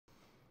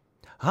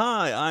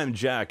Hi, I'm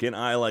Jack, and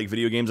I like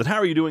video games. And how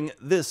are you doing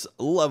this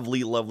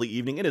lovely, lovely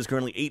evening? It is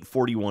currently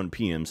 8:41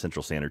 p.m.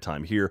 Central Standard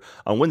Time here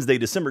on Wednesday,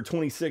 December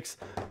 26,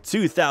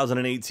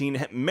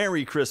 2018.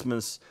 Merry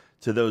Christmas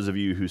to those of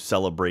you who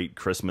celebrate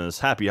Christmas.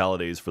 Happy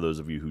holidays for those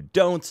of you who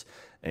don't.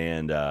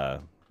 And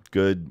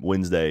good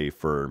Wednesday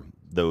for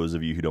those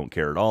of you who don't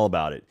care at all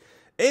about it.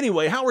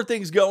 Anyway, how are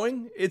things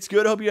going? It's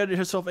good. I hope you had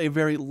yourself a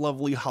very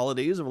lovely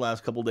holidays over the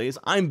last couple of days.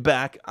 I'm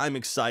back. I'm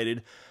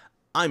excited.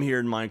 I'm here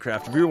in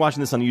Minecraft. If you're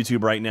watching this on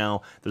YouTube right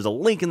now, there's a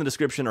link in the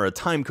description or a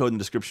time code in the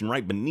description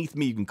right beneath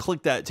me. You can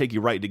click that, take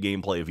you right to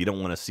gameplay if you don't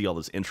want to see all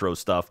this intro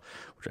stuff,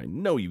 which I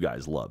know you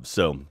guys love.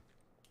 So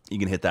you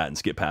can hit that and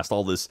skip past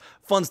all this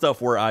fun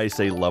stuff where I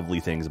say lovely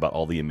things about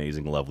all the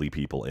amazing, lovely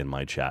people in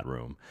my chat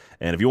room.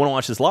 And if you want to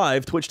watch this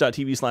live,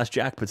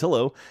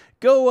 twitch.tv/JackPattillo,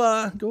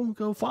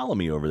 go follow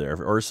me over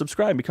there or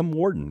subscribe, become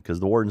Warden,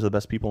 because the Wardens are the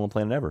best people on the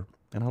planet ever,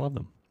 and I love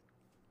them.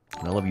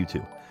 And I love you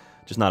too.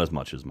 Just not as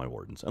much as my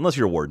Wardens. Unless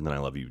you're a Warden, then I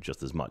love you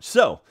just as much.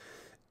 So,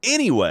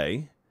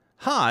 anyway,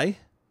 hi.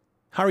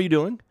 How are you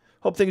doing?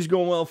 Hope things are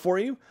going well for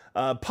you.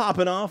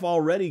 Popping off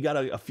already. Got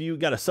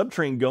a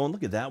sub-train going.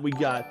 Look at that. We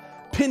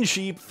got Pin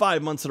Sheep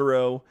 5 months in a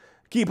row.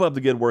 Keep up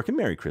the good work and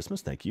Merry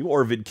Christmas. Thank you.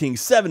 Orvid King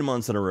 7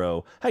 months in a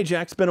row. Hey,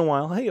 Jack. It's been a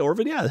while. Hey,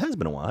 Orvid. Yeah, it has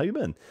been a while. How you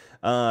been?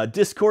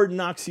 Discord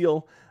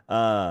Noxiel.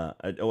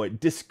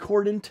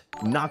 Discordant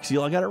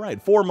Noxiel. I got it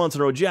right. 4 months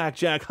in a row. Jack.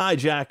 Hi,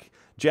 Jack.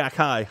 Jack,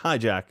 hi. Hi,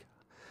 Jack.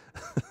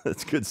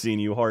 It's good seeing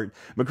you, Hart.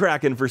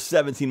 McCracken for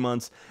 17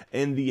 months.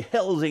 And the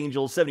Hells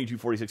Angels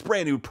 7246,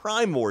 brand new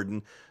Prime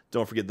Warden.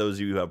 Don't forget, those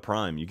of you who have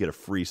Prime, you get a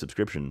free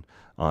subscription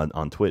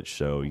on Twitch.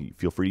 So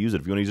feel free to use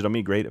it. If you want to use it on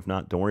me, great. If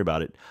not, don't worry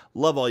about it.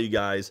 Love all you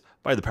guys.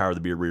 By the power of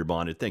the beard, we are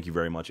bonded. Thank you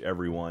very much,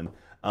 everyone.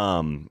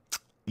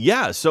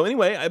 Yeah, so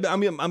anyway,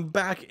 I'm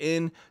back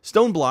in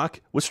Stoneblock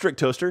with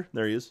Strictoaster.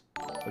 There he is.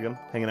 Look at him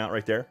hanging out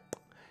right there.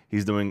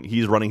 He's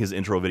running his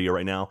intro video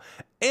right now.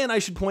 And I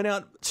should point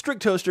out,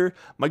 Strictoaster,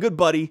 my good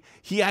buddy,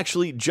 he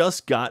actually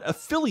just got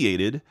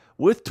affiliated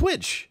with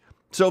Twitch.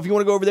 So if you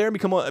want to go over there and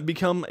become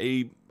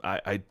a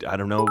I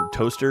don't know,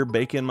 toaster,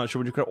 bacon, I'm not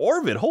sure what you call it.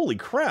 Orvid, holy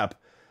crap.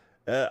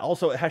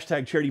 Also,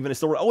 hashtag charity event is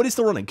still running. Oh, it is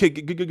still running.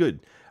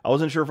 Good. I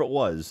wasn't sure if it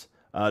was.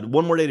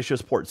 One more day to show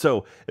support.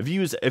 So if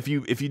you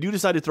do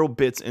decide to throw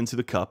bits into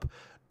the cup,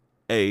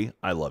 I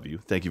love you.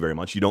 Thank you very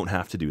much. You don't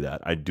have to do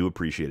that. I do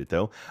appreciate it,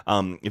 though.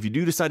 If you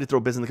do decide to throw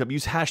bits in the cup,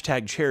 use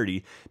hashtag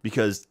charity,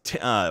 because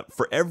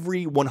for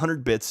every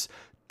 100 bits,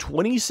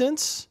 20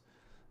 cents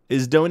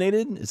is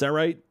donated. Is that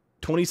right?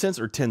 20 cents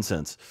or 10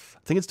 cents? I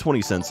think it's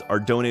 20 cents are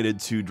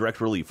donated to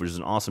Direct Relief, which is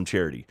an awesome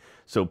charity.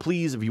 So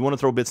please, if you want to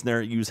throw bits in there,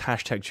 use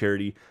hashtag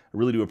charity. I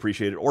really do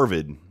appreciate it.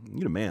 Orvid,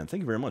 you're the man. Thank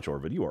you very much,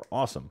 Orvid. You are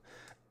awesome.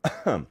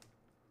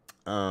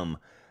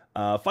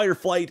 Fighter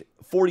Flight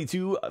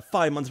 42,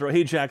 5 months ago.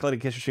 Hey, Jack, let me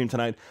catch your stream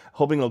tonight.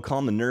 Hoping it'll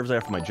calm the nerves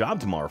after my job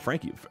tomorrow.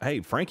 Frankie,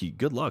 hey, Frankie,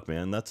 good luck,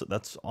 man.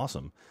 That's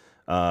awesome.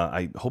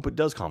 I hope it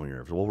does calm your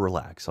nerves. We'll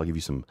relax. I'll give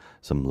you some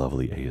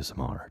lovely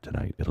ASMR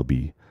tonight. It'll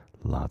be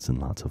lots and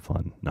lots of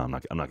fun. No, I'm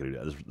not gonna do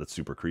that. That's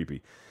super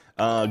creepy.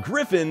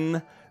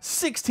 Griffin,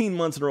 16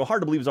 months in a row.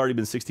 Hard to believe it's already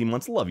been 16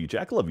 months. Love you,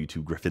 Jack. Love you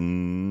too,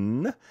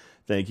 Griffin.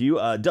 Thank you.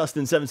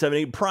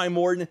 Dustin778, Prime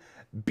Warden.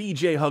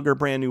 BJ Hugger,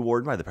 brand new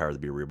Warden. By the power of the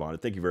beer,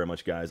 rebonded. Thank you very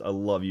much, guys. I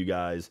love you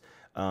guys.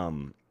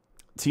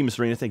 Team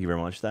Serena, thank you very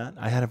much for that.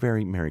 I had a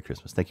very Merry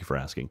Christmas. Thank you for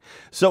asking.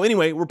 So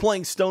anyway, we're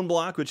playing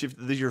Stoneblock, which if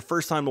this is your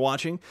first time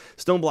watching,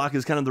 Stoneblock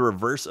is kind of the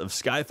reverse of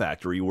Sky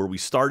Factory, where we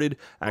started,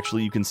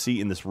 actually you can see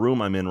in this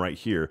room I'm in right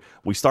here,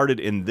 we started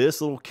in this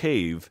little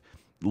cave,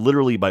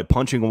 literally by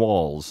punching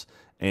walls,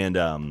 and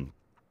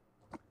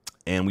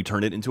we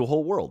turned it into a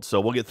whole world. So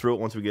we'll get through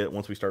it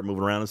once we start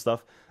moving around and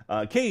stuff.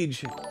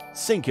 Cage,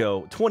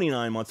 Cinco,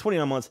 29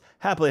 months.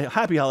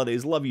 Happy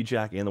holidays. Love you,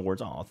 Jack, and the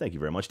words. Oh, thank you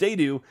very much.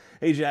 Daydo.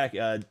 Hey, Jack,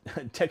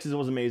 Texas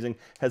was amazing.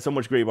 Had so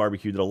much great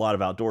barbecue. Did a lot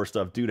of outdoor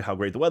stuff due to how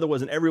great the weather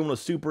was, and everyone was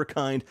super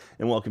kind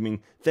and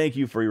welcoming. Thank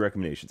you for your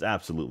recommendations.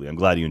 Absolutely. I'm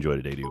glad you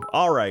enjoyed it, Daydo.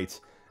 All right.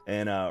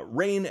 And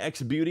Rain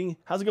X Beauty.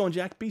 How's it going,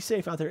 Jack? Be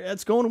safe out there.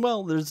 It's going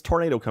well. There's a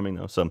tornado coming,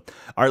 though. So,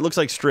 all right. Looks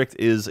like Strict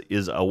is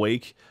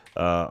awake.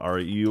 Are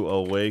you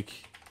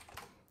awake?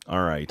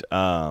 All right.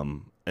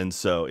 And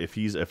so if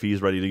he's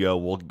ready to go,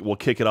 we'll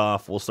kick it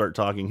off. We'll start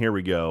talking. Here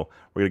we go.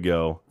 We're gonna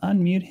go.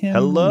 Unmute him.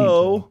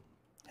 Hello.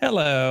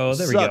 Hello.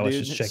 There we go. Let's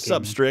just check in.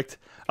 Sup, Strict.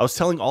 I was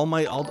telling all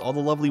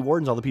the lovely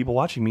wardens, all the people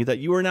watching me, that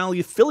you are now the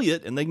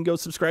affiliate, and they can go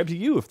subscribe to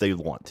you if they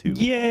want to.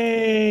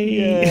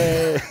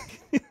 Yay!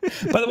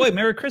 By the way,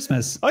 Merry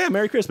Christmas. Oh yeah,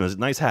 Merry Christmas.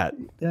 Nice hat.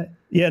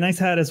 Yeah, nice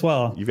hat as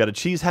well. You've got a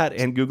cheese hat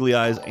and googly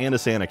eyes and a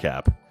Santa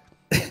cap.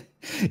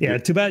 Yeah,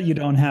 too bad you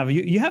don't have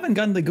you haven't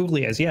gotten the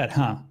googly eyes yet,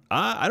 huh?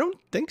 I don't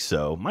think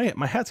so.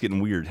 My hat's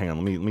getting weird. Hang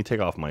on, let me take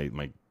off my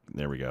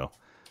there we go.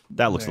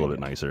 That looks a little bit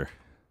nicer.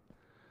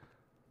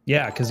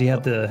 Yeah, because you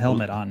had the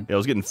helmet on. Yeah, I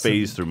was getting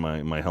phased through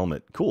my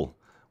helmet. Cool.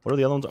 What are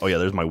the other ones? Oh yeah,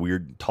 there's my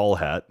weird tall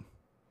hat.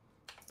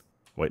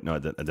 Wait, no, I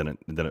didn't.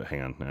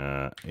 Hang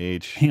on.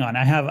 Hang on,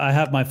 I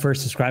have my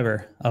first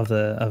subscriber of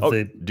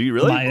the do you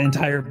really? My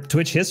entire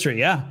Twitch history.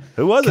 Yeah.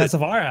 Who was it?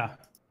 Casavara.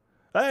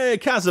 Hey,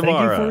 Casavara.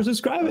 Thank you for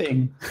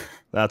subscribing.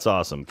 That's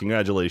awesome.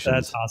 Congratulations.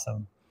 That's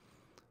awesome.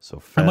 So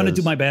Fez, I'm going to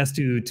do my best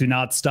to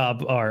not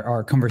stop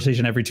our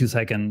conversation every 2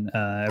 seconds.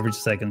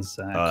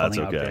 Calling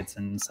out bits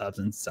and subs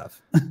and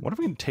stuff. What if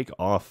we can take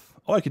off?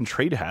 Oh, I can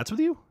trade hats with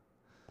you?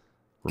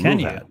 Can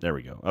you? Hat. There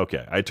we go.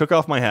 Okay. I took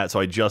off my hat, so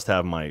I just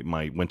have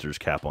my winter's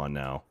cap on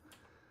now.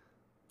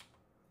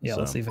 Yeah,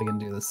 let's see if I can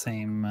do the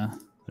same.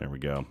 There we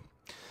go.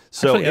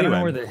 So actually, I don't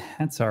know where the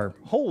hats are.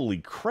 Holy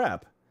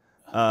crap.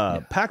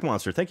 Pack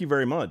Monster, thank you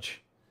very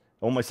much.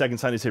 Oh, my second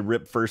sign is say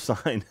rip first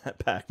sign at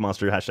Pack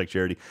Monster #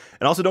 charity.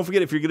 And also don't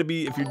forget, if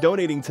you're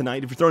donating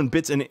tonight, if you're throwing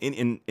bits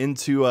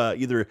into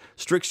either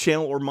Strick's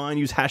channel or mine,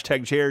 use #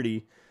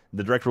 charity.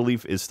 The direct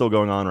relief is still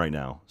going on right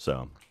now.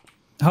 So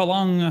how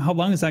long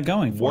is that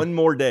going for? One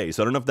more day.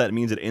 So I don't know if that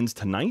means it ends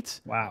tonight.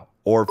 Wow.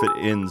 Or if it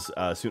ends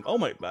soon. Oh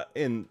my,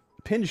 and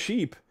Pinned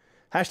Sheep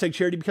 #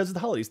 charity because of the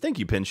holidays. Thank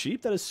you, Pinned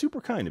Sheep. That is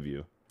super kind of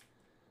you.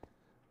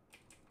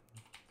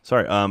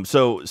 Sorry.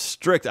 So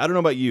Strict, I don't know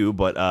about you,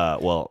 but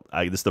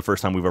this is the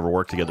first time we've ever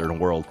worked together in the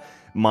world.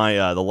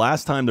 The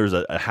last time there's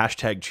a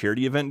 #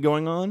 charity event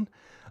going on,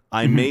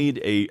 I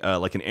made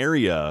like an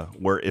area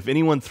where if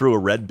anyone threw a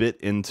red bit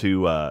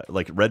into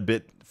like red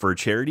bit for a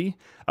charity,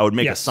 I would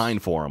make a sign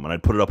for them and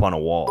I'd put it up on a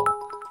wall.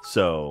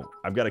 So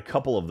I've got a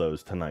couple of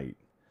those tonight.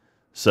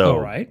 So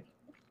all right.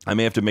 I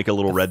may have to make a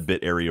little red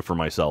bit area for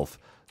myself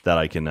that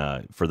I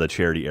can for the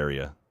charity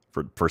area.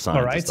 For signs.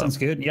 All right, sounds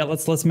good. Yeah,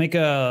 let's make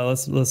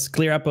let's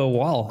clear up a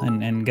wall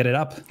and get it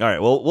up. All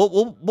right,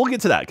 well we'll get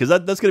to that because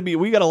that's gonna be,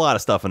 we got a lot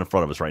of stuff in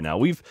front of us right now.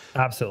 We've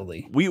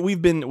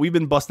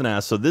been busting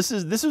ass. So this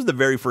is the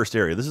very first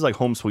area. This is like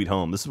home sweet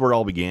home. This is where it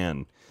all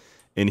began,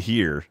 in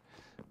here,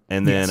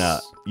 and then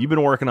you've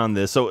been working on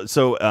this. So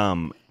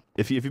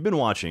if you've been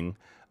watching,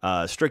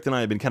 Strict and I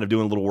have been kind of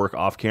doing a little work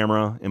off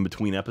camera in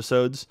between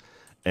episodes,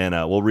 and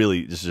we'll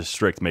really just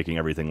Strict making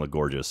everything look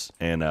gorgeous,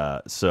 and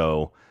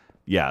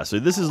yeah, so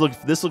this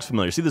looks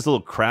familiar. See this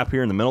little crap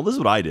here in the middle? This is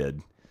what I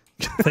did.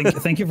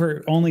 Thank you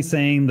for only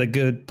saying the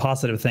good,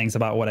 positive things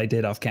about what I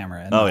did off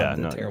camera.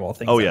 And the terrible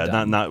things. Oh yeah,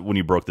 not when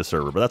you broke the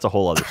server, but that's a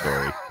whole other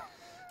story.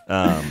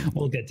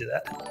 We'll get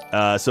to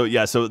that.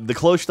 So the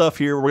cloche stuff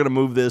here, we're gonna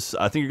move this.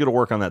 I think you're gonna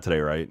work on that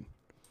today, right?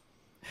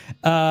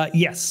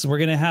 Yes, we're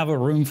gonna have a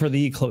room for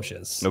the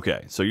cloches.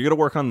 Okay, so you're gonna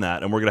work on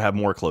that, and we're gonna have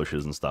more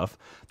cloches and stuff.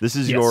 This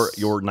is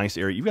your nice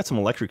area. You've got some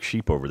electric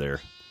sheep over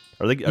there.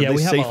 Are they we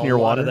safe have near a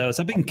lot water? of those.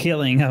 I've been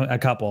killing a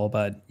couple,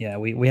 but yeah,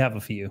 we have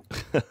a few.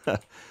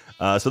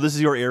 So this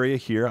is your area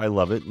here. I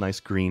love it.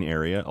 Nice green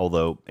area.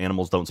 Although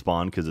animals don't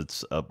spawn because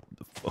it's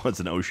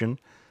an ocean.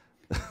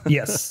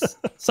 Yes,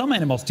 some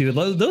animals do.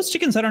 Those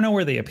chickens, I don't know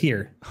where they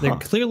appear. They're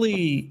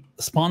clearly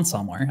spawned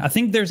somewhere. I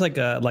think there's like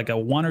a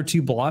 1 or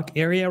 2 block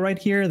area right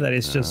here that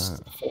is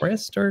just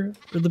forest or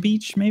the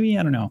beach. Maybe,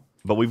 I don't know.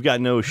 But we've got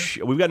no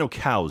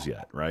cows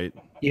yet, right?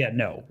 Yeah,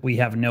 no, we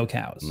have no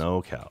cows.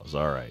 No cows.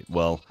 All right.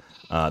 Well.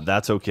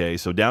 That's okay.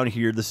 So down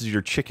here, this is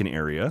your chicken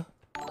area.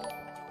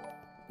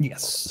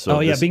 Yes. So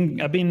I've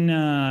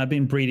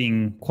been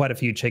breeding quite a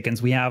few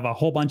chickens. We have a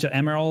whole bunch of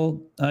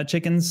emerald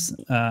chickens.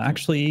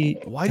 Actually,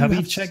 have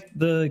you checked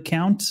the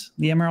count,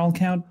 the emerald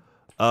count?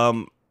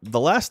 The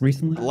last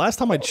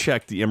time I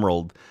checked the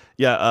emerald,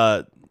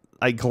 I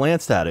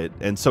glanced at it,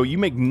 and so you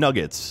make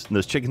nuggets. And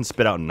those chickens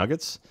spit out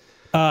nuggets.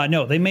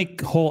 No, they make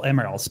whole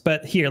emeralds.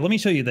 But here, let me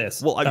show you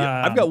this. Well,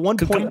 I've got one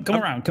point.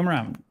 Come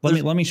around.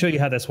 Let me show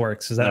you how this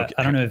works. Because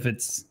I don't know if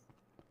it's.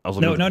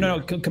 No.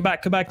 Come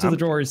back to the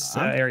drawers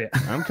area.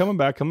 I'm coming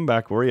back.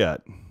 Where are you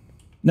at?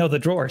 No, the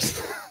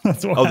drawers.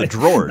 That's why. Oh, the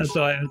drawers. That's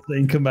why I was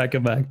saying come back.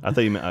 I thought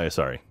you meant. Oh,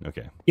 sorry.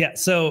 Okay. Yeah.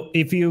 So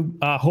if you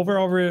hover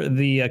over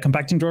the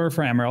compacting drawer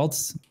for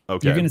emeralds, you're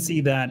going to see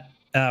that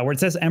where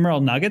it says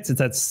emerald nuggets, it's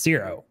at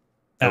 0.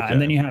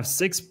 And then you have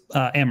 6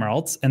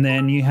 emeralds, and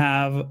then you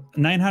have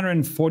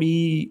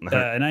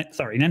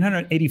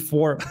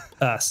 984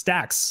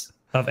 stacks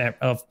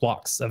of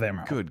blocks of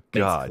emerald. Good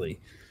God.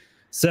 Basically.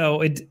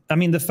 So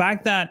the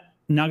fact that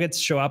nuggets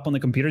show up on the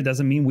computer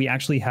doesn't mean we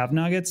actually have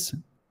nuggets.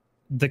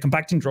 The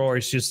compacting drawer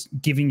is just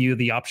giving you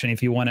the option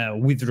if you want to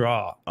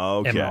withdraw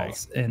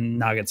emeralds in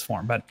nuggets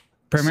form, but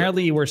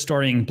primarily we're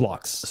storing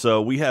blocks.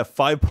 So we have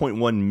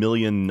 5.1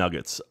 million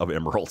nuggets of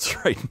emeralds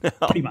right now.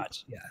 Pretty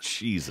much, yeah.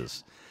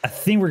 Jesus. I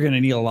think we're going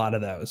to need a lot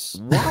of those.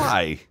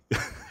 Why?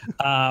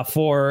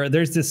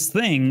 There's this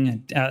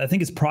thing, I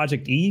think it's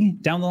Project E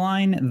down the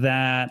line,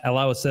 that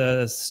allows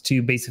us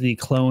to basically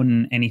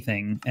clone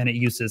anything, and it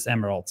uses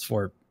emeralds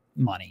for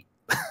money.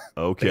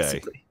 Okay.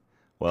 Basically.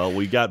 Well,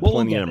 we got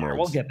plenty of emeralds.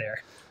 We'll get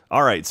there.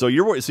 All right, so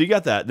you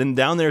got that. Then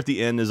down there at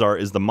the end is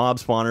the mob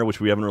spawner,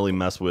 which we haven't really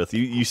messed with.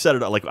 You set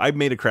it up like I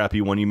made a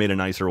crappy one, you made a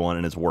nicer one,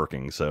 and it's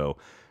working. So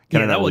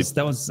that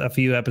was a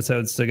few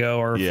episodes ago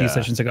or a few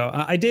sessions ago.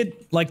 I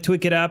did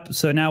tweak it up,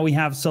 so now we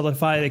have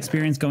solidified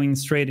experience going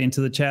straight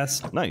into the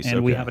chest. Nice,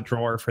 and we have a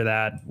drawer for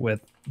that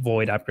with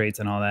void upgrades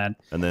and all that.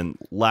 And then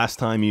last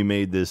time you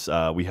made this,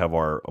 we have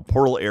a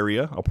portal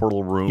area, a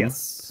portal room.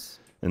 Yes.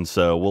 And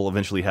so we'll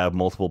eventually have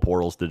multiple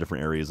portals to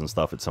different areas and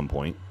stuff at some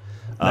point.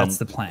 That's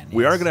the plan.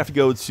 We are going to have to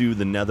go to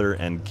the Nether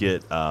and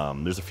get...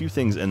 there's a few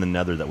things in the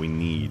Nether that we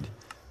need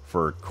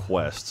for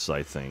quests,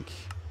 I think.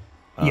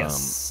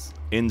 Yes.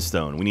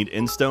 Endstone. We need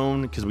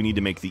endstone because we need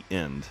to make the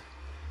end.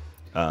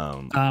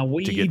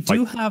 We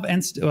do have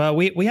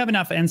we have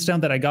enough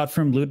endstone that I got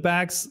from loot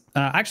bags.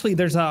 Actually,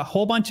 there's a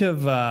whole bunch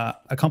of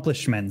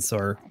accomplishments,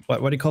 or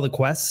what do you call the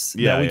quests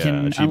that we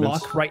can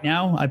unlock right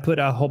now. I put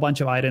a whole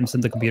bunch of items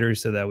in the computer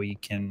so that we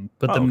can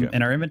put them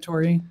in our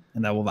inventory,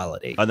 and that will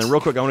validate. And then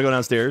real quick, I want to go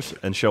downstairs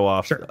and show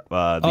off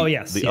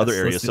the other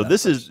area. So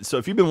this is, so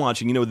if you've been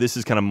watching, you know this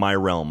is kind of my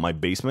realm, my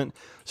basement.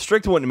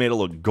 Strict went and made it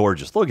look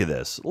gorgeous. Look at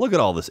this. Look at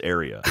all this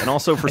area. And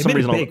also for some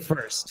reason,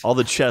 all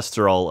the chests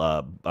are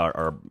all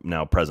are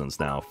now presents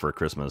now for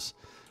Christmas.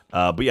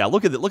 But yeah,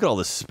 look at all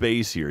this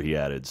space here he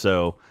added.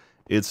 So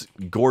it's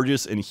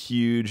gorgeous and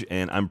huge,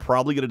 and I'm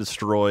probably going to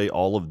destroy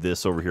all of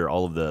this over here,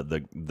 all of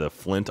the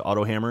flint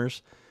auto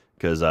hammers,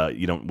 because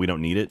we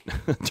don't need it.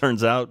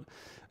 Turns out,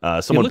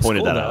 someone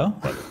pointed that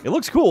out. But it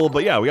looks cool,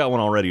 but yeah, we got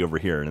one already over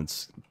here, and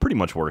it's pretty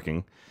much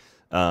working.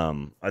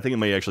 I think it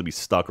may actually be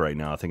stuck right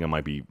now. I think I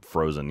might be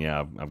frozen.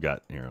 Yeah, I've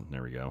got here.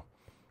 There we go.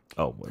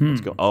 Oh, wait,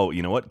 let's go. Oh,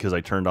 you know what? Because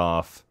I turned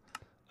off.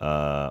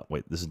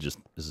 Wait, is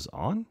this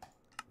on?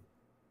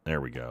 There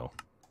we go.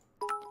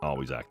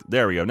 Always active.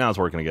 There we go. Now it's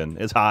working again.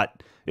 It's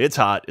hot. It's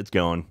hot. It's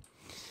going.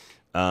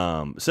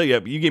 So yeah,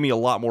 you gave me a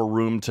lot more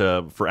room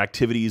for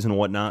activities and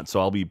whatnot. So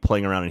I'll be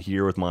playing around in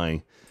here with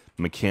my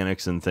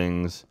mechanics and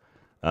things.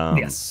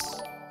 Yes.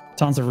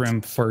 Tons of room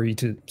for you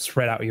to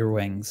spread out your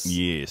wings.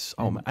 Yes.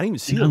 Oh, man, I didn't even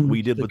see what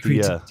we did with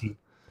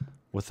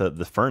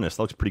the furnace.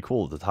 That looks pretty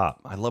cool at the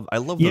top. I love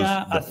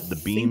those the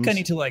beams. I think I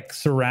need to like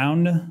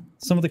surround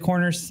some of the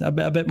corners a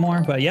bit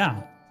more, but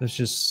yeah, there's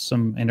just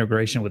some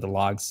integration with the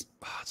logs.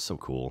 Oh, it's so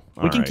cool.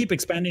 We can keep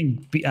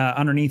expanding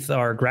underneath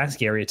our grass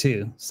area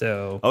too.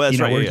 So that's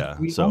right.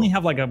 We only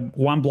have like a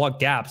 1 block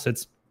gap, so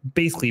it's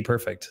basically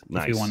perfect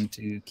if we wanted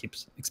to keep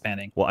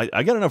expanding. Well,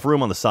 I got enough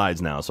room on the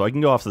sides now, so I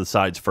can go off to the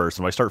sides first.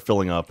 And if I start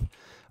filling up,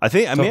 I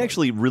think I may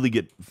actually really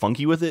get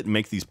funky with it and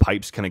make these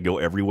pipes kind of go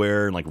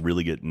everywhere and like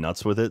really get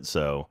nuts with it.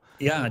 So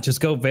yeah,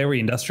 just go very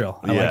industrial.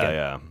 I like it.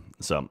 Yeah.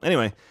 So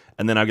anyway,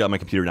 and then I've got my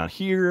computer down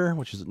here,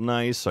 which is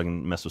nice, so I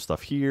can mess with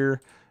stuff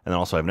here. And then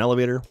also I have an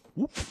elevator.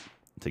 Whoop,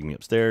 take me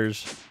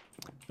upstairs.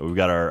 We've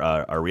got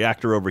our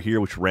reactor over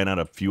here, which ran out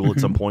of fuel at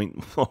some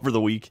point over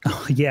the week.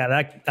 Oh, yeah,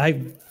 that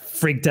I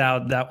freaked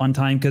out that one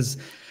time because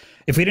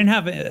if we didn't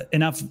have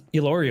enough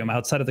Elorium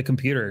outside of the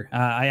computer,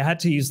 I had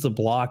to use the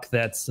block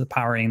that's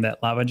powering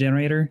that lava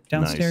generator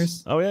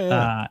downstairs. Nice. Oh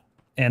yeah.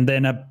 And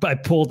then I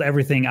pulled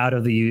everything out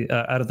of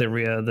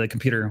the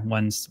computer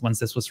once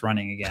this was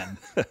running again,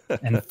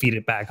 and feed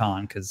it back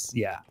on because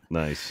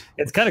nice.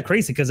 It's kind of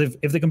crazy because if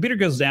the computer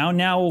goes down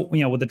now,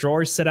 with the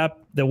drawers set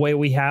up the way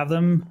we have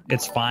them,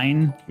 it's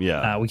fine.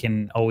 Yeah, we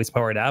can always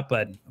power it up.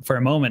 But for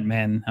a moment,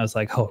 man, I was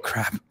like, oh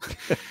crap,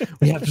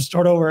 we have to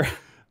start over.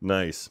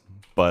 Nice,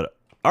 but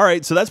all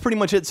right. So that's pretty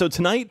much it. So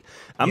tonight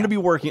I'm going to be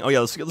working. Oh yeah,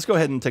 let's go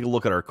ahead and take a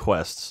look at our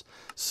quests.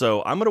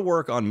 So I'm going to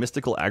work on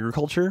mystical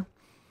agriculture,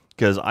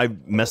 because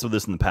I've messed with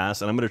this in the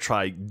past, and I'm going to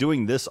try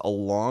doing this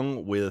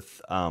along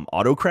with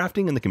auto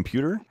crafting in the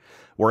computer,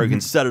 where I can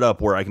set it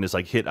up where I can just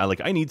like hit,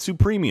 I need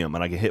Supremium,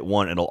 and I can hit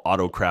one, and it'll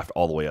auto craft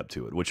all the way up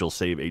to it, which will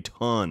save a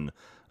ton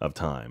of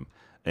time.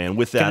 And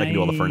with that, I can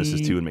do all the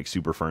furnaces too, and make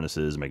super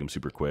furnaces, make them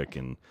super quick,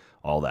 and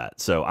all that.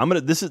 So I'm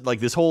gonna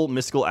this whole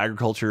mystical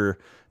agriculture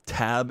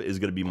tab is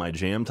gonna be my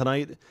jam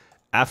tonight.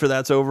 After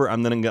that's over,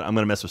 I'm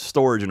gonna mess with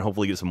storage and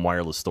hopefully get some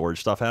wireless storage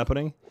stuff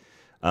happening.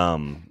 How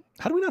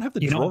do we not have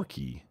the drawer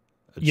key?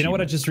 You know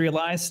what I just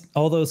realized?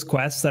 All those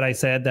quests that I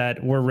said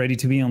that were ready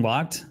to be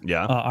unlocked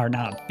are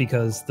not,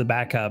 because the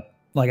backup,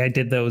 like I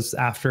did those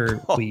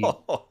after we...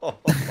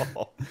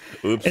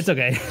 Oops. It's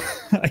okay.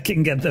 I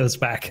can get those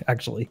back,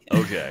 actually.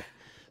 Okay.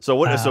 So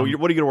what are you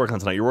going to work on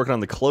tonight? You're working on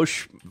the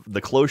cloche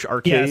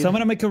arcade? Yeah, so I'm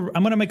gonna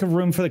make a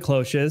room for the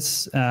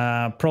cloches,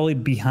 probably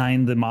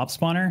behind the mob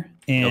spawner.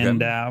 And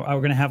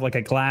we're gonna have like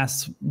a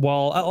glass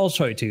wall. I'll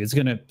show you too. It's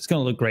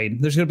gonna look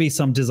great. There's gonna be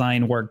some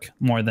design work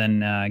more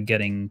than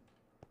getting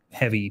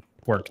heavy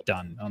work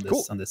done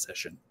on this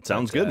session.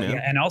 Sounds good, man.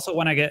 Yeah, and also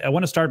I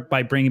want to start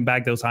by bringing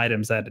back those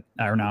items that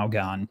are now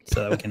gone,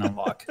 so that we can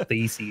unlock the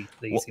easy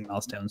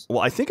milestones. Well,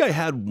 I think I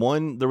had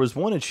one. There was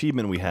one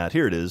achievement we had.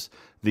 Here it is,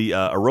 the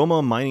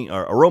aroma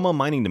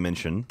mining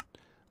dimension,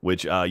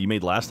 which you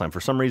made last time.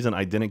 For some reason,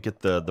 I didn't get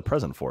the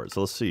present for it.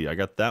 So let's see. I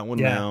got that one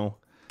now.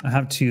 I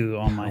have 2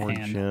 on my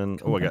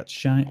hand. Oh, I got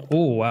giant.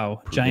 Oh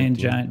wow,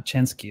 giant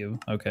chance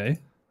cube. Okay.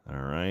 All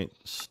right,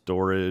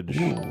 storage.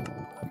 Ooh,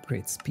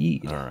 upgrade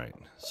speed. All right,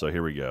 so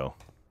here we go.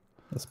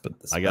 Let's put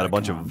this. I got a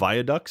bunch of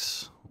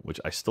viaducts, which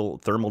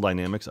thermal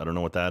dynamics. I don't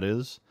know what that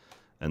is.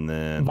 And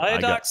then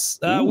viaducts.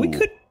 We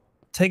could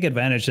take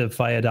advantage of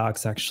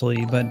viaducts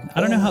actually, but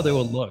I don't know how they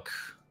will look.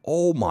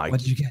 Oh my!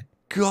 What did you get?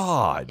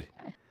 God,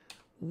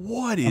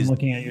 what is? I'm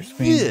looking at your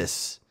screen.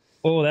 This?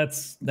 Oh,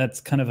 that's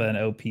kind of an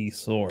OP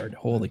sword.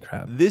 Holy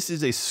crap! This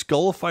is a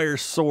Skullfire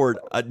sword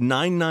at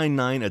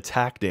 999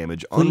 attack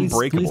damage,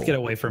 unbreakable. Please get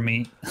away from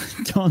me!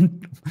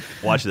 Don't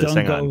watch this. Don't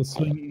hang go on.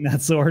 swinging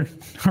that sword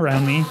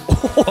around me.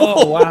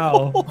 Oh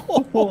wow!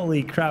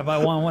 Holy crap!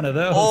 I want one of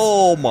those.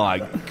 Oh my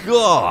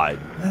god!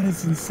 That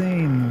is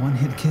insane. One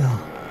hit kill.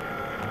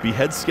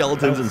 Beheads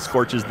skeletons and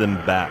scorches them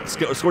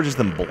scorches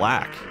them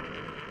black.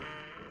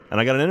 And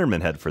I got an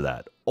Enderman head for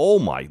that. Oh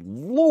my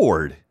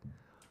lord!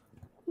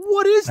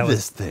 What is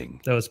this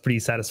thing? That was pretty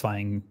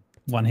satisfying.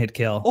 One hit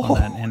kill on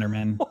that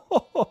Enderman.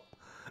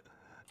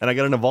 And I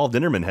got an evolved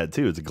Enderman head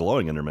too. It's a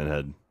glowing Enderman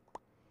head.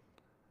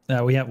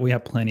 We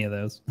have plenty of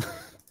those.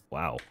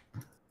 Wow.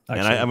 Actually,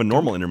 and I have a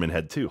normal Enderman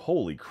head too.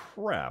 Holy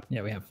crap!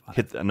 Yeah, we have.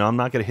 No, I'm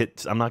not gonna hit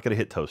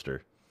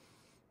Toaster.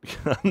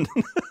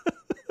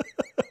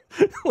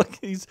 Look,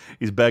 he's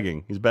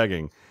begging. He's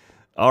begging.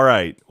 All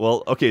right.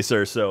 Well, okay,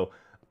 sir. So,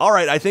 all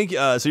right. I think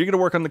so. You're gonna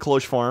work on the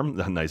Cloche farm.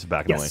 Nice,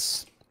 backing away.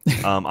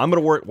 I'm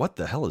gonna work. What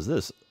the hell is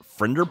this?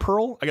 Friender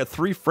Pearl? I got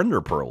 3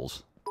 Friender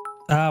Pearls.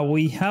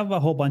 We have a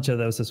whole bunch of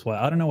those as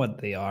well. I don't know what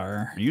they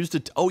are. Used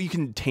to. Oh, you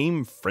can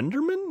tame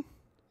Frienderman.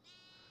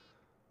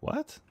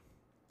 What?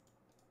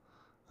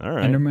 All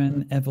right.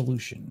 Enderman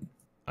evolution.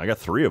 I got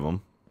 3 of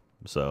them.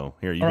 So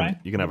here you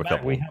can have a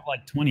couple. We have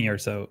like 20 or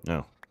so.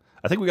 No,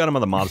 I think we got them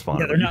on the mob spawner.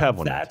 Yeah, they're you not have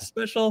one that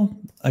special.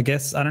 I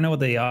guess I don't know what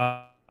they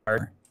are.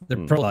 They're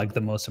probably like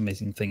the most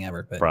amazing thing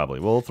ever. But probably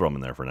we'll throw them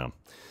in there for now.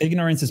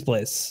 Ignorance is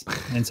bliss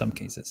in some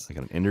cases. I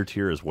got an Ender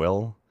tier as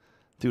well,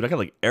 dude. I got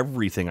like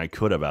everything I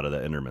could have out of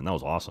that Enderman. That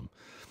was awesome.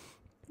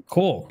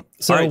 Cool.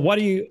 So what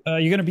are you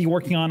going to be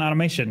working on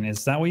automation?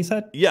 Is that what you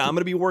said? Yeah, I'm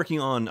going to be working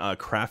on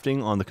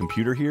crafting on the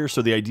computer here.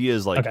 So the idea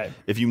is like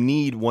if you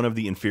need one of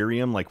the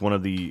Inferium, like one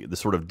of the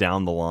sort of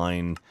down the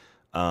line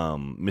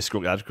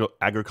mystical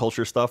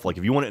agriculture stuff, like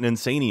if you want an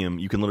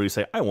Insanium, you can literally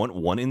say, I want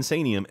 1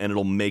 Insanium, and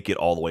it'll make it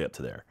all the way up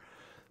to there.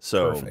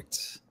 So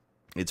perfect.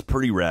 It's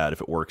pretty rad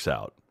if it works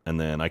out. And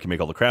then I can make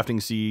all the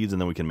crafting seeds,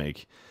 and then we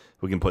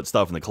can put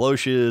stuff in the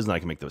cloches, and I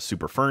can make those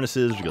super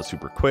furnaces, which go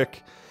super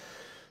quick.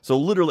 So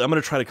literally, I'm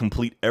going to try to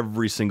complete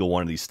every single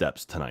one of these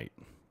steps tonight.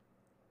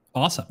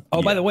 Awesome.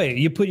 Oh, by the way,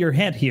 you put your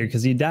head here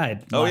because you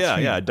died. Oh, yeah.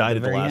 I died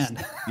at the last.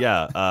 End.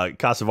 Yeah.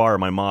 Kasavara,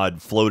 my mod,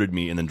 floated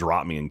me and then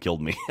dropped me and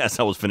killed me as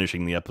I was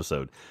finishing the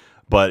episode.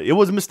 But it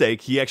was a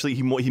mistake. He actually,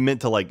 he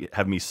meant to like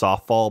have me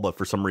soft fall, but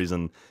for some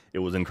reason it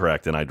was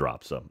incorrect and I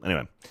dropped. So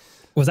anyway.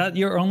 Was that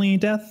your only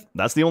death?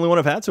 That's the only one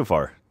I've had so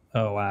far.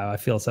 Oh wow, I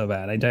feel so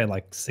bad. I died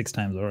like 6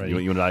 times already. You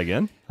want to die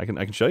again? I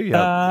can show you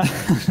how.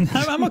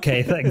 I'm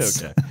okay,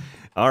 thanks. Okay.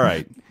 All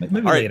right.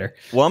 Maybe later.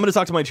 Well, I'm going to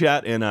talk to my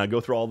chat and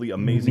go through all the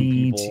amazing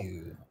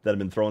people that have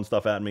been throwing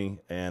stuff at me.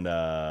 And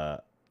all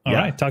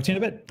right, talk to you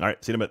in a bit. All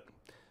right, see you in a bit.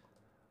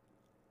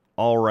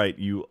 All right,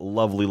 you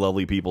lovely,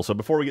 lovely people. So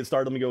before we get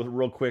started, let me go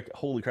real quick.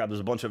 Holy crap,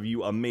 there's a bunch of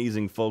you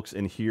amazing folks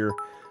in here.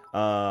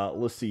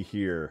 Let's see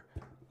here.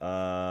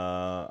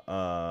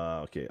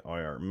 Okay,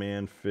 IR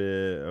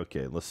Manfit.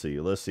 Okay, let's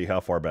see how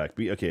far back.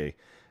 Okay,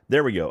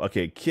 there we go.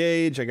 Okay,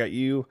 Cage, I got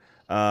you.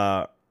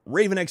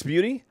 Raven X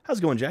Beauty, how's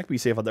it going, Jack? Be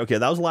safe out there. Okay,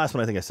 that was the last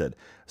one I think I said.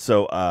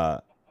 So,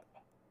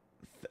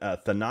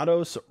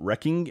 Thanatos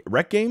Rec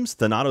Games.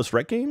 Thanatos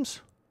Rec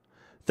Games.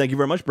 Thank you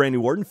very much, brand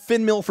new Warden.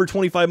 Finmill for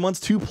 25 months,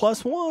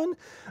 2+1.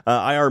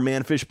 IR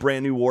Manfish,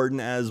 brand new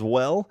Warden as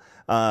well.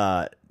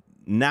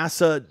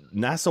 Nasawa,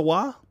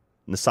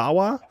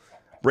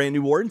 brand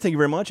new Warden. Thank you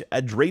very much.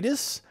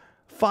 Adratus,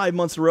 5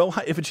 months in a row.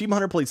 If Achievement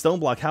Hunter played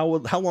Stoneblock,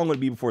 how long would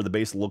it be before the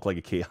base looked like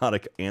a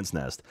chaotic ant's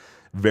nest?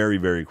 Very,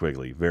 very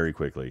quickly. Very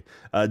quickly.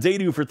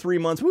 Daydu for 3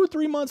 months. Woo,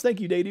 3 months.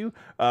 Thank you, Daydu.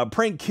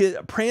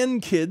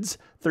 Pran Kids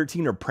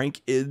 13 or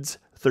Prank Ids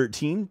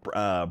 13.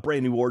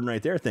 Brand new Warden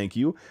right there. Thank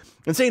you.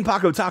 Insane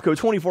Paco Taco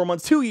 24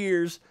 months, 2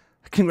 years.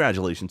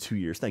 Congratulations, 2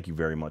 years. Thank you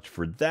very much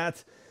for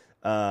that.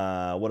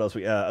 What else?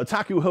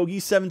 Otaku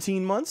Hoagie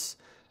 17 months.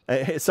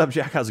 Hey, what's up,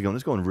 Jack? How's it going?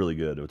 It's going really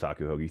good,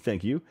 Otaku Hoagie.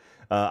 Thank you.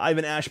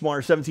 Ivan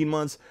Ashmar, 17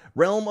 months.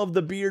 Realm of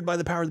the Beard, by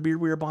the power of the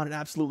beard, we are bonded.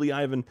 Absolutely,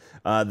 Ivan.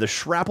 The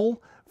Shrapple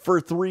for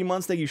 3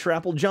 months. Thank you,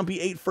 Shrapple. Jumpy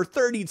 8 for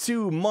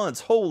 32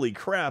 months. Holy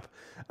crap.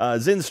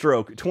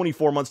 Zinstroke,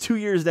 24 months, 2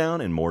 years down,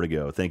 and more to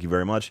go. Thank you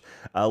very much.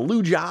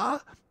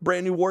 Luja,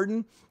 brand new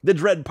Warden. The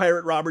Dread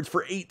Pirate Roberts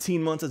for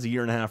 18 months. That's a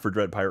year and a half for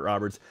Dread Pirate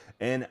Roberts.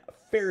 And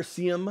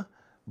Fercium,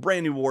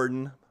 brand new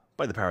Warden.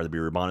 By the power of the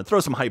beer bonnet. Throw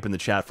some hype in the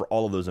chat for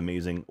all of those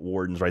amazing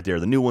wardens right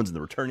there. The new ones and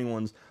the returning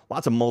ones.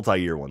 Lots of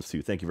multi-year ones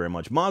too. Thank you very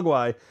much.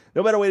 Mogwai,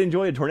 no better way to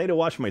enjoy a tornado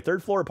watch from my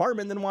 3rd floor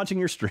apartment than watching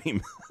your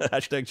stream.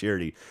 Hashtag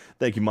charity.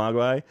 Thank you,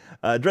 Mogwai.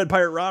 Dread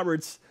Pirate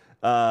Roberts,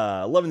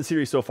 loving the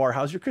series so far.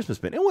 How's your Christmas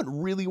been? It went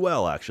really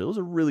well, actually. It was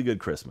a really good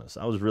Christmas.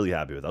 I was really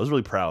happy with it. I was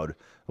really proud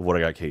of what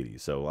I got Katie.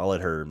 So I'll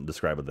let her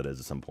describe what that is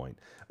at some point.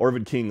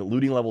 Orvid King,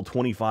 looting level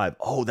 25.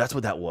 Oh, that's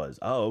what that was.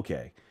 Oh,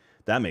 okay.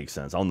 That makes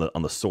sense. On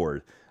the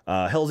sword.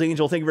 Hell's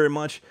Angel, thank you very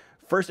much.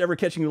 First ever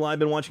catching you live.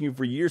 Been watching you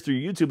for years through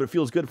YouTube, but it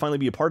feels good to finally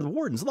be a part of the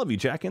Wardens. Love you,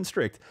 Jack and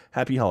Strict.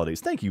 Happy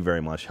holidays. Thank you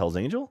very much, Hell's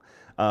Angel.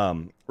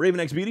 Raven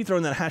X Beauty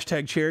throwing that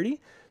hashtag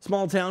charity.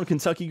 Small town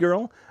Kentucky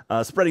girl,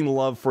 spreading the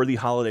love for the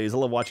holidays. I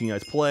love watching you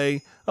guys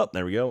play. Oh,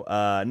 there we go.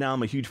 Now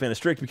I'm a huge fan of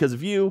Strict because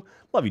of you.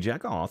 Love you,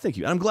 Jack. Oh, thank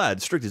you. I'm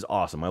glad. Strict is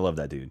awesome. I love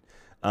that dude.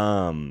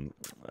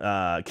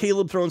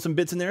 Caleb throwing some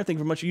bits in there. Thank you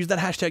very much. Use that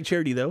hashtag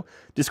charity, though.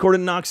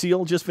 Discordant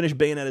Noxeal just finished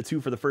Bayonetta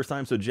 2 for the first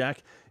time. So, Jack,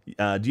 do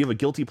you have a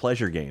guilty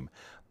pleasure game?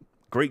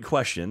 Great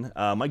question.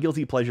 My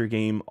guilty pleasure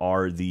game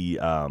are the,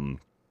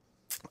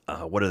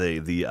 what are they?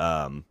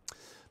 The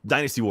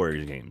Dynasty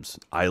Warriors games.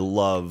 I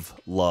love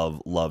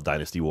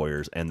Dynasty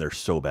Warriors, and they're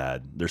so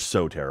bad. They're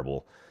so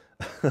terrible.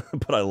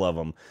 But I love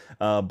them.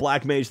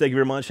 Black Mage, thank you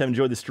very much. Have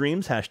enjoyed the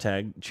streams.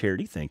 Hashtag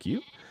charity. Thank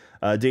you.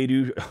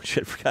 Daydo, oh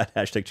shit, forgot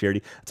hashtag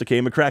charity. It's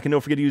okay. McCracken,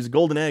 don't forget to use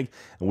Golden Egg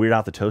and Weird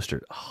Out the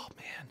Toaster. Oh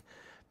man,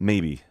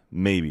 maybe.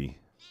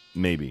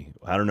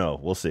 I don't know.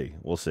 We'll see.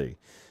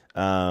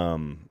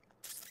 And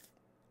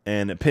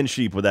Pin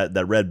Sheep with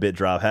that red bit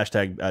drop.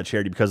 Hashtag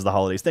charity because of the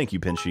holidays. Thank you,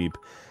 Pin Sheep.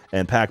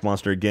 And Pack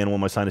Monster again. One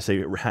more sign to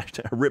say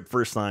rip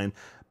first sign.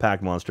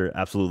 Pack Monster,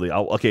 absolutely.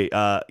 Okay.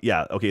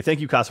 Yeah. Okay.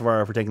 Thank you,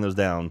 Kasavara, for taking those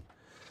down.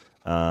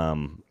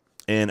 Oh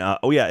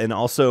yeah, and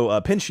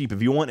also Pin Sheep,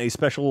 if you want a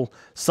special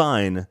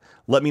sign,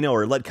 let me know,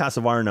 or let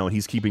Casavar know.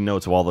 He's keeping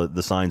notes of all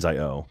the signs I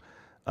owe.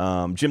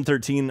 Jim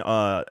 13,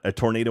 a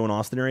tornado in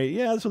Austin area.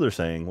 Yeah, that's what they're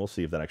saying. We'll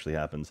see if that actually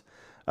happens.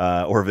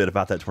 Or a bit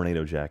about that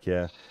tornado, Jack.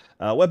 Yeah.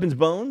 Weapons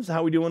Bones,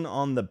 how we doing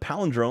on the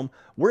palindrome?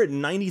 We're at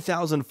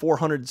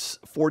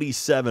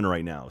 90,447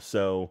 right now.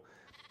 So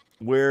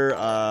we're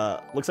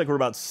looks like we're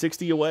about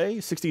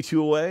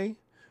 62 away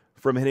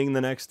from hitting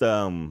the next.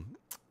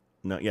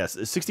 No, yes,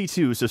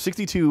 62. So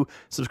 62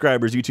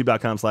 subscribers,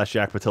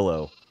 youtube.com/Jack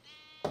Pattillo.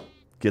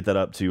 Get that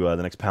up to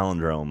the next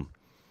palindrome.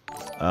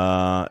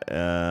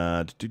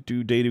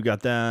 Daydo got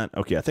that.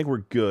 Okay, I think we're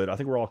good. I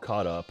think we're all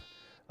caught up.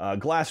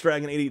 Glass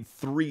Dragon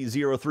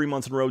 8830, 3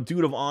 months in a row.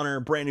 Dude of Honor,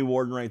 brand new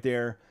warden right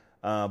there.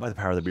 By the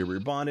power of the beer, we're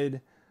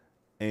bonded.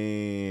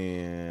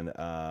 And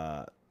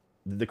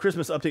the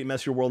Christmas update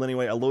mess your world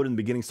anyway. I loaded in the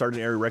beginning, started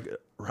an area,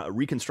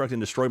 reconstructed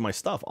and destroyed my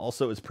stuff.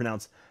 Also, it's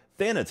pronounced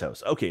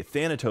Thanatos. Okay,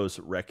 Thanatos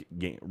rec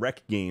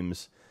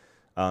games.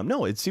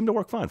 No, it seemed to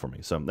work fine for me.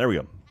 So there we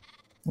go.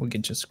 We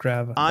can just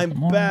grab.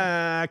 I'm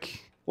back.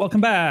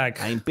 Welcome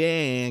back. I'm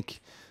back.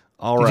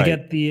 All right.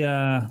 Did you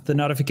get the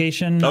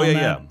notification? Oh on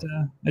yeah,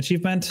 that,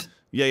 achievement.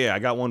 Yeah. I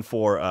got one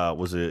for.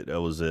 Was it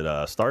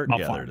start? Not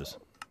yeah, fun. there it is.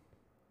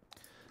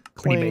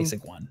 Pretty Cling.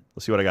 basic one.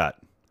 Let's see what I got.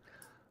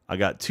 I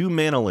got 2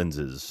 mana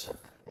lenses,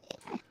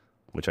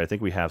 which I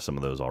think we have some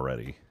of those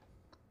already.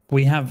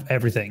 We have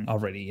everything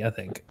already, I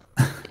think.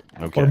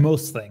 Okay. Or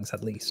most things,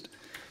 at least.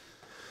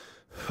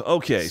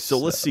 Okay, so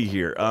let's see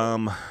here.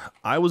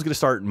 I was going to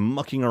start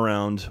mucking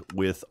around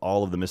with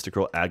all of the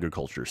mystical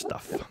agriculture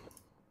stuff.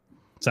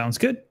 Sounds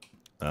good.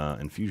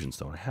 Infusion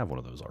stone. I have one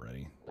of those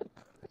already.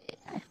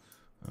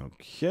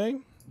 Okay.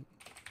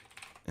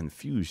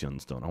 Infusion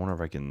stone. I wonder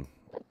if I can...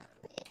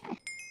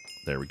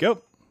 There we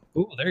go.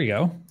 Ooh, there you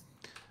go.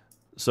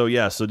 So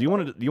yeah, so do you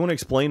want to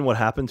explain what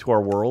happened to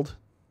our world?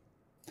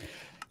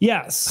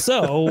 Yeah,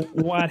 so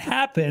what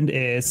happened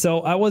is,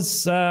 I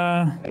was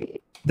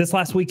this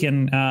last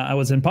weekend, I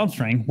was in Palm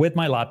Spring with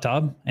my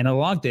laptop, and I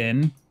logged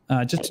in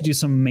just to do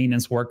some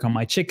maintenance work on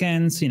my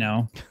chickens,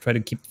 try to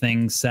keep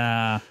things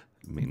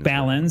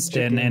balanced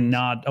and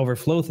not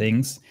overflow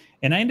things.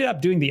 And I ended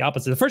up doing the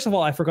opposite. First of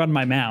all, I forgot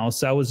my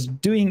mouse. I was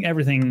doing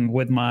everything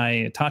with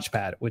my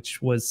touchpad,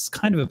 which was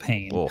kind of a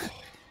pain. Oh.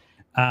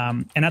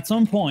 And at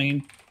some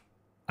point,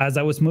 as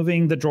I was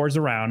moving the drawers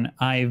around,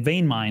 I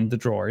vein mined the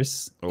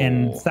drawers,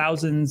 and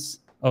thousands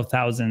of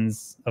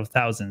items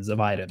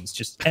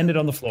just ended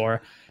on the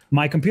floor.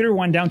 My computer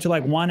went down to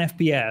like 1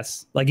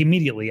 FPS, like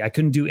immediately. I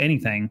couldn't do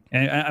anything.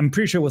 And I'm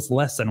pretty sure it was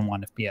less than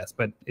 1 FPS,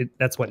 but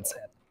that's what it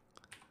said.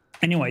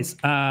 Anyways,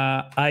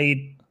 at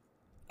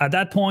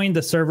that point,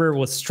 the server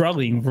was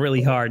struggling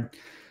really hard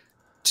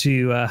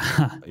to...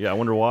 yeah, I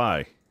wonder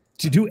why.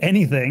 To do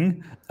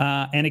anything,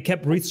 and it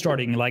kept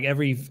restarting. Like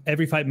every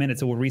 5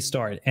 minutes, it would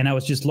restart, and I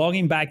was just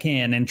logging back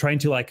in and trying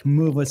to like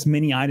move as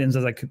many items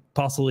as I could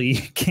possibly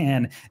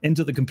can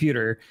into the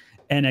computer,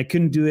 and I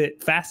couldn't do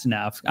it fast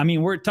enough. I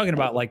mean, we're talking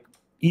about like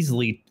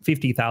easily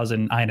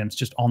 50,000 items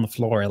just on the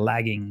floor,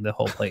 lagging the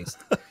whole place.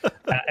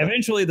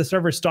 Eventually, the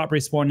server stopped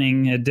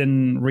responding. It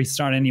didn't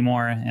restart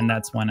anymore, and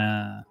that's when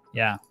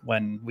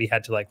when we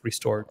had to like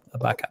restore a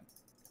backup.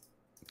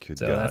 Good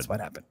so God. That's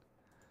what happened.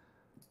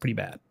 Pretty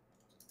bad.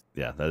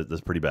 Yeah,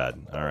 that's pretty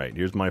bad. All right,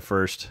 here's my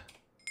first.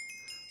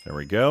 There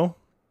we go.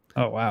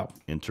 Oh, wow.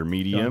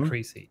 Intermedium.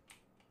 Crazy.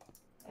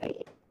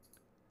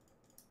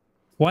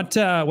 What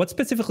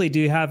specifically do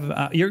you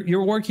have?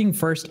 You're working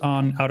first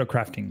on auto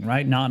crafting,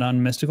 right? Not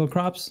on mystical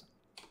crops.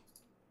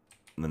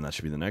 And then that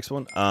should be the next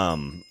one.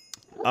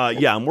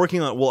 Yeah, I'm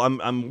working on. Well,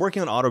 I'm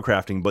working on auto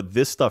crafting, but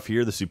this stuff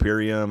here, the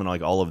Superium and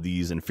like all of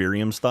these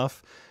Inferium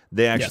stuff,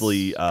 they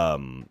actually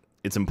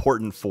it's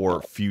important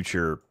for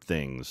future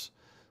things.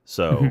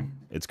 So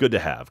it's good to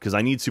have, because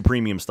I need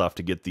Supremium stuff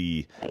to get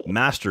the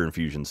Master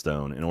Infusion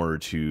Stone in order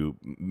to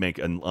make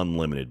an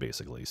unlimited,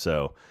 basically.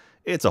 So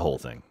it's a whole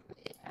thing.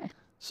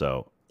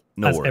 So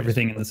no That's worries.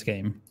 everything in this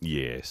game.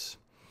 Yes.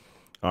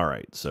 All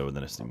right, so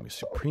then it's going to be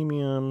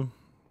premium.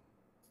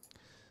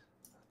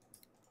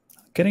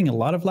 Getting a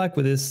lot of luck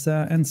with his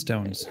end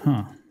stones,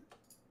 huh?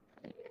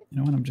 You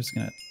know what? I'm just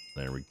gonna.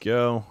 There we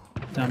go.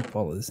 Dump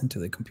all of this into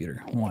the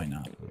computer. Why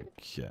not?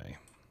 Okay.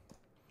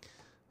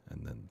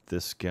 And then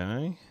this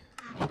guy.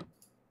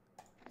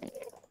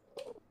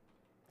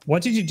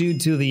 What did you do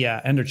to the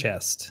ender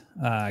chest?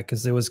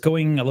 Because it was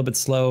going a little bit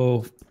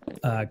slow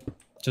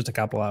just a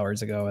couple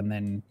hours ago, and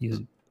then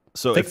you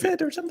fix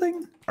it or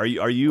something. Are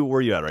you where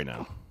are you at right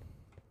now?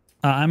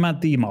 I'm at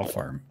the mall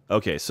farm.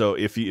 Okay, so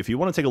if you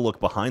want to take a look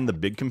behind the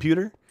big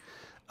computer,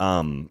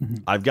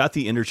 I've got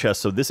the ender chest.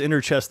 So this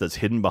ender chest that's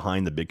hidden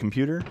behind the big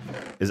computer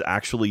is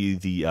actually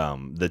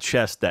the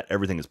chest that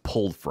everything is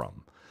pulled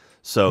from.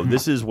 So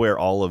this is where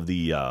all of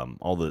the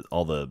all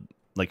the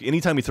like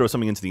anytime you throw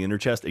something into the inner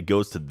chest, it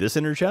goes to this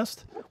inner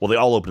chest. Well, they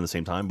all open at the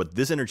same time, but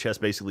this inner chest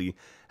basically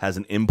has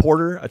an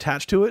importer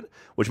attached to it,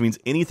 which means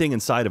anything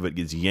inside of it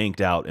gets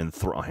yanked out and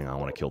thrown. Oh, hang on, I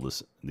want to kill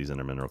these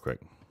endermen real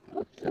quick.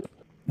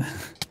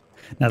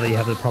 Now that you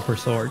have the proper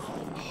sword.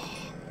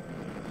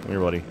 Here,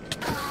 buddy.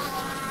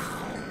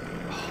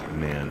 Oh,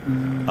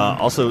 man.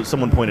 Also,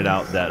 someone pointed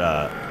out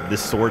that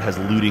this sword has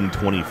looting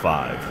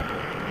 25.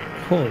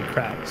 Holy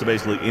crap. So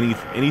basically,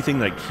 anything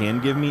that it can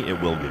give me, it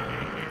will give me.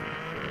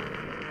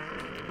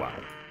 Wow.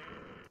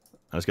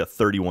 I just got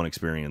 31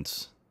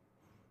 experience.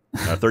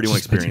 31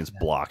 experience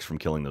blocks from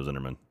killing those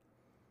endermen.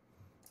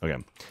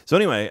 Okay. So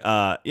anyway,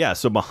 yeah,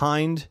 so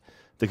behind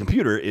the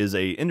computer is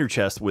a ender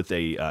chest with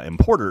a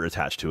importer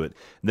attached to it.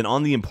 Then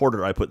on the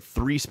importer, I put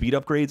 3 speed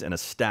upgrades and a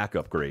stack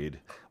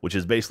upgrade, which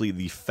is basically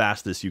the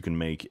fastest you can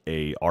make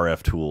a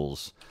RF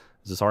tools.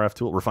 Is this RF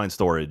tool? Refined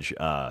storage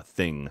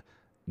thing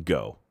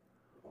go.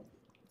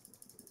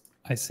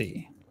 I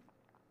see.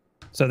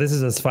 So this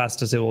is as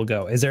fast as it will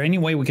go. Is there any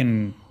way we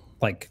can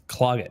like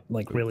clog it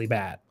like really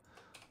bad?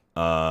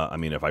 I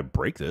mean, if I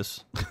break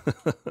this.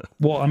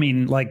 Well, I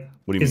mean, like,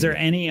 what do you is mean? there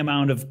any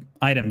amount of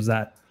items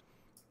that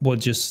will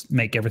just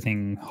make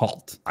everything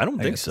halt? I don't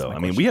think so. I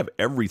mean, we have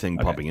everything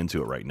pumping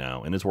into it right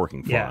now, and it's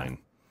working fine.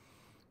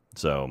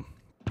 So,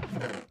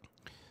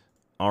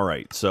 all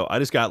right. So I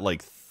just got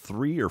like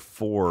 3 or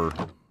 4.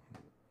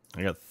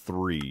 I got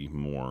 3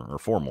 more or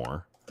 4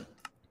 more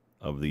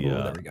of the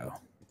there we go.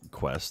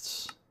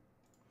 quests.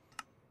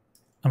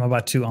 I'm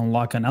about to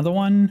unlock another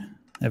one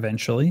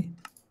eventually.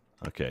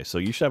 Okay, so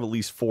you should have at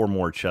least 4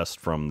 more chests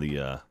from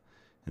the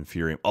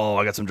Infurium. Oh,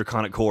 I got some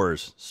Draconic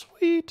Cores.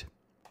 Sweet.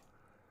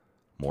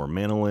 More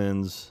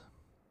Manolins.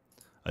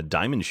 A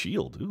Diamond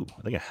Shield. Ooh,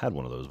 I think I had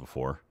one of those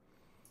before.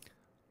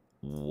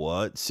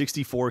 What?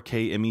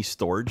 64K ME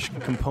storage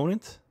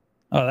component?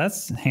 Oh,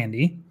 that's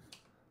handy.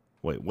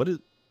 Wait, what is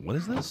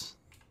this?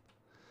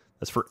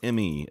 That's for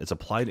ME. It's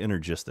Applied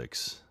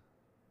Energistics.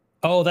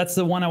 Oh, that's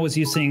the one I was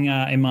using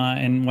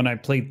in when I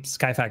played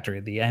Sky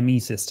Factory, the ME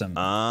system.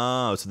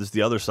 Oh, so this is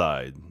the other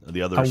side,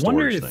 the other I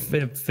wonder storage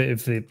thing.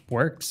 if it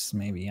works.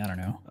 Maybe, I don't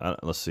know.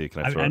 Let's see.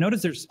 Can I throw I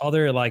noticed there's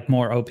other like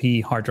more OP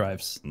hard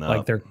drives. No.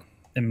 Like they're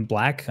in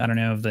black. I don't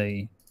know if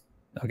they.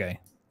 Okay,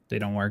 they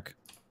don't work.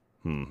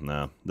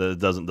 No, that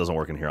doesn't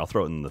work in here. I'll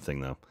throw it in the thing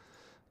though.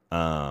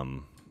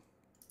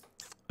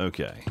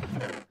 Okay.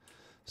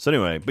 So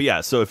anyway, but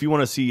yeah. So if you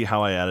want to see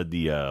how I added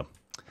the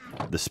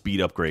speed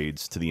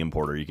upgrades to the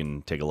importer, you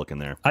can take a look in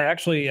there. I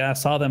actually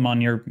saw them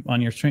on your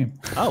stream.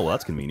 Oh, well,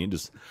 that's convenient.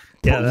 Just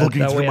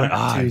looking through my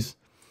eyes.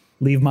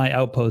 Leave my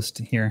outpost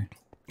here.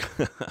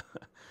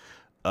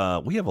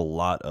 We have a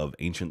lot of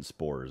ancient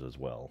spores as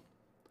well.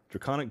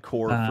 Draconic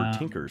core for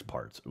Tinker's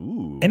parts.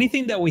 Ooh.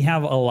 Anything that we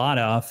have a lot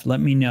of, let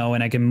me know,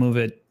 and I can move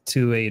it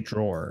to a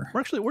drawer.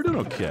 We're doing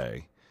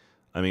okay.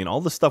 I mean,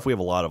 all the stuff we have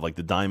a lot of, like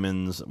the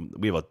diamonds.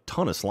 We have a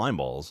ton of slime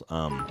balls.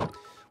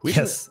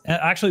 Yes,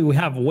 actually, we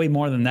have way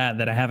more than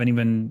that I haven't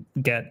even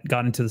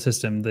got into the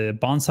system. The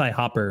bonsai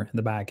hopper in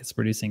the back is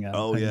producing an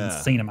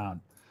insane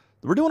amount.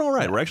 We're doing all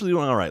right. Yeah. We're actually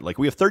doing all right. Like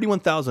we have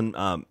 31,000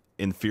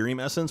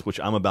 Infurium essence, which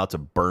I'm about to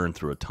burn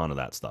through a ton of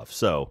that stuff.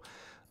 So,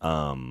 so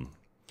I'm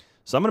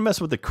gonna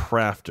mess with the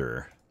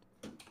crafter,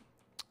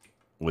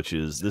 which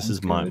is this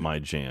is my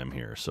jam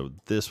here. So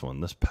this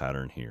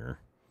pattern here.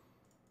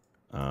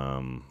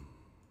 So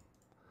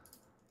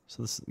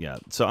this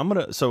So I'm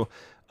gonna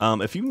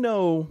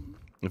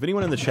if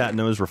anyone in the chat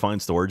knows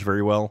refined storage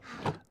very well,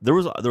 there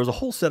was a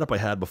whole setup I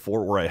had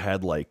before where I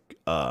had like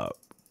a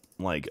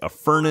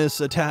furnace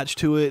attached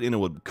to it and it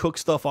would cook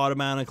stuff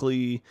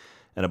automatically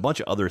and a bunch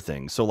of other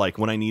things. So like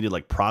when I needed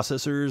like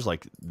processors,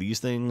 like these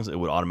things, it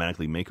would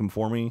automatically make them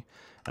for me.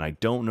 And I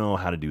don't know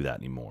how to do that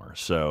anymore.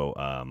 So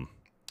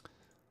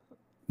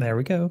there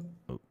we go.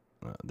 Oh,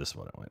 this is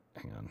what I went.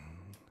 Hang on.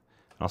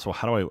 Also,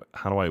 how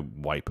do I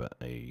wipe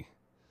a?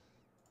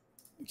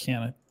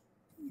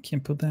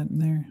 Can't put that in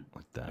there.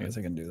 Like that. I guess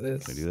I can do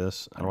this. Can I do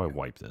this? How do I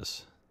wipe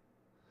this?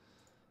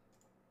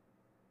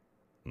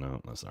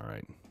 No, that's not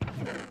right.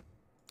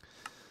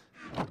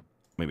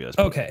 Maybe that's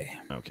okay.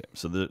 Okay,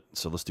 so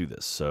let's do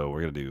this. So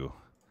we're gonna do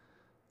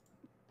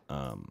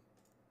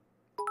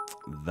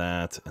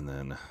that, and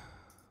then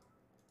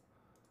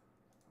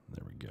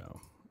there we go.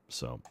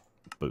 So,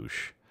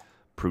 boosh,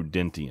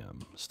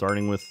 Prudentium.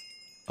 Starting with...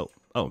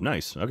 Oh,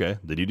 nice. Okay.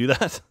 Did you do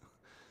that?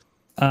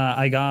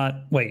 I got...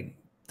 Wait,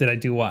 did I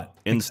do what?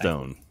 In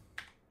stone.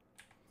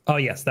 Oh,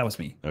 yes, that was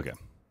me. Okay.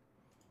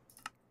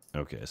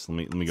 Okay, so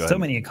let me go ahead. So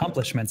many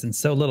accomplishments in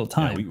so little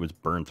time. Yeah, we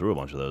just burned through a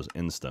bunch of those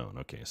in stone.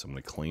 Okay, so I'm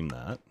going to claim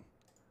that.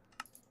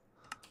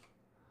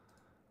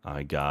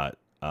 I got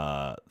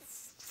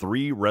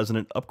 3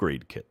 resonant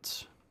upgrade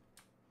kits.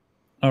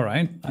 All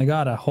right. I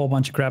got a whole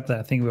bunch of crap that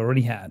I think we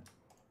already had.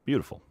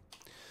 Beautiful.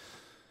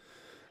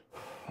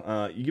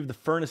 You give the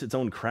furnace its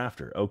own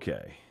crafter.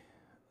 Okay.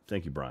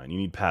 Thank you, Brian. You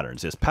need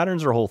patterns. Yes,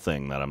 patterns are a whole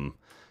thing that I'm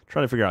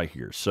trying to figure out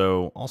here.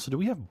 So, also, do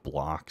we have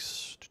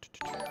blocks?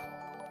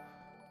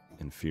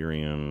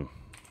 Inferium.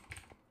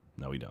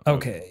 No, we don't.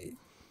 Okay.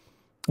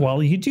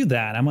 While you do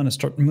that, I'm going to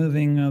start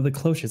moving the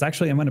cloches.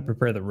 Actually, I'm going to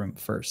prepare the room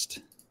first.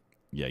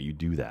 Yeah, you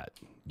do that.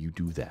 You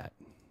do that.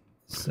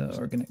 So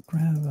we're going to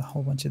grab a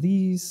whole bunch of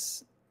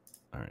these.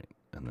 All right.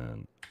 And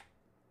then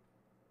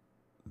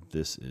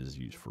this is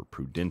used for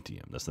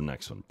Prudentium. That's the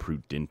next one.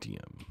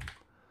 Prudentium.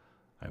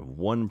 I have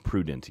 1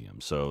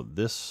 Prudentium. So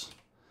this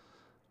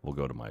will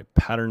go to my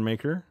pattern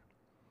maker.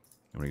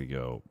 I'm going to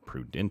go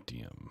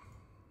Prudentium.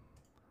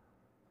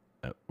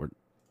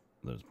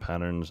 Those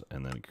patterns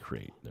and then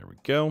create. There we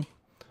go.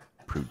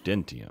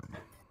 Prudentium.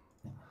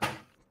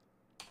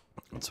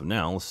 And so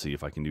now let's see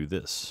if I can do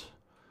this.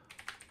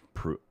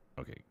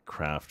 Okay,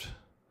 craft.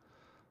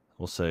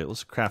 We'll say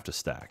let's craft a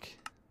stack.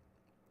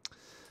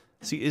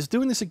 See, it's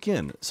doing this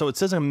again. So it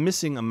says I'm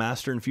missing a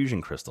master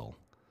infusion crystal,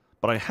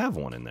 but I have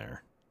one in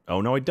there.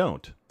 Oh no, I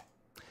don't.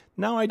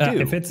 Now I do.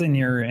 If it's in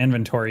your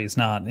inventory, it's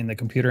not in the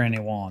computer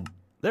anyone.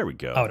 There we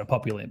go. Oh, to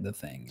populate the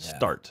thing. Yeah.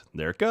 Start.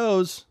 There it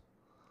goes.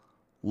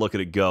 Look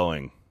at it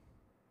going.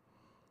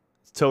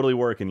 It's totally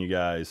working, you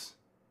guys.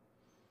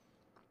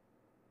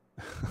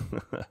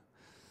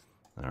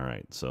 All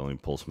right, so let me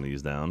pull some of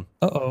these down.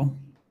 Uh-oh.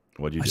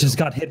 What'd you do? I just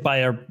got hit by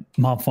a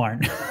mob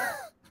farm.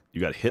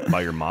 You got hit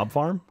by your mob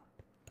farm?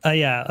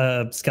 Yeah,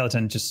 a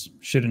skeleton just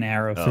shoot an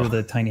arrow through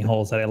the tiny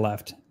holes that I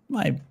left.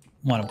 Might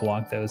want to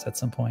block those at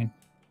some point.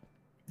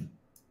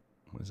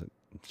 What is it?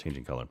 It's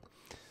changing color.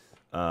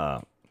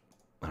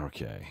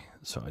 Okay,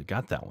 so I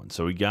got that one.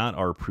 So we got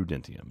our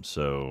Prudentium.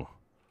 So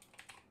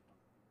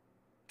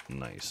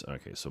nice.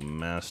 Okay, so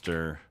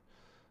master.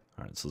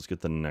 All right, so let's get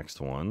the next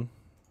one.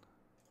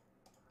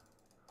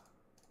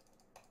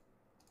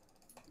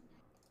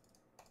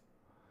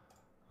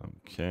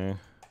 Okay.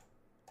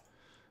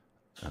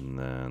 And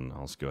then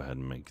I'll just go ahead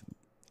and make,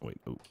 wait,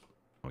 oh,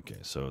 okay,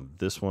 so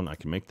this one, I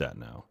can make that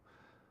now.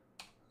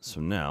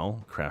 So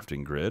now,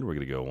 crafting grid, we're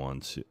going to go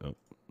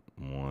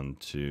 1,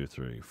 2,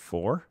 3,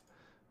 4.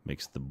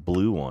 Makes the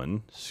blue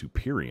one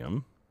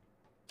Superium.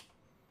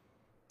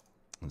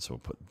 And so we'll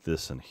put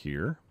this in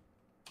here.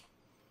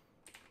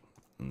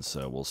 And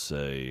so we'll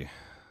say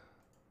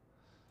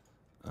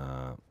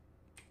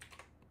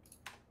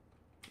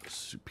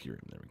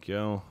Superium, there we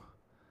go.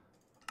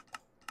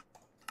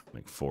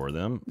 Make 4 of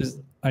them.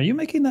 Are you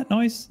making that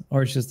noise?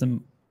 Or it's just the...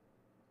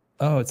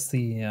 Oh, it's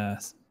the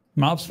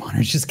mob spawner.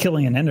 It's just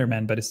killing an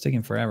Enderman, but it's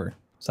taking forever.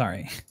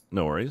 Sorry.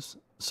 No worries.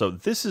 So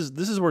this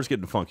is where it's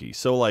getting funky.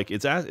 So like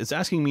it's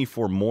asking me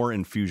for more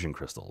infusion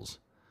crystals.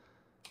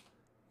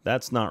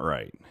 That's not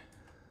right.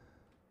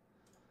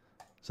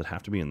 Does it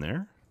have to be in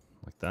there?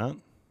 Like that?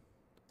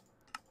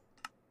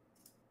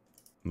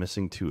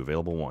 Missing 2,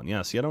 available 1.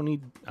 Yeah, see I don't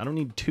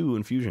need 2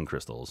 infusion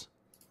crystals.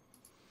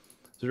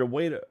 Is there a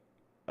way to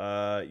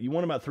you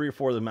want about 3 or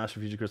 4 of the master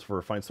infusion crystals for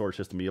a fine storage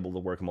system to be able to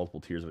work on multiple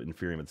tiers of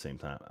inferium at the same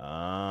time.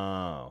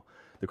 Oh.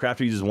 The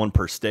crafter uses 1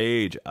 per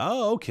stage.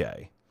 Oh,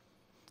 okay.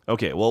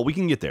 Okay, well we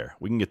can get there.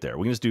 We can get there.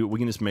 We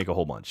can just make a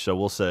whole bunch. So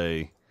we'll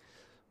say,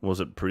 what was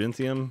it,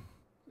 Prudentium?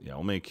 Yeah,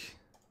 I'm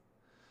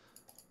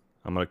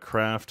gonna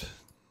craft.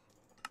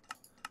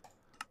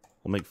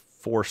 We'll make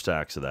 4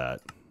 stacks of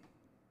that.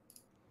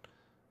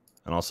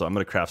 And also I'm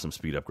gonna craft some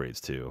speed upgrades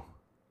too.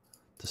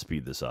 To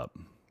speed this up.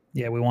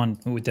 Yeah, we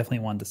would definitely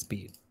want the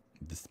speed.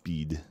 The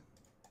speed.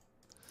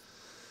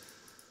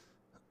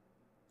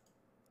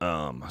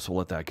 So we'll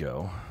let that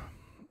go.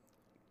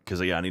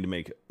 Because yeah, I need to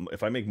make,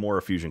 if I make more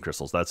fusion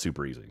crystals, that's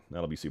super easy.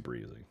 That'll be super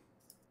easy.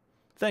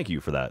 Thank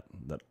you for that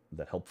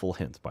helpful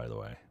hint, by the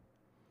way.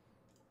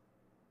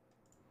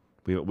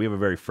 We have a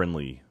very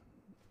friendly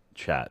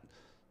chat,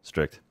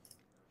 Strict.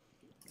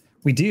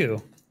 We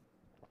do.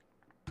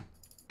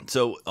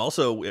 So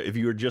also, if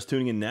you are just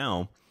tuning in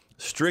now,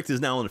 Strict is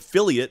now an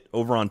affiliate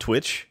over on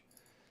Twitch.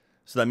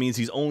 So that means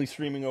he's only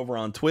streaming over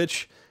on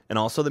Twitch, and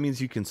also that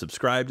means you can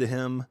subscribe to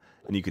him,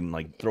 and you can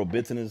like throw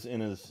bits in his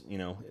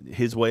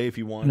his way if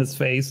you want. In his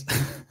face.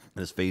 In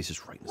his face,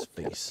 just right in his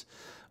face.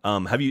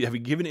 Have you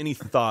given any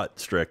thought,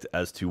 Strict,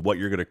 as to what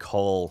you're going to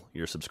call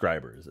your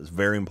subscribers? It's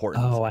very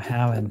important. Oh, I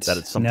haven't. That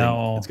it's something.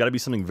 No. It's got to be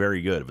something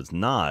very good. If it's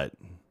not,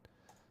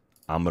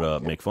 I'm gonna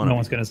make fun of you. No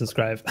one's gonna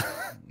subscribe.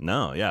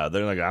 No, yeah,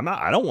 they're like, I'm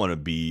not. I don't want to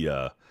be.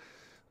 I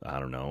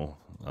don't know.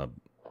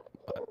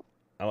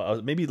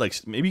 Maybe you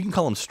can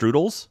call them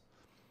strudels.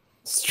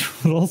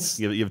 Strudels.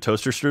 You have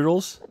toaster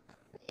strudels.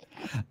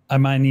 I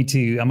might need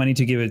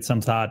to give it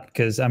some thought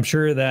because I'm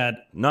sure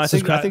that. No, I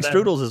think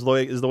strudels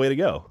is the way to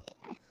go.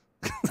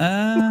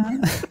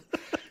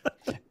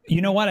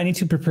 You know what? I need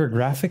to prepare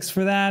graphics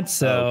for that,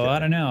 so I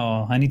don't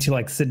know. I need to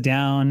like sit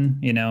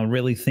down,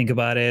 really think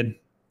about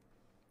it.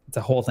 It's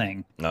a whole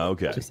thing.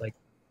 Okay.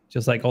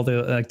 Just like all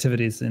the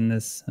activities in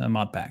this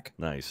mod pack.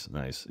 Nice.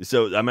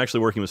 So I'm actually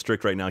working with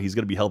Strict right now. He's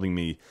going to be helping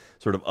me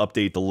sort of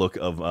update the look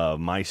of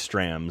my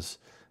strams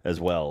as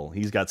well.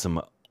 He's got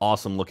some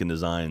awesome looking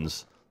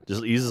designs.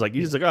 He's like,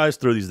 oh, let's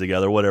throw these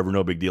together, whatever,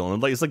 no big deal.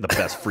 And it's like the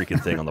best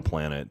freaking thing on the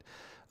planet.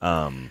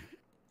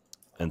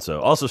 And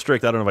so, also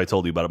Strict, I don't know if I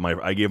told you about it.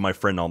 I gave my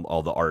friend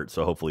all the art,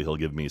 so hopefully he'll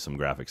give me some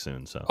graphics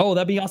soon. So. Oh,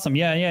 that'd be awesome.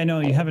 Yeah.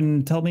 No, you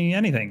haven't told me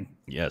anything.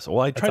 Yes.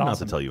 Well, I tried not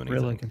to tell you anything.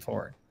 Really looking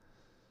forward.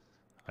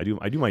 I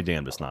do my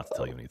damnedest not to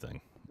tell you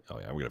anything. Oh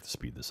yeah, we're gonna have to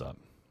speed this up.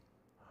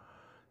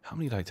 How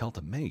many did I tell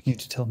to make? You need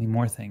to tell me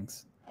more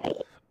things.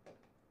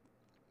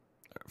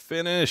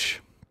 Finish.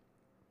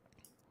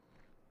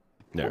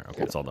 There.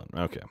 Okay, it's all done.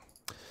 Okay.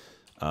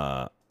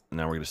 Now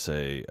we're gonna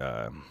say.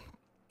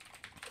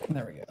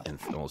 There we go. And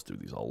let's do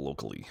these all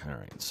locally. All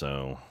right.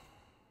 So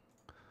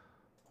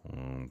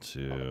 1,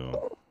 2,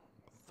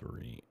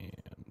 3,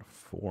 and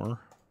 4.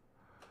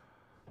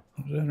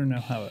 I don't know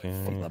how I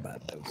feel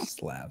about those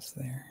slabs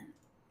there.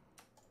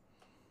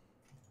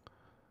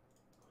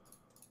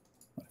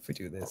 What if we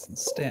do this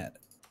instead?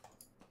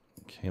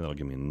 Okay, that'll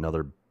give me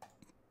another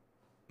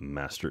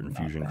Master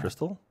Infusion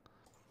Crystal.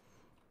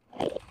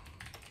 Okay,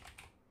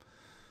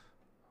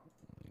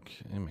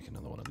 make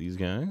another one of these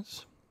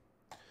guys.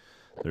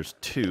 There's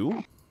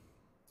 2.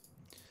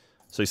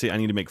 So you see I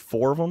need to make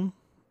 4 of them?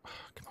 Oh,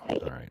 come on.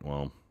 All right,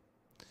 well.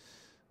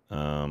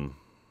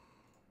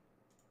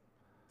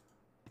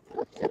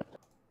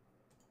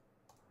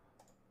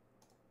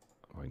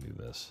 I do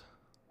this.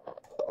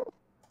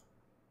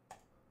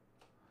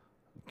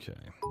 Okay,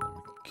 there we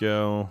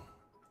go.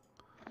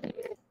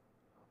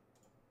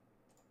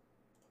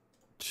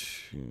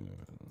 2.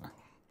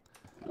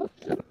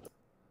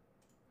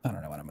 I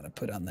don't know what I'm going to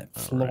put on that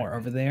floor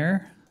over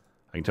there.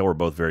 I can tell we're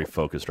both very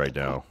focused right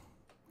now.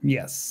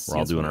 Yes. We're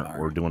all doing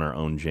our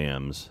own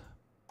jams.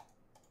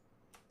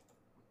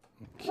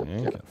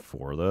 Okay, got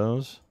 4 of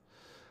those.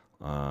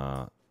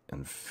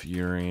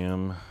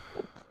 Infurium.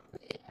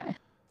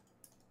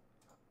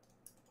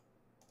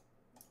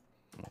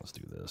 Let's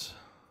do this.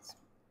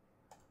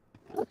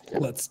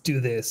 Let's do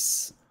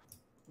this.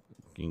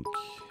 Ink.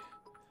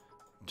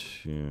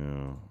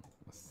 2,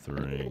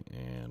 3,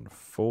 and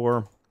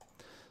 4.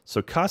 So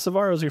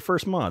Casavaro is your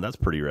first mod. That's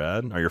pretty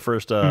rad. Or your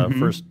first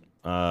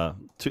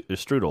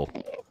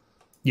strudel.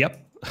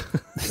 Yep.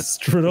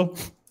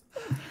 Strudel.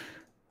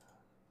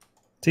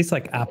 Tastes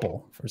like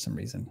apple for some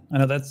reason. I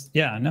know that's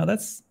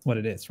what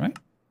it is, right?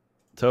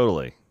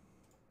 Totally.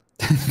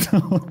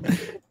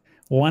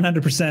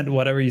 100%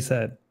 whatever you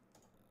said.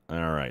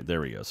 All right, there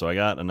we go. So I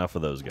got enough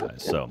of those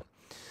guys. So,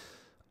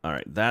 all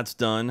right, that's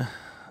done.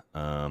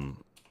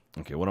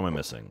 Okay, what am I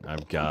missing?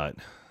 I've got...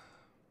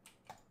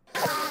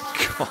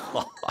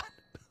 God.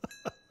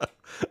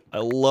 I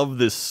love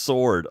this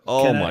sword.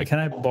 Oh, Can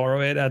I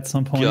borrow it at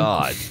some point?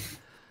 God.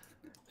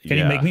 Can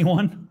you make me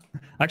one?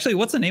 Actually,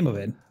 what's the name of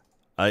it?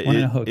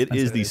 It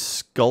is the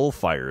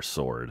Skullfire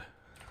sword.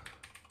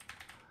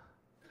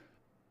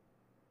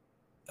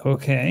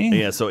 Okay.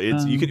 Yeah, so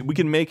it's we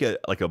can make it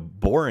like a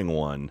boring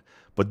one,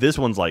 but this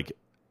one's like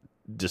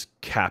just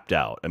capped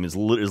out. I mean, it's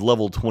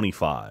level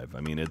 25.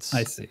 I mean, it's.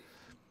 I see.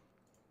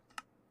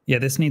 Yeah,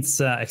 this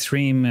needs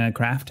extreme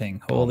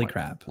crafting. Holy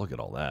crap! Look at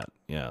all that.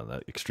 Yeah,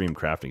 that extreme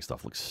crafting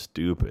stuff looks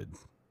stupid.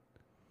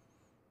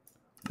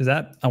 Is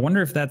that? I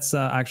wonder if that's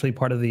actually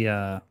part of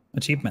the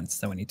achievements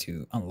that we need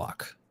to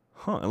unlock.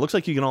 Huh? It looks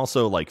like you can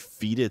also like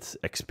feed it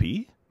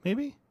XP.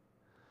 Maybe.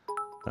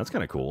 That's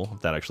kind of cool.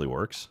 If that actually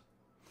works.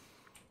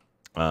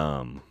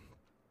 Okay,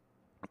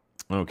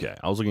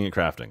 I was looking at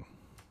crafting.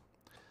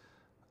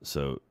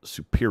 So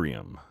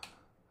Superium.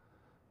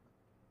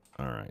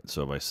 All right,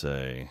 so if I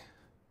say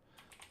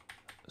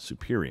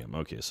Superium,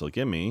 okay, so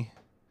give me.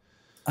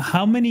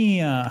 How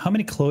many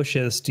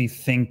cloches do you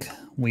think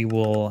we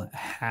will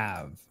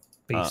have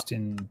based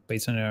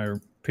on our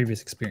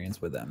previous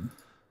experience with them?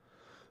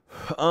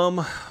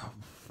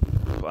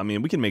 I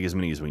mean, we can make as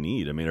many as we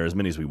need. I mean, or as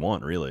many as we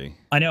want, really.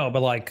 I know,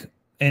 but like,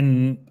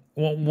 when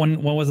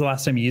was the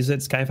last time you used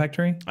it? Sky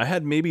Factory? I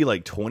had maybe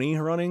like 20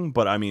 running,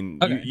 but I mean,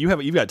 okay.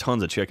 you've got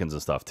tons of chickens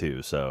and stuff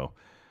too. So,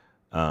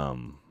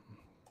 well,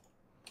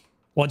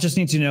 I just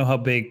need to know how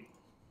big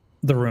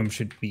the room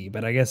should be,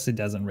 but I guess it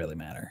doesn't really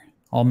matter.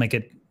 I'll make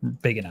it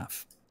big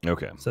enough.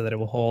 Okay. So that it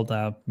will hold,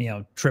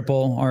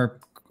 triple or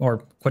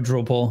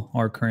quadruple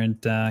our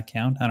current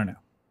count. I don't know.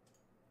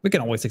 We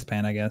can always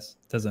expand, I guess.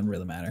 Doesn't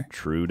really matter.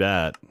 True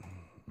dat.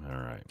 All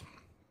right.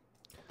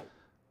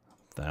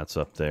 That's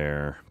up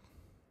there.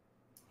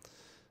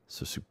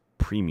 So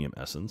Premium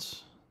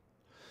Essence.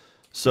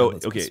 So,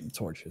 okay.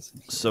 Torches.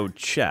 So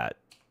chat,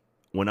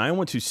 when I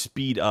want to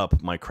speed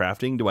up my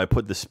crafting, do I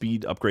put the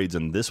speed upgrades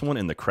in this one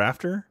in the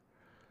crafter?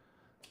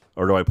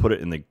 Or do I put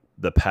it in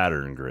the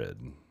pattern grid?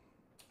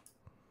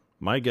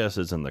 My guess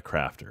is in the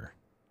crafter.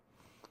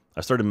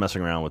 I started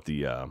messing around with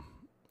the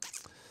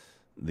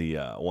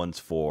ones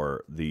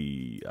for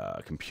the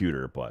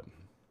computer, but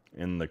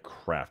in the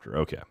crafter.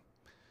 Okay.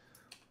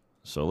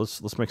 So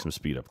let's make some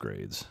speed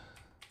upgrades.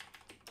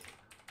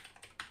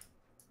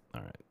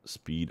 All right,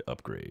 speed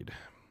upgrade.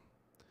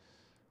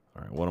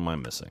 All right, what am I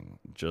missing?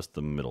 Just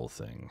the middle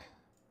thing.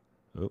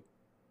 Oh.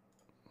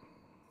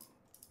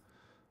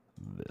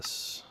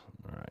 This.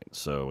 All right,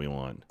 so we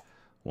want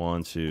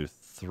 1, 2,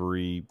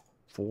 3,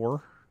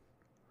 4.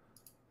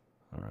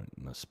 All right,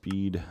 and the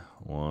speed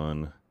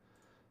 1,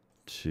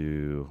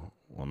 2.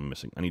 What am I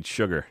missing? I need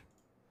sugar.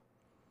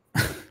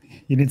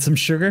 You need some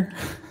sugar?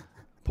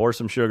 Pour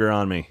some sugar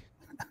on me.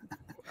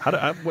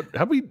 I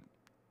thought we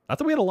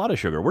had a lot of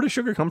sugar. Where does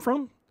sugar come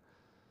from?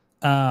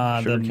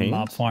 The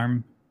mob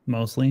farm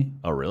mostly.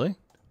 Oh, really?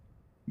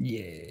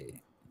 Yeah.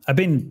 I've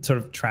been sort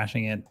of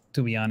trashing it,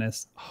 to be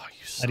honest. Oh,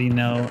 you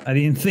I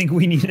didn't think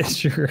we needed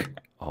sugar.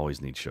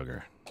 Always need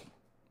sugar.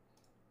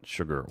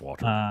 Sugar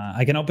water.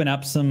 I can open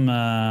up some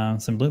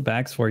blue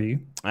bags for you.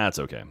 That's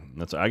okay.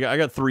 I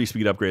got 3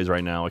 speed upgrades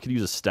right now. I could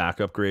use a stack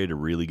upgrade to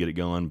really get it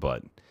going,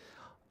 but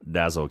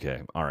that's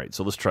okay. All right,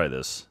 so let's try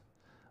this.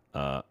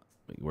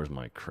 Where's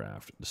my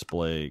craft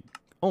display?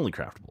 Only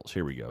craftables.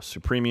 Here we go. So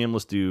premium.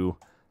 Let's do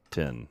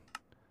 10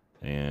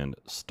 and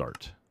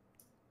start.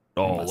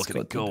 Oh, look at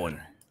it going.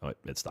 Oh,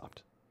 it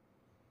stopped.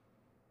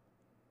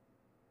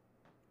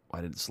 Why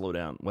did it slow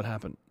down? What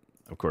happened?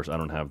 Of course, I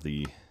don't have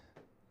the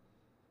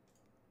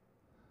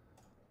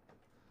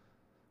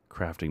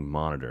crafting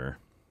monitor.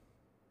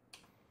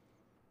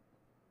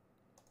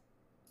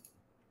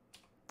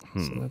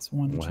 So that's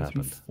 1, 2,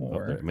 3,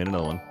 4. Oh, made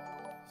another one.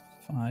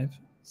 5,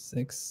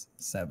 6,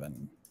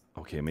 7.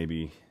 Okay,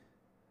 maybe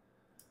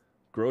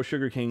grow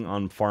sugar cane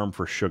on farm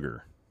for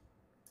sugar.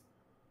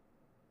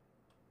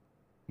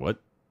 What?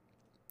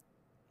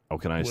 Oh,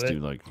 can I just do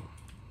like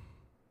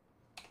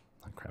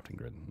crafting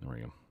grid? There we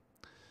go.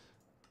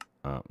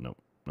 Nope.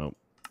 Normal.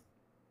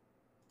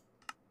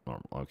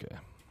 Okay.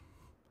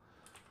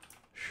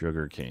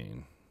 Sugar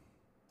cane.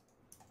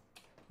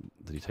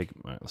 Did he take?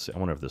 All right, let's see. I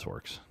wonder if this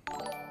works.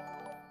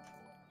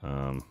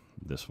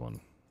 This one.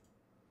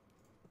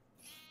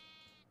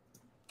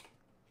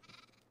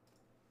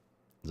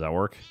 Does that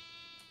work?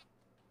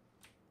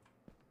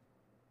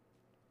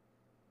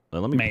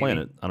 Let me plant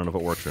it. I don't know if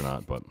it works or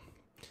not, but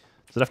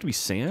does it have to be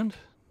sand?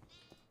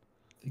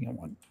 I think I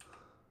want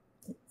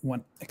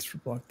one extra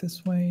block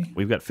this way.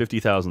 We've got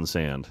 50,000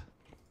 sand,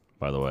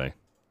 by the way.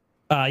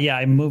 Yeah,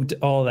 I moved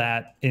all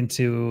that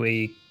into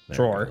a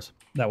drawer.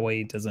 That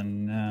way it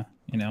doesn't,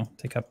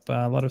 take up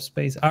a lot of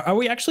space. Are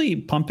we actually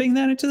pumping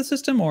that into the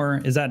system,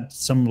 or is that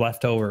some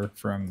leftover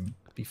from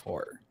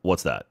before?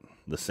 What's that?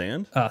 The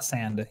sand?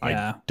 Sand,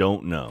 yeah. I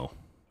don't know.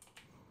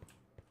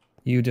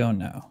 You don't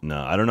know?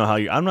 No, I don't know how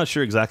you... I'm not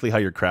sure exactly how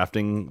your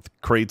crafting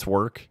crates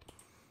work.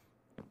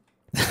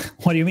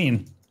 What do you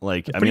mean?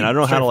 Like, I mean, I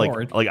don't know how to,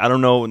 like, I don't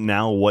know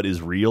now what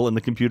is real in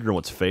the computer and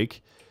what's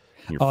fake.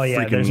 Oh,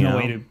 yeah, there's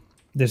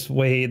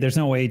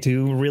no way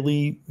to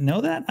really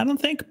know that, I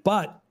don't think.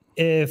 But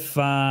if,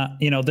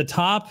 the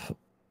top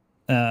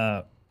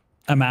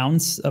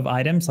amounts of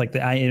items, like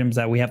the items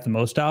that we have the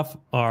most of,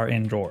 are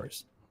in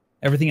drawers.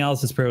 Everything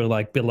else is probably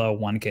like below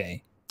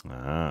 1K.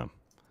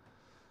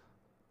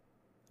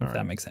 If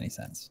that makes any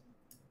sense.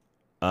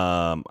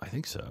 I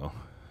think so.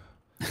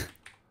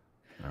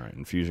 All right,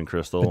 infusion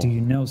crystal. But do you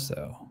know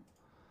so?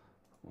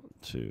 1,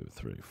 2,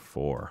 3,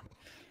 4.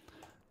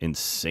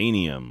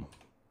 Insanium.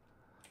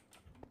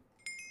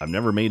 I've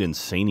never made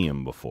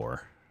insanium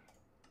before.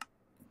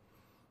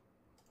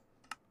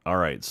 All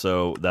right,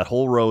 so that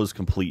whole row is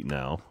complete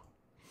now.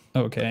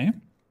 Okay.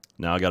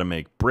 Now I got to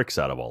make bricks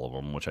out of all of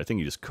them, which I think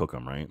you just cook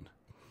them, right?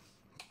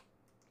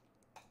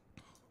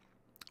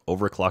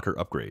 Overclocker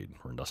upgrade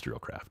for industrial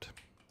craft.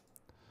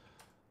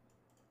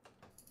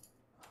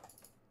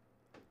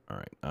 All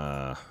right.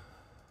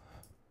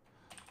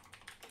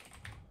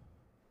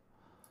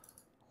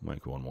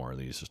 Make one more of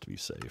these just to be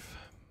safe.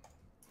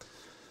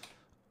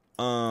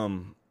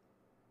 Watching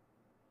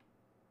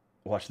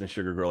the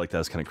sugar grow like that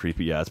is kind of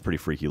creepy. Yeah, it's pretty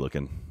freaky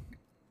looking.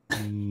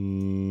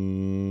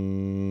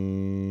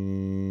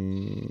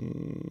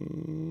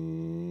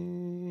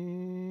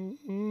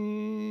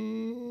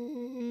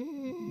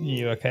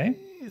 You okay?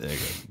 There you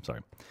go.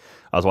 Sorry.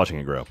 I was watching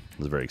it grow. It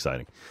was very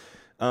exciting.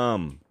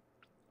 I'm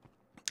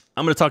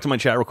going to talk to my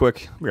chat real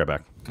quick. I'll be right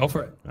back. Go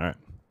for it. All right.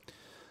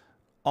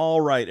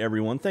 All right,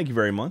 everyone. Thank you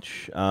very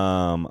much.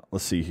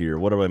 Let's see here.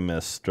 What did I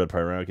miss? Dread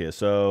Pirate. Okay,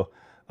 so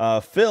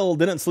Phil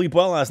didn't sleep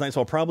well last night,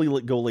 so I'll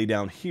probably go lay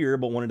down here,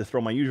 but wanted to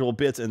throw my usual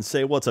bits and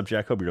say, what's up,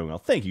 Jack? Hope you're doing well.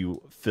 Thank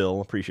you,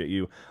 Phil. Appreciate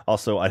you.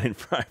 Also, I didn't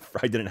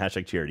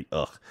hashtag charity.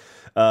 Ugh.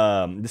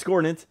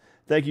 Discordant.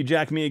 Thank you,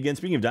 Jack. Me again.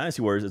 Speaking of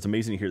Dynasty Wars, it's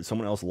amazing to hear that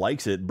someone else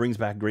likes it. Brings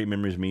back great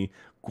memories of me.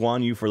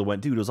 Guan Yu for the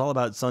wet. Dude, it was all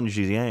about Sun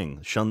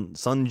Ziyang.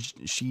 Sun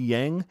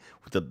Ziyang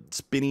with the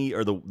spinny,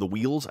 or the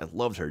wheels. I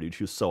loved her, dude.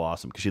 She was so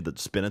awesome because she had the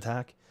spin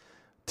attack.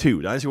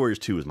 2. Dynasty Warriors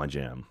 2 is my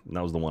jam. And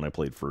that was the one I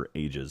played for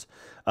ages.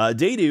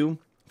 Daydu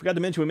Forgot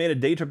to mention, we made a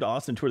day trip to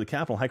Austin, tour the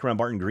Capitol, hike around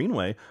Barton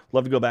Greenway.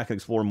 Love to go back and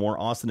explore more.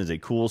 Austin is a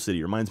cool city.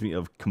 It reminds me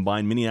of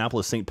combined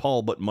Minneapolis, St.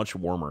 Paul, but much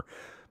warmer.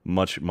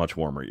 Much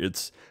warmer.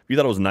 If you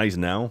thought it was nice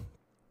now,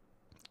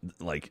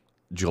 like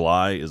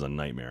July is a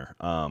nightmare.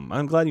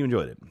 I'm glad you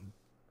enjoyed it.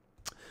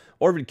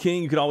 Orvid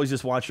King, you could always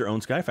just watch your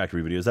own Sky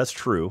Factory videos. That's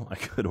true. I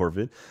could,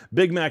 Orvid.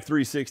 Big Mac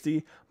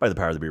 360 by the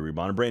power of the beer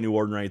rebond. Brand new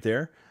Warden right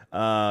there.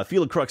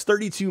 Feel Crux,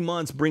 32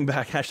 months. Bring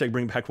back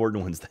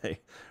Warden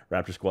Wednesday.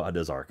 Raptor Squad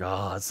does arc.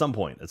 At some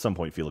point,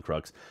 Feel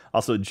Crux.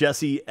 Also,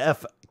 Jesse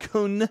F.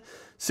 Kuhn,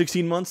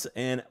 16 months.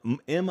 And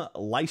M.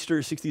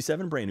 Leister,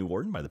 67. Brand new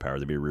Warden by the power of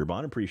the beer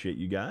rebond. Appreciate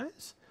you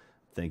guys.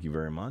 Thank you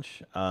very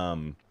much.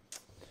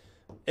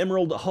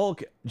 Emerald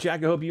Hulk,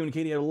 Jack, I hope you and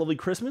Katie had a lovely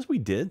Christmas. We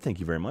did. Thank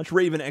you very much.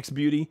 Raven X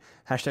Beauty,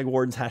 hashtag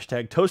Wardens,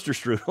 hashtag Toaster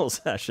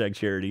Strudels, hashtag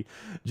Charity.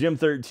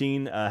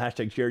 Jim13,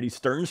 hashtag Charity.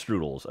 Stern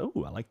Strudels.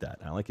 Oh, I like that.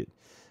 I like it.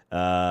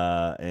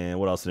 And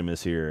what else did I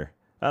miss here?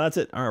 That's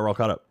it. All right, we're all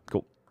caught up.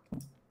 Cool.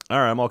 All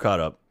right, I'm all caught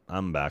up.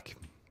 I'm back.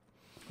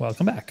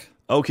 Welcome back.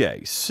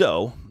 Okay,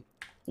 so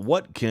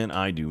what can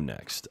I do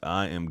next?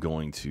 I am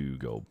going to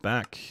go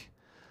back.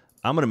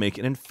 I'm going to make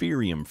an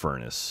Inferium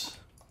Furnace.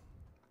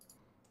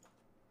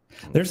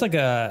 There's like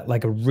a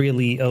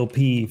really OP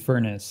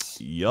furnace.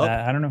 Yup.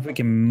 I don't know if we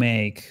can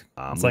make.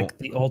 It's like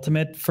the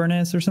ultimate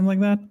furnace or something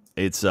like that.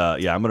 It's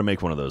yeah, I'm gonna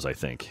make one of those, I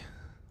think.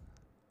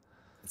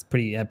 It's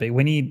pretty epic.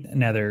 We need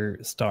nether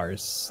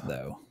stars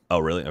though. Oh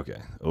really?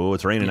 Okay. Oh,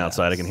 it's raining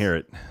outside. I can hear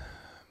it.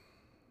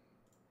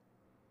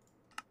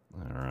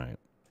 All right.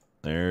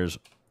 There's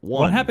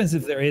one. What happens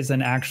if there is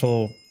an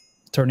actual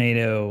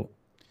tornado?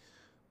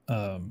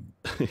 Alarm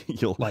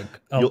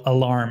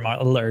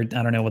alert.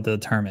 I don't know what the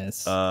term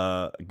is.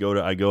 I go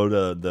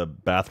to the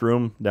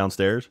bathroom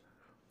downstairs.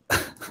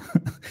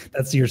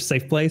 That's your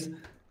safe place.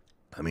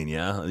 I mean,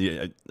 yeah.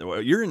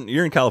 You're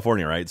in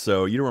California, right?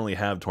 So you don't really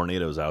have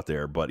tornadoes out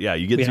there, but yeah,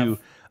 you get to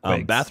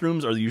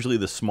bathrooms are usually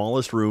the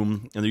smallest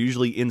room, and they're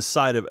usually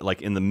inside of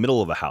like in the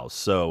middle of a house.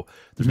 So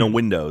there's no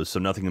windows, so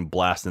nothing can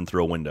blast in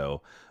through a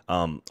window.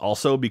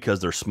 Also, because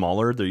they're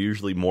smaller, they're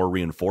usually more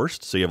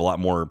reinforced, so you have a lot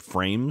more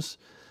frames.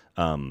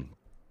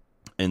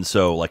 And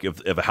so, like,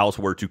 if a house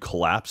were to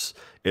collapse,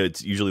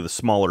 it's usually the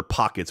smaller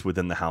pockets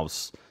within the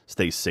house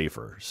stay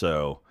safer.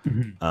 So,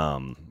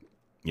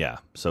 yeah.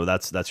 So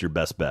that's your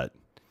best bet.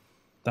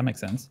 That makes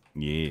sense.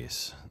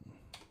 Yes.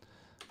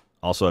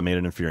 Also, I made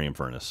an Inferium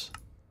Furnace.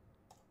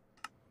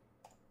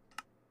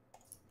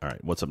 All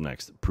right. What's up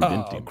next?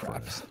 Prudentium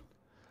Furnace.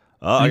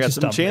 Oh, I got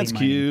some chance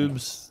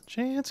cubes.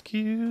 Chance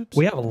cubes.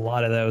 We have a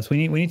lot of those.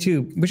 We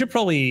should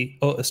probably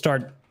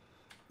start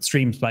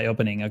streams by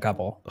opening a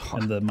couple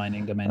in the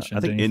mining dimension.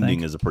 I think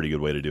ending is a pretty good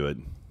way to do it.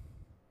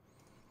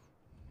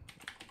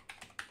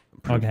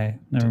 Okay,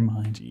 never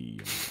mind.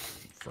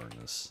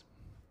 Furnace.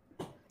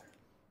 All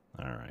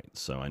right,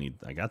 so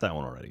I got that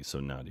one already. So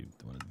now, dude,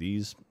 one of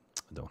these,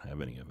 I don't have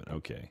any of it.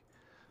 Okay,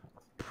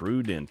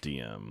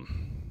 Prudentium.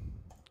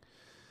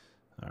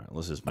 All right,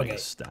 let's just make a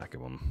stack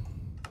of them.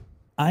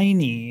 I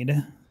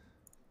need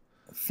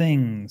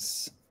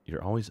things.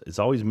 It's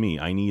always me.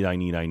 I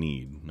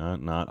need.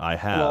 Not I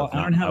have. Well,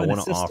 I don't have an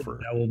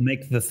assistant that will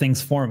make the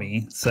things for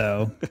me,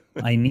 so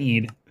I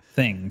need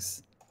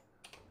things.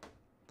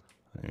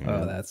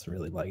 Oh, that's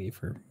really laggy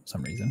for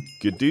some reason.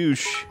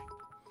 Gadoosh.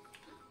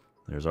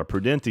 There's our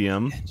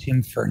Prudentium.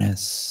 Gym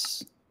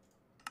furnace.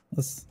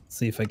 Let's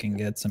see if I can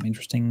get some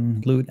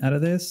interesting loot out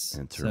of this.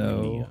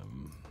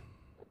 Intermedium.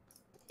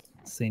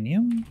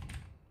 Senium.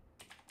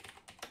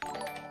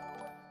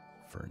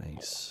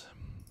 Furnace.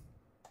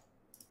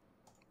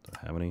 Don't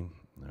have any.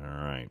 All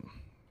right.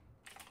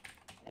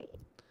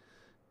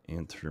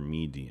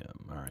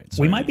 Intermedium. All right.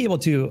 So we might be able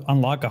to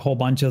unlock a whole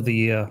bunch of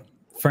the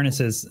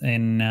furnaces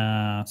in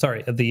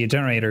the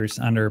generators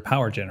under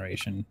power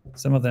generation.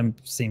 Some of them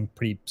seem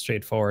pretty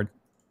straightforward.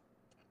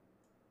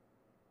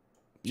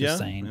 Just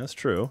saying. That's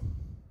true.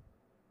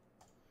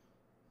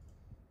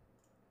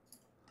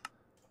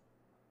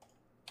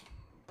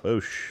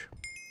 Push.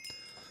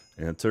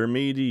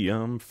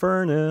 Intermedium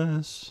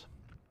furnace.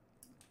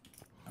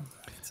 All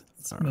right.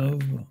 Let's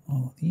move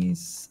all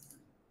these.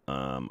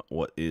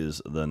 What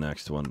is the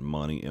next one?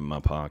 Money in my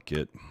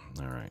pocket.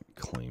 All right.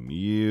 Claim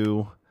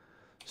you.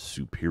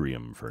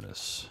 Superium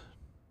furnace.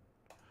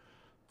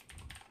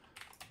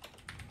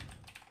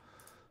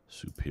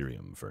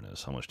 Superium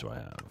furnace. How much do I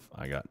have?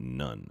 I got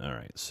none. All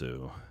right,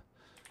 so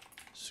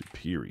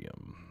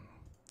Superium.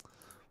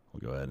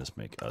 We'll go ahead and just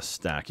make a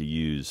stack of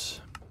use.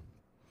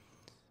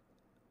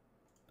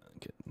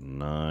 Get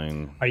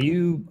 9. Are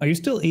you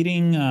still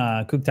eating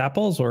cooked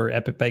apples or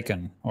epic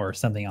bacon or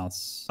something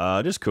else?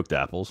 Just cooked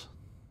apples.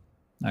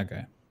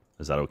 Okay.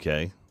 Is that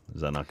okay?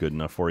 Is that not good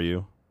enough for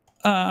you?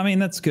 I mean,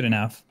 that's good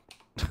enough.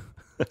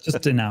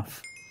 Just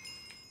enough.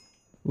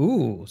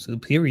 Ooh,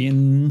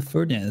 Superium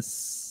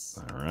furnace.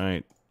 All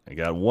right. I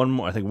got one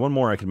more. I think one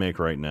more I can make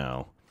right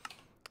now.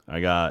 I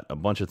got a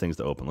bunch of things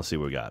to open. Let's see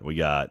what we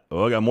got.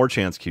 I got more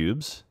chance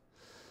cubes.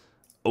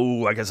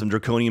 Oh, I got some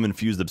draconium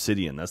infused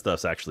obsidian. That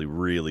stuff's actually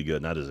really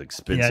good. Not as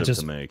expensive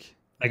to make.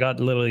 I got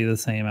literally the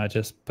same. I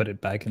just put it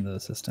back into the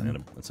system.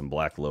 And some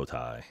black low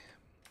tie.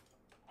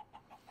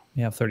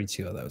 We have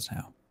 32 of those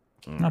now.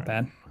 Not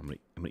bad. I'm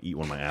gonna eat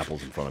one of my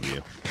apples in front of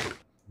you.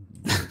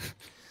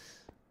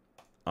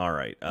 All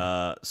right.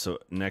 So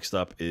next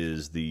up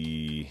is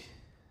the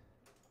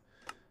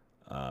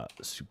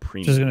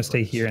Supreme. Just gonna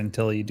stay here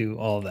until you do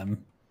all of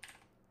them.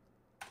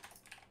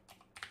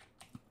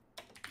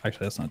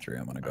 Actually, that's not true.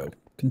 I'm gonna go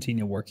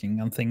continue working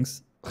on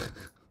things.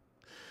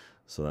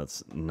 So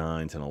that's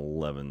 9, 10,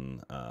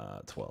 11,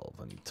 12.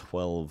 I need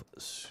 12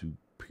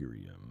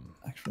 Superium.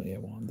 Actually, I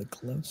want the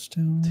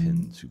glowstone.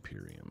 10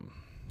 Superium.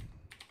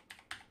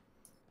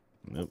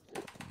 Nope.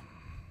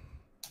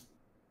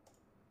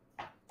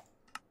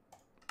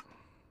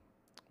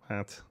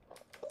 What?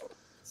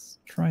 Let's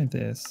try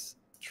this.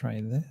 Try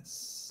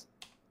this.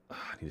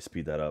 I need to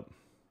speed that up.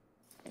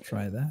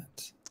 Try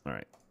that. All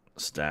right.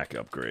 Stack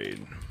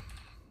upgrade.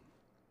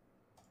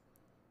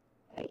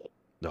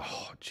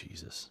 Oh,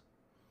 Jesus.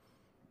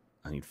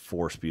 I need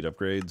 4 speed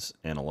upgrades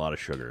and a lot of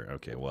sugar.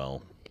 Okay,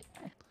 well.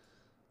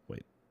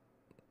 Wait.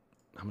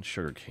 How much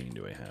sugar cane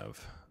do I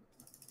have?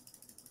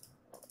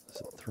 Is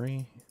it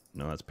 3?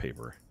 No, that's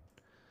paper.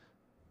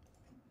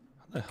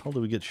 How the hell do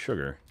we get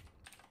sugar?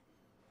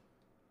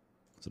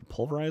 Is it a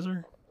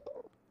pulverizer?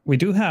 We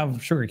do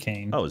have sugar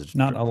cane. Oh, is it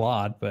not a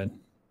lot, but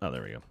oh,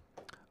 there we go.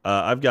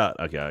 I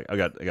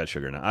got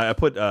sugar now. I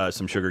put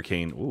some sugar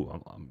cane. Ooh,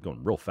 I'm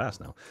going real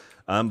fast now.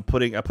 I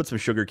put some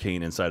sugar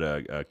cane inside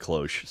a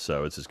cloche,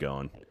 so it's just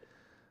going.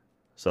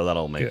 So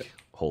that'll make Good.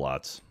 whole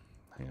lots.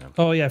 Hang on.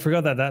 Oh yeah, I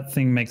forgot that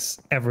thing makes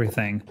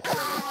everything.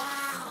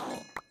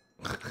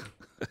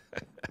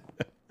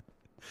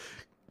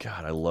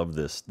 God, I love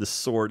this. This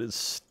sword is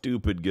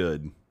stupid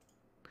good.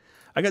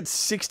 I got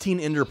 16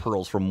 ender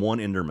pearls from one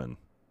enderman.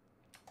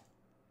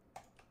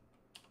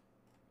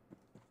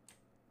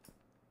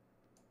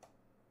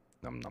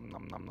 Nom, nom,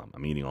 nom, nom, nom.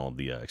 I'm eating all of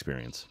the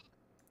experience.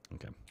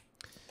 Okay.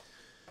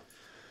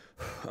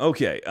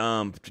 Okay.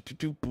 I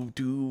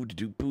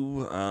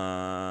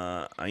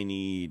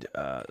need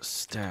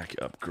stack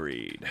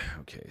upgrade.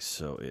 Okay,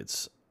 so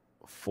it's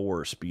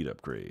 4 speed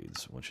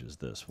upgrades, which is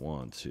this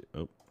 1, 2.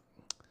 Oh,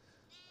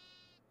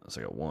 so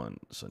I got 1.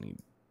 So I need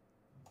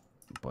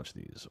a bunch of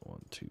these.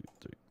 1, 2,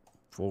 3,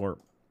 4.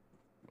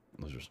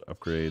 Those are just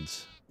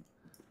upgrades.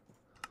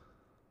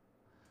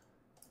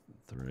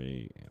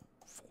 3 and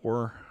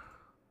 4.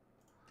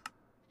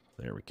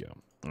 There we go.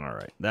 All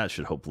right, that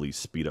should hopefully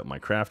speed up my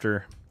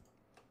crafter.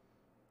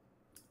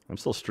 I'm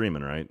still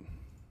streaming, right?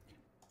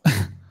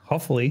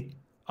 Hopefully.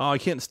 Oh, I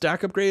can't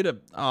stack upgrade a.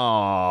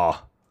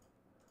 Oh,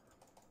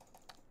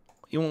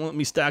 you won't let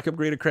me stack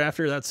upgrade a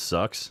crafter? That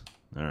sucks.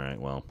 All right,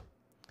 well,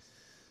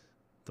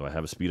 do I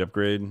have a speed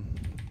upgrade?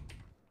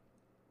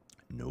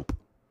 Nope.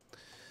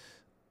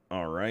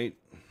 All right.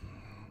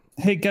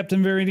 Hey,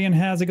 Captain Viridian,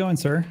 how's it going,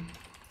 sir?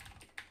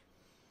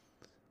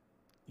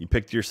 You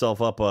picked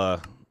yourself up a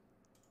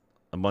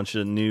bunch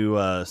of new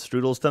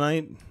strudels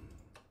tonight?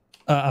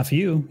 A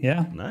few,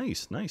 yeah.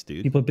 Nice, nice,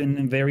 dude. People have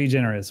been very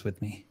generous with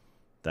me.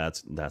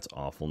 That's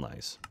awful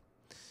nice.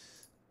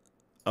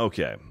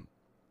 Okay.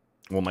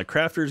 Well, my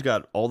crafter's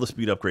got all the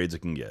speed upgrades it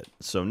can get.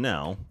 So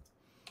now,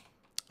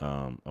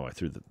 oh, I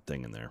threw the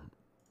thing in there.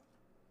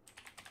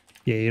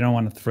 Yeah, you don't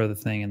want to throw the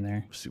thing in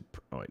there.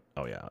 Oh, wait.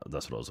 Oh, yeah,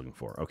 that's what I was looking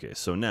for. Okay,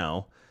 so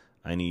now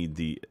I need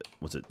the,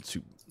 what's it,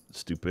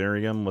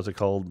 Stuparium? What's it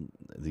called?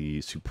 The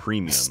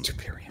Supremium.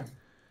 Stuparium.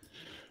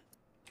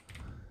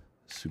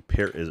 Is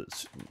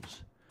it?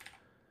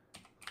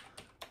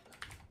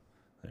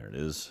 There it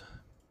is.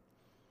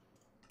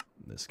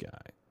 This guy.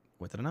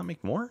 Wait, did I not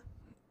make more?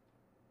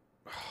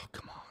 Oh,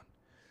 come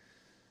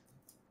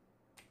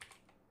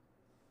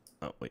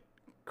on. Oh, wait.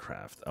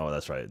 Craft. Oh,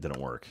 that's right. It didn't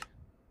work.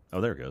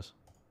 Oh, there it goes.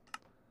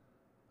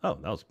 Oh,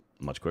 that was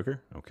much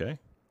quicker. Okay.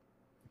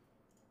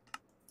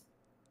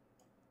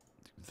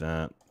 Do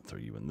that. Throw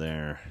you in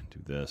there. Do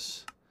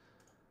this.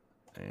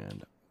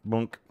 And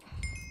bonk.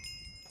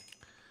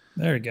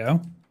 There we go.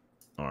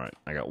 All right.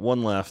 I got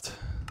 1 left.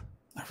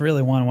 I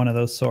really want one of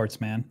those swords,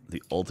 man.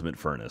 The ultimate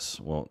furnace.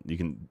 Well, you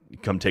can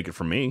come take it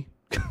from me.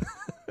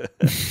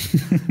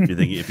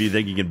 if you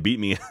think you can beat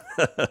me.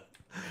 I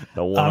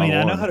mean,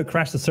 I know how to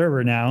crash the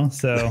server now,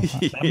 so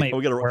that might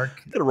work.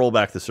 We gotta roll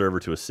back the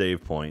server to a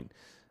save point.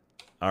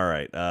 All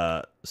right.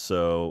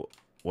 So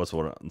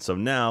so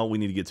now we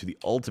need to get to the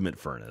ultimate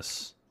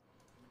furnace,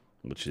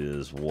 which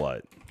is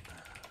what?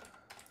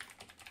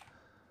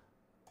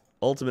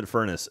 Ultimate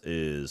furnace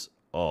is,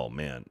 oh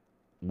man,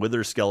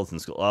 wither skeleton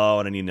skull. Oh,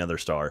 and I need another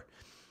star.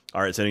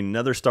 All right, so I need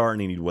another star,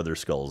 and I need wither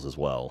skulls as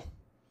well.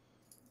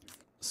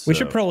 So, we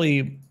should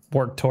probably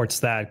work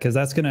towards that because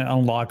that's going to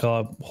unlock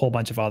a whole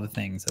bunch of other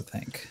things, I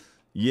think.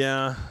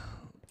 Yeah.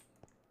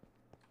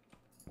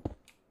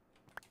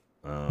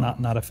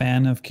 Not a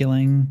fan of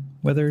killing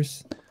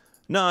withers.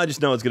 No, I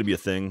just know it's going to be a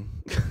thing.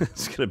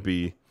 It's going to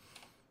be.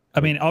 I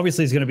mean,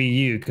 obviously it's going to be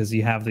you because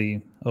you have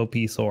the OP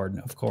sword,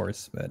 of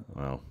course. But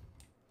well,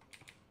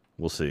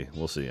 we'll see.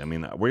 We'll see. I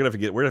mean, we're gonna have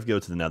to go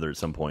to the Nether at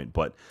some point.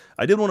 But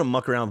I did want to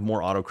muck around with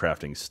more auto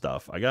crafting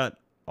stuff. I got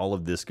all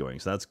of this going,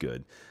 so that's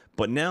good.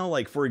 But now,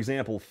 like, for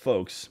example,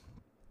 folks,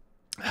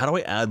 how do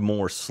I add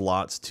more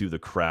slots to the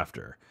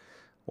crafter?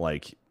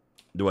 Like,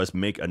 do I just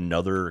make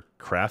another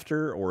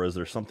crafter, or is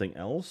there something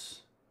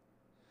else?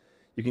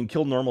 You can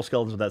kill normal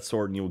skeletons with that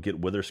sword, and you will get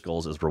wither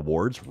skulls as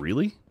rewards.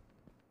 Really?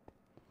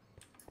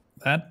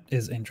 That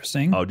is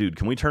interesting. Oh, dude,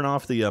 can we turn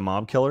off the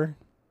mob killer?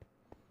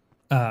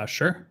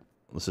 Sure.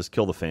 Let's just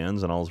kill the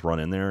fans, and I'll just run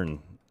in there and...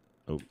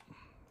 Oh.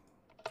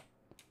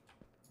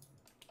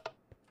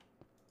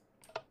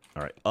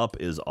 All right, up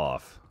is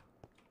off.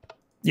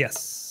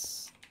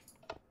 Yes.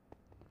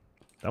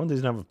 That one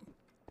doesn't have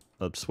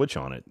a switch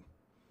on it.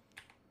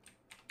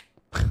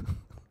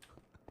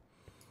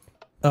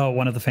 Oh,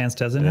 one of the fans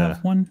doesn't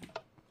have one?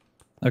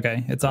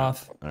 Okay, it's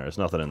off. All right, there's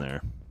nothing in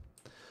there.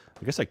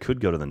 I guess I could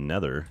go to the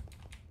nether.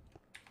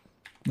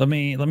 Let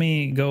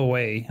me go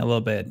away a little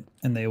bit,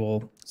 and they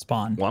will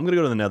spawn. Well, I'm going to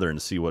go to the nether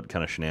and see what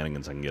kind of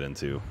shenanigans I can get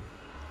into.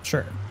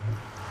 Sure.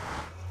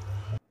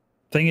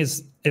 Thing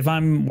is, if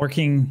I'm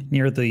working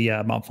near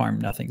the mob farm,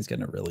 nothing's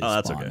going to really spawn. Oh,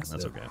 that's okay.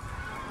 That's okay.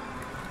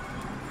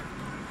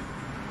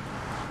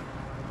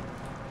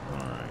 All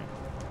right.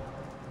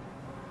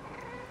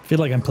 I feel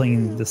like I'm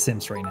playing The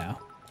Sims right now.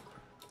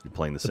 You're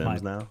playing The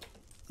Sims now?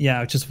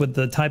 Yeah, just with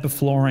the type of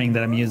flooring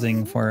that I'm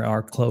using for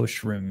our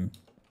closed room.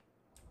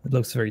 It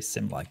looks very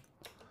sim-like.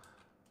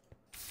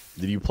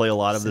 Did you play a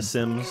lot of The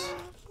Sims?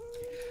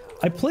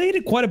 I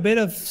played quite a bit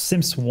of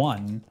Sims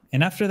 1,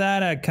 and after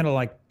that I kind of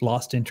like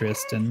lost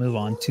interest and move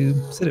on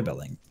to city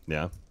building.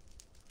 Yeah?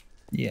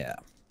 Yeah.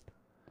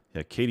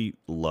 Yeah, Katie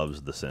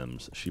loves The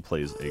Sims. She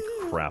plays a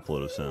crap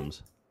load of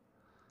Sims.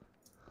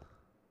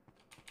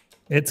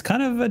 It's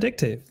kind of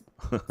addictive.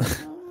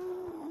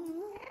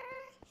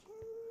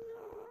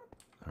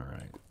 All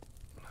right.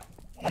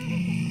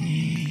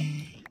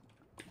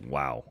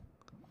 Wow.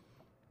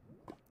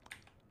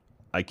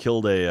 I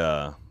killed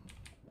a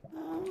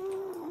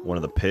one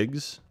of the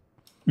pigs,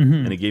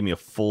 and it gave me a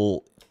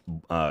full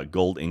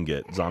gold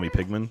ingot, zombie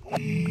pigman,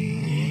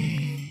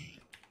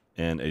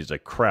 and it's a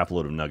crap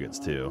load of nuggets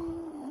too.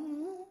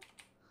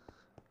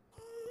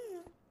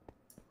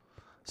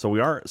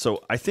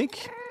 So I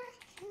think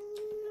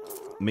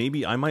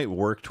maybe I might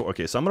work to.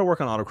 Okay, so I'm gonna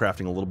work on auto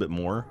crafting a little bit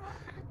more,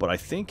 but I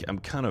think I'm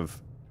kind of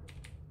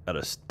at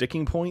a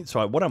sticking point.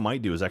 So what I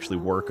might do is actually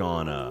work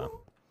on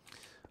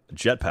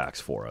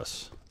jetpacks for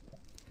us.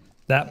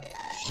 That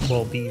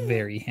will be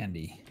very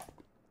handy.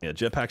 Yeah,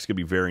 jetpacks could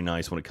be very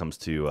nice when it comes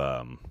to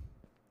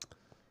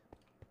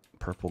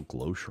purple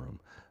glow shroom.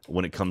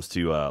 When it comes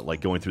to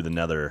like going through the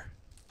nether,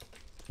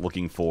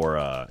 looking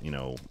for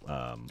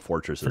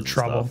fortresses and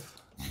trouble.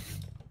 stuff.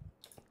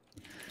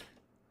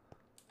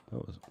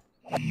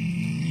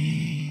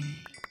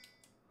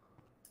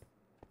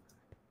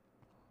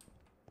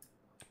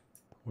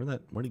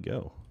 Where'd he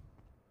go?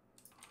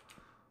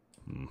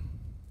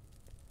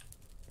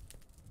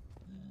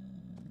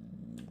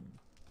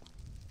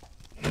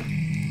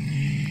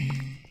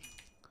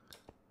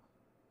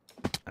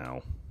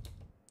 Ow.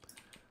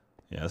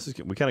 Yeah,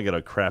 we kind of got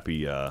a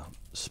crappy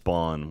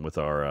spawn with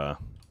our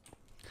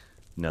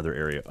nether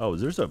area. Oh,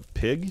 there's a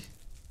pig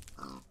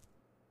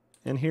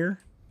in here?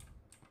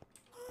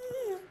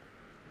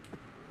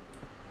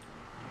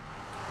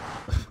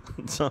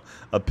 So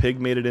a pig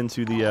made it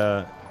into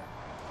the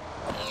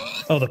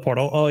Oh, the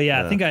portal. Oh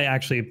yeah, I think I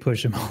actually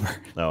pushed him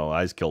over. Oh,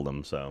 I just killed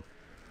him, so.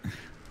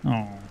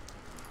 Oh.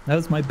 That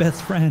was my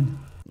best friend.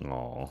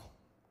 Oh.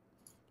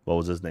 What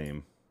was his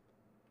name?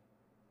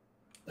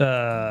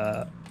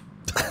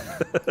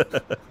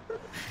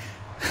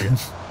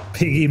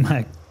 Piggy,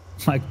 my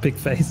pig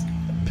face.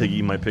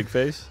 Piggy, my pig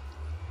face?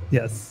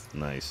 Yes.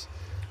 Nice.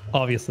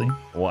 Obviously.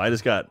 Well, I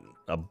just got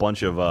a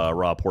bunch of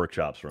raw pork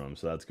chops from him,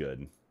 so that's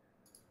good.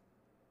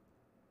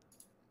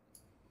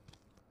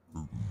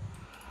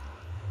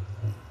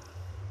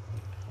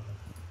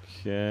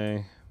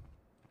 Okay.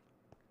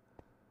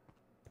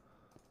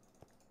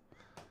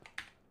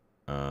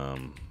 All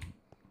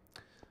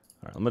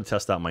right, I'm gonna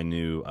test out my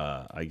new.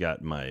 I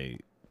got my.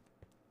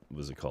 What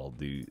is it called?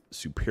 The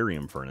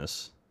Superium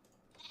furnace.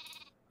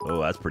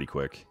 Oh, that's pretty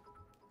quick.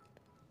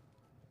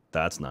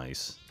 That's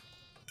nice.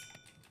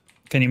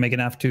 Can you make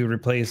enough to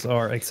replace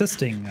our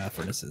existing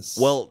furnaces?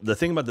 Well, the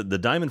thing about the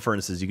diamond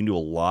furnaces, you can do a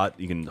lot.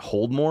 You can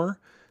hold more.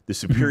 The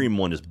Superium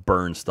one just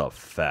burns stuff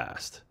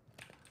fast.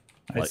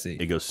 I see.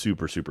 It goes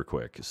super, super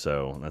quick.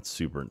 So that's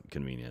super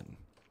convenient.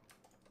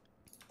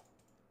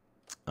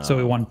 So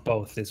we want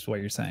both, is what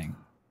you're saying.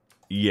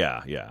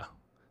 Yeah, yeah.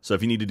 So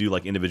if you need to do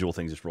like individual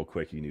things just real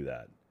quick, you can do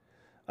that.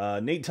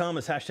 Nate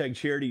Thomas, hashtag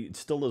charity, it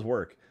still does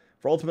work.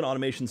 For ultimate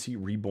automation, see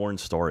Reborn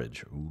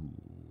Storage. Ooh,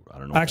 I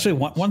don't know. Actually,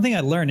 one thing I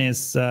learned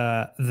is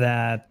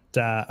that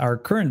our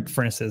current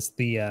furnaces,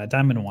 the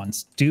diamond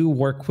ones, do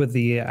work with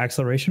the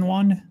acceleration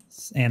one,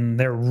 and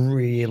they're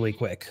really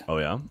quick. Oh,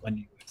 yeah? When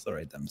you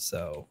accelerate them.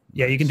 So,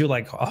 yeah, you can do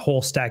like a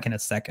whole stack in a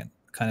second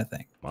kind of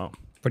thing. Wow.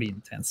 Pretty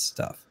intense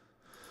stuff.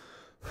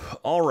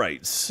 All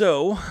right.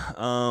 So,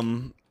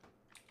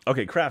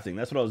 okay, crafting.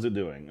 That's what I was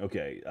doing.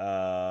 Okay.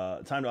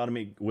 Time to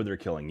automate wither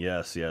killing.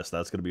 Yes, yes.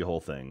 That's going to be a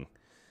whole thing.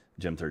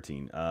 Gem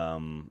 13.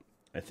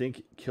 I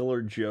think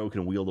Killer Joe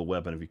can wield a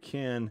weapon if you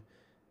can.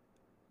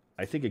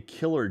 I think a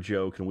Killer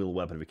Joe can wield a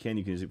weapon if you can.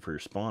 You can use it for your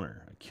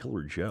spawner. A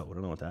Killer Joe. I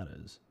don't know what that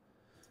is.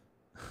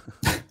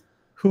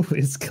 Who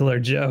is Killer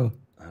Joe?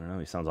 I don't know.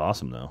 He sounds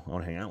awesome, though. I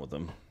want to hang out with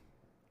him.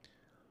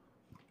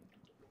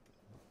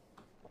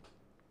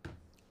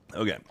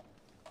 Okay.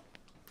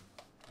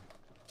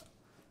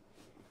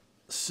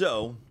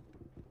 So,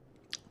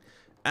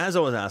 as I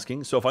was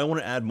asking, so if I want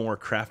to add more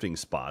crafting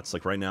spots,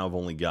 like right now I've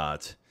only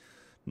got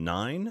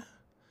 9.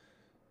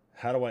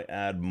 How do I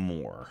add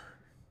more?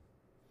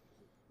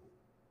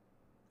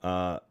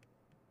 Zone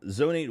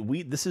 8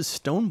 Wheat, this is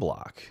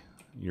Stoneblock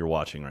you're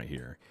watching right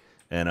here.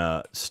 And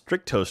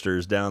Strictoaster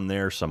is down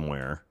there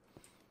somewhere.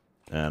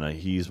 And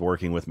he's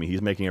working with me.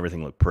 He's making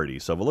everything look pretty.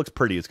 So if it looks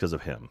pretty, it's because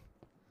of him.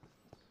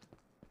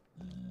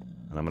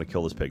 And I'm going to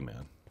kill this pig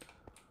man.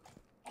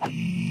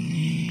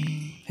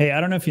 Hey,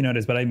 I don't know if you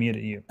noticed, but I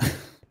muted you.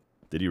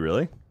 Did you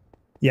really?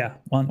 Yeah,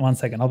 one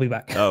second. I'll be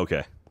back. Oh,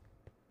 okay.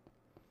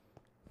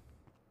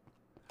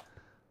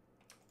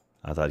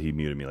 I thought he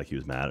muted me like he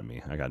was mad at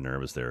me. I got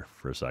nervous there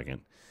for a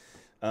second.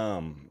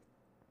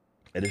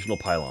 Additional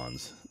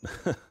pylons.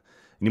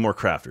 Need more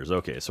crafters.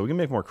 Okay, so we can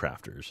make more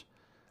crafters.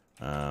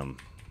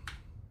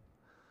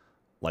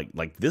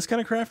 Like this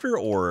kind of crafter,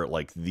 or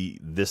like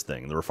this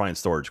thing, the refined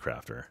storage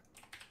crafter.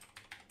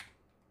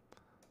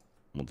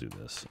 We'll do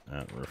this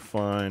at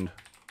refined.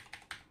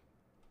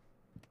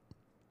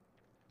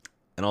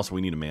 And also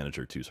we need a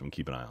manager too, so we can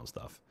keep an eye on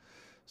stuff.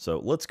 So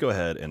let's go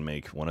ahead and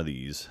make one of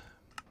these.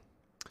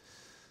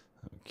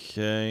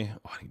 Okay.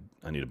 Oh,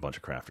 I need a bunch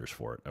of crafters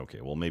for it.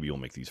 Okay, well maybe we'll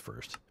make these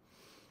first.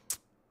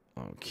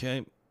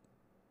 Okay.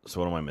 So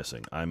what am I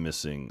missing? I'm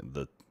missing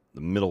the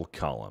middle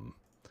column.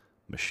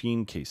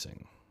 Machine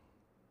casing.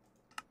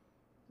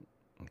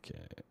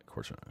 Okay, of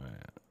course.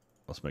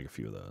 Let's make a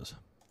few of those.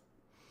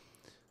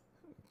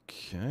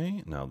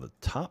 Okay, now the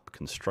top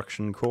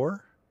construction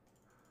core.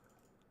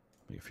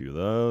 Make a few of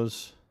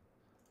those.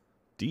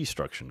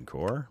 Destruction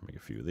core. Make a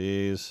few of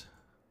these.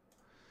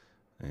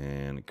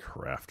 And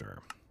crafter.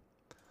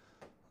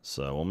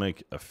 So we'll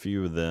make a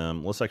few of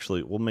them.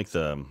 We'll make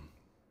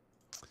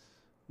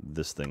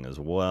this thing as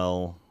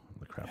well.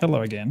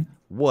 Hello again.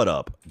 What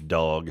up,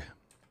 dog?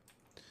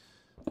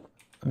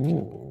 Okay.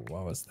 Ooh,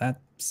 what was that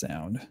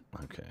sound?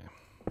 Okay.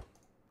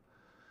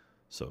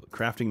 So,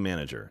 crafting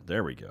manager.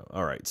 There we go.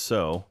 All right,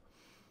 so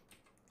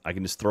I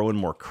can just throw in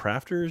more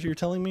crafters, you're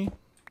telling me?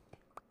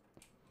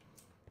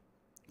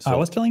 So, I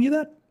was telling you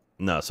that?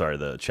 No, sorry,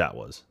 the chat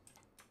was.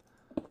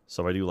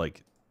 So if I do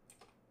like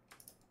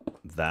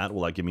that,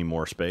 will that give me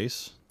more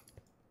space?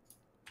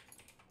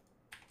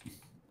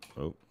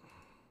 Oh.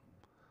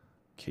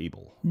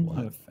 Cable. I'm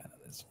not a fan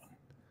of this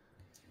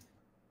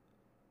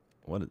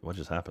one. What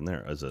just happened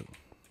there? Is it...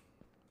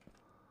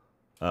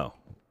 Oh.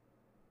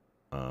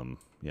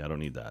 Yeah, I don't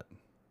need that.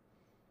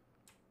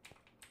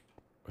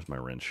 Where's my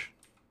wrench?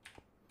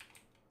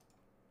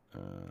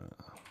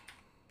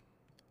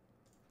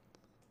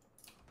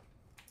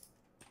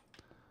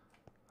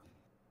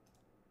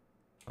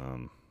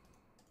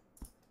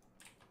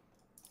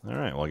 All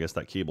right, well, I guess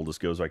that cable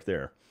just goes right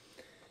there.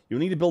 You'll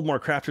need to build more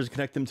crafters to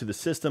connect them to the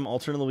system.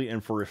 Alternatively,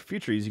 and for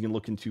future use, you can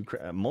look into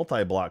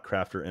multi-block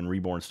crafter and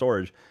reborn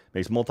storage.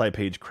 Makes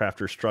multi-page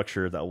crafter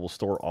structure that will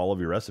store all of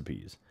your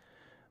recipes.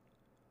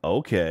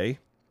 Okay.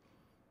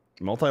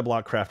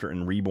 Multi-block crafter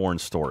and reborn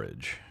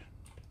storage.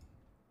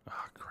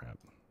 Oh, crap.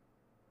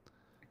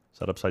 Is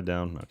that upside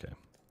down? Okay.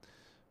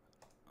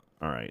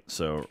 All right,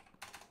 so...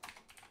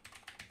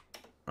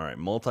 All right,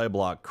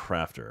 multi-block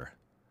crafter.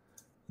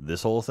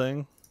 This whole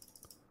thing?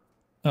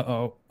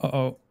 Uh-oh.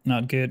 Uh-oh.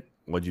 Not good.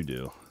 What'd you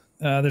do?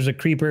 There's a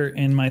creeper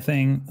in my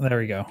thing. There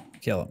we go.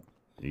 Kill him.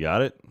 You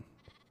got it?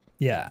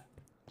 Yeah.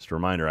 Just a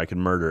reminder, I can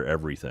murder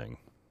everything.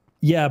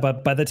 Yeah,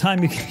 but by the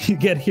time you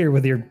get here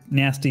with your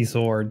nasty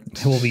sword,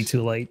 it will be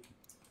too late.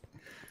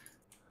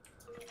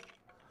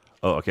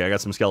 Oh, okay, I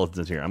got some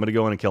skeletons here. I'm going to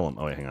go in and kill them.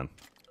 Oh, wait, hang on.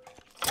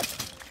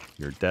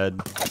 You're dead.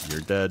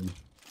 You're dead.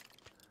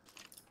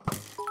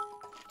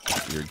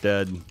 You're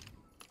dead.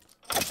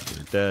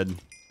 You're dead.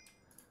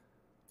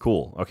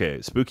 Cool.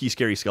 Okay, spooky,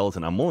 scary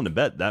skeleton. I'm willing to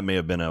bet that may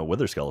have been a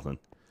wither skeleton.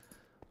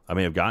 I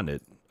may have gotten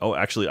it. Oh,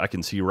 actually, I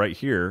can see right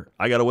here.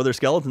 I got a wither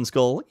skeleton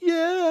skull.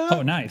 Yeah.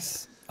 Oh,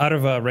 nice. Out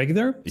of a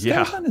regular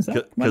skeleton?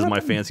 Yeah, because of my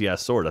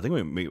fancy-ass sword. I think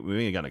we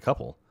may have gotten a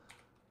couple.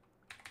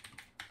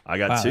 I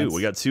got two.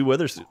 We got two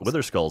wither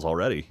skulls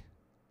already.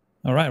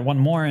 All right, one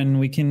more, and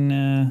we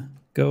can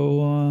go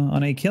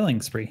on a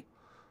killing spree.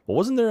 Well,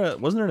 wasn't there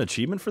an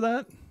achievement for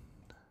that?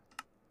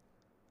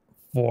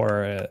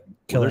 For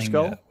killing wither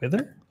skull?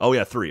 Wither? Oh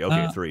yeah, 3.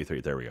 Okay,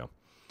 3. There we go.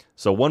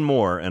 So one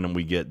more, and then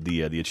we get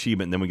the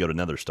achievement, and then we go to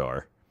Nether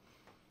Star.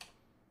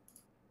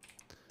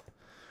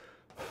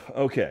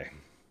 Okay.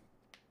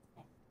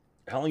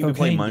 How long have you been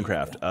playing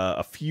Minecraft?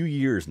 A few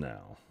years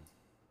now.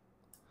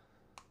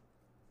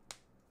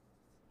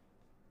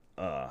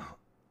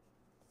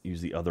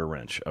 Use the other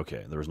wrench.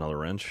 Okay, there was another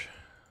wrench.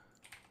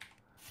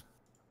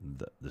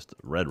 This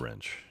red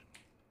wrench.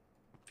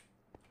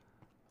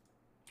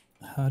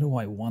 How do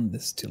I want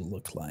this to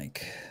look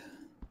like?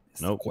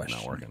 Nope,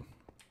 not working.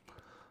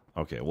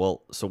 Okay,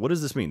 well, so what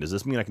does this mean? Does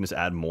this mean I can just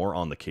add more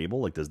on the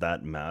cable? Like, does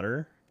that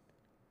matter?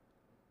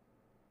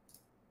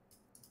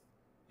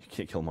 You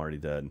can't kill him already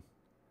dead.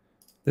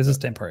 This is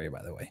temporary,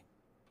 by the way.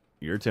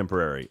 You're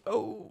temporary.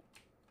 Oh.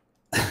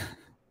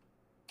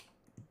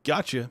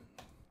 Gotcha.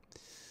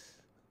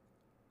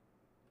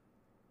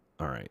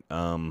 All right.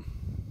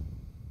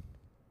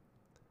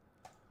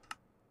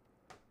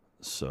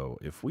 So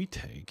if we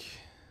take...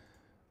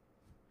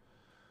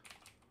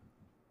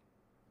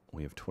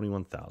 We have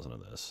 21,000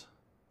 of this.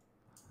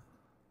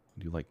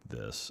 Do like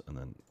this, and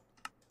then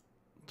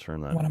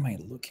turn that... What am I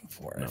looking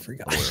for? No, I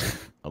forgot.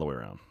 Other way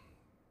around.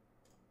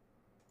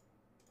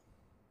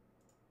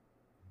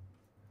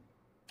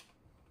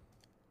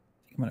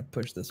 I'm going to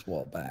push this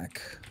wall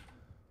back.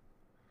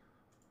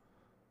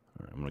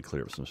 All right, I'm going to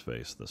clear up some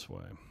space this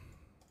way.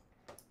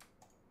 All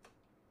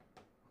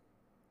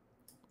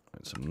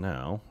right, so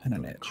now, and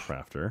an edge.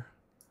 Crafter,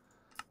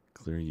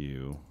 clear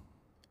you,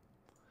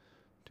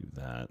 do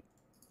that.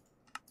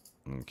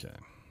 Okay.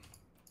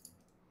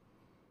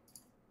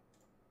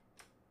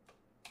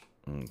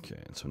 Okay,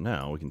 and so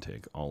now we can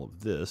take all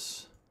of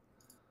this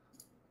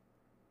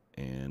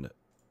and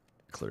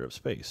clear up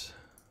space.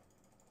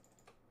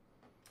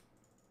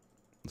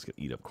 It's going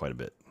to eat up quite a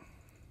bit.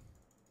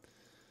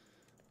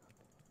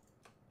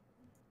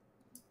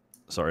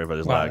 Sorry if I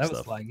just lagged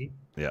stuff. Laggy.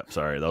 Yeah,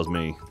 sorry, that was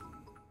me.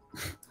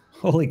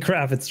 Holy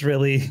crap, it's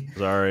really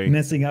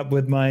messing up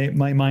with my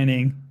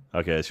mining.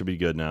 Okay, it should be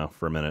good now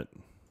for a minute.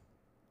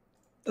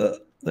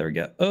 There we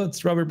go. Oh,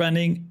 it's rubber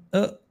banding.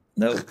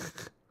 No.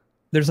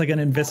 There's like an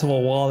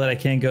invisible wall that I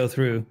can't go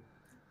through.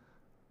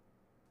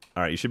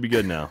 All right, you should be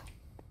good now.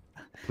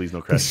 Please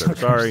no crash server.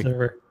 Sorry.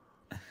 Server.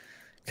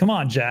 Come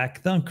on,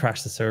 Jack. Don't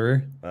crash the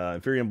server.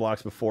 Inferium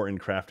blocks before in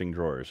crafting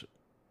drawers.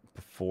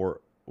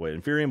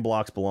 Inferium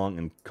blocks belong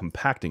in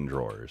compacting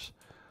drawers.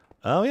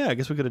 Oh, yeah, I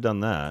guess we could have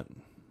done that.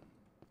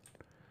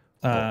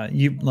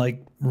 You,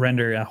 like,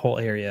 render a whole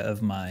area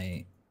of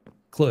my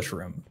close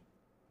room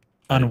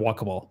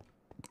unwalkable.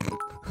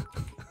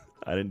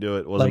 I didn't do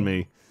it. It wasn't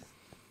me.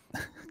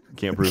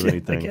 Can't prove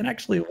anything. I can't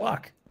actually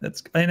walk.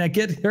 And I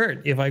get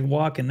hurt if I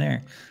walk in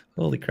there.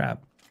 Holy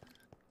crap.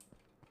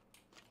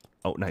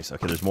 Oh, nice.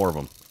 Okay, there's more of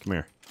them. Come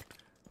here.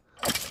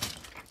 Did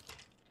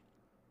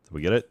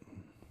we get it?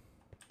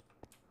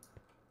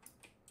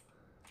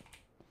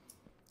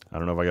 I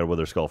don't know if I got a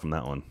wither skull from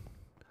that one.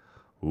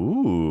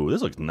 Ooh,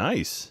 this looks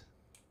nice.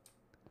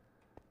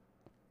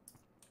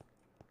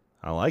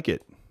 I like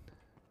it.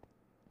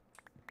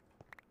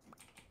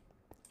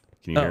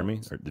 Can you hear me?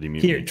 Or did he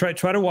mute me? Here, try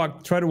to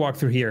walk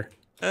through here.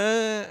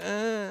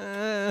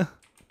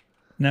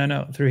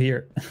 No, through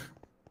here.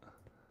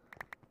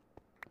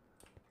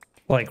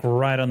 Like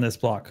right on this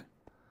block.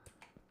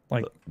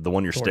 Like the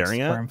one you're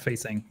staring at? Where I'm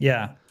facing.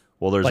 Yeah.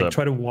 Well, there's like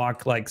try to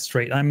walk like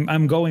straight.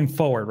 I'm going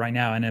forward right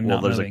now and I'm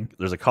not moving.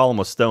 There's a column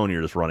of stone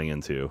you're just running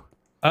into.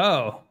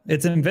 Oh,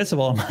 it's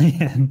invisible on my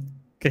end.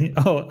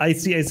 I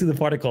see the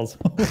particles.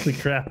 Holy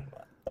crap.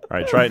 All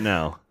right, try it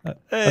now.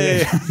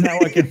 Hey. Okay, now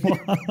I can walk.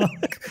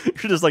 You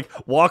should just like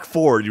walk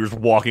forward. You're just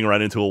walking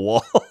right into a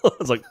wall.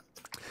 It's like,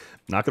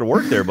 not going to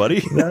work there,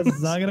 buddy.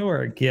 That's not going to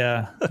work.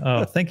 Yeah.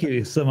 Oh, thank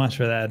you so much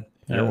for that.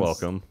 You're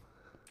welcome.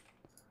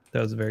 That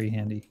was very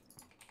handy.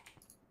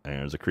 And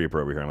there's a creeper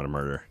over here I'm going to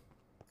murder.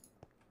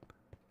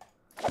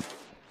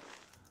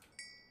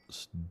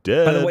 It's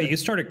dead. By the way, you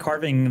started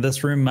carving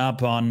this room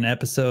up on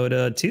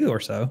episode 2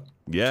 or so.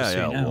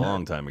 Yeah, a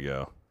long time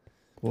ago.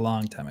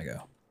 Long time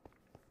ago.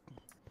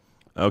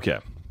 Okay.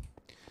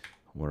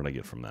 What did I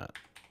get from that?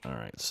 All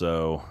right,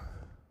 so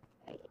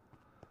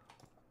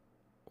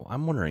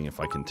I'm wondering if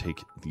I can take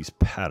these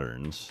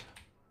patterns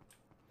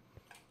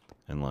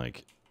and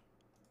like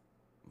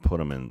put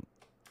them in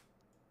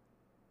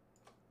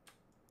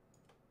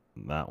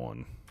that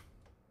one.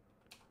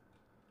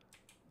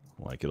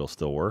 Like it'll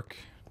still work.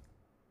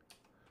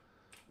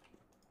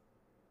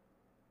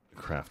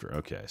 Crafter.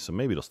 Okay, so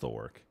maybe it'll still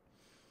work.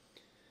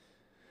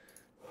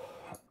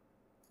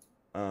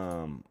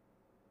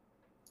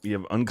 You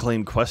have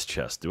unclaimed quest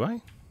chest, do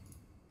I?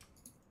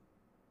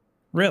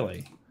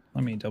 Really?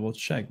 Let me double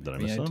check. Did I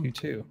miss some?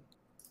 too.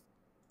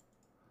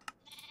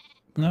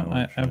 No,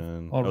 I've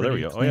already there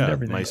we go. Oh yeah,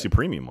 everything. my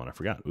Supremium one. I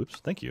forgot. Oops.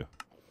 Thank you.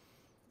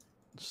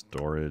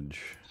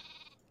 Storage.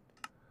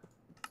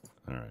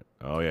 All right.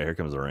 Oh yeah, here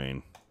comes the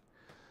rain.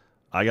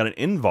 I got an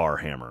Invar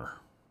hammer.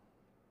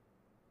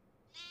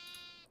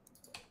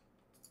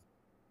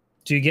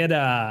 Do you get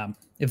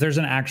if there's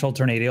an actual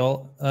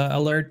tornado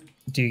alert?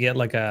 Do you get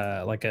like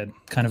a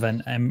kind of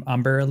an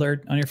Umber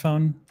alert on your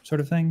phone,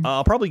 sort of thing?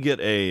 I'll probably get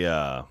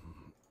a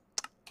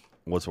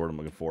what's the word I'm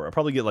looking for? I'll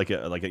probably get like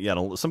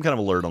a some kind of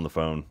alert on the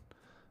phone.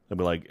 They'll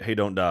be like, "Hey,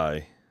 don't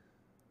die."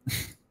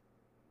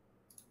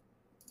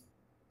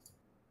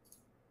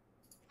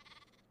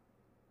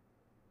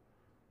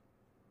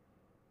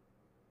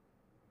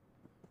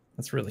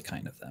 That's really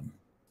kind of them.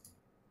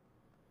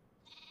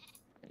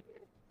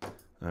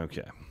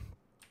 Okay.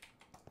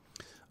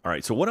 All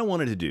right. So what I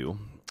wanted to do,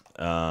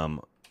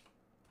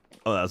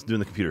 Oh, I was doing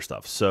the computer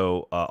stuff.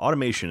 So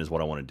automation is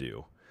what I want to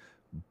do.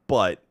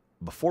 But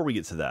before we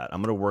get to that,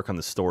 I'm going to work on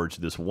the storage,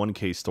 this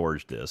 1K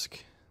storage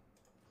disk.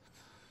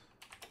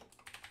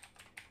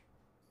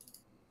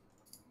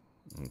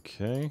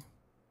 Okay.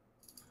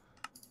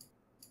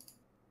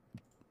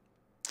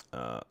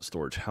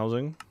 Storage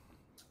housing.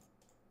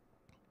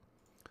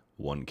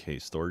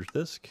 1K storage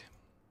disk.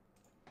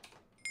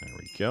 There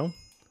we go.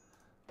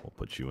 We'll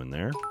put you in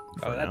there.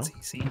 Oh, that's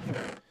easy.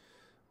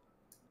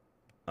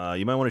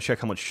 You might want to check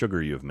how much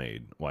sugar you have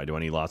made. Why? Do I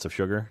need lots of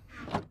sugar?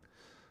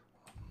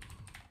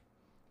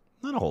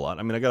 Not a whole lot.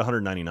 I mean, I got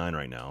 199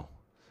 right now.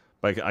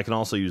 But I can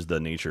also use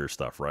the nature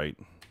stuff, right?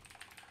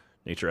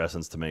 Nature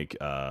essence to make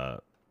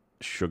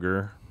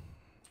sugar.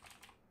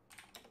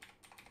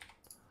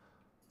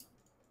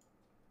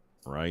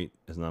 Right?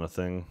 Isn't that a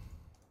thing?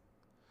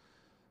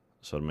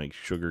 So to make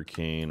sugar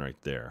cane right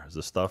there. Is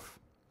this stuff?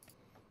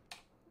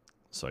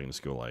 So I can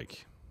just go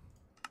like...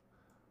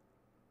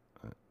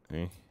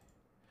 okay.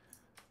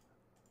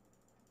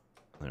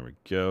 There we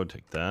go.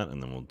 Take that,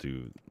 and then we'll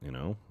do, you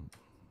know...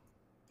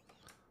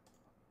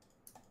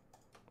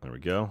 there we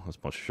go. That's a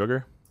bunch of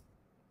sugar.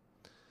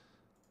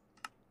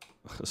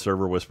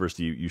 Server whispers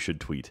to you, you should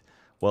tweet.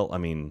 Well, I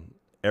mean,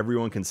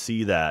 everyone can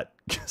see that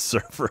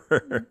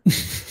server.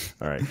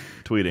 All right,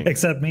 tweeting.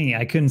 Except me.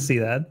 I couldn't see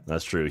that.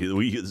 That's true.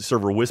 The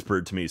server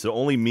whispered to me, so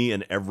only me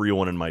and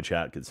everyone in my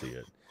chat could see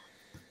it.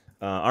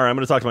 All right, I'm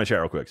going to talk to my chat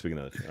real quick. Speaking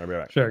of this, I'll be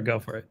right back. Sure, go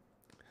for it.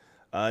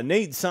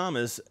 Nate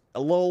Samus,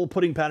 lol,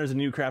 putting patterns in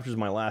new crafters is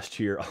my last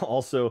year.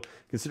 Also,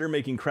 consider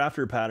making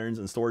crafter patterns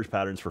and storage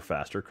patterns for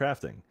faster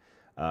crafting.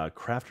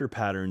 Crafter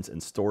patterns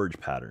and storage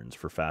patterns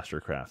for faster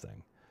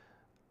crafting.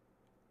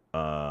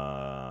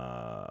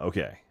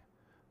 Okay.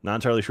 Not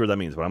entirely sure what that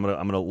means, but I'm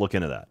gonna look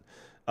into that.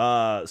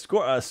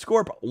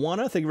 Scorp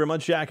Wanna, thank you very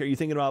much. Jack, are you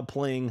thinking about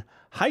playing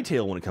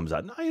Hightail when it comes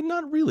out? No,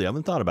 not really. I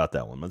haven't thought about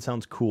that one. That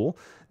sounds cool.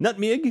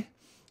 Nutmig,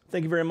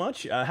 thank you very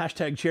much.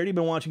 Hashtag charity.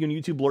 Been watching on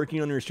YouTube,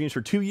 lurking on your streams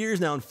for 2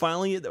 years now, and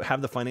finally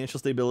have the financial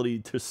stability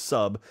to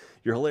sub.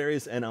 You're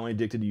hilarious, and I'm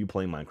addicted to you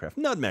playing Minecraft.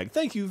 Nutmeg,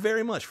 thank you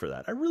very much for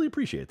that. I really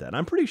appreciate that.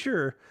 I'm pretty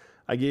sure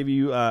I gave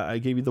you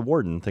the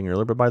Warden thing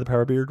earlier, but by the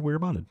power of beard, we're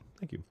bonded.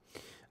 Thank you.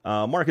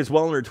 Marcus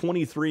Wellner,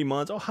 23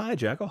 months. Oh, hi,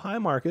 Jack. Oh, hi,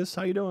 Marcus.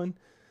 How you doing?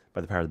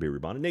 By the power of the beard, we're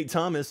bonded. Nate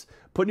Thomas,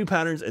 put new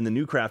patterns in the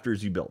new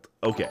crafters you built.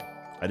 Okay,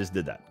 I just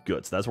did that.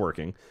 Good, so that's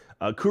working.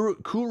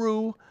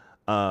 Kuro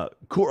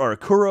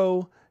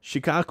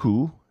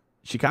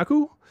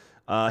Shikaku.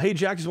 Hey,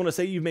 Jack, just want to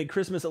say you've made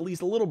Christmas at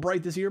least a little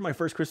bright this year. My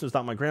first Christmas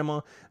without my grandma.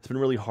 It's been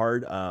really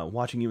hard.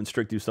 Watching you and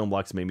Strict do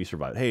Stoneblocks made me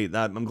survive. Hey,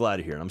 I'm glad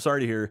to hear it. I'm sorry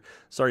to hear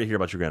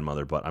about your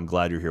grandmother, but I'm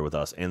glad you're here with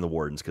us and the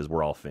Wardens because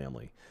we're all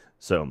family.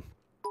 So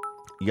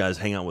you guys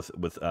hang out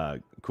with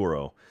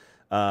Kuro.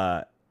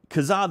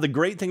 Kazaa the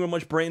Great, thank you very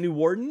much. Brand new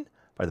Warden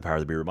by the power of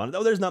the beard bonded.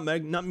 Oh, there's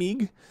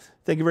Nutmeg.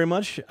 Thank you very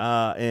much.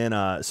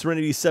 And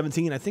Serenity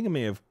 17. I think I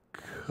may have.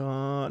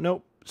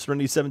 Nope.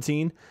 Serenity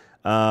 17.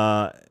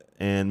 And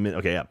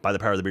okay, yeah, by the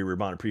power of the beard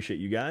bond. Appreciate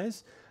you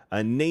guys.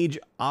 Nage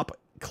Op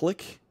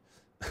Click,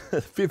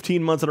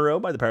 15 months in a row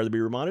by the power of the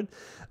beard bonded.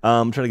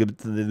 I'm trying to get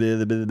to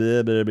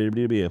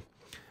the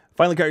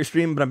finally got your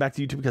stream, but I'm back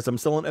to YouTube because I'm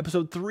still on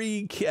episode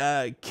 3.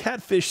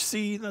 Catfish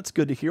C. That's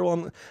good to hear.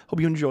 Well,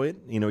 hope you enjoy it.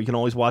 You know, you can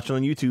always watch it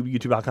on YouTube.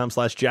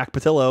 YouTube.com/Jack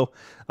Pattillo.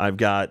 I've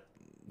got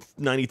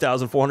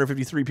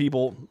 90,453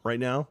 people right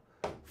now.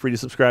 Free to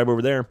subscribe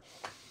over there.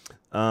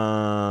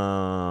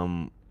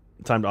 Time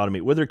to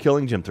automate wither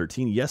killing. Gem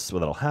 13. Yes,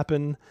 well, that'll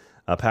happen.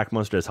 Pack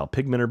Monster is how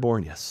pigmen are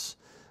born. Yes.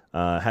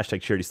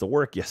 Hashtag charity still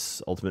work.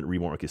 Yes. Ultimate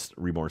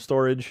reborn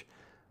storage.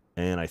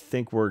 And I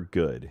think we're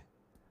good.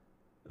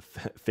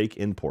 Fake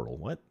in portal.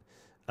 What?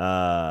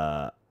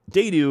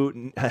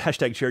 Daydu.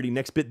 Hashtag charity.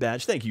 Next bit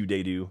badge. Thank you,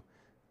 Daydu.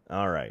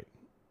 All right.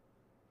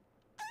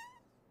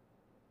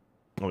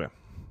 Okay.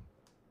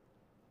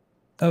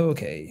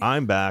 Okay.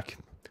 I'm back.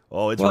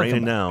 Oh, it's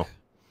raining now.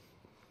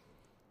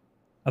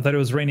 I thought it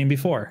was raining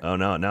before. Oh,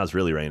 no. Now it's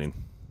really raining.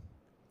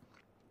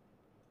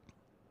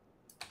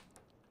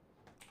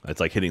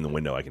 It's like hitting the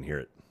window. I can hear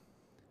it.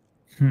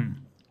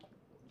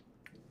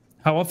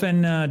 How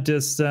often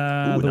does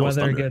the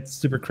weather get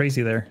super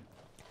crazy there?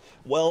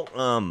 Well,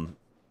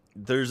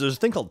 there's a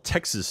thing called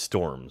Texas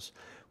storms,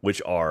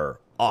 which are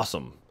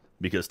awesome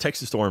because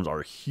Texas storms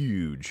are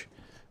huge,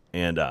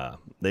 and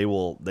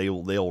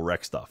they'll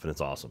wreck stuff, and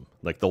it's awesome.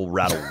 Like they'll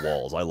rattle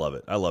walls. I love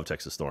it. I love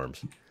Texas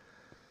storms.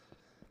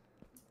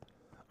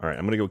 All right,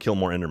 I'm gonna go kill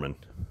more Endermen.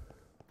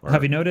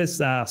 Have you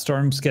noticed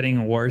storms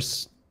getting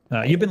worse?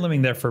 You've been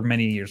living there for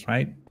many years,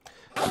 right?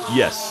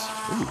 Yes.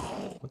 Ooh,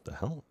 what the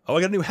hell? Oh,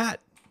 I got a new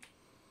hat.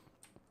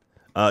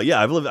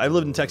 Yeah, I've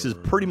lived in Texas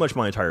pretty much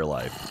my entire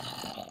life.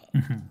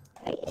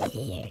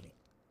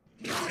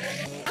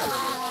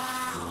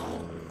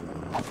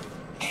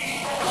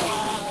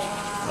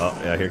 Oh,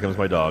 yeah, here comes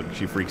my dog.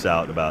 She freaks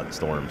out about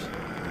storms.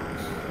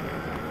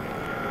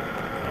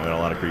 I got a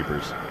lot of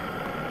creepers.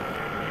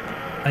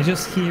 I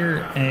just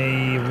hear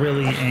a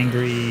really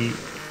angry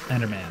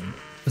Enderman.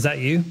 Was that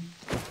you?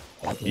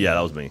 Yeah,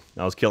 that was me.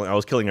 I was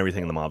killing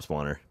everything in the mob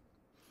spawner.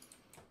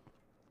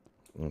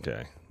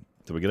 Okay.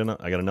 Did we get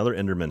I got another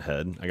Enderman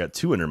head. I got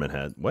 2 Enderman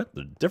head. What?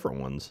 They're different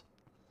ones.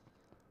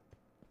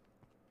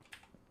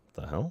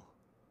 What the hell?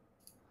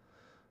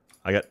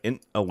 I got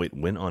oh wait,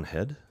 win on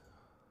head?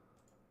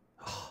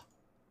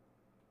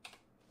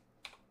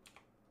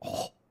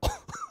 Oh.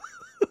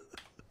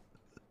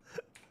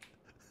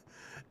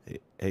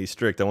 Hey,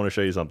 Strict, I want to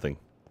show you something.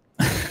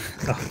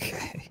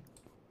 Okay.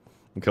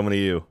 I'm coming to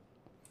you.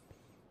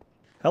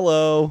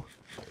 Hello.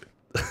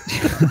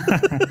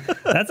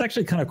 That's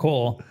actually kind of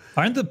cool.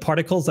 Aren't the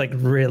particles like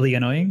really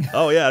annoying?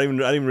 Oh yeah, I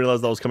didn't even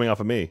realize that was coming off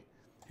of me.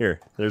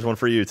 Here, there's one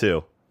for you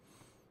too.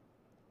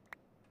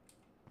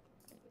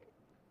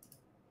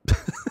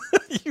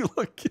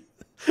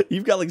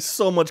 You've got like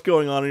so much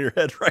going on in your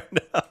head right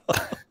now.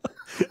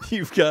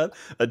 You've got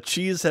a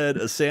cheese head,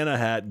 a Santa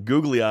hat,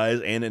 googly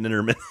eyes, and an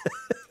Enderman head.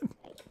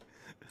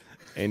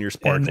 And you're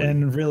sparkling.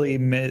 And really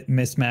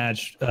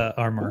mismatched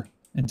armor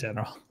in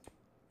general.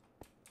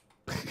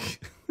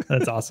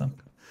 That's awesome.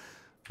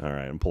 All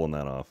right, I'm pulling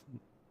that off.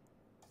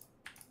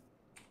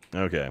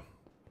 Okay.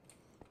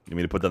 You need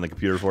me to put that on the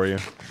computer for you?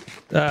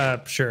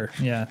 Sure,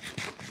 yeah.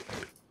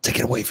 Take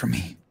it away from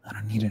me. I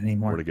don't need it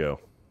anymore. Where'd it go?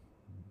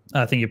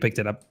 I think you picked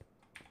it up.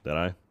 Did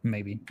I?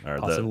 Maybe. All right,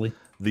 possibly.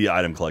 The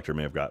item collector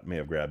may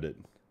have grabbed it.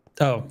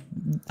 Oh,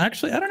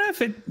 actually, I don't know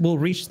if it will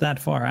reach that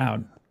far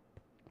out.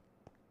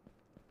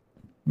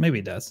 Maybe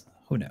it does.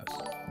 Who knows?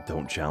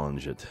 Don't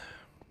challenge it.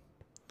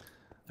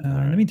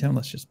 Right. Let me tell.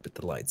 Let's just put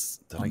the lights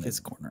on this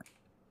corner.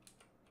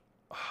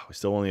 Oh, we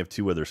still only have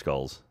 2 wither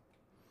skulls.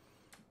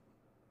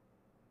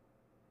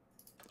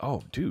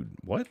 Oh, dude,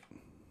 what?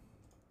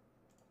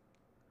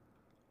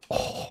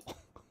 Oh.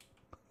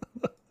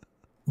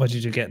 What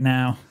did you get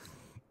now?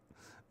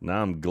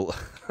 Now I'm glowing.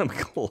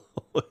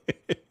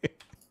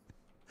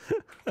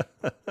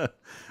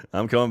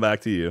 I'm coming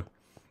back to you.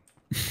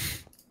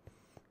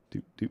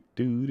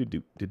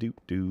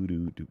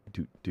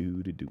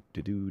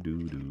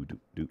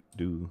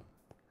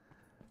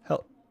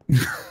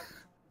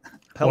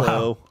 Hello.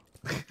 Wow.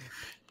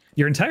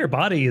 Your entire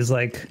body is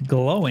like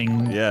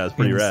glowing. Yeah, it's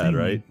pretty rad,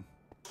 right?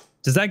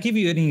 Does that give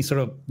you any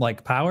sort of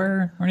like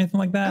power or anything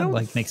like that?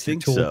 Like makes your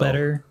tool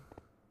better?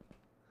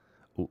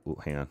 Ooh,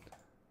 hang on.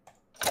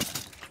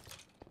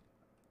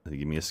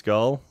 Give me a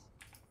skull.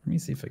 Let me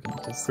see if I can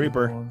just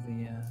Creeper.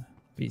 the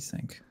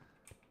VSync.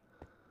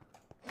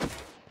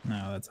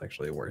 No, that's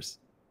actually worse.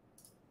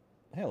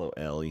 Hello,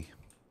 Ellie.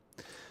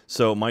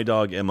 So my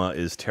dog Emma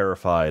is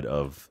terrified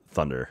of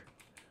thunder,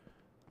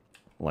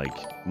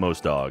 like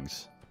most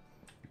dogs.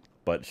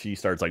 But she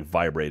starts like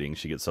vibrating.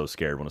 She gets so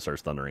scared when it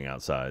starts thundering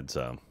outside.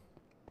 So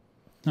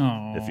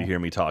if you hear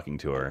me talking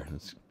to her,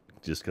 it's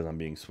just because I'm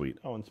being sweet.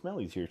 Oh, and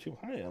Smelly's here too.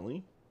 Hi,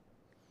 Ellie.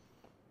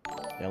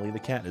 Ellie the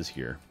cat is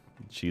here.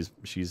 She's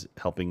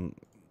helping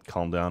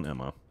calm down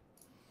Emma.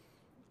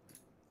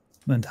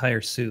 The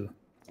entire Sue.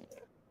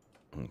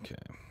 Okay.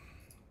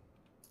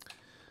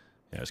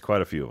 Yeah, there's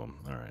quite a few of them.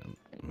 All right,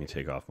 let me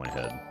take off my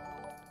head.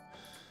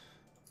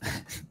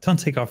 Don't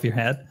take off your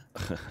head.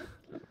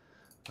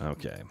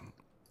 Okay.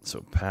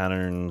 So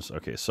patterns.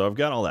 Okay, so I've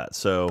got all that.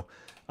 So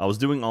I was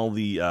doing all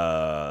the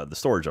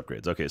storage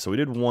upgrades. Okay, so we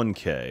did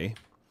 1K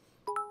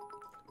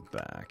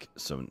back.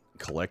 So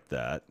collect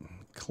that.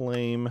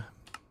 Claim.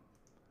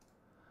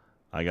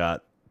 I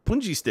got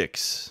punji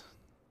sticks.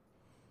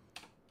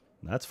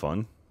 That's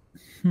fun.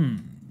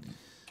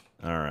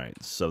 All right,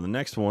 so the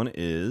next one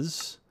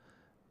is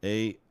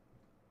a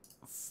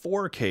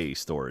 4K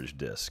storage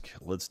disk.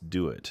 Let's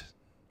do it.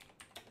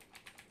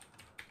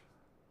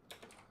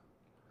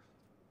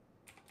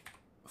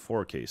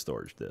 4K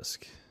storage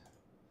disk.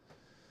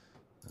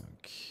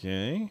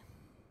 Okay.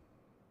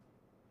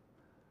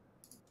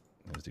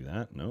 Let's do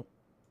that. Nope.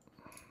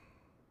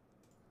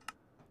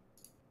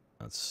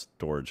 That's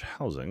storage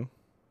housing.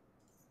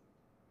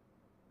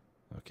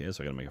 Okay,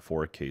 so I gotta make a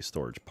 4K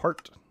storage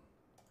part.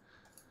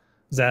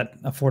 Is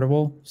that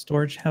affordable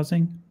storage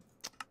housing?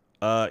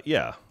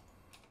 Yeah.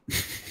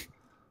 There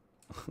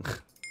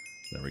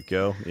we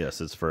go. Yes,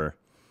 it's for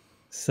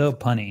so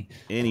punny.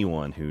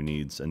 Anyone who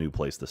needs a new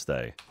place to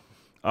stay.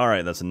 All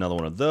right, that's another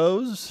one of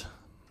those.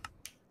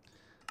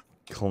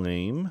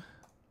 Claim.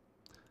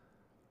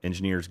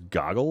 Engineer's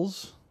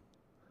goggles.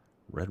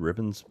 Red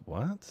ribbons.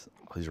 What?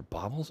 Oh, these are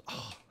baubles?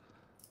 Oh.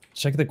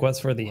 Check the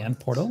quests for the end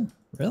portal.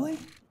 Really?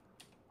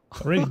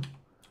 Already?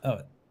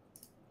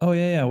 Oh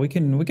yeah. We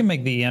can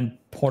make the end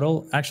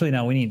portal. Actually,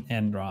 no. We need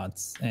end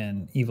rods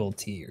and evil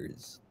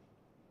tears.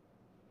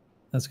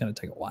 That's gonna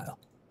take a while.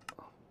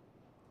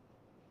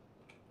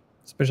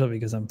 Especially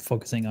because I'm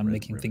focusing on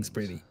making things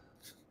pretty.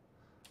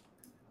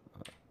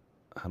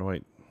 How do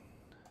I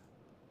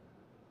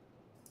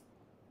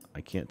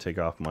can't take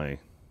off my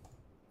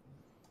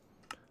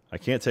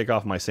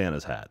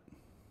Santa's hat.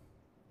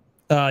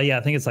 Yeah,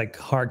 I think it's like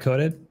hard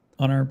coded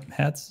on our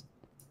hats.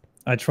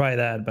 I tried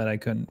that, but I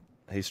couldn't.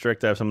 Hey,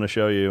 Strict, I have something to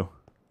show you.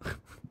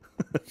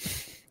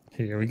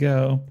 Here we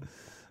go.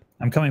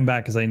 I'm coming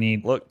back because I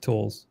need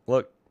tools.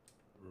 Look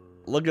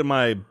at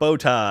my bow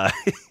tie.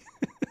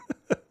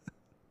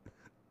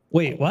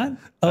 Wait, what?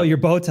 Oh, your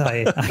bow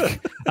tie.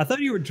 I thought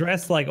you were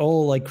dressed like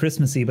like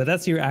Christmassy, but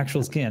that's your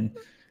actual skin.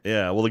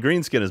 Yeah, well, the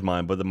green skin is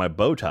mine, but my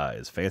bow tie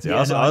is fancy. Yeah,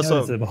 I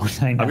also it's a bow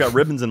tie now. I've got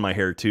ribbons in my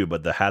hair too,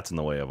 but the hat's in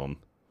the way of them.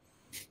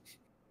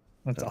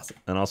 That's awesome.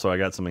 And also, I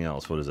got something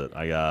else. What is it?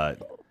 I got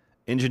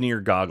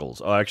engineer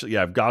goggles. Oh, actually, yeah,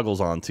 I have goggles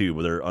on too,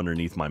 but they're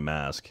underneath my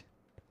mask.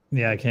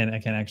 Yeah, I can't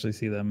actually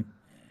see them.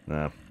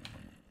 Yeah.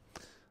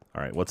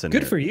 All right, what's in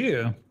here? Good for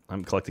you.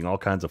 I'm collecting all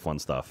kinds of fun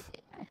stuff.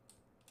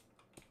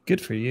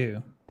 Good for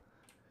you.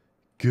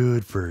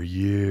 Good for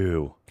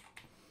you.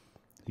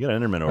 You got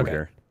an Enderman over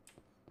here.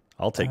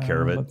 I'll take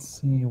care of it. Let's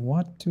see.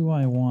 What do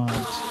I want?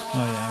 Oh,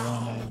 yeah, I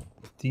want a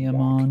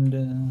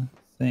diamond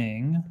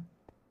thing.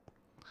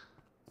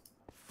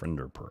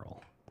 Friender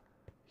pearl.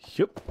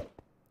 Yep.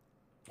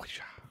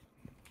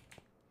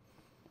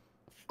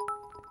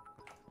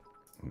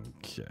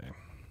 Okay.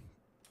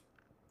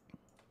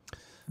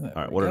 All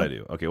right, what did I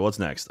do? Okay, what's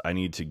next? I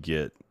need to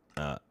get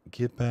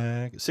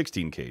back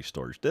 16K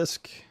storage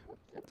disk.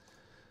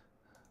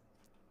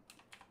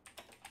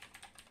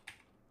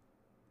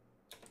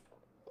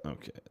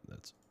 Okay,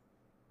 that's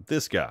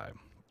this guy.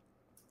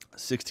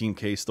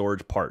 16K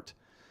storage part.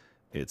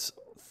 It's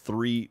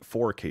 3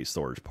 4K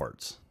storage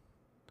parts.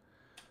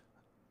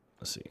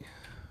 Let's see.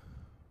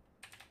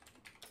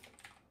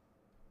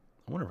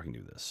 I wonder if I can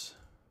do this.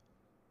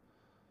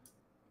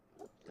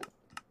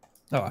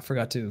 Oh, I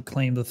forgot to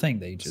claim the thing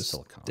they just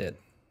Silicon. did.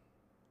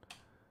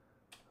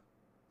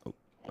 Oh,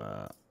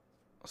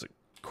 was it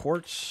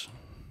quartz?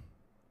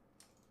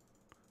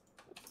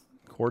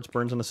 Quartz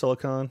burns into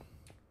silicon.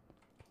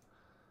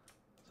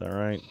 Is that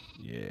right?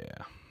 Yeah.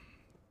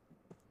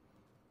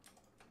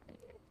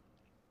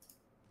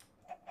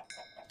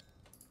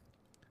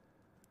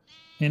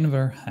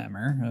 Inver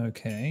hammer.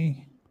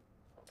 Okay.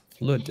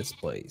 Fluid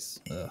displays.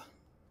 Ugh.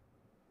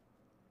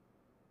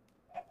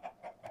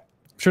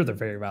 I'm sure they're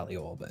very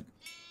valuable, but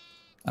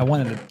I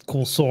wanted a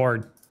cool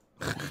sword.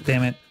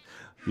 Damn it.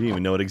 You didn't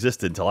even know it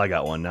existed until I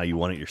got one. Now you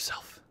want it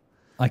yourself.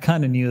 I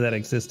kind of knew that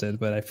existed,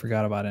 but I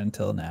forgot about it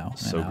until now.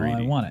 So and now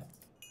greedy. I want it.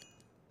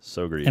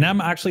 So greedy. And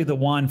I'm actually the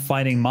one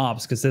fighting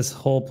mobs because this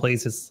whole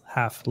place is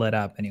half lit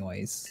up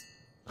anyways.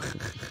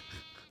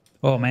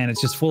 Oh man,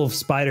 it's just full of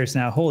spiders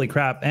now. Holy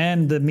crap.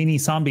 And the mini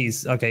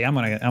zombies. Okay, I'm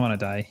gonna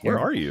die here. Where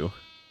are you?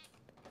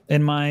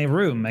 In my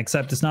room,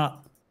 except it's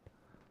not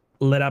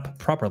lit up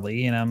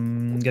properly and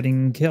I'm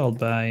getting killed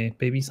by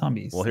baby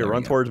zombies. Well, here,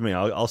 run towards me.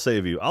 I'll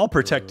save you. I'll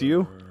protect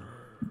you.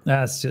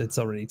 It's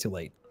already too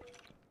late.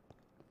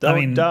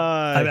 Don't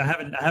die.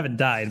 I haven't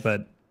died,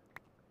 but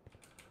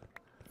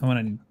I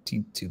want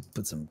to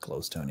put some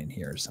glowstone in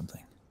here or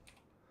something.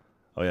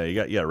 Oh yeah, you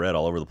got red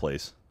all over the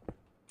place.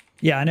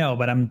 Yeah, I know,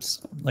 but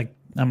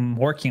I'm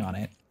working on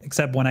it.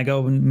 Except when I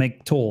go and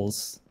make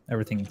tools,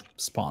 everything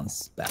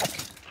spawns back.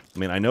 I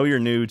mean, I know you're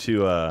new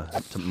to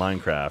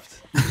Minecraft.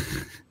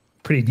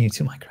 Pretty new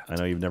to Minecraft. I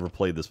know you've never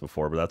played this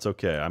before, but that's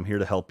okay. I'm here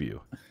to help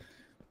you.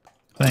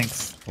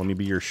 Thanks. Let me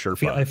be your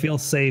Sherpa. I feel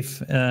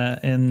safe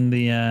in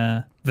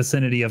the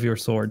vicinity of your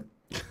sword.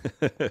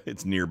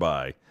 It's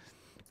nearby.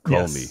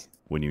 Call me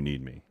when you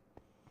need me.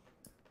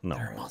 No.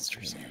 There are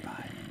monsters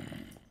nearby.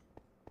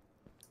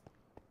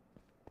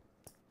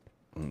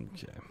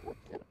 Okay.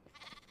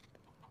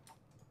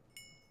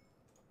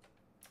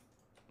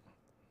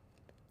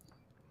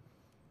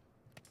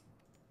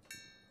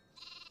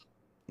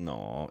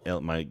 No,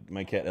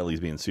 my cat Ellie's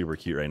being super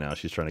cute right now.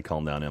 She's trying to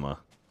calm down Emma.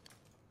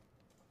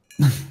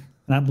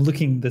 And I'm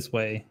looking this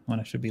way when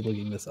I should be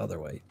looking this other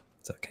way.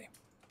 It's okay.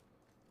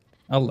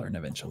 I'll learn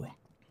eventually.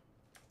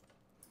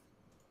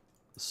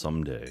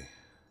 Someday.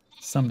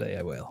 Someday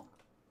I will.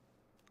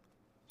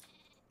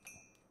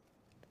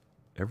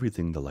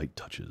 Everything the light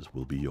touches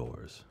will be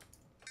yours.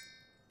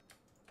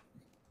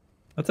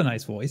 That's a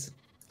nice voice.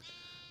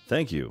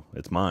 Thank you.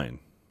 It's mine.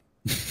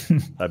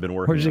 I've been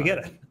working Where did you on get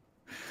it?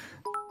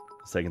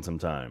 It's taking some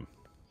time.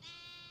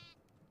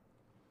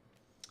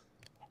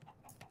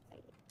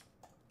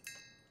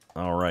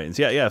 All right. And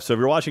so, yeah. So if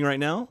you're watching right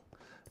now,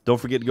 don't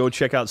forget to go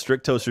check out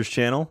Strictoaster's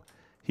channel.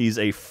 He's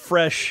a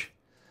fresh,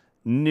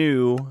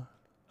 new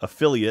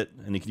affiliate,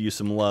 and he could use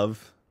some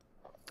love.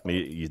 I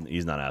mean,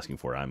 he's not asking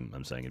for it.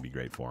 I'm saying it'd be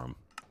great for him.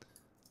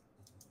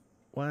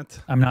 What?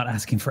 I'm not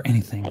asking for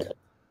anything.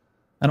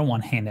 I don't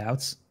want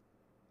handouts.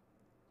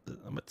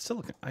 I'm at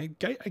silicon. I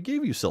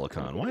gave you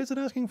silicon. Why is it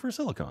asking for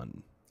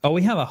silicon? Oh,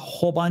 we have a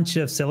whole bunch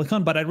of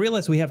silicon, but I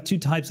realized we have 2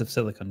 types of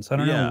silicon, so I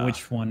don't know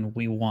which one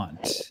we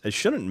want. It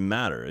shouldn't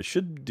matter. It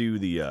should do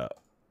the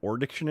OR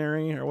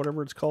dictionary or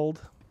whatever it's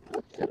called.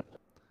 It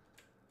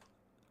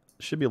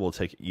should be able to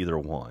take either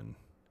one.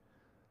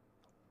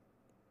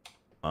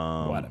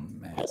 What a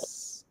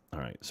mess. All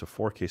right, so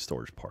 4K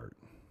storage part.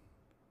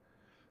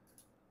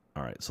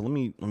 All right, so let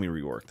me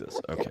rework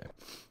this. Okay.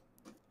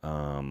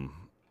 Damn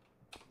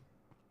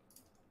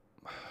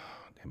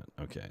it.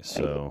 Okay,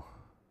 so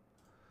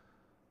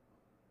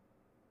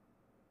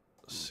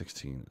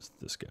 16 is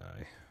this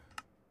guy.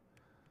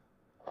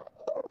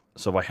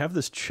 So if I have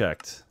this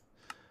checked,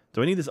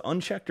 do I need this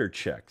unchecked or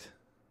checked?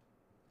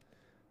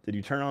 Did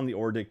you turn on the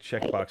OR dict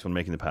checkbox when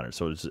making the pattern?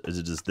 So is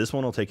it just this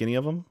one will take any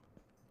of them?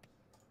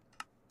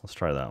 Let's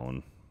try that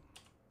one.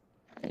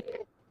 All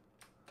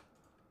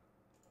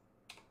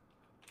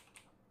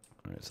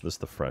right, so this is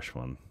the fresh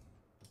one.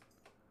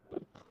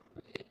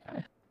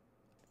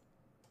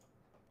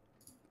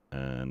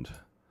 And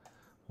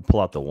we'll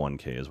pull out the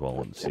 1K as well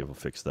and see if we'll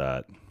fix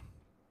that.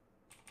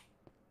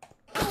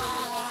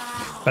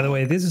 By the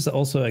way, this is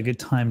also a good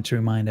time to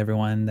remind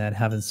everyone that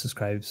haven't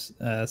subscribed,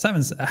 I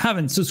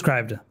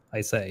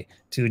say,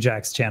 to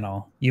Jack's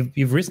channel.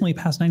 You've recently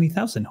passed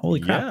 90,000. Holy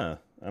crap! Yeah,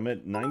 I'm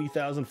at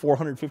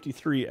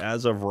 90,453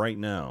 as of right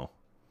now.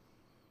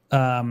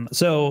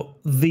 So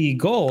the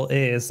goal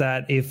is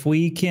that if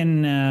we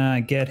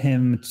can get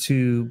him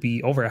to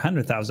be over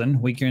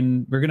 100,000,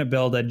 we're gonna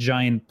build a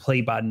giant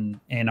play button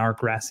in our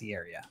grassy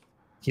area.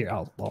 Here,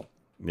 I'll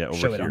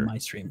show it on my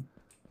stream.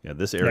 Yeah,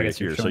 this area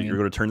here. So you're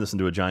going to turn this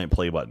into a giant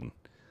play button.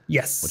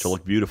 Yes. Which will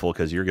look beautiful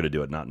because you're going to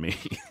do it, not me.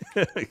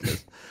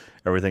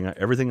 everything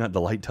that the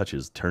light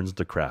touches turns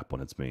to crap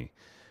when it's me.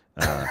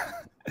 All right,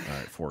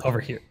 4K. Over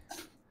here. All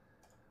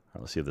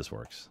right, let's see if this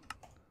works.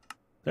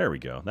 There we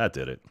go. That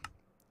did it.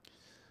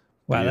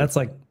 Wow, that's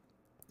like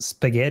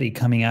spaghetti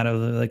coming out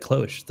of the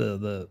cloche,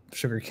 the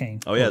sugar cane.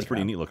 Oh, yeah, it's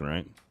pretty neat looking,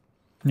 right?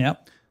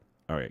 Yep.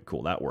 All right,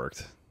 cool. That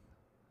worked.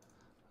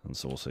 And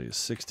so we'll say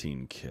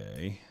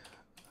 16K.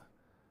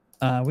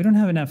 We don't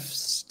have enough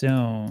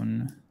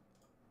stone.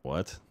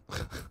 What?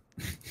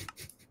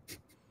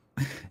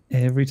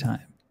 Every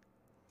time.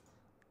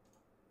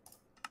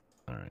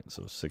 All right,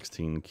 so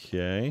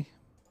 16K.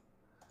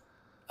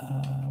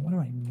 What do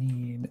I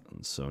need?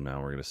 And so now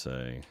we're going to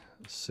say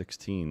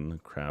 16,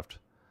 craft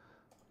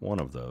one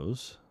of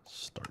those.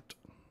 Start.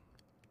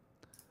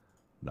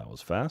 That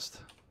was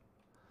fast.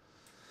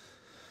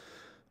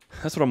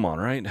 That's what I'm on,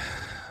 right?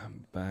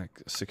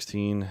 Back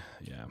 16.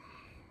 Yeah.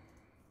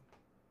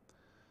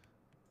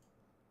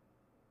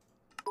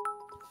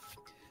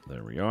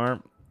 There we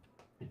are.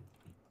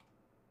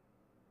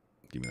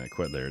 Give me that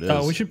quit. There it is.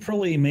 Oh, we should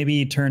probably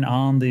maybe turn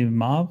on the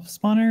mob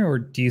spawner, or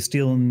do you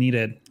still need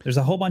it? There's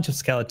a whole bunch of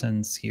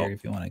skeletons here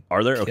if you want to.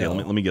 Are there? Okay,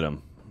 let me get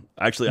them.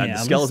 Actually, the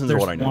skeletons are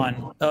what I know.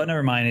 One. Oh,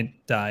 never mind.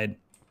 It died.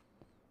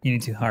 You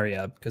need to hurry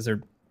up because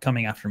they're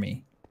coming after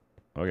me.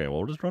 Okay, well,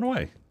 we'll just run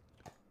away.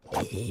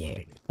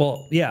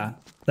 Well, yeah,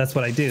 that's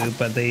what I do,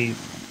 but they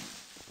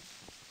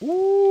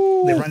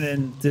run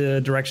in the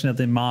direction of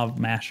the mob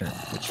masher,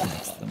 which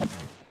makes them,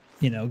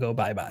 go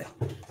bye-bye.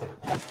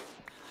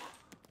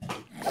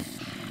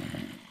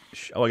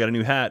 Oh, I got a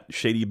new hat.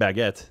 Shady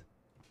Baguette.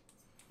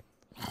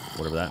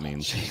 Whatever that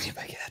means. Shady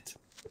Baguette.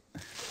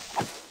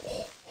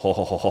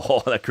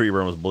 Oh, that creeper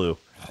almost blew.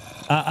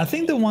 I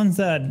think the ones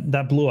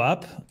that blew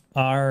up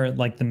are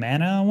like the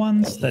mana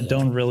ones that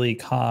don't really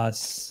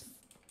cause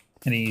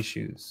any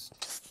issues.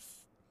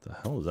 The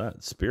hell is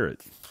that?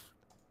 Spirit.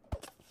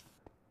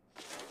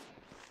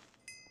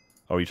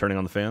 Oh, are you turning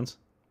on the fans?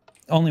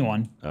 Only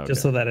one. Okay.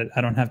 Just so that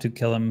I don't have to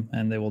kill them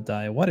and they will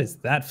die. What is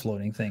that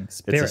floating thing?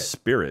 Spirit. It's a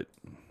spirit,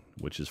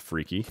 which is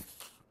freaky.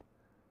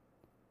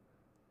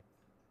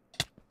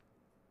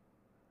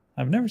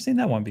 I've never seen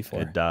that one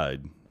before. It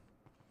died.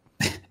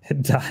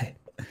 It died.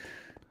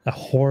 A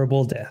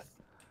horrible death.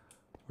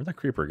 Where'd that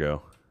creeper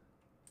go?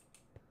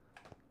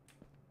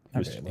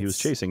 He was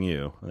chasing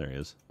you. There he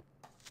is.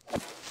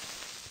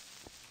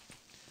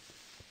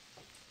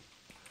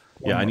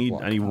 Yeah, I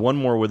need one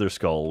more wither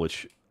skull,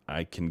 which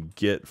I can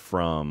get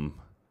from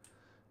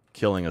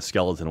killing a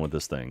skeleton with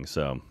this thing.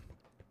 So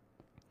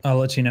I'll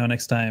let you know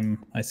next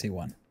time I see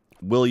one.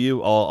 Will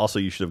you? Also,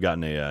 you should have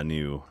gotten a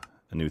new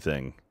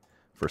thing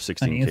for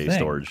 16K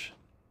storage.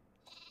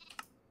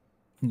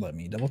 Let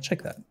me double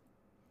check that.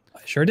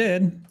 I sure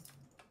did.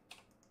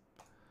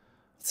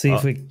 Let's see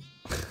if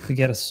we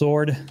get a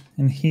sword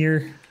in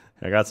here.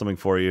 I got something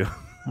for you.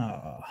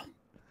 Oh.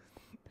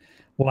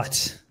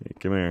 What? Hey,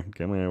 come here.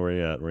 Come here. Where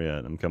you at? Where you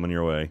at? I'm coming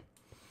your way.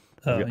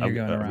 Oh, you're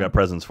going around. I've got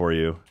presents for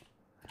you.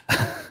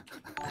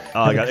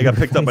 I got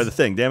picked up by the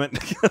thing. Damn it!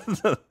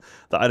 The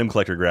item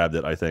collector grabbed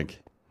it. I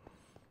think.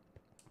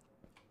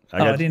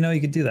 I didn't know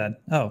you could do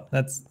that. Oh,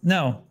 it's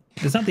not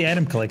the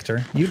item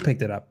collector. You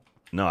picked it up.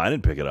 No, I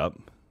didn't pick it up.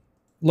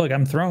 Look,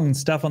 I'm throwing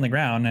stuff on the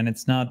ground, and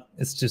it's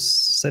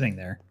just sitting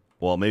there.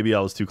 Well, maybe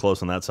I was too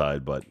close on that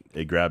side, but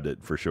it grabbed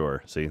it for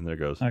sure. See, there it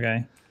goes.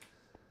 Okay.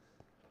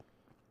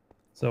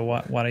 So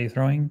what are you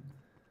throwing?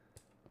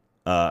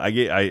 I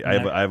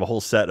have a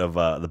whole set of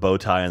the bow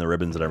tie and the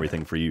ribbons and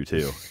everything for you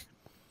too.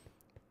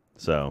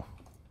 So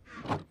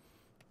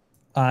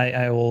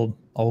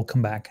I'll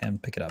come back and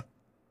pick it up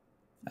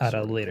at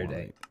a later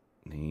date.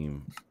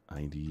 Name,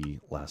 ID,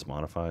 last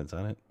modified. Is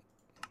that it?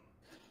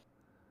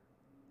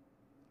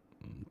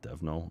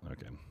 Devnull.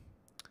 Okay.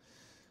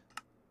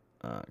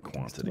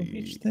 Quantity.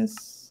 Reach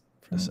this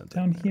from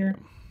down here.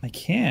 I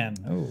can.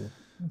 Oh,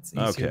 that's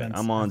easier. Okay,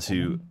 I'm on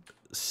to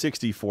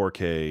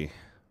 64K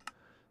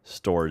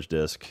storage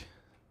disk.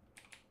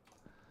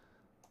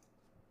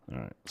 All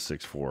right,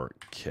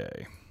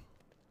 64K.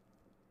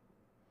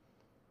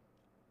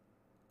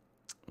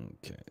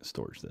 Okay,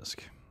 storage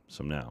disk.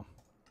 So now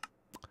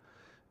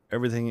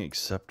everything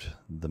except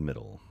the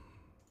middle.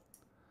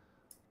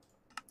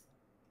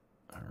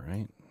 All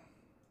right.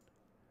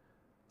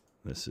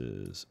 This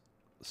is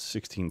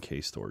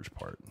 16K storage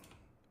part.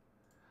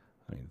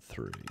 I need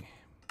 3.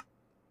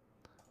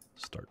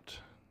 Start.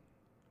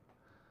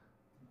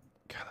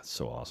 God, that's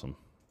so awesome.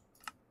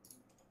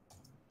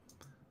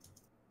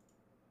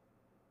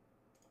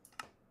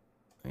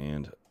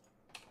 And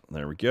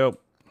there we go.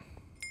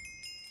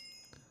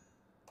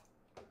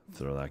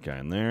 Throw that guy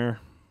in there.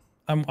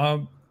 I'm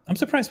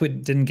surprised we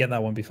didn't get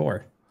that one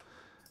before.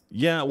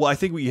 Yeah, well, I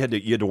think you had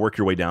to work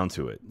your way down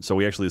to it. So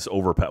we actually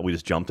we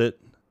just jumped it.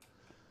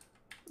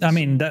 I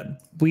mean,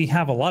 that we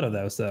have a lot of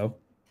those though.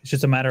 It's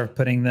just a matter of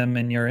putting them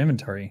in your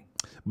inventory.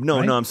 No,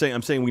 right? no, I'm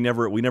saying we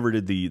never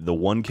did the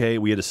 1K.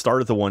 We had to start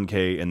at the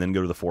 1K and then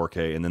go to the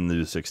 4K and then do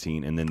the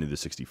 16 and then do the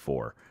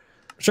 64.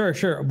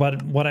 Sure.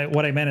 But what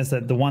I meant is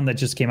that the one that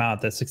just came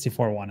out, the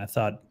 64 one, I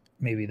thought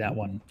maybe that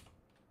one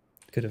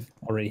could have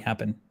already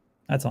happened.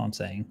 That's all I'm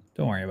saying.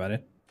 Don't worry about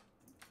it.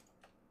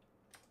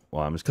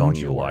 Well, I'm just calling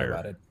you a liar.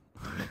 About it.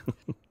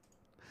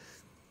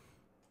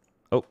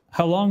 Oh,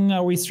 how long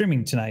are we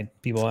streaming tonight?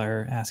 People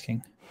are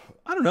asking.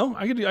 I don't know.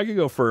 I could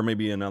go for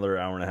maybe another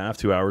hour and a half,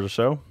 2 hours or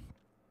so.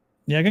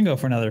 Yeah, I can go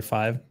for another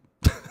 5,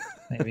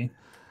 maybe.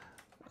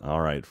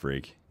 All right,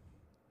 freak.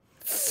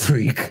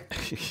 Freak.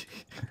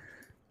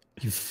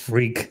 You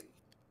freak.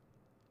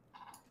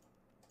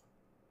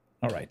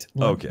 All right.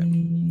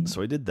 Okay.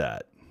 So I did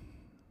that.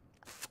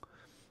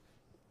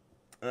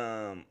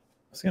 I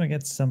was gonna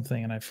get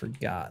something and I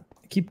forgot.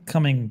 I keep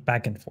coming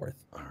back and forth.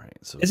 All right.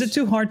 So is it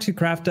too hard to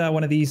craft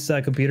one of these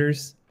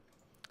computers?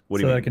 What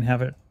do you mean? So I can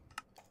have it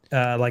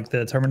like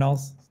the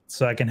terminals,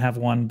 so I can have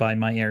one by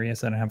my area,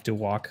 so I don't have to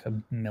walk a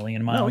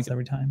million miles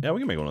every time. Yeah, we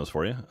can make one of those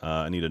for you.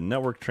 I need a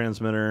network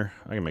transmitter.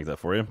 I can make that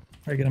for you.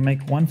 Are you gonna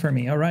make one for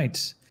me? All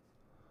right.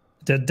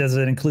 Does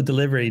it include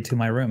delivery to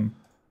my room?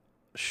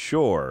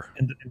 Sure.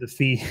 And the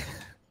fee.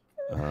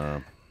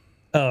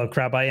 Oh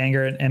crap! I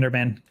angered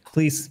Enderman.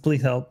 Please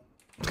help.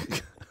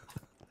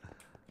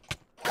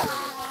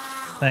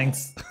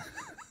 Thanks.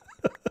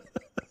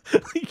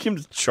 He came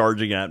just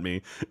charging at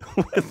me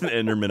with an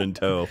Enderman in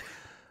tow.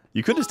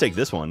 You could just take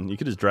this one. You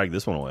could just drag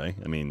this one away.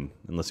 I mean,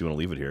 unless you want to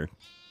leave it here.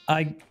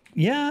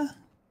 Yeah,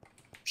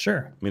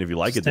 sure. I mean, if you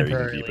like it there, you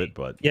can keep it.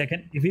 But yeah,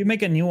 if you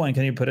make a new one,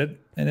 can you put it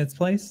in its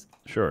place?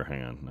 Sure.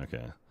 Hang on.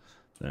 Okay.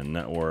 Then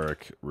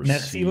network receiver.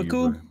 Merci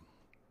beaucoup.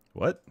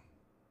 What?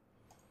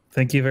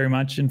 Thank you very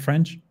much in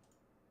French.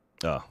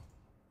 Oh.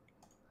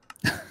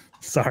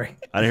 Sorry.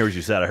 I didn't hear what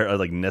you said. I heard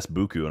like Nest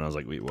Buku, and I was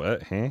like, wait,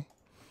 what? Huh?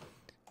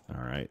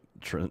 All right.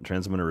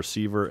 Transmitter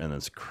receiver, and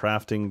it's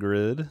crafting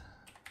grid.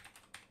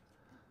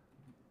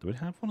 Do we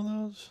have one of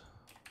those?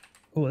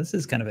 Oh, this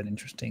is kind of an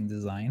interesting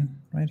design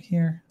right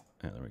here.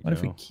 Yeah, there we go. What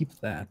if we keep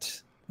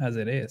that as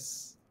it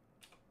is?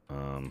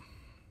 All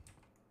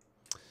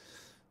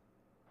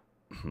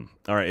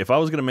right. If I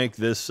was going to make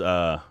this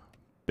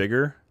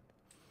bigger,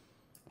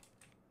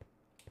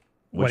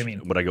 what do you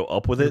mean? Would I go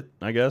up with it,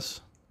 I guess?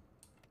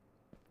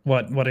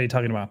 What are you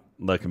talking about?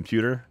 The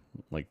computer?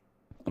 Like,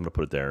 I'm going to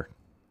put it there.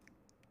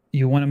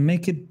 You want to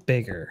make it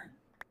bigger.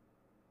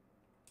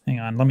 Hang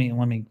on, let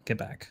me get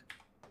back.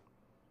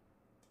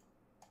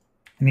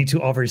 I need to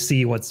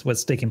oversee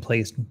what's taking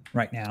place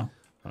right now.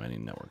 Oh, I need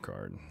a network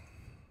card.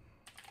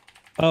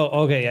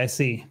 Oh, okay, I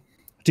see.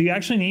 Do you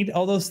actually need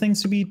all those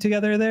things to be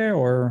together there,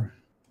 or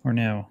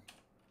no?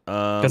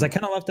 Because I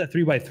kind of left that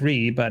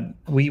 3x3, but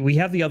we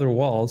have the other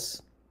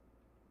walls.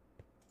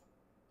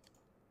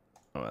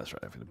 Oh, that's right.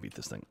 I have to beat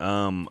this thing.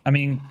 I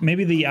mean,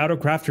 maybe the auto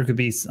crafter could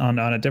be on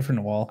a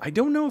different wall. I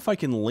don't know if I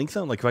can link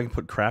them. Like, if I can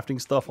put crafting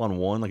stuff on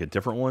one, like a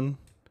different one.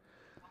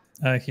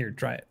 Here,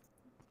 try it.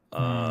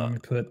 Let me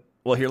put.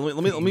 Well, here,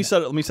 let me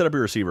set up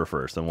your receiver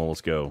first, and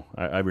let's go.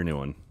 I have your new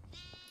one.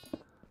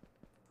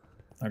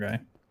 Okay.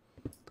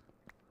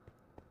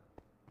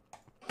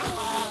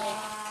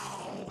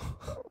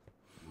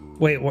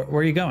 Wait, where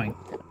are you going?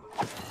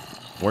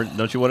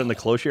 Don't you want it in the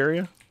cloche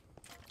area?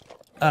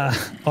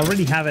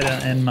 Already have it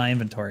in my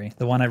inventory.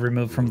 The one I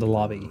removed from the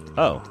lobby.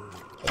 Oh.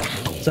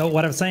 So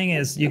what I'm saying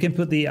is, you can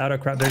put the auto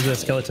crap. There's a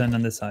skeleton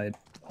on this side,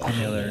 on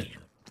the other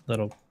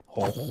little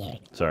hole.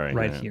 Sorry.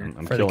 Right here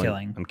for the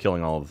killing. I'm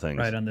killing all the things.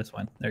 Right on this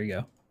one. There you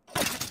go.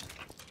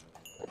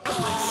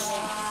 Nice.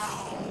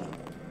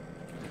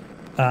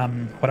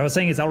 What I was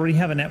saying is, I already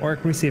have a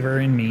network receiver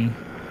in me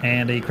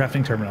and a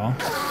crafting terminal.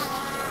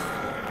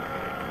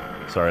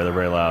 Sorry, they're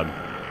very loud.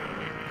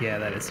 Yeah,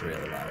 that is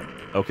really loud.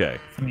 Okay.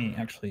 Let me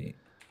actually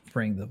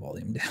bring the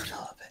volume down a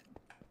little bit.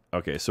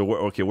 Okay, so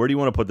where do you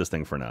want to put this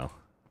thing for now?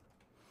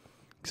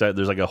 Because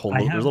there's like a whole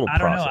there's a little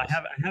process. I don't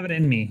know. I have it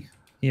in me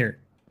here.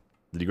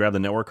 Did you grab the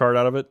network card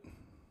out of it?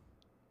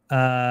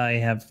 I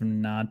have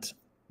not.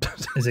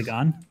 Is it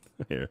gone?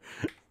 Here.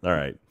 All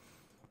right.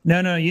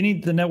 No. You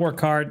need the network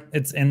card.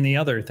 It's in the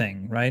other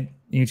thing, right?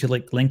 You need to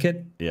like link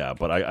it. Yeah,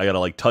 but I gotta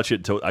like touch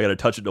it to. I gotta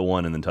touch it to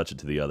one and then touch it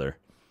to the other.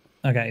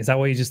 Okay, is that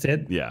what you just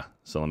did? Yeah.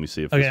 So let me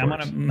see if. Okay, this I'm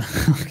works.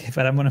 gonna. Okay,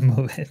 but I'm gonna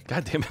move it.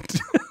 God damn it!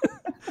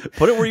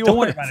 Put it where you don't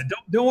want. Worry about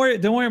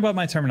it. Don't worry about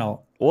my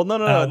terminal. Well, no.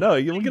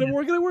 We'll get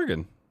it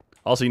working.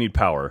 Also, you need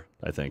power,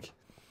 I think.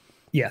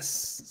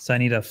 Yes. So I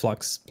need a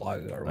flux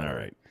plug or whatever. All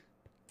right.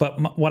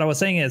 But what I was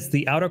saying is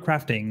the auto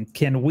crafting.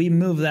 Can we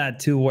move that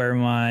to where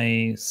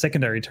my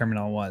secondary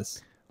terminal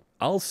was?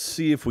 I'll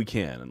see if we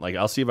can. Like,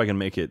 I'll see if I can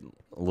make it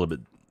a little bit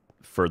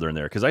further in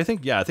there. Because I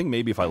think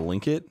maybe if I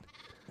link it,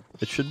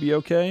 it should be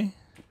okay.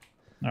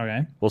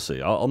 Okay. We'll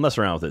see. I'll mess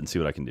around with it and see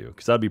what I can do.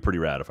 Because that'd be pretty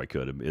rad if I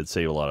could. It'd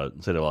save a lot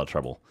of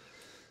trouble.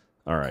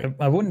 All right.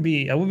 I wouldn't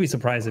be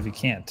surprised if you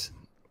can't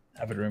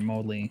have it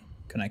remotely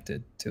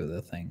connected to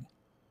the thing.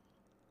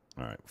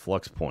 All right.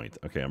 Flux point.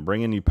 Okay, I'm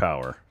bringing you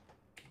power.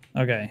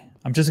 Okay.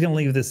 I'm just gonna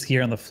leave this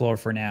here on the floor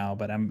for now,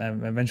 but I'm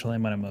eventually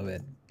gonna move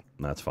it.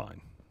 That's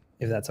fine.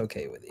 If that's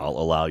okay with you. I'll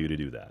allow you to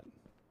do that.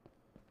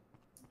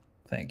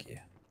 Thank you.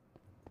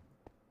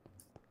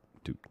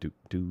 Do.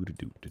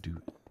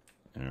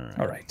 All right.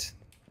 All right.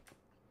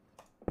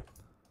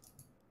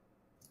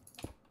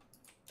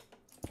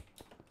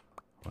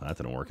 Well, that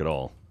didn't work at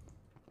all.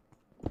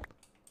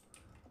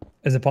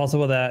 Is it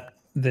possible that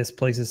this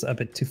place is a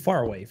bit too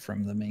far away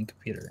from the main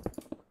computer?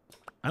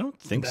 I don't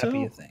think Would so. that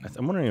be a thing?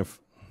 I'm wondering if...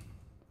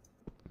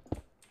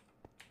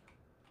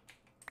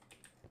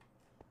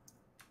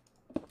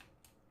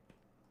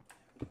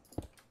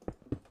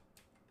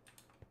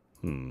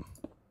 Did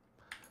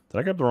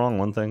I grab the wrong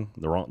one thing? I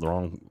grabbed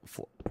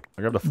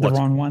a flux. The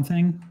wrong one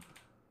thing?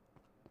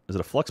 Is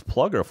it a flux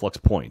plug or a flux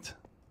point?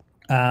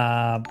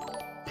 Plug,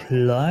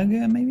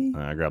 maybe?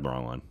 I grabbed the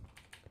wrong one.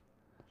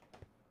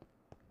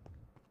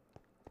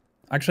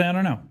 Actually, I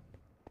don't know.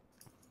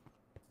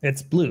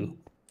 It's blue.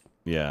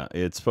 Yeah,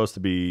 it's supposed to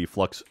be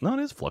flux. No, it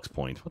is flux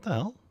point. What the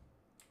hell?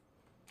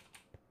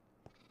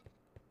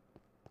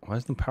 Why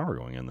isn't the power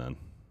going in then?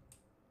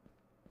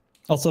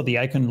 Also, the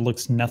icon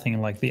looks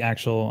nothing like the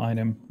actual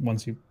item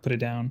once you put it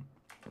down.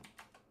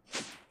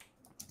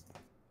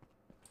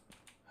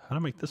 How do I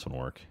make this one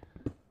work?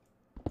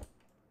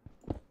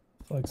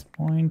 Flux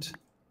point.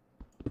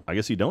 I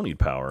guess you don't need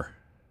power.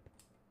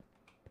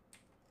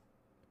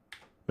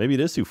 Maybe it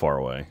is too far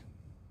away.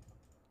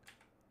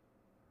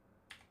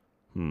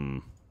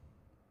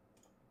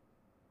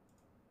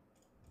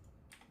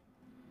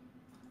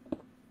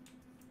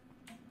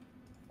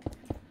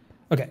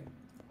 Okay.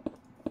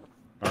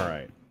 All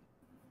right.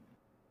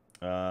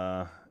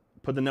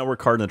 Put the network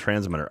card in the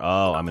transmitter.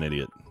 Oh, I'm an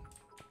idiot.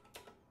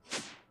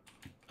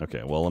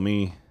 Okay, well, let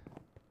me...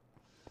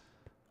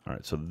 All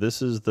right, so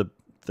this is the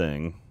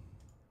thing.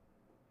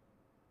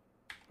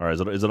 All right,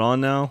 is it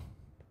on now?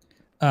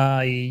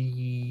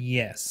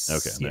 Yes.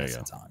 Okay, there yes, you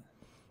go. It's on.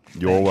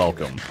 You're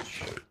welcome.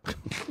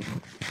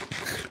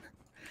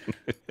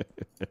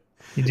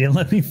 You didn't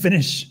let me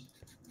finish.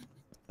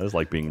 That was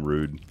like being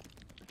rude.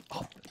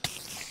 Oh,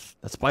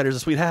 that spider's a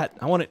sweet hat.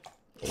 I want it.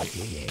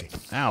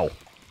 Ow.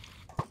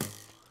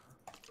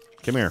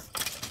 Come here.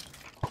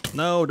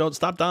 No, don't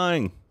stop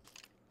dying.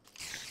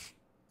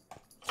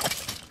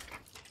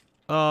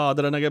 Oh,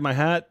 did I not get my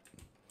hat?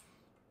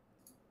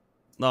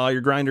 No,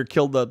 your grinder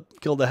killed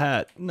the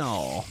hat.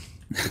 No.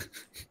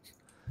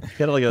 He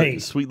had like a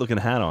sweet looking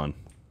hat on.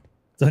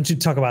 Don't you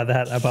talk about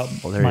that, about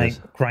my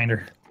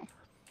grinder.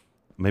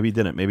 Maybe he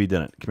didn't. Maybe he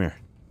didn't. Come here.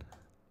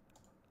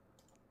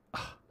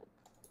 Oh,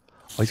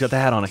 he's got the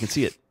hat on. I can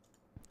see it.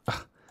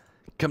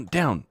 Come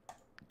down.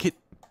 Get.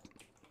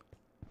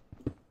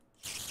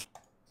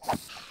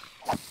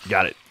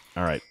 Got it.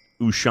 All right.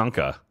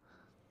 Ushanka.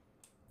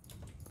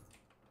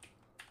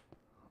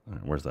 All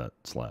right, where's that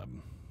slab?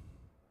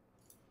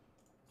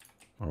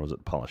 Or was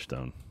it polished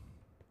stone?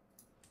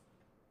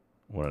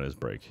 What did his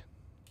break?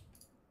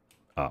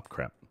 Oh,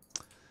 crap.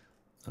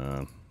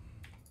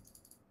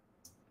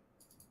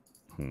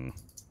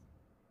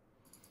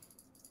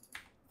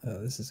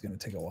 This is going to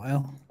take a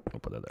while. I'll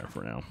put that there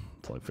for now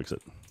until I fix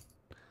it.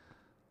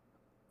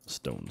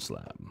 Stone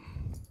slab.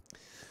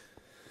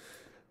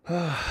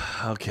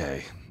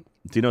 Okay.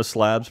 Do you know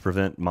slabs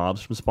prevent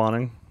mobs from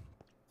spawning?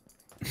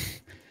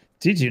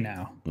 Did you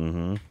now?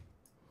 Mm-hmm.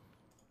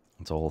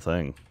 It's a whole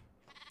thing.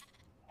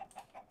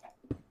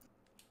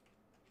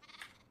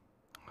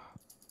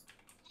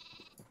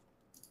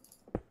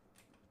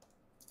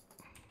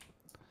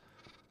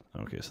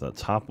 Okay, so that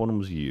top one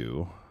was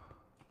you.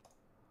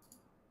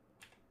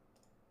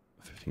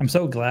 15. I'm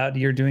so glad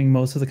you're doing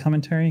most of the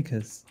commentary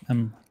because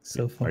I'm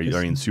so focused.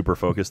 Are you super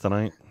focused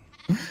tonight?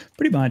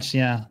 Pretty much,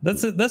 yeah.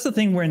 That's the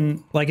thing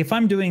when, like, if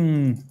I'm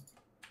doing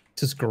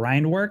just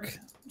grind work,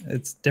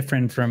 it's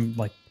different from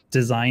like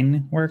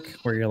design work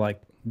where you're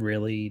like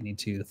really need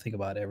to think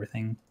about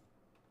everything.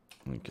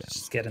 Okay.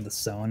 Just get in the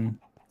zone.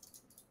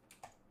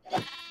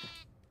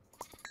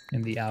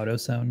 In the auto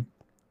zone.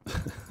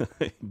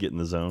 Get in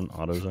the zone,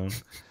 auto zone.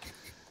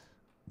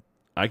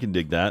 I can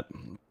dig that.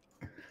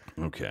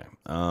 Okay.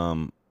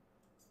 All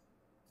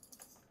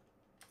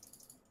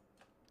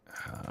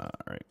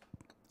right.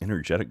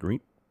 Energetic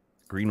green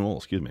wool,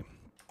 excuse me.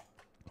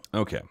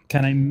 Okay.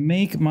 Can I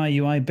make my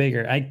UI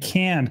bigger? I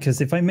can,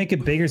 because if I make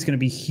it bigger, it's going to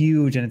be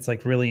huge and it's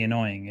like really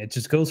annoying. It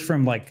just goes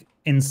from like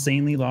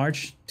insanely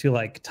large to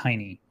like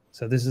tiny.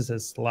 So this is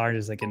as large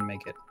as I can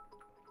make it.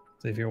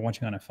 So if you're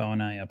watching on a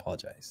phone, I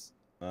apologize.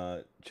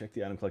 Check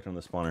the item collector on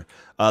the spawner.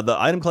 The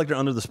item collector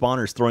under the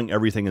spawner is throwing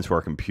everything into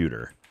our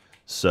computer.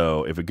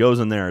 So if it goes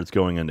in there, it's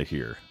going into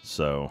here.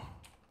 So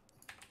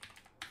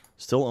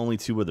still only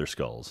 2 wither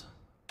skulls,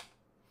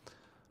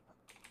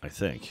 I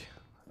think.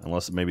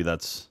 Unless maybe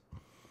that's...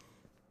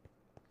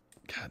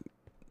 God.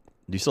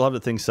 Do you still have the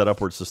thing set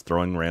up where it's just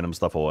throwing random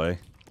stuff away?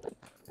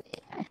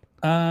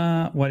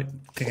 What?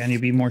 Can you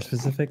be more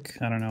specific?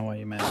 I don't know what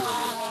you meant.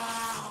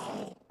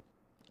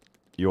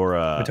 Your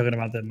We're talking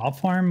about the mob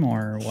farm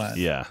or what?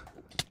 Yeah.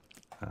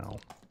 Ow.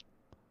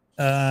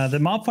 The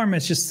mob farm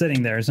is just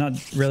sitting there. It's not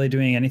really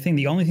doing anything.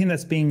 The only thing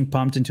that's being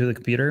pumped into the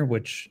computer,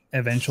 which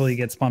eventually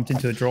gets pumped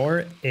into a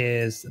drawer,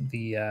 is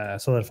the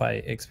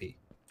Solidify XP.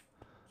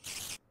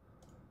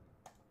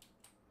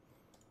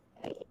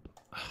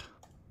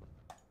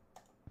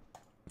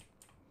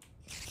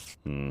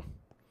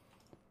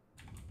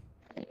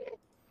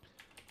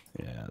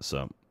 Yeah,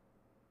 so...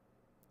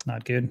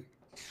 Not good.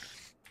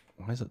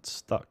 Why is it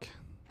stuck?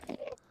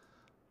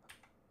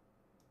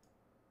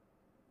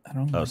 I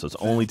don't know. Oh, so it's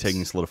only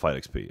taking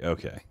solidified XP.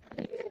 Okay.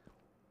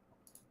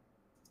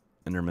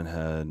 Enderman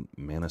head,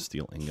 mana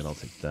steel ingot. I'll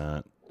take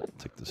that. I'll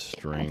take the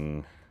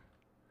string.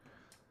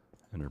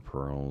 Ender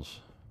pearls.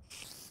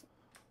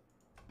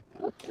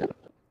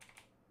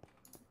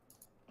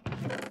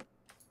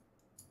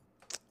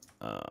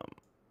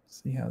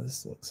 See how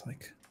this looks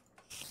like.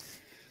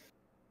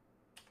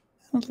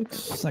 That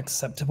looks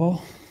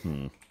acceptable.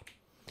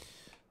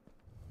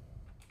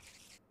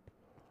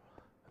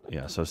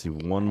 Yeah, so I see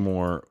one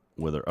more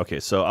wither.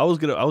 Okay, so I was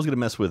gonna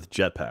mess with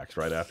jetpacks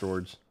right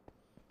afterwards.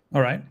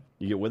 All right.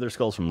 You get wither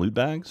skulls from loot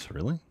bags,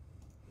 really?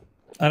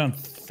 I don't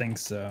think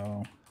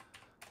so.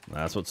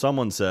 That's what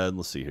someone said.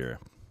 Let's see here.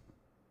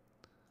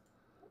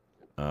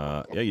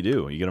 Yeah, you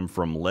do. You get them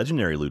from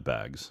legendary loot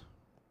bags.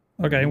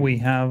 Okay, we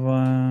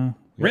have.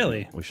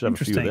 Really? We should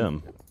have a few of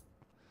them.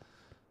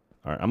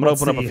 All right, I'm gonna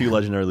open up a few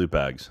legendary loot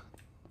bags.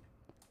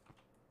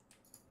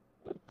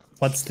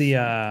 What's the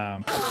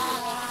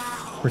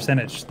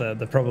percentage?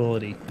 The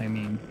probability? I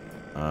mean.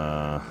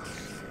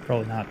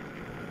 Probably not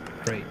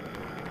great.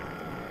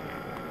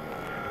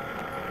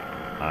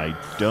 I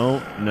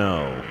don't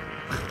know.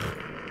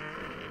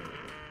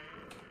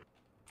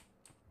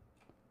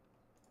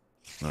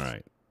 All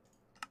right.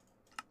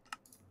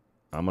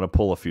 I'm gonna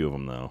pull a few of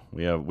them though.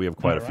 We have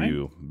quite a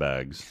few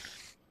bags.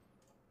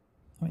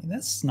 I mean,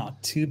 that's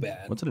not too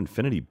bad. What's an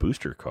infinity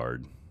booster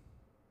card?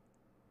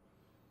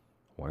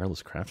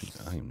 Wireless crafting.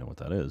 I don't even know what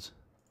that is.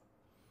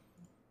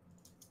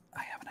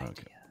 I have an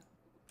idea.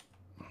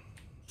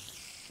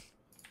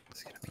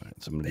 It's gonna be all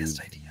right, so I'm gonna do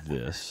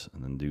this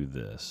and then do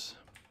this.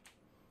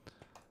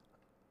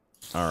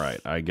 All right,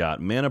 I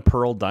got Mana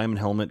Pearl, Diamond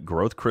Helmet,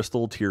 Growth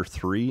Crystal, Tier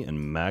 3,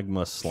 and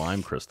Magma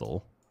Slime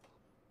Crystal.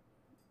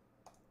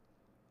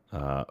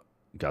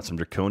 Got some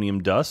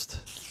Draconium Dust.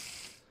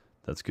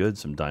 That's good.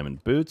 Some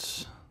Diamond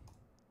Boots.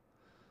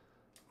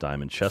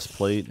 Diamond Chest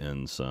Plate,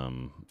 and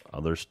some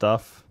other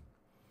stuff.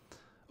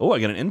 Oh, I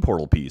got an end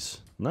portal piece.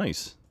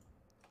 Nice.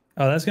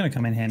 Oh, that's going to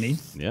come in handy.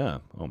 Yeah.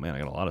 Oh, man, I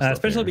got a lot of stuff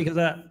especially here.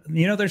 Because,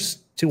 you know, there's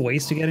 2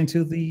 ways to get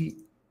into the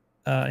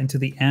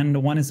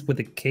end. One is with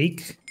the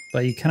cake.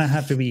 But you kind of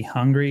have to be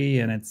hungry,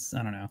 and it's,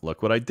 I don't know.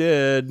 Look what I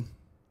did.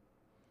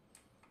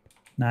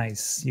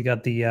 Nice. You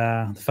got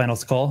the final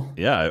skull?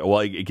 Yeah, well,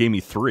 it gave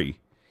me 3.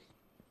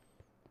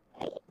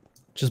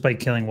 Just by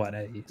killing what,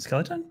 a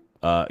skeleton?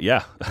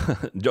 Yeah.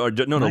 No,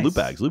 loot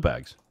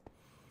bags.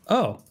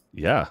 Oh.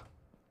 Yeah.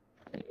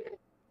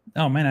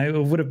 Oh, man, I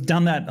would have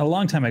done that a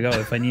long time ago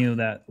if I knew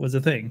that was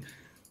a thing.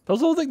 That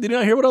was the whole thing. Did you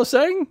not hear what I was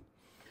saying?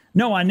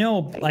 No, I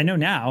know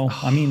now.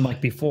 I mean, like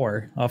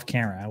before, off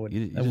camera, I would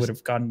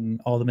have gotten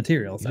all the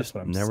materials. That's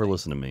what I'm saying. Never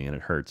listen to me, and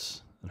it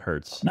hurts. It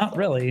hurts. Not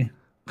really.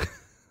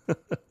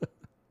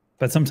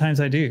 But sometimes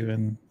I do,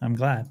 and I'm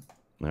glad.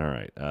 All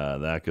right,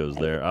 that goes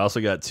there. I also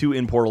got 2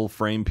 in portal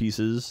frame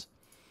pieces,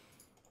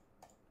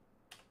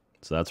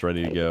 so that's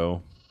ready to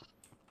go.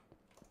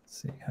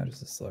 Let's see, how does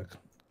this look?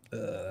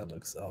 That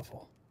looks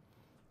awful.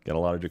 Got a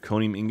lot of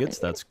draconium ingots.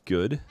 That's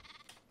good.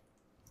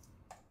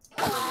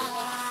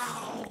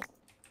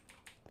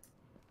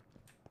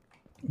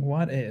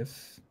 What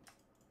if...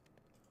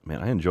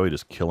 Man, I enjoy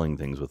just killing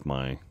things with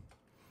my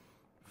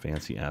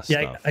fancy-ass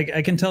stuff. Yeah,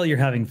 I can tell you're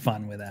having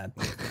fun with that.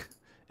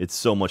 It's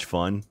so much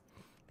fun.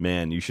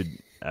 Man, you should...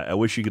 I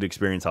wish you could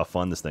experience how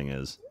fun this thing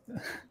is.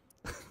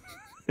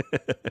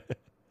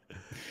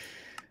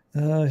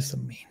 Oh, so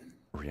mean.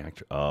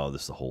 Reactor... Oh,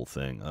 this is the whole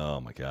thing.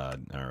 Oh, my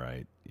God. All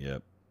right.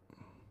 Yep.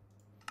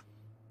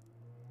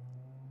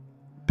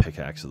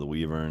 Pickaxe of the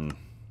Weavern.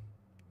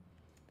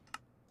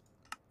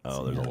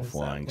 Oh, there's all the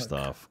flying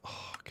stuff.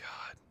 Oh,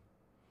 God.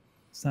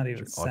 It's not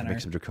even center. I can make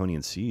some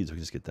draconian seeds. We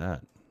can just get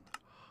that.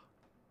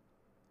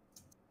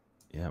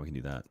 Yeah, we can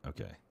do that.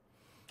 Okay.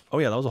 Oh,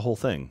 yeah, that was a whole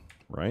thing,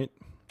 right?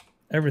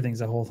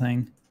 Everything's a whole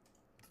thing.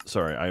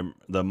 Sorry,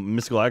 the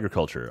mystical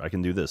agriculture. I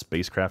can do this.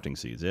 Base crafting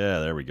seeds. Yeah,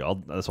 there we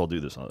go. I'll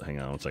do this. Hang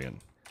on one second.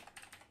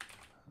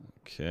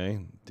 Okay,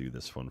 do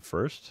this one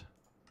first.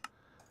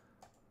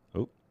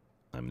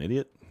 I'm an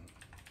idiot.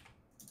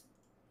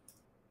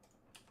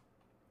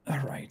 All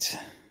right.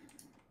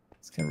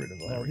 Let's get rid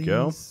of all these. There we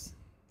go.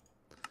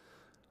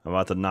 I'm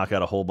about to knock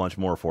out a whole bunch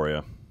more for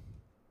you.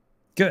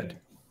 Good.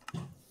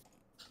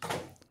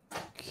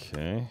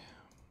 Okay.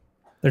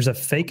 There's a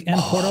fake end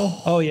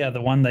portal. Oh, yeah,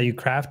 the one that you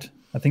craft.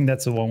 I think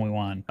that's the one we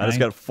want. I just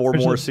got 4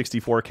 more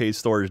 64K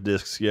storage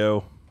discs,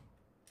 yo.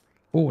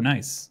 Oh,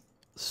 nice.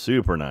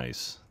 Super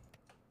nice.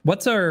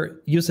 What's our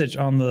usage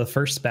on the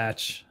first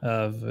batch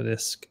of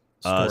disk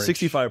storage?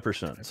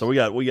 65%. So we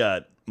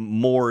got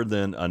more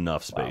than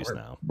enough space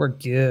now. We're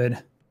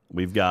good.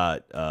 We've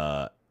got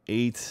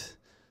 8,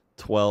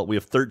 12. We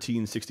have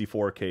 13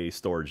 64K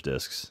storage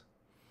discs.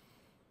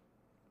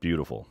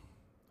 Beautiful.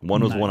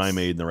 One was one I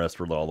made, and the rest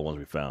were all the ones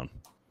we found.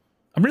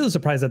 I'm really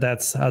surprised that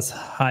that's as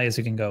high as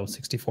you can go,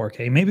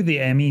 64K. Maybe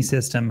the ME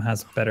system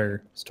has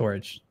better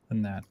storage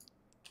than that.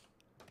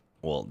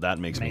 Well, that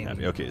makes me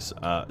happy. Okay,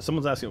 so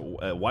someone's asking,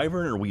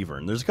 wyvern or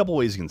weavern? There's a couple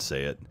ways you can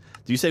say it.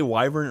 Do you say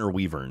wyvern or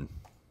weavern?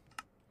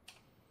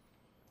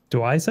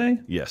 Do I say?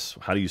 Yes.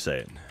 How do you say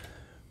it?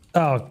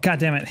 Oh, God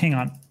damn it. Hang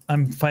on.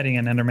 I'm fighting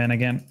an Enderman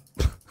again.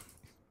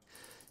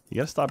 You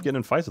got to stop getting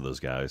in fights with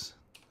those guys.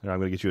 Here, I'm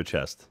going to get you a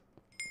chest.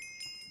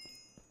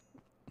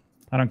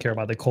 I don't care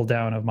about the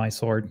cooldown of my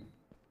sword.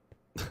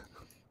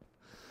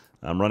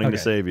 I'm running to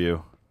save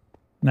you.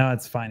 No,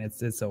 it's fine.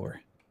 It's over.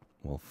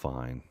 Well,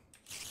 fine.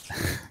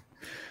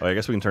 Oh, I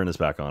guess we can turn this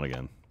back on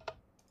again.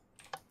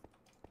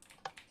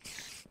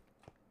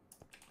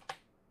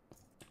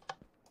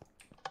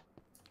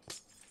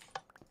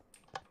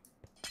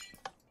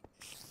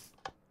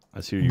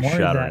 I see you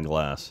shattering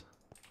glass.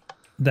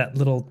 That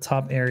little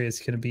top area is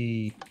going to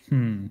be...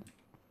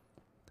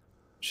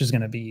 She's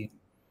going to be...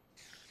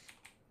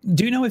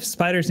 Do you know if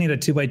spiders need a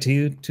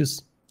 2x2 to...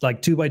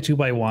 Like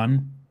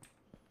 2x2x1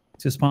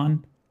 to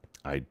spawn?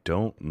 I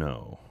don't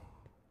know.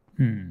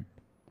 I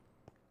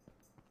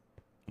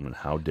mean,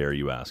 how dare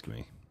you ask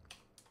me?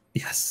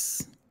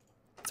 Yes.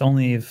 It's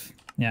only if...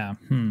 Yeah.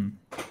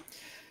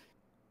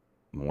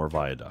 More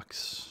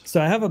viaducts.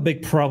 So I have a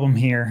big problem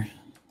here.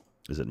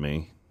 Is it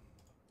me?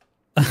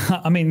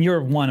 I mean,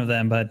 you're one of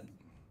them, but...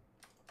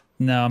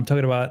 No, I'm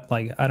talking about,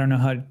 like, I don't know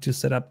how to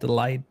set up the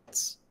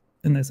lights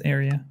in this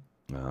area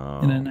in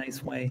a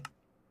nice way.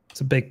 It's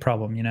a big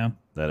problem, you know?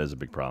 That is a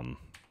big problem.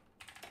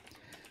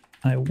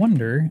 I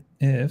wonder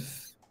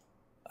if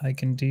I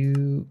can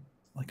do,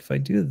 like, if I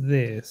do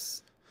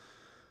this.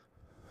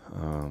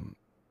 Only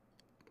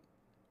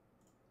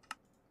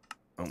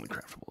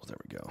craftables. There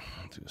we go.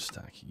 Do a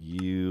stack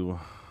you.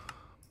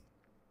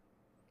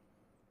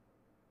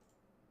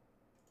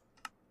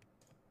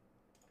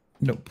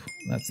 Nope,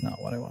 that's not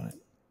what I wanted.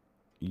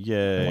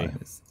 Yay.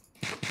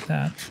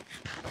 That.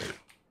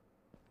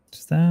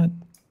 Does that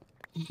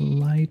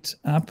light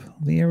up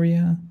the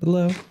area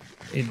below?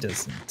 It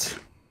doesn't.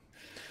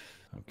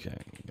 Okay,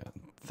 got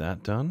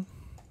that done.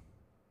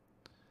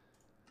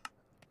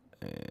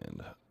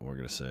 And we're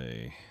going to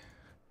say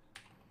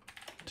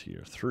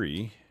tier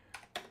 3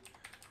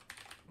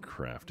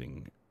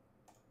 crafting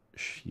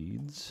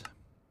sheets.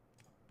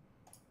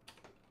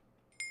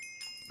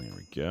 There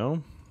we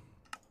go.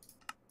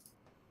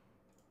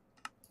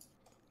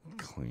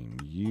 Claim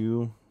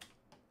you.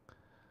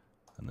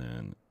 And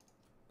then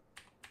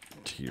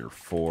tier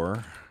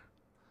 4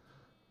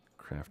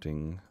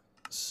 crafting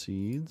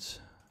seeds.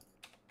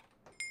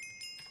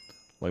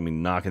 Let me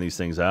knocking these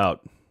things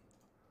out.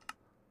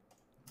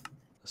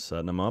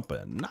 Setting them up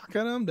and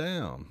knocking them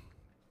down.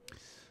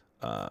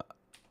 How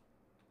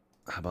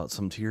about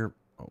some tier?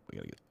 Oh, we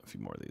gotta get a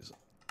few more of these.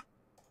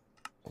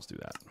 Let's do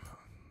that.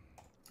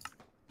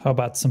 How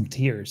about some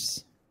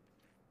tiers?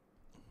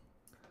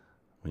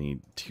 We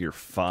need tier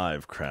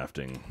 5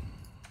 crafting.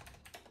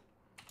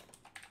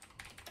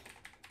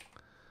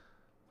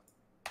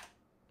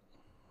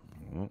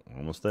 Oh,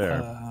 almost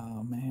there.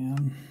 Oh,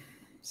 man.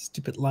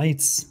 Stupid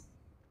lights.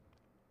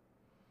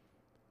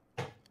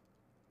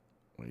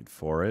 Wait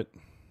for it.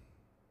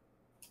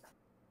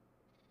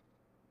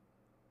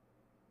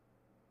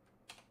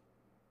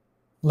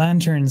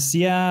 Lanterns.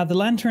 Yeah, the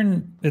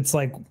lantern, it's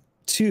like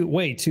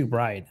way too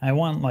bright. I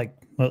want like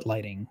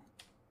lighting.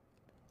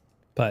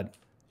 But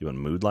you want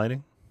mood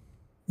lighting?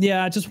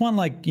 Yeah, I just want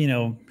like, you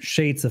know,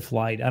 shades of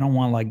light. I don't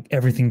want like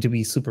everything to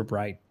be super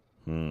bright.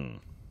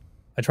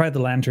 I tried the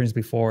lanterns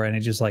before and it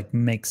just like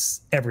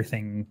makes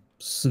everything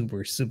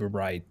super, super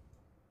bright.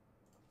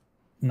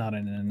 Not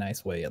in a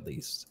nice way, at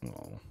least.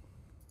 Oh.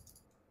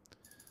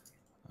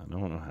 I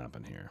don't know what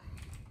happened here.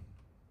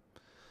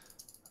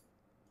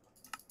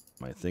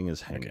 My thing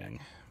is hanging. Okay.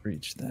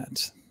 Reach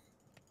that.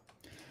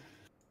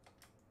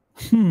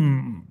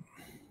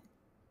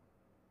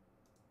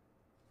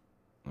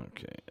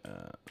 Okay.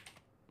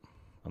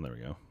 Oh, there we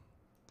go.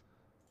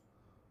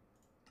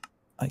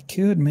 I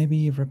could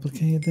maybe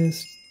replicate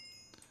this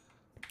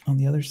on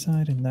the other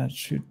side, and that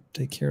should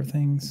take care of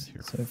things.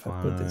 Tier so if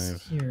I put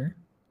this here.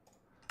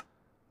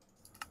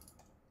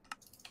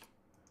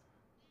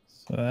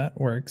 So that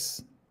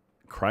works.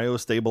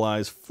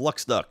 Cryo-stabilized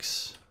flux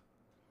ducts.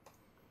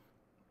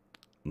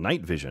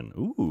 Night vision.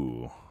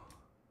 Ooh.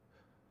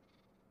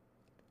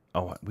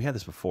 Oh, we had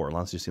this before.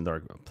 Allows you to see in the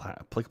dark.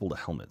 Applicable to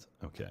helmet.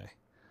 Okay.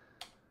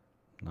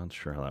 Not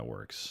sure how that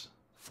works.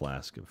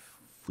 Flask of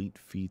Fleet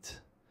Feet.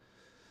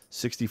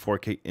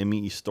 64K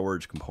ME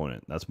storage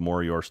component. That's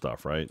more your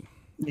stuff, right?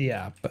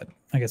 Yeah, but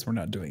I guess we're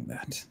not doing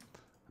that.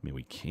 I mean,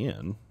 we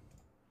can.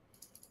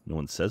 No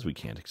one says we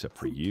can't except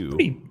for you.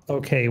 Pretty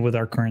okay with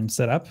our current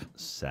setup.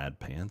 Sad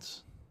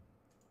pants.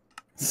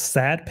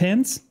 Sad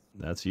pants?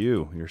 That's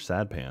you. You're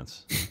sad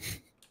pants.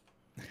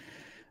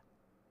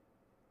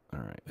 All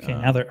right. Okay,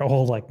 now they're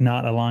all like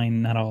not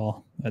aligned at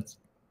all. That's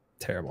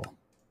terrible.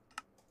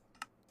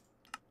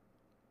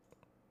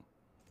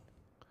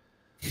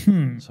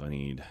 So I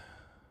need.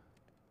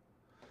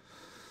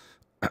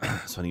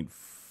 So I need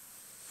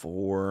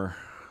 4,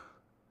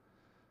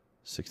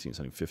 16.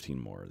 So I need 15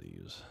 more of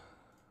these.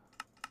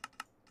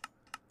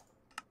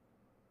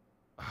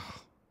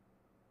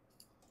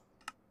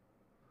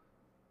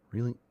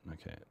 Really?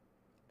 Okay.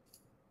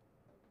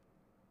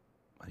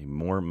 I need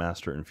more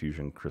Master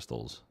Infusion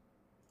crystals.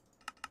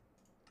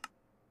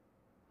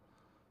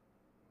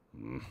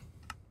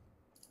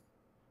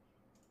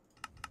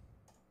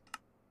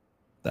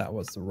 That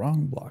was the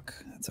wrong block.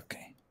 That's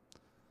okay.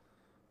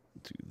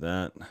 Do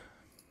that.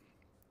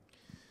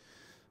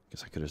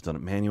 Guess I could have done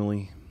it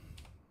manually.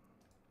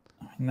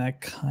 And that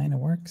kind of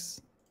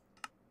works.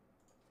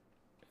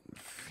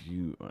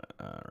 All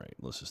right,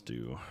 let's just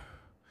do.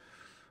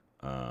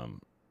 I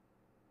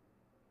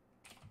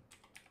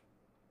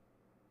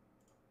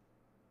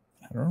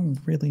don't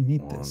really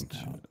need this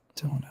now,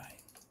 don't I?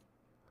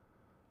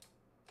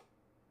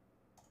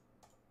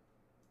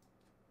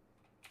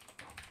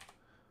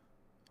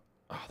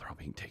 Oh, they're all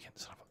being taken.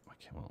 Son of a,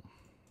 okay, well,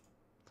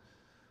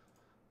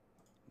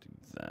 do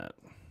that.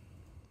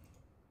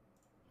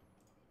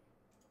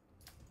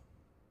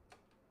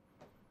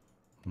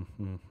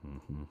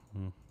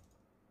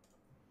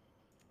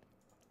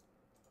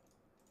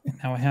 And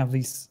now I have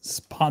these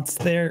spots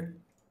there.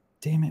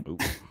 Damn it.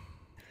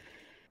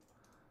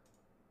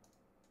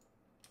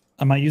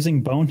 Am I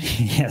using bone?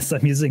 Yes,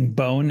 I'm using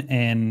bone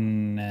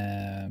and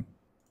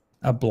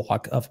a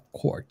block of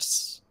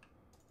quartz.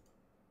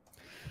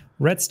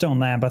 Redstone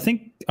lamp. I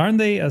think, aren't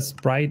they as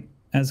bright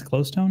as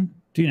glowstone?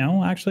 Do you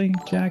know, actually,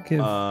 Jack? If...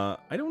 I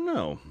don't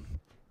know.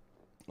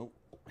 Oh,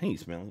 hey,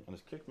 Smelly. I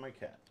just kicked my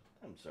cat.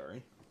 I'm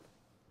sorry.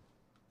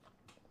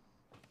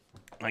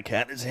 My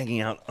cat is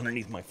hanging out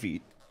underneath my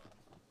feet.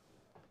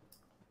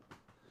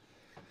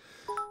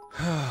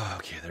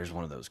 Okay, there's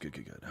one of those. Good,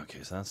 good, good.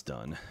 Okay, so that's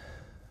done.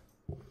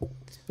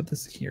 Let's put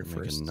this here Make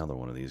first. another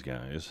one of these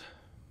guys.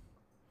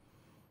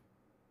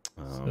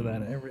 So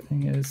that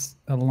everything is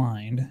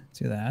aligned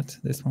to that.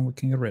 This one we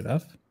can get rid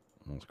of.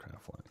 Let's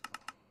craft like.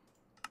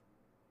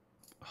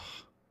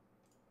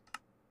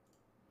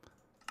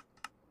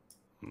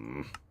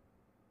 All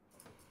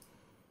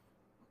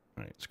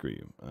right, screw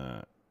you.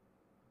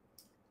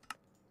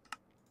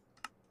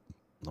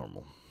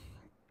 Normal.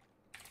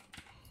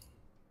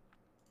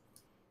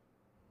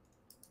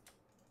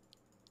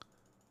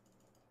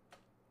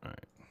 All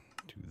right,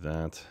 do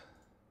that.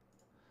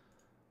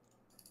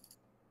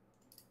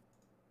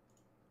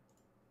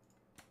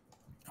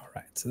 All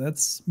right, so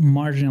that's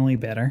marginally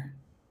better.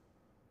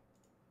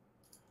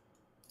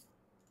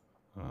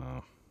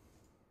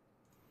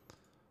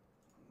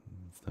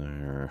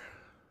 There.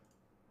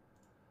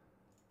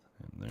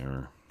 And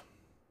there.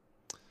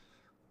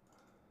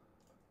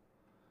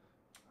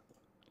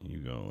 You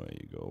go away,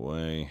 you go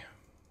away.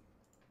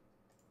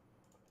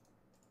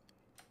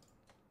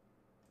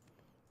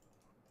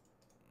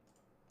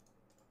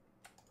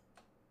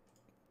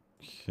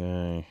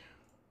 Okay.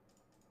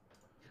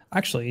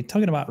 Actually,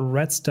 talking about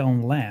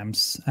redstone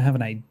lamps, I have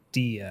an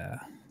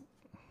idea.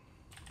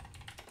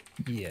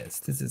 Yes,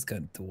 this is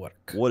going to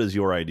work. What is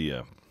your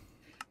idea?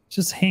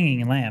 Just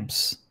hanging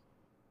lamps,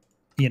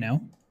 you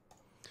know?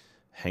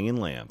 Hanging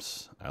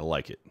lamps. I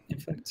like it. In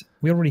fact,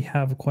 we already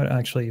have quite...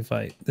 Actually, if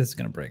I... This is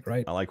going to break,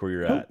 right? I like where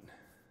you're at.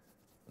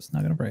 It's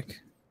not going to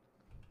break.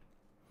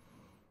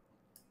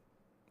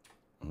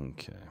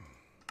 Okay.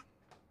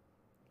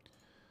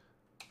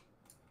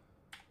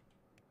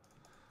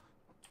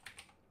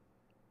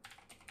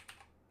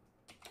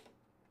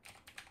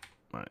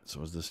 All right,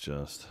 so is this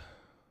just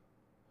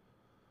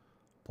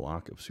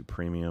block of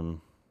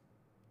supremium?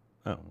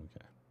 Oh,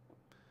 okay.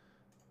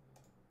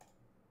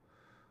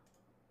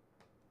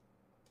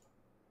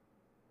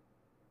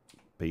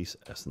 Base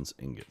essence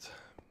ingot.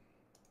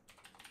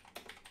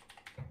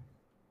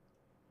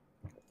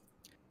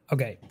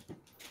 Okay.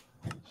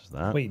 Is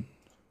that? Wait,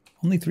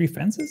 only 3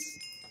 fences?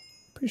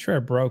 Pretty sure I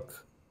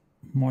broke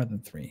more than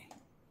 3.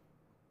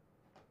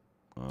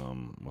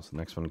 What's the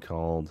next one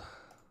called?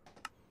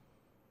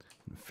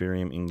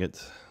 Inferium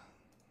ingot.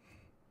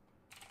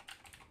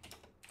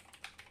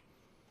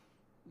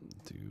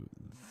 Do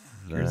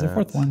that. Here's the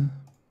 4th one.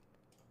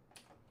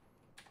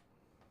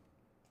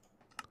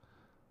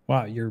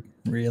 Wow, you're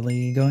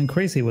really going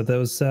crazy with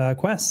those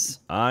quests.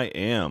 I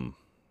am.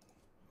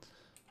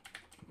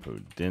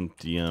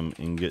 Podentium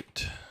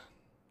ingot.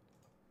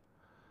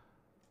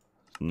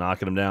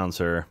 Knocking them down,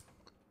 sir.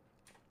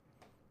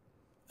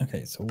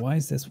 Okay, so why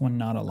is this one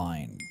not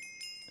aligned?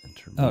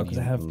 Oh, because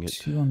I have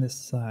 2 on this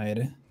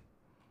side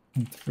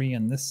and 3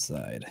 on this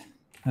side.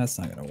 That's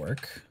not gonna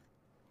work.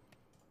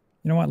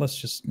 You know what? Let's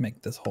just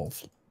make this whole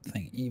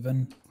thing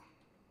even.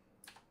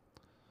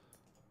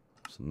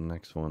 So the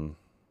next one,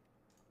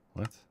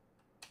 what?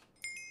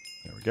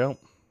 There we go.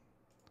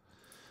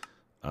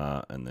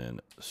 And then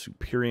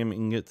superium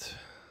ingot.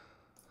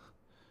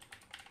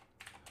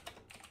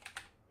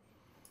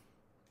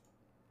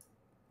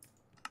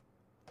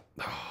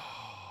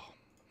 Oh,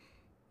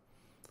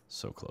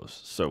 so close,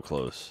 so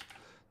close.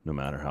 No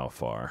matter how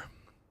far.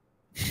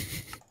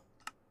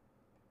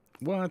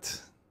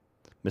 What?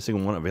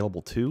 Missing one,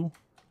 available 2?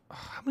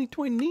 How many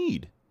do I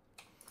need?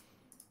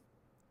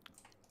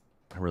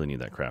 I really need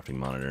that crafting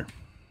monitor.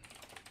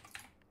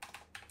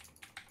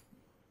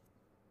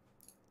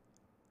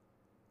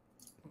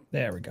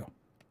 There we go.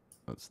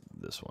 That's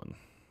this one.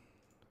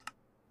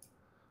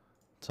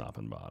 Top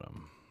and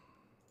bottom.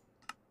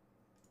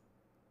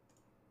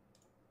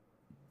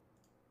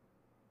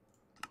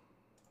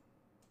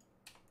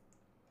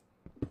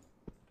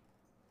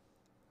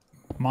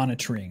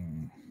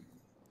 Monitoring.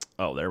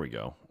 Oh, there we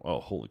go. Oh,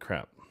 holy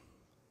crap.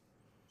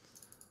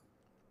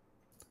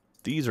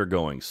 These are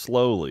going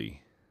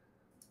slowly.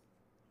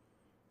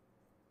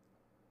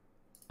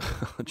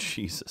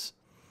 Jesus.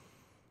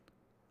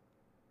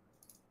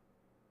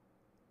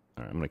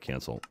 All right, I'm going to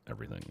cancel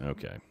everything.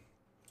 Okay.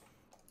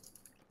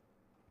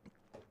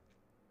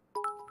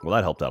 Well,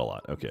 that helped out a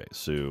lot. Okay,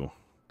 so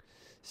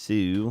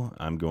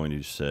I'm going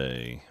to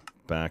say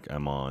back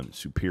I'm on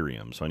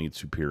superium. So I need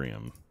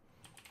superium.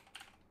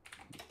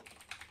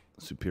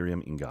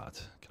 Superium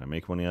ingot. Can I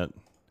make one yet?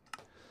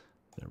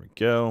 There we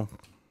go.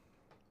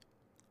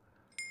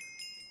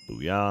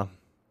 Booyah.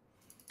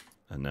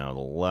 And now the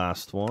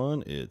last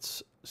one,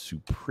 it's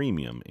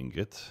supremium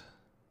ingot.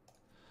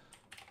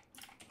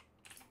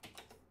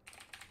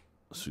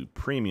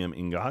 Supremium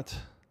ingot.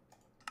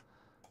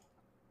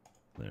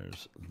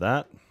 There's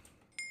that.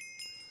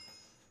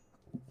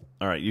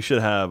 All right, you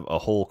should have a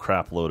whole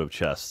crap load of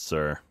chests,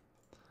 sir.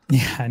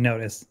 Yeah, I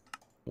noticed.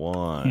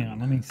 1. Hang on,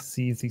 let me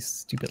see if these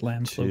stupid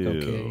lamps 2,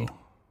 look okay.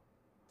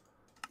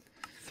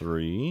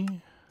 3,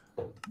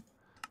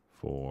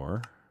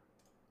 4,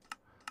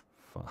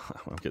 5.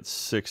 I'll get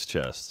 6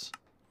 chests.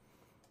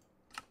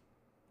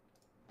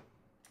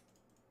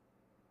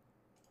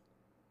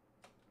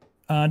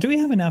 Do we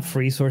have enough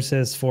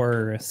resources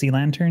for sea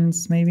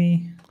lanterns,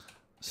 maybe?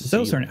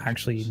 Those are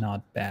actually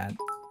not bad.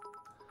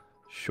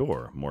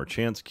 Sure. More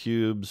chance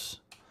cubes.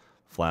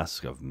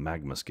 Flask of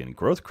magma skin.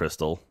 Growth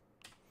crystal.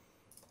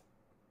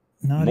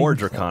 More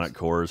draconic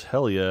cores.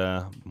 Hell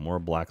yeah. More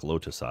black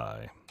lotus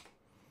eye.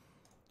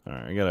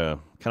 Alright, I got a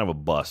kind of a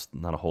bust.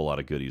 Not a whole lot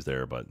of goodies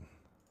there, but...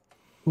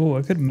 Ooh,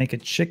 I could make a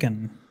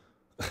chicken.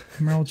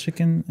 Emerald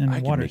chicken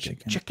and water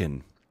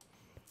chicken.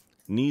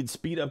 Need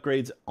speed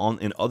upgrades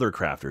in other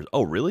crafters.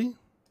 Oh, really?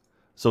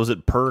 So is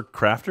it per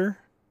crafter?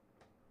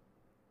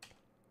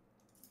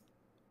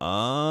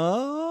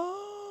 Oh.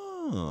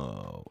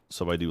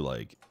 So if I do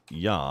like,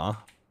 yeah.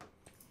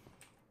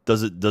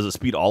 Does it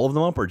speed all of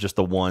them up or just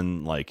the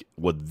one, like,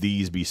 would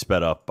these be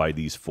sped up by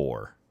these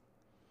 4?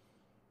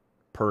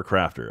 Per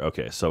crafter.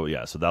 Okay, so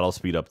yeah, so that'll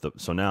speed up the...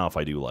 So now if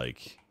I do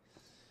like,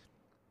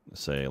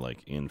 say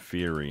like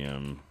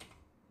inferium...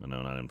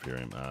 No, not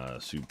inferium.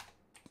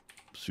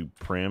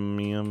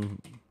 Supremium.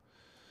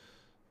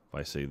 If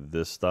I say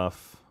this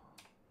stuff,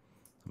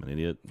 I'm an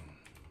idiot.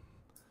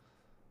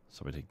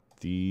 So I take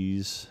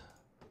these.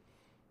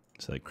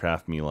 So they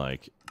craft me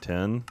like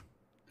 10.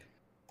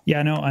 Yeah,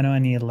 I know I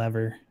need a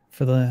lever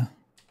for the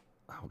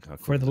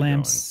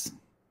lamps. Going.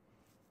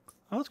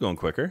 Oh, it's going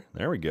quicker.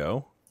 There we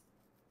go.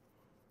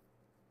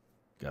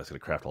 Guys, gotta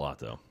craft a lot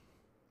though.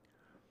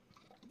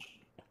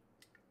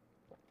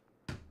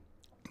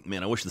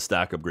 Man, I wish the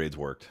stack upgrades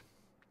worked.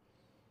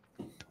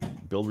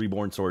 Build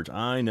reborn swords.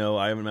 I know,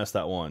 I haven't messed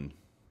that one.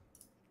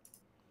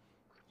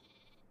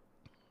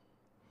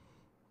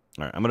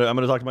 All right, I'm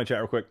gonna talk to my chat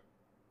real quick.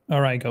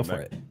 All right, go for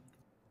it.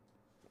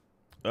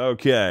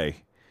 Okay.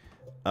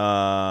 Where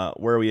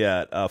are we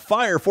at?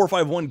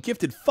 Fire451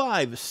 gifted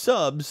 5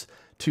 subs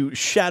to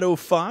Shadow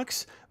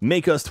Fox,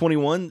 Make Us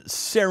 21,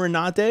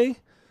 Serenate,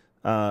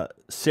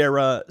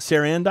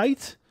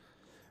 Sarandite,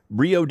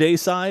 Rio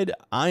Dayside,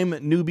 I'm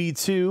Newbie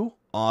 2,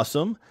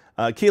 awesome.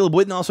 Caleb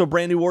Witten, also a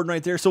brand new warden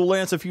right there. So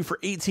Lance, a few for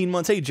 18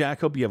 months. Hey,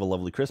 Jack, hope you have a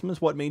lovely Christmas.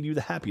 What made you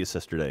the happiest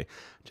yesterday?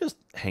 Just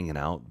hanging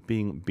out,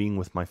 being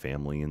with my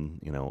family, and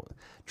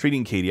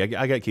treating Katie.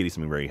 I got Katie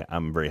something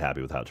I'm very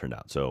happy with how it turned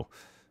out. So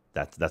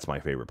that's my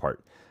favorite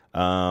part.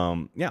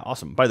 Yeah,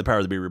 awesome. By the power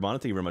of the Beer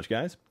Rebonnet, thank you very much,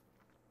 guys.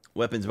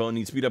 Weapons bone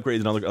needs speed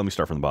upgrades. Let me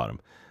start from the bottom.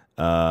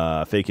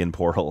 Fake in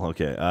portal.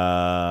 Okay.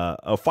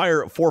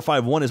 Fire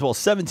 451 as well.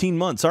 17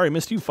 months. Sorry,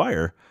 missed you.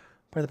 Fire.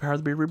 By the power of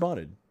the Beer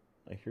Rebonnet.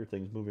 I hear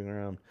things moving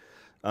around.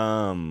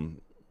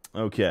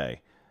 Okay.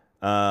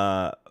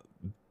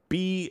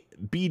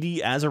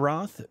 BD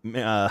Azeroth,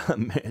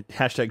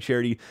 hashtag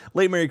charity.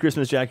 Late Merry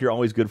Christmas, Jack. You're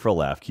always good for a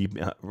laugh. Keep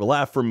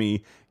laugh for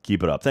me.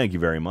 Keep it up. Thank you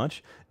very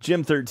much.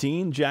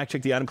 Jim13, Jack,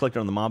 check the item collector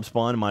on the mob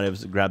spawn. Might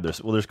have grabbed their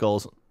wither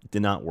skulls.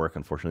 Did not work,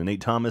 unfortunately. Nate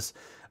Thomas,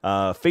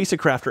 face a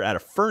crafter at a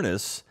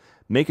furnace.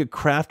 Make a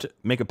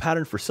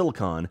pattern for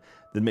silicon.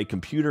 Then make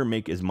computer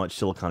make as much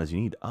silicon as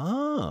you need.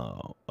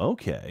 Oh,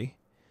 okay.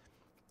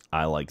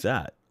 I like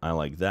that. I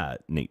like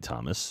that, Nate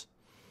Thomas.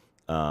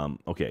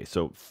 Okay,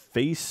 so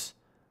face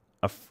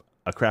a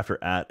crafter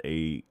at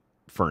a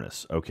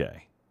furnace.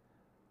 Okay,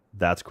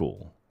 that's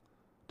cool.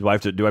 Do I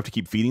have to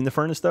keep feeding the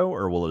furnace though,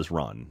 or will it just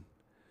run?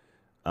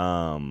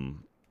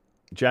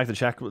 Jack,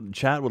 the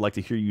chat would like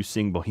to hear you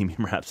sing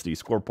Bohemian Rhapsody.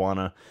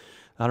 Scorpana,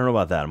 I don't know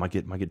about that. I might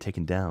get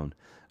taken down.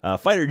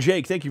 Fighter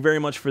Jake, thank you very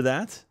much for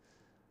that.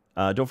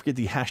 Don't forget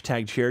the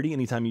hashtag charity.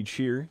 Anytime you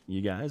cheer,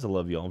 you guys, I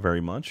love you all very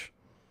much.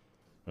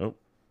 Oh,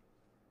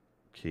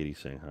 Katie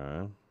saying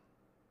hi.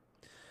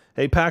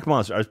 Hey, Pack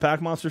Monster. Is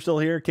Pack Monster still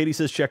here? Katie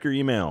says check your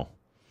email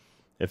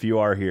if you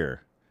are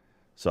here.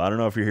 So I don't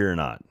know if you're here or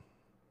not.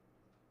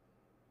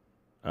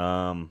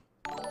 And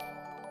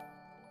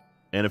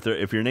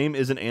if your name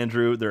isn't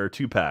Andrew, there are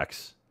 2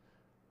 packs.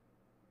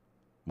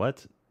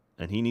 What?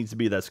 And he needs to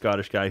be that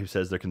Scottish guy who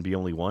says there can be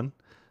only one?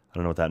 I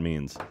don't know what that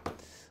means.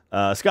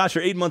 Scotch,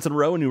 you're 8 months in a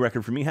row. A new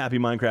record for me. Happy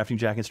Minecrafting,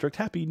 Jack and Strict.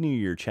 Happy New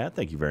Year, chat.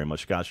 Thank you very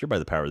much, Scotch. You're by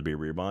the power of the beer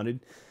rebonded.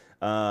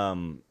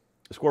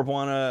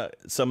 Scorpwana,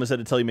 someone said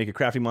to tell you make a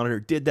crafting monitor.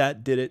 Did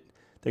that. Did it.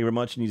 Thank you very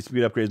much. Need to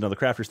speed upgrades and other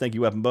crafters. Thank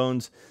you, Weapon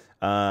Bones.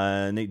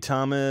 Nate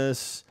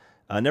Thomas.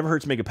 Never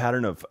hurts to make a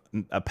pattern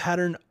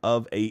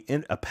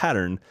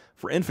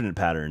for infinite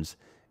patterns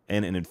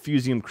and an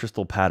Infusium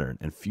crystal pattern.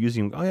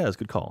 Infusium. Oh yeah, that's a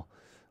good call.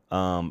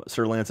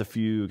 Sir Lance, a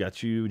few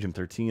got you. Jim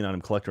 13,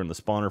 item collector and the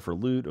spawner for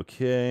loot.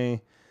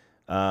 Okay.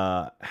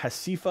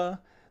 Hasifa.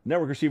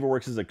 Network receiver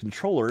works as a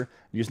controller.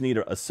 You just need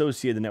to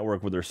associate the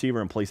network with the receiver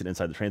and place it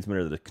inside the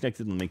transmitter that is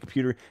connected to the main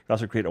computer. You can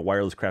also create a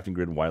wireless crafting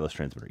grid and wireless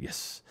transmitter.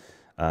 Yes.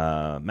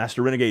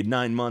 Master Renegade,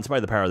 9 months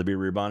by the power of the beer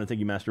rebonded. Thank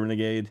you, Master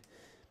Renegade.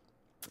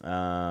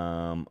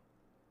 Okay.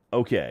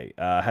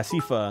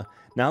 Hasifa,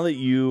 now that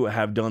you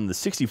have done the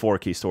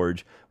 64K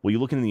storage, will you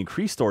look into the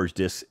increased storage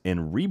disks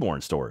in Reborn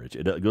storage?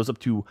 It goes up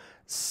to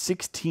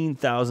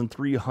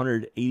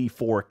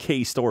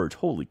 16,384K storage.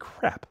 Holy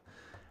crap.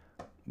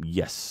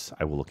 Yes,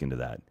 I will look into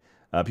that.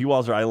 P.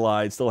 Walzer, I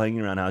lied. Still hanging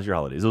around. How's your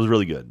holidays? It was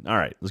really good. All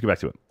right, let's get back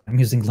to it. I'm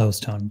using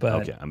glowstone, but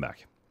okay, I'm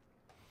back.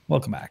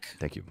 Welcome back.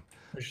 Thank you.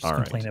 We're just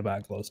complaining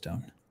about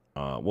glowstone.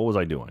 What was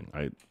I doing?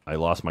 I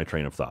lost my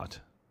train of thought.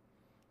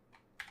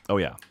 Oh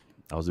yeah,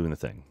 I was doing the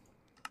thing.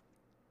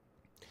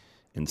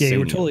 Insanium. Yeah, you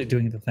were totally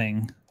doing the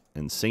thing.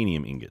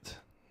 Insanium ingot.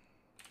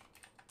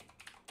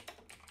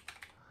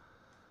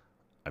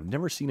 I've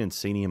never seen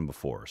Insanium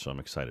before, so I'm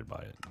excited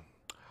by it.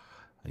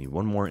 I need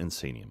one more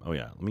Insanium. Oh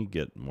yeah, let me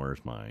get,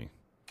 where's my,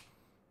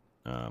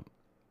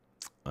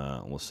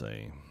 we'll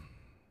say,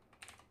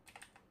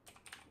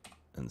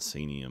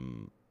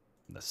 Insanium,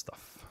 this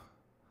stuff.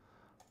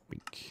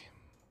 Bink.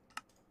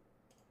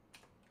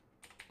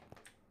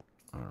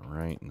 All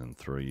right, and then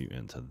throw you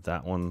into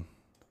that one.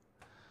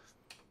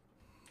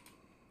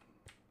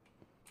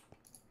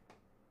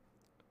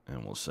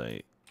 And we'll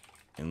say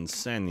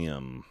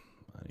Insanium.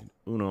 I need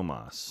uno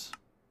mas.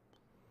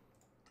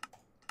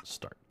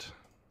 Start.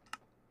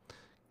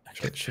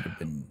 Actually, it should have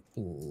been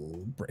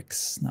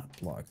bricks, not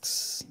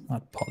blocks,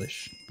 not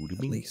polish, at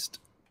least.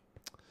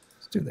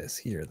 Let's do this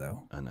here,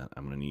 though. And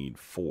I'm going to need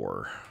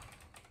 4.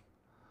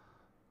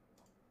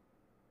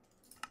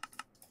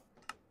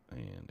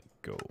 And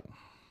go.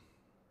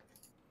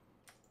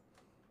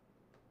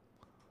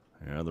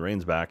 Yeah, the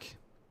rain's back.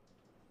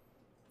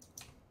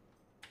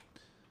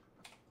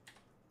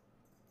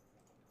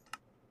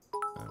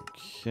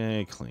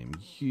 Okay, claim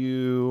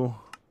you.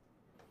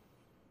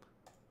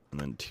 And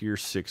then tier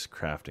 6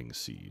 crafting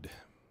seed.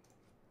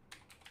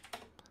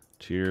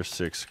 Tier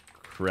 6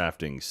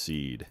 crafting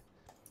seed.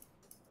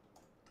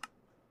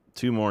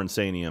 2 more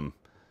Insanium.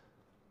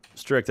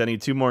 Strict, I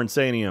need 2 more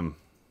Insanium.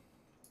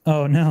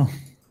 Oh no.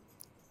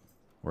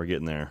 We're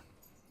getting there.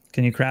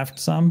 Can you craft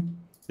some?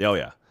 Oh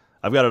yeah.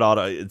 I've got it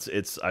auto.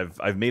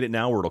 I've made it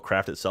now where it'll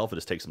craft itself. It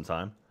just takes some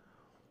time.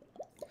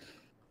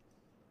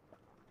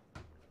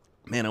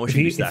 Man, I wish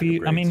you could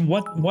upgrades. I mean,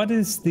 what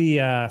is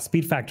the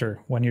speed factor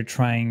when you're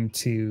trying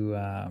to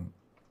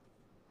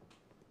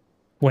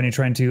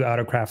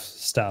autocraft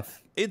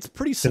stuff? It's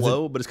pretty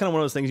slow, but it's kind of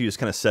one of those things you just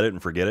kind of set it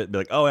and forget it. Be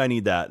like, oh, I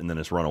need that, and then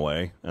just run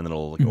away, and then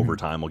it'll over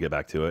time we'll get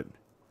back to it.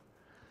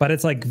 But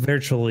it's like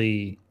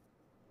virtually,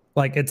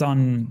 like it's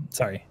on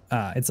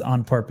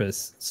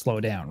purpose. Slow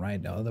down,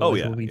 right?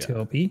 Otherwise it will be too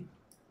OP.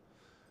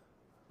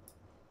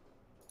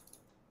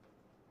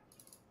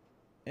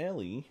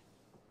 Ellie.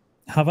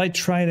 Have I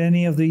tried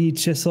any of the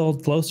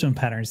chiseled glowstone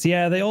patterns?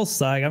 Yeah, they all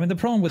suck. I mean, the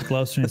problem with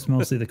glowstone is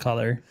mostly the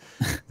color.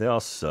 They all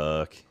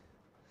suck.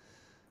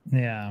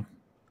 Yeah.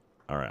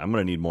 All right, I'm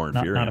going to need more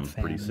Inferium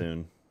pretty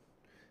soon.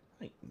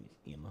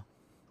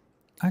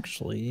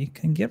 Actually, you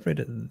can get rid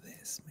of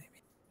this,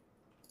 maybe.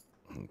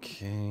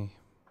 Okay.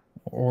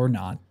 Or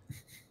not.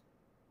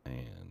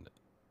 And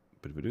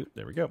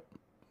there we go.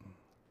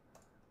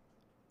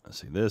 Let's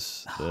see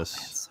this. Oh, man,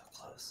 so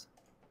close.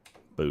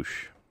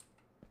 Boosh.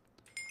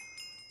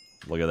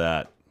 Look at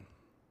that.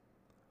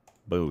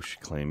 Boosh.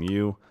 Claim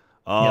you.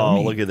 Oh,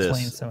 yeah, look at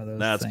this.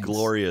 That's things.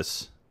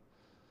 Glorious.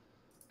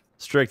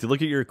 Strict,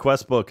 look at your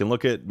quest book and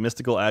look at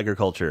mystical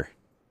agriculture.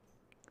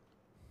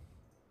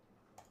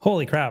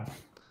 Holy crap.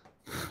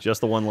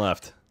 Just the one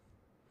left.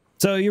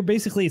 So you're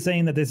basically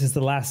saying that this is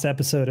the last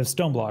episode of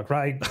Stoneblock,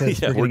 right?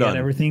 Yeah, we're done. Get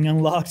everything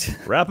unlocked.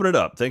 Wrapping it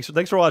up. Thanks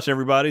for watching,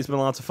 everybody. It's been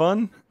lots of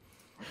fun.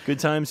 Good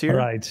times here.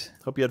 All right.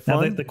 Hope you had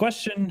fun. Now the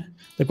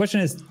question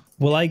is,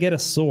 will I get a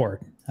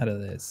sword out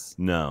of this?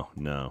 No.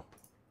 No,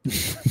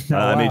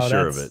 I made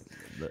sure of it.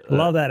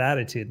 Love that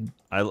attitude.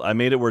 I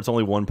made it where it's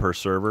only one per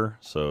server,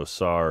 so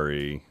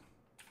sorry.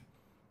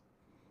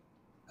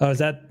 Oh, is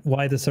that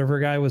why the server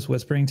guy was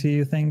whispering to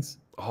you things?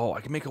 Oh,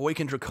 I can make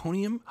Awakened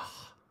Draconium?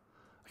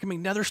 I can make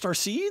Nether Star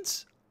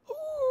Seeds?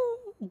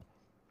 Ooh.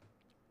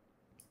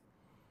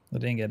 I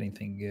didn't get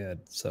anything good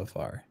so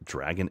far.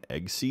 Dragon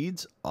Egg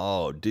Seeds?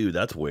 Oh, dude,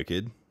 that's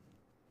wicked.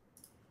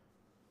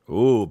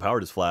 Ooh, power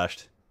just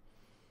flashed.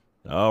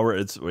 Oh,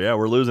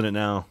 we're losing it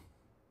now.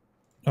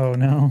 Oh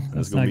no,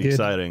 that's gonna be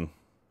exciting.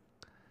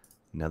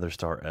 Nether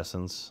Star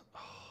Essence.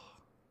 Oh.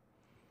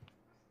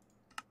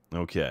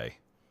 Okay.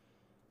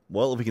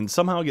 Well, if we can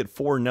somehow get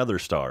 4 Nether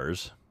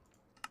Stars,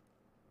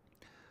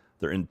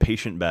 they're in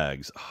patient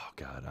bags. Oh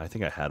God, I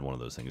think I had one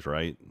of those things,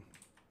 right?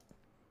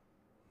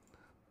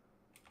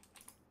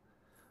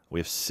 We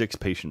have 6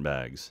 patient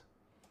bags.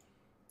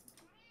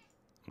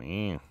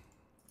 Man.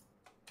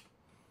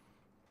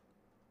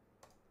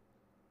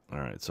 All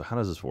right, so how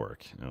does this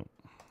work? Oh.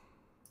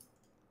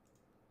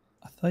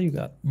 I thought you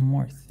got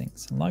more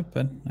things unlocked,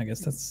 but I guess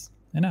that's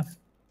enough.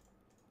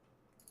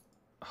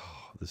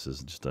 Oh, this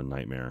is just a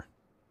nightmare.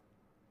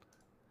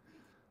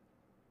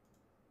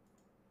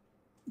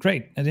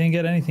 Great. I didn't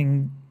get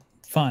anything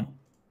fun.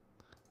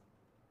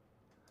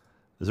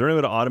 Is there any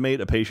way to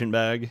automate a patient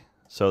bag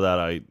so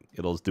that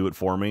it'll do it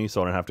for me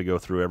so I don't have to go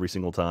through every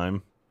single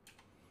time?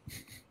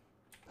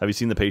 Have you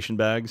seen the patient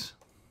bags?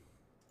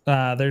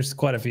 There's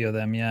quite a few of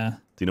them, yeah.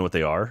 Do you know what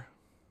they are?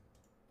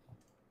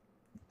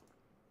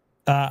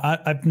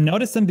 I've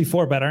noticed them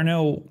before, but I don't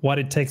know what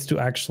it takes to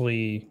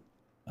actually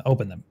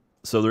open them.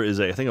 So there is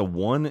I think a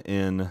one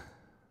in...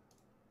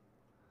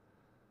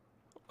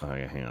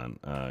 Okay, hang on.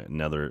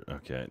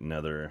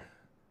 Nether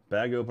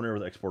bag opener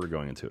with exporter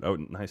going into it. Oh,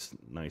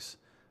 nice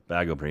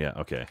bag opener. Yeah,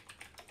 okay.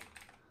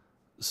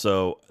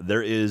 So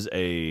there is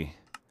a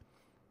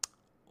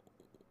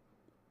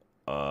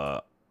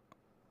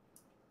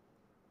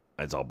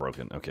it's all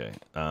broken. Okay.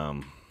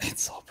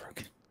 It's all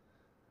broken.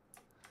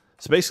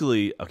 So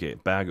basically, okay,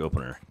 bag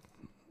opener.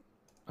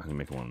 I can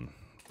make one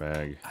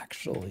bag.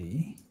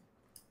 Actually,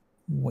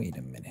 wait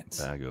a minute.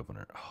 Bag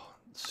opener. Oh,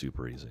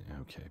 super easy.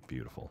 Okay,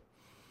 beautiful.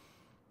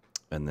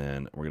 And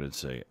then we're going to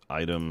say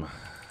item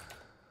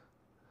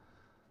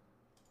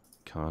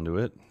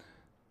conduit.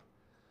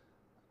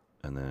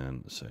 And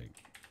then say,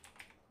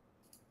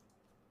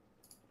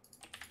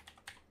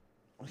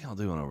 what are y'all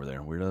doing over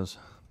there, weirdos?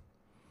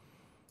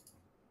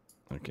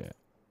 Okay.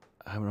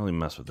 I haven't really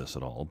messed with this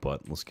at all,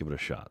 but let's give it a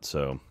shot.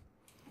 So,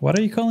 what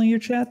are you calling your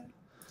chat?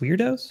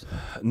 Weirdos?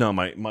 No,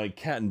 my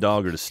cat and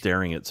dog are just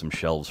staring at some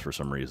shelves for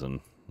some reason.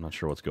 I'm not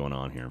sure what's going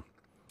on here.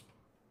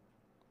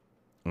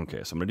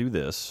 Okay, so I'm going to do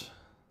this.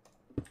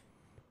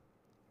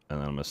 And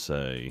then I'm going to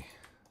say,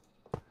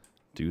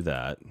 do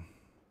that.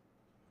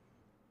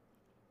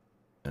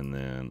 And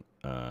then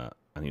I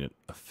need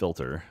a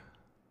filter.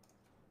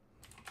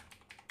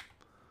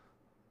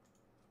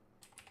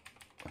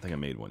 I think I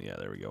made one. Yeah,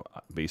 there we go.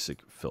 Basic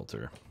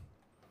filter.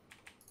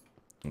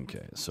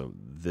 Okay, so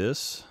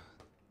this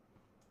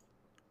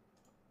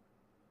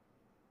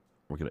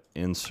we're going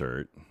to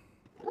insert.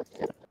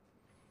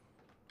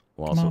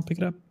 We'll Come on, pick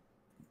it up.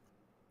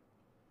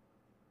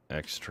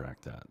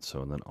 Extract that.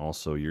 So then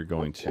also you're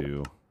going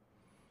to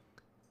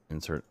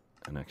insert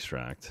an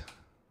extract.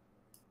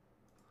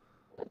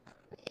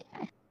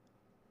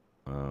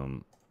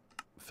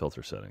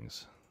 Filter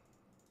settings.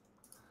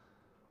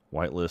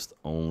 Whitelist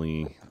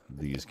only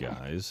these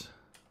guys.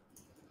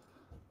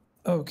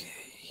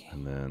 Okay.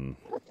 And then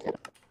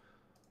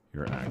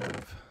you're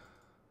active.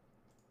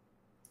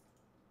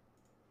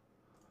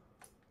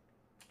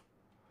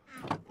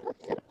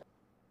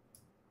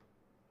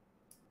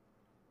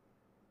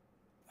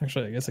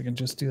 Actually, I guess I can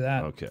just do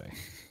that. Okay.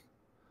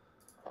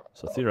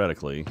 So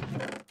theoretically,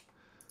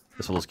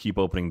 this will just keep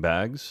opening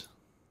bags.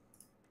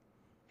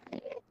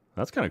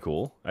 That's kind of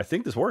cool. I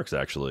think this works,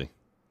 actually.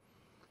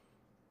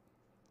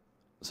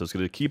 So it's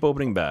going to keep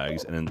opening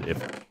bags, and then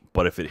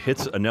if it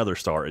hits another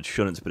star, it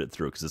shouldn't spit it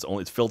through because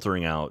it's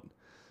filtering out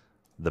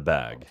the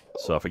bag.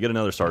 So if I get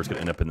another star, it's going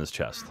to end up in this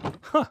chest.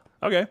 Huh.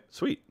 Okay.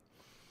 Sweet.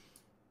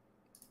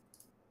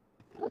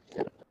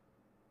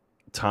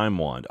 Time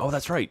wand. Oh,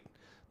 that's right.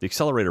 The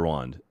accelerator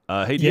wand.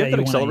 Hey, do you have that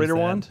accelerator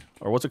wand?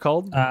 Or what's it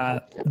called?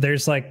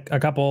 There's like a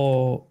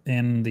couple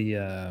in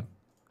the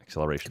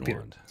acceleration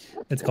wand.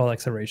 It's called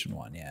acceleration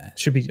wand, yeah. It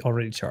should be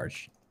already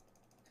charged.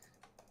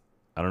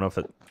 I don't know if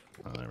it...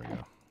 Oh, there we go.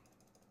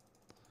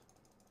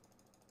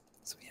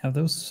 So we have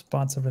those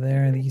spots over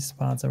there, these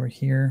spots over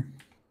here.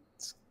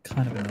 It's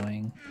kind of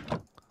annoying.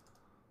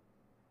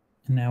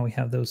 And now we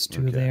have those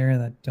two there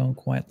that don't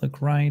quite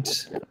look right.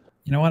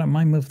 You know what? I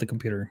might move the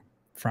computer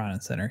front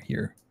and center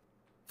here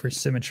for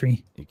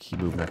symmetry. You keep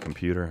moving that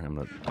computer, I'm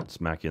going to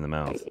smack you in the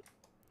mouth.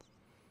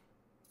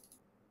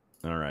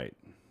 All right.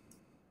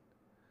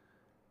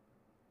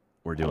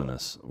 We're doing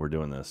this. We're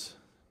doing this.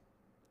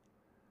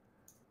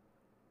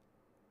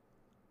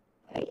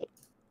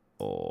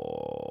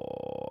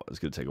 Oh, it's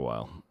going to take a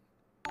while.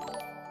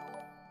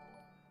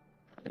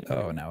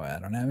 Oh, no, I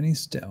don't have any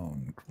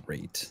stone.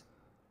 Great.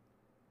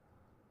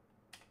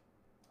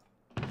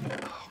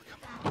 Oh,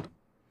 come on.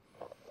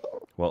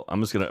 Well,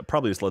 I'm just going to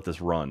probably just let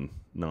this run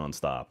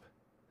nonstop.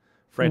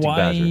 Frantic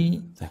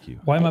Badger. Thank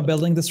you. Why am I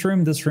building this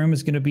room? This room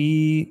is going to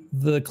be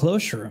the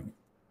cloche room.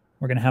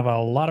 We're going to have a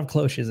lot of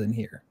cloches in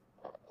here.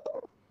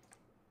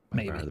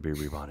 Maybe. The beer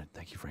rebonded.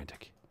 Thank you,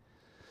 Frantic.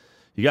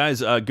 You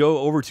guys go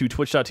over to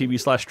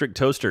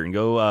twitch.tv/Strictoaster and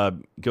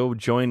go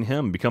join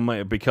him. Become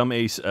a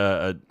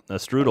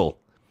strudel.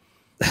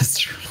 That's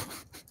true.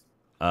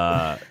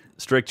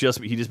 Strict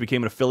he just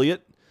became an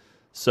affiliate.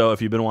 So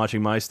if you've been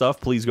watching my stuff,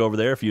 please go over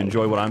there. If you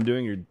enjoy what I'm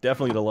doing, you're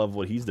definitely gonna love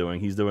what he's doing.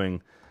 He's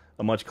doing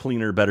a much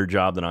cleaner, better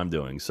job than I'm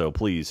doing. So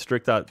please,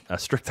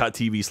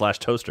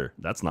 strict.tv/toaster.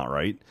 That's not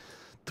right.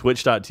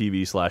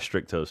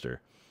 Twitch.tv/Strictoaster.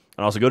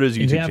 And also go to his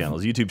YouTube channel.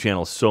 His YouTube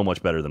channel is so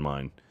much better than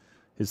mine.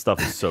 His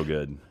stuff is so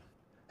good.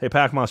 Hey,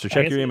 Pack Monster,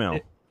 check your email.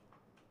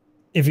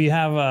 If you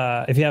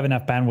have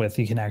enough bandwidth,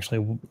 you can actually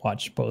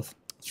watch both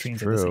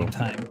streams at the same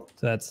time.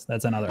 So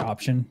that's another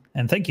option.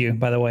 And thank you,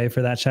 by the way,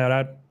 for that shout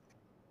out.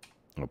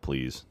 Oh,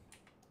 please.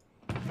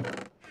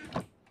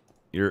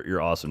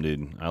 You're awesome,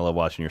 dude. I love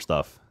watching your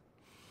stuff.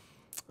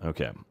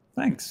 Okay.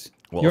 Thanks.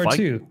 Well, You're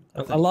too.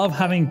 I love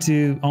having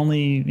to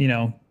only,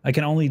 I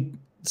can only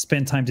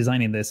spend time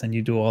designing this and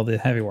you do all the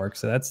heavy work.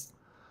 So that's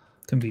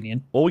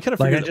convenient. Well, we kind of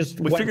figured,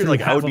 we figured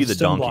like I would be the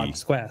donkey.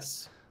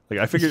 Quests. Like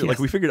I figured, like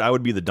we figured I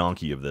would be the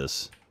donkey of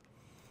this,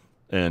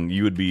 and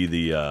you would be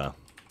the,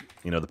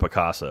 the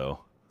Picasso.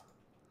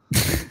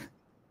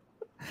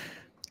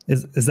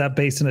 Is that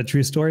based on a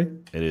true story?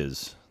 It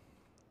is.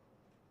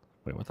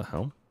 Wait, what the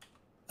hell?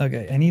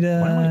 Okay, I need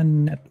a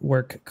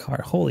network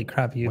card. Holy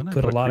crap! You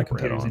put a lot of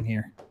computers in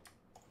here.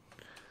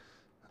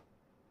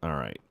 All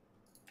right.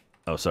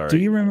 Oh, sorry. Do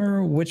you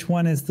remember which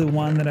one is the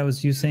one that I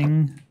was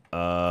using?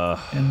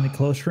 In the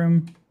close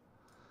room.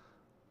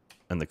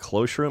 In the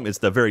close room, it's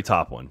the very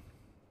top one.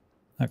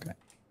 Okay.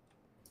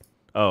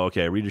 Oh,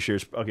 okay. Reader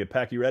shares. Okay,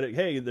 Pack, you read it.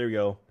 Hey, there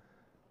you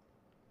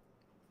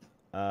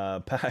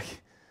go. Pack.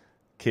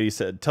 Katie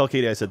said, "Tell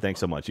Katie I said thanks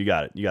so much." You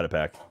got it. You got it,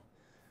 Pack.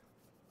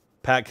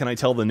 Pack, can I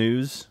tell the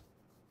news,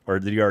 or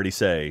did you already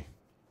say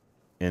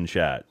in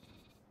chat?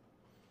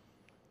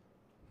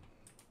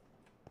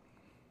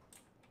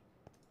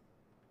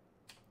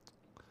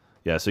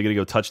 Yeah, so you're gonna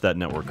go touch that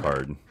network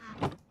card.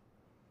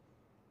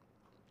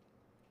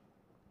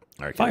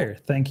 All right, Fire,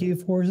 thank you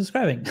for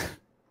subscribing.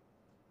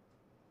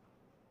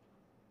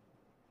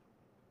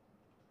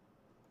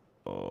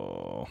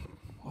 Oh.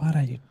 What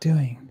are you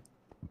doing?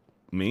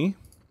 Me?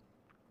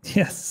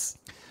 Yes.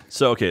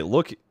 So, okay,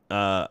 look.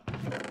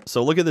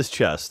 So look at this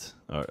chest.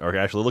 Or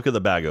actually, look at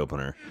the bag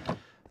opener.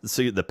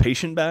 See the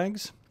patient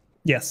bags?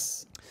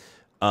 Yes.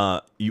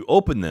 You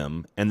open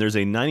them, and there's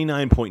a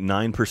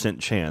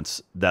 99.9%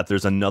 chance that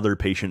there's another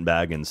patient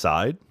bag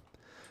inside.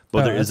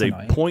 But there is a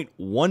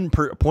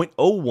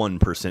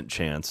 0.01%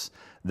 chance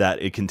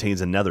that it contains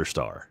a nether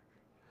star.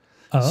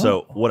 Oh.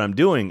 So what I'm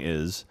doing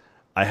is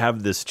I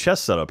have this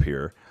chest set up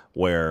here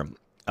where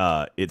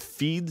it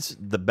feeds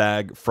the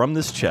bag from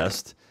this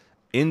chest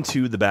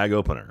into the bag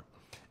opener.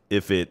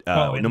 If it,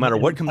 no matter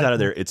what comes out of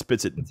there, it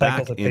spits it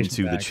back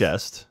into the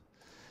chest.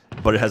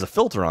 But it has a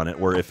filter on it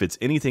where if it's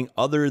anything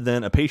other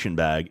than a patient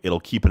bag, it'll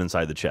keep it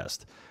inside the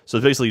chest. So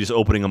it's basically just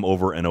opening them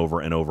over and over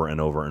and over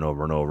and over and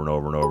over and over and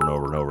over and over and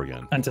over and over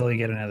again until you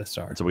get another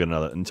star. Until we get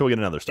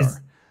another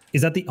star.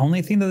 Is that the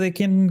only thing that they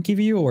can give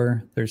you,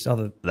 or there's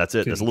other? That's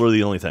it. That's literally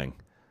the only thing.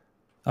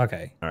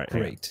 Okay. All right.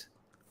 Great.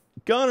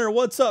 Gunner,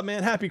 what's up,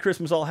 man? Happy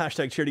Christmas, all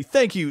 #charity.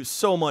 Thank you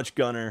so much,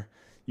 Gunner.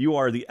 You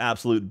are the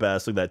absolute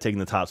best. Look at that, taking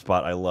the top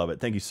spot. I love it.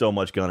 Thank you so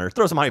much, Gunner.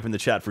 Throw some hype in the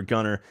chat for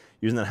Gunner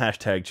using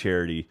that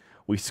 #charity.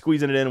 We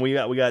squeezing it in. We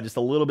got just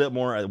a little bit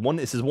more.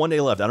 This is 1 day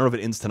left. I don't know if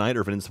it ends tonight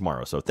or if it ends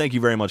tomorrow. So thank you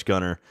very much,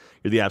 Gunner.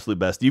 You're the absolute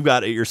best. You've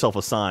got yourself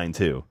a sign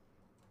too.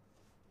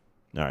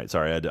 All right,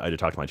 sorry, I had to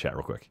talk to my chat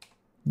real quick.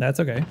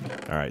 That's okay.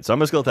 All right, so I'm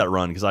just gonna let that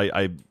run because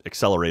I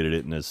accelerated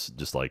it and it's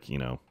just like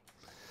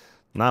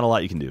not a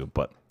lot you can do.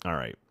 But all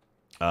right,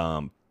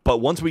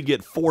 but once we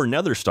get 4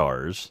 nether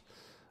stars,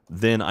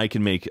 then I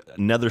can make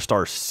nether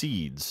star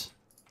seeds.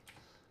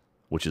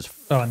 Which is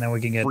and then we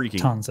can get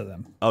tons of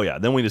them. Oh yeah,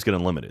 then we just get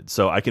unlimited.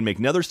 So I can make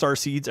nether star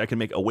seeds, I can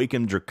make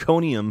awakened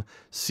draconium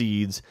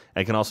seeds,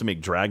 and I can also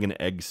make dragon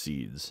egg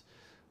seeds.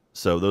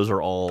 So those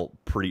are all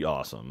pretty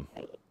awesome.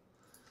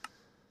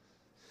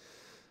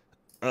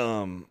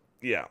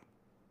 Yeah.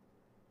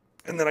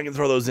 And then I can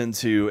throw those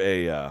into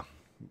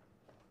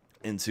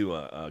into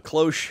a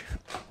cloche.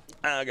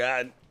 Oh,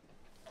 God.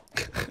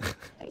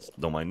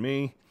 Don't mind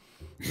me.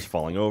 Just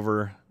falling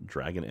over.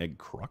 Dragon egg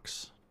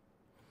crux.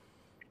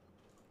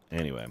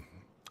 Anyway,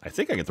 I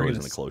think I can throw these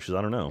in the cloches.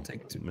 I don't know.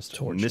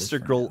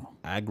 Mystical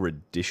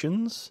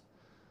aggreditions?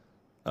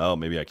 Oh,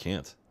 maybe I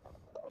can't.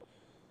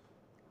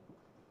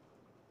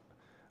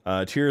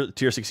 Tier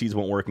 6 seeds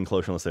won't work in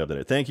cloche unless they update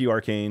it. Thank you,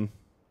 Arcane.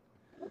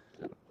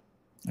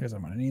 I guess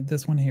I'm going to need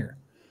this one here.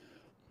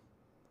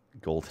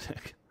 Golden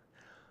egg.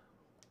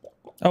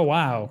 Oh,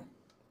 wow.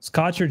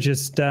 Scotcher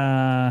just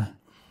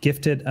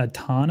gifted a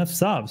ton of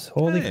subs.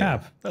 Holy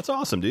crap. That's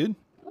awesome, dude.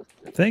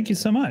 Thank you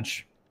so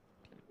much.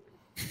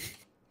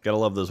 Gotta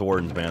love those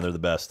wardens, man. They're the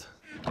best.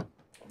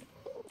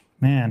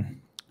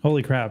 Man,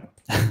 holy crap.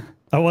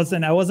 I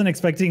wasn't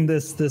expecting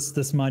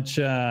this much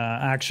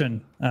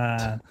action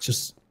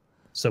just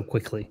so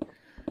quickly.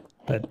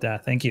 But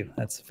thank you.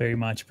 That's very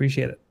much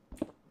appreciated.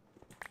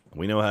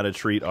 We know how to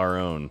treat our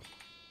own.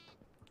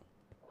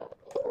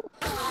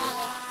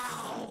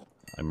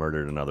 I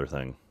murdered another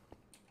thing.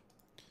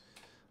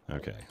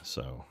 Okay,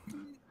 so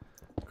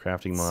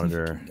crafting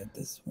monitor. See if we can get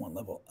this one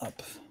level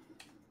up.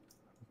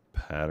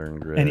 Pattern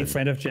grid. Any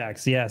friend of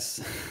Jack's?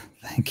 Yes.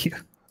 Thank you.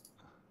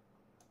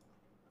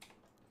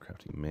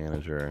 Crafting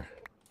manager.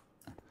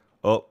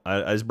 Oh,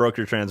 I just broke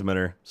your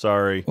transmitter.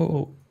 Sorry.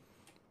 Oh.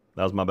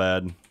 That was my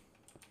bad.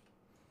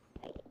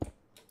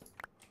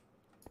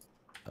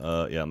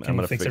 Yeah, I'm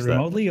gonna fix it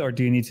remotely, or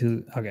do you need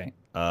to? Okay.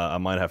 I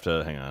might have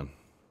to. Hang on.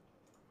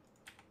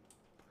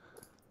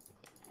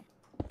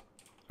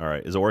 All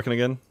right, is it working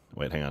again?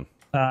 Wait, hang on.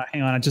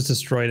 Hang on, I just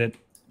destroyed it.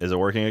 Is it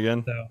working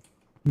again? So,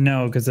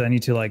 no, because I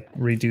need to like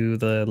redo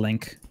the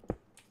link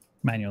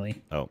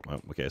manually. Oh,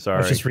 okay. Sorry. I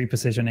was just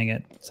repositioning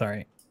it.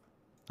 Sorry.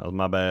 That was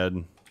my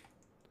bad.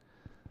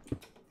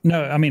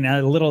 No, I mean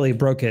I literally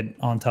broke it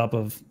on top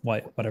of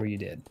whatever you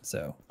did.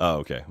 So. Oh,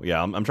 okay.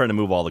 Yeah, I'm trying to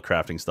move all the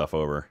crafting stuff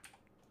over.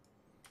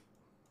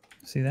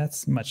 See,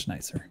 that's much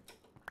nicer.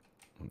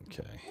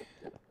 Okay.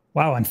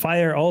 Wow, and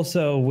Fire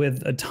also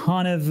with a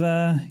ton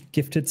of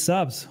gifted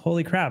subs.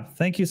 Holy crap.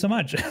 Thank you so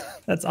much.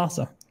 That's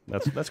awesome.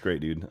 That's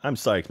great, dude. I'm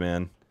psyched,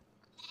 man.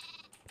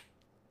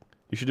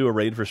 You should do a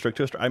raid for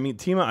Strictoaster. I mean,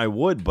 Tima, I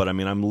would, but I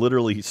mean, I'm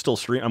literally still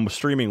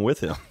streaming with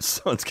him,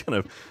 so it's kind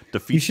of defeats the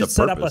purpose. You should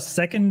set up a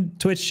second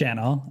Twitch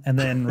channel and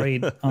then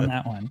raid on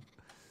that one.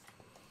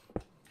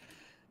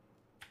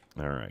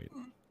 All right.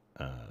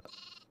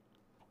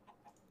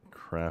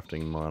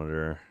 Crafting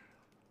monitor.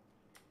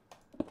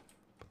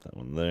 Put that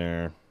one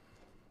there.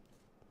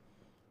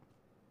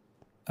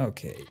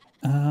 Okay.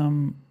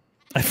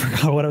 I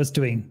forgot what I was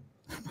doing.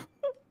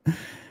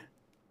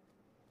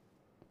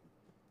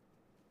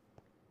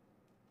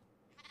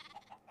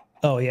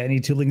 Oh yeah, I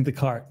need to link the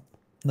cart.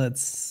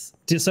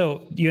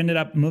 So you ended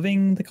up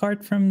moving the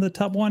cart from the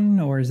top one,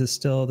 or is it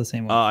still the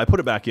same one? I put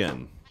it back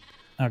in.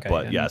 Okay.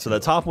 But yeah, so the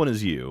top one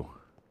is you.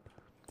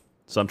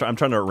 So I'm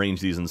trying to arrange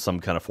these in some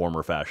kind of form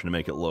or fashion to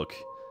make it look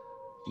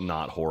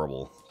not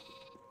horrible.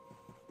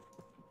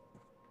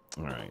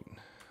 All right.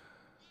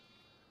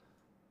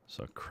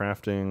 So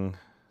crafting.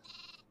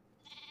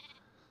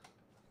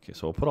 Okay,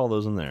 so we'll put all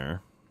those in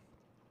there.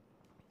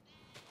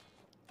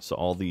 So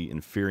all the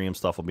Inferium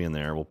stuff will be in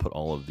there. We'll put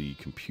all of the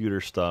computer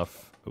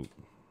stuff. Oh.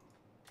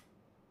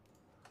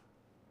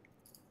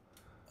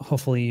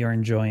 Hopefully you're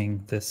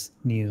enjoying this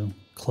new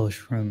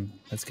close room.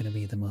 That's going to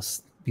be the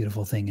most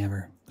beautiful thing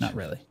ever. Not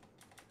really.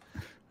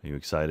 Are you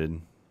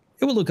excited?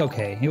 It will look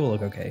okay. It will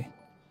look okay.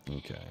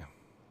 Okay.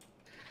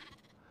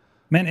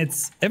 Man,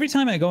 it's every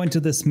time I go into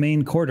this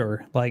main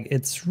corridor, like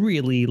it's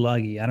really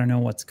laggy. I don't know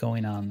what's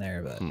going on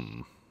there, but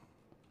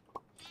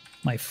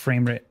my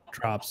frame rate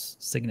drops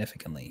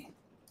significantly.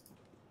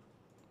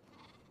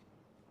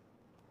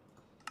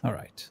 All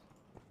right.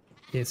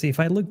 Yeah, see, if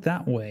I look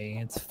that way,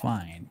 it's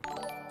fine.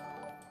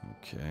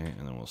 Okay,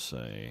 and then we'll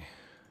say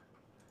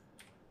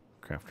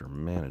crafter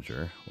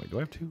manager. Wait, do I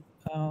have two?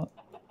 I'm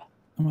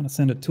going to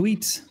send a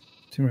tweet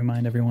to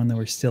remind everyone that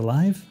we're still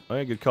live. Oh,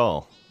 yeah, good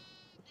call.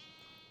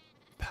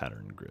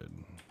 Pattern grid.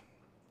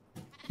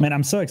 Man,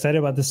 I'm so excited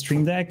about this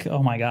stream deck.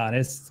 Oh my god,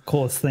 it's the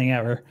coolest thing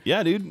ever.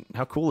 Yeah, dude.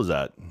 How cool is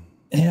that?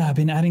 Yeah, I've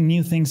been adding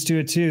new things to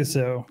it too,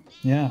 so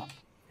yeah,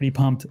 pretty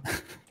pumped.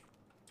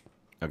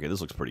 Okay,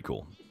 this looks pretty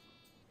cool.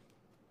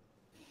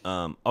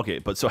 Okay,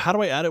 but so how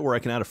do I add it where I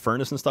can add a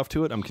furnace and stuff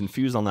to it? I'm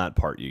confused on that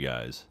part, you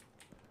guys.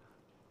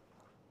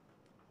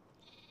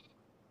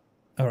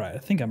 All right, I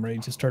think I'm ready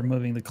to start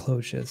moving the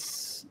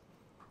cloches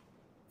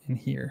in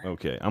here.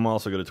 Okay, I'm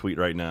also going to tweet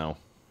right now.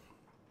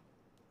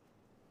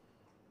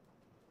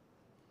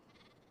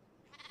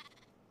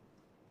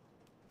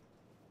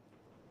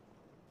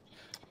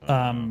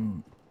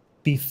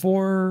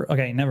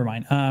 Okay, never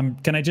mind.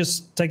 Can I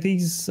just take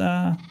these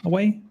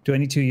away? Do I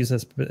need to use a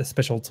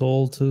special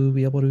tool to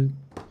be able to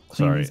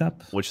clean these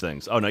up? Which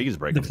things? Oh, no, you can just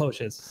break them. The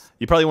cloches.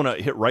 You probably want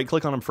to hit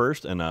right-click on them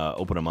first and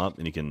open them up,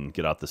 and you can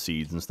get out the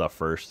seeds and stuff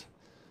first,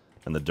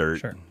 and the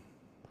dirt. Sure.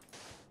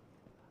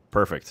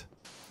 Perfect.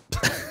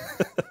 I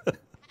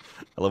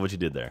love what you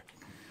did there.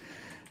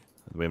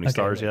 Do we have any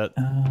stars yet?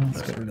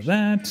 Let's get rid of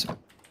that.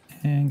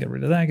 And get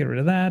rid of that, get rid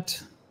of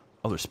that.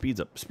 Oh, there's speed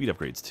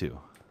upgrades too.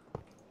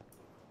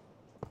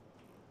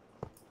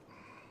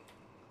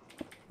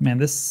 Man,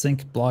 this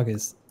sink block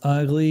is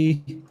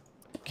ugly.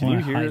 Can you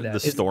hear the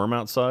storm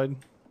outside?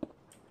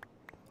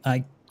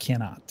 I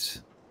cannot.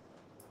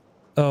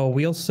 Oh,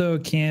 we also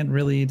can't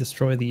really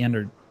destroy the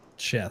ender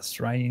chest,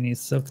 right? You need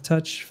silk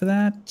touch for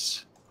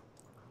that.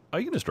 Oh,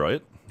 you can destroy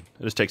it.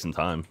 It just takes some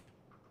time.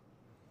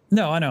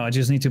 No, I know. I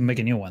just need to make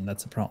a new one.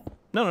 That's the problem.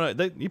 No,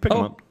 you pick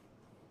them up.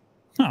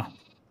 Huh.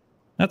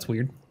 That's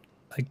weird.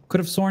 I could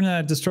have sworn that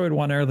I destroyed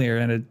one earlier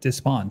and it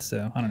despawned,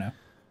 so I don't know.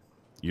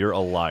 You're a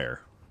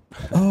liar.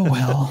 Oh,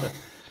 well.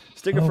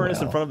 Stick a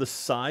furnace in front of the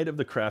side of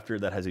the crafter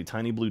that has a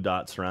tiny blue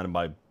dot surrounded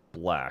by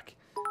black.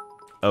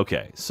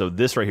 Okay, so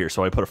this right here.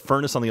 So I put a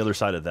furnace on the other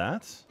side of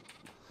that.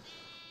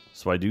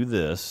 So I do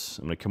this.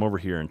 I'm going to come over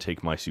here and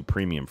take my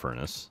Supremium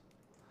furnace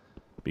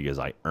because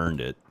I earned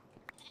it.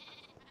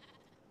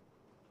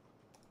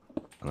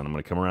 And then I'm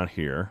going to come around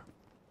here.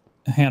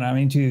 Hang on, I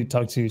need to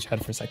talk to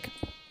Chad for a sec.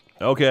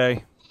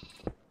 Okay.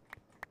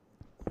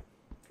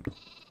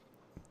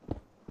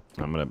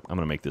 I'm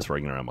gonna make this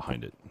ring around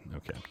behind it.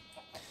 Okay.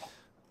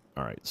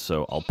 All right.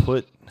 So I'll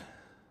put.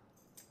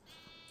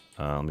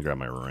 Let me grab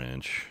my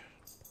wrench.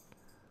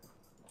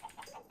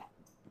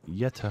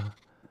 Yata.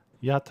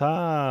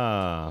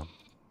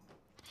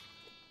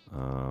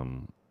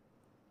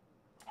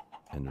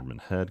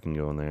 Enderman head can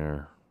go in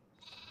there.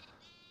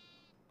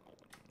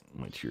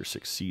 My tier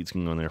 6 seeds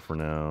can go in there for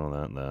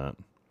now. That.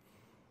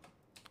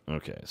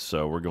 Okay,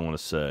 so we're going to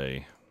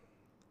say.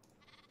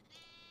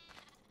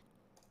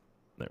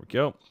 There we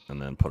go.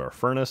 And then put our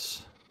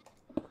furnace.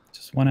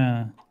 Just want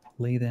to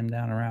lay them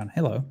down around.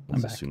 Hello, I'm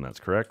back. Assume that's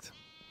correct.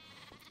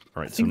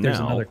 All right, I think so there's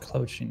now, another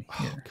cloche in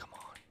here. Oh, come on.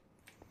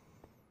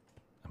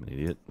 I'm an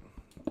idiot.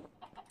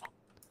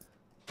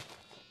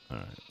 All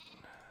right.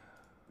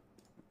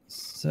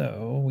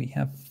 So we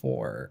have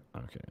 4.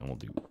 Okay, and we'll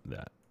do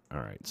that.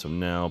 All right, so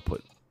now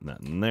put that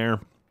in there.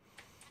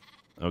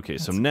 Okay,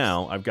 so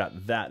now I've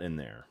got that in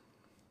there.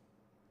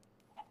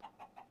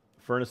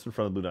 Furnace in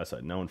front of the blue dot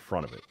side. No, in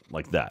front of it.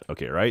 Like that.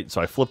 Okay, right? So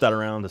I flip that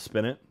around to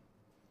spin it.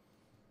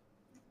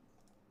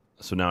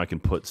 So now I can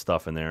put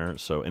stuff in there.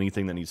 So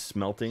anything that needs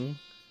smelting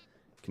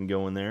can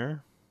go in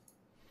there.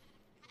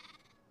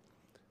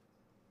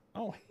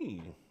 Oh,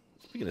 hey.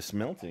 Speaking of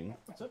smelting.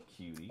 What's up,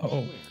 cutie? Oh. Come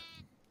here.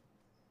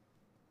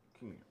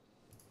 Come here.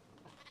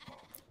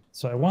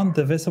 So I want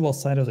the visible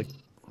side of the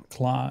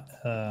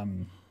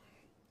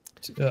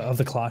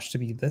cloche to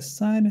be this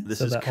side. This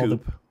so is that Coop, all the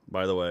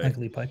by the way.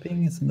 ugly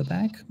piping is in the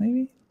back,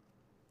 maybe?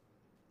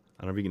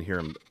 I don't know if you can hear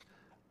him.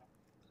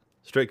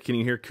 Strick, can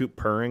you hear Coop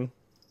purring?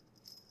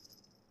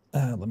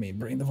 Let me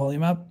bring the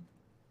volume up.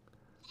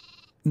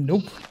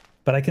 Nope.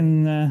 But I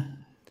can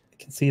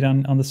see it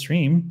on the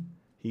stream.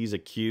 He's a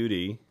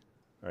cutie.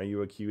 Are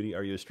you a cutie?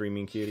 Are you a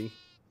streaming cutie?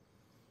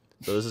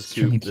 So this is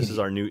Coop. This is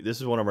our new.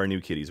 This is one of our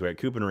new kitties. We got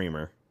Coop and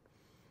Reamer.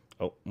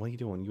 Oh, what are you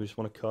doing? You just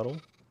want to cuddle?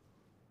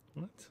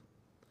 What?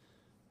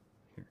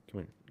 Here,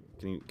 come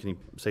here. Can you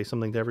say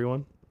something to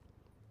everyone?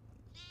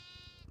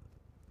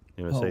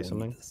 You want to say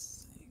something?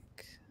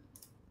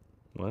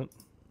 What?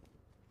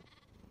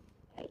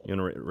 You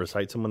want to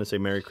recite someone and say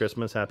Merry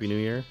Christmas, Happy New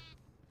Year?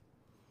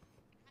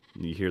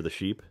 You hear the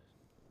sheep?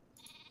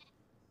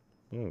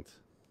 What?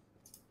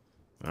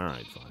 All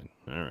right, fine.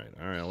 All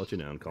right, I'll let you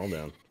down. Calm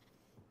down.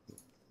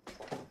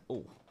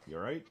 Oh, you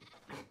all right?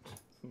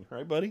 You all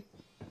right, buddy?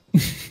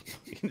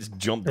 You can just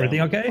jump down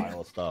Everything okay? a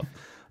pile of stuff.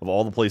 Of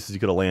all the places you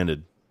could have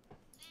landed,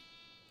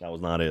 that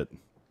was not it.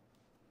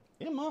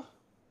 Emma?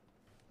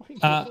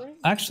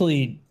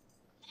 Actually,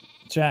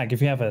 Jack,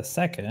 if you have a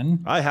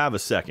second. I have a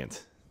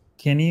second.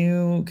 Can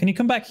you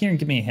come back here and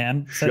give me a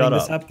hand setting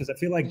this up? Because I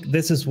feel like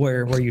this is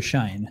where you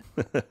shine.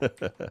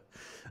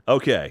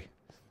 Okay.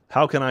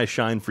 How can I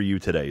shine for you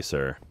today,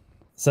 sir?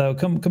 So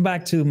come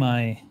back to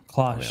my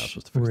cloche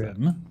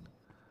room.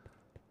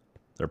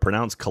 They're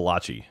pronounced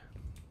kolache.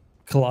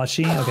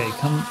 Kolache? Okay,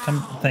 come.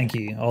 Thank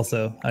you.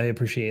 Also, I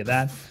appreciate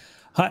that.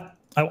 I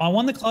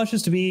want the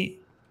cloches to be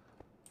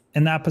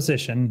in that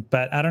position,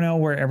 but I don't know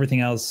where everything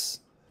else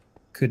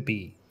could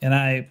be. And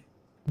I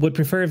would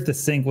prefer if the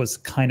sink was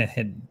kind of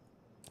hidden.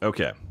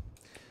 Okay.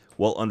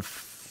 Well,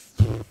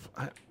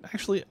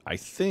 actually, I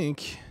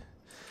think,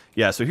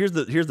 yeah. So here's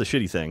the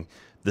shitty thing.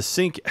 The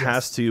sink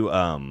has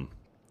to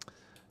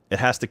it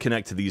has to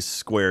connect to these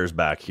squares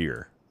back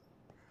here.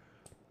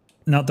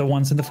 Not the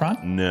ones in the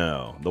front?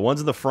 No, the ones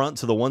in the front.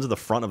 So the ones in the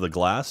front of the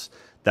glass.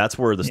 That's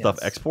where the stuff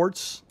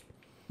exports.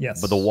 Yes.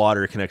 But the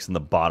water connects in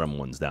the bottom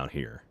ones down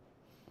here.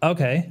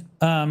 Okay.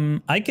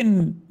 I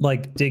can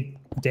like dig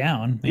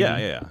down. Maybe.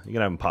 Yeah. You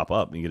can have them pop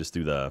up. You can just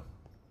do the.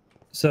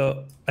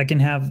 So I can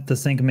have the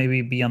sink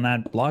maybe be on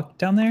that block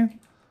down there?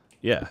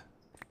 Yeah.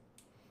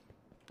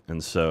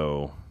 And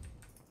so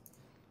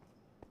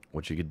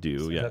what you could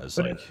do, is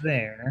put like it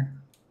there.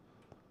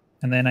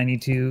 And then I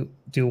need to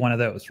do one of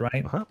those,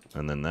 right? Uh-huh.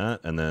 And then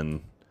that, and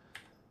then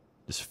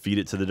just feed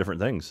it to the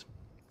different things.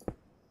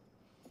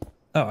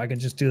 Oh, I can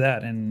just do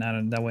that, and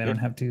that way I don't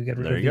have to get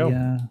rid of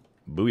the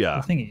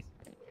Booyah. The thingy.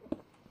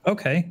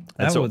 Okay,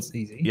 that was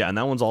easy. Yeah, and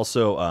that one's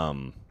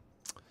also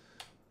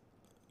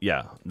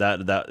yeah,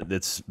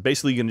 it's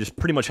basically you can just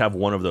pretty much have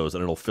one of those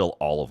and it'll fill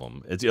all of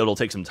them. It'll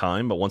take some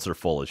time, but once they're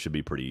full, it should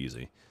be pretty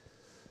easy.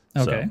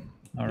 Okay,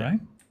 all right.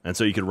 And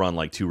so you could run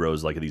like 2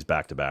 rows like these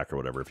back to back or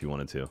whatever if you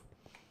wanted to.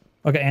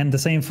 Okay, and the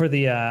same for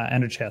the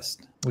ender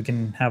chest. We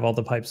can have all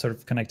the pipes sort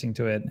of connecting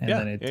to it, and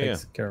then it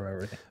takes care of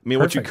everything. I mean,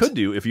 what you could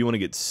do if you want to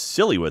get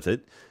silly with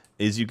it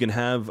is you can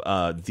have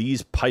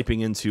these piping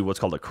into what's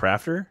called a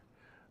crafter.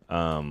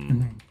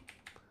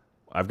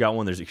 I've got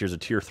one. Here's a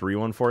tier 3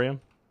 one for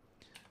you.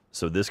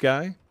 So this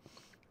guy,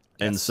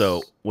 and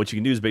so what you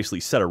can do is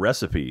basically set a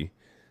recipe,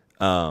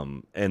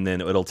 and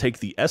then it'll take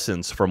the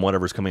essence from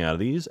whatever's coming out of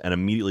these and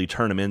immediately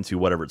turn them into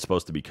whatever it's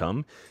supposed to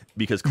become,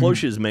 because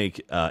cloches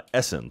make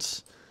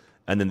essence,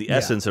 and then the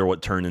essence are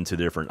what turn into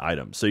different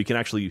items. So you can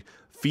actually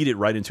feed it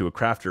right into a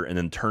crafter and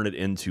then turn it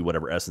into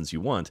whatever essence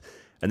you want.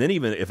 And then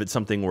even if it's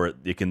something where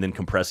it can then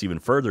compress even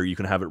further, you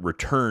can have it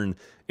return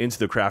into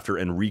the crafter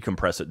and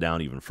recompress it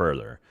down even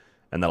further,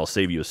 and that'll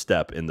save you a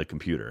step in the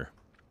computer.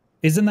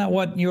 Isn't that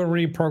what you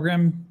already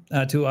programmed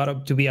to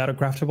be auto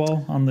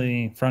craftable on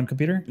the front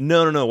computer?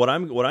 No. What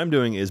I'm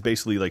doing is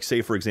basically like,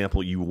 say for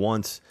example, you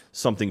want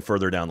something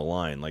further down the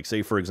line. Like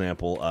say for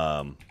example,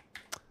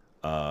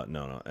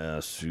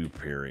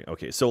 superior.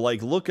 Okay, so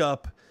like look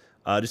up,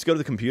 just go to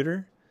the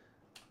computer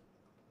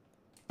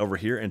over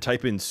here and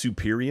type in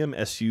superium,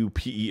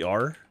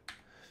 S-U-P-E-R.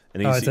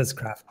 And it says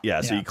craft.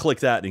 Yeah, so you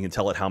click that and you can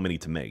tell it how many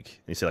to make.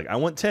 And you say like, I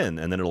want 10,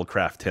 and then it'll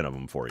craft 10 of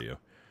them for you.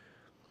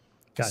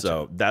 Gotcha.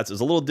 So it's a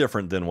little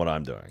different than what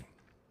I'm doing.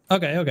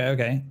 Okay.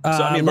 So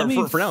I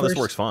mean, for now, this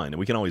works fine, and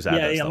we can always add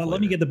that stuff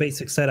let me get the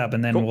basic setup,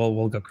 and then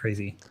we'll go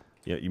crazy.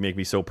 Yeah, you make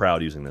me so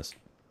proud using this.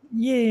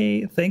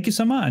 Yay! Thank you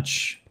so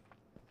much.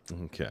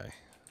 Okay.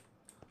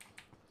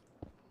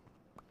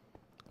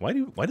 Why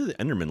do the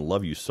Endermen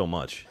love you so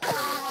much?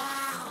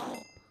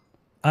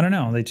 I don't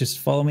know. They just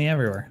follow me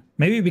everywhere.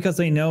 Maybe because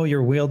they know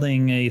you're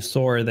wielding a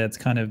sword that's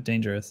kind of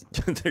dangerous.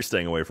 They're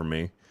staying away from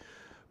me.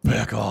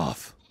 Back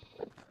off.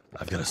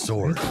 I've got a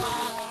sword.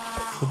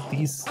 Put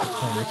these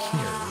over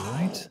here,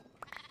 right?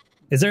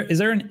 Is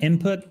there an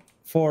input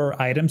for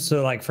items?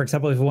 So like, for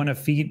example, if you want to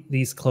feed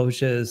these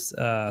cloches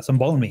some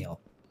bone meal,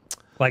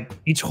 like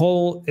each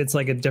hole, it's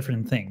like a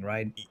different thing,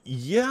 right?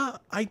 Yeah,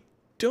 I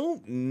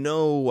don't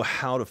know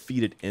how to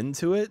feed it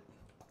into it.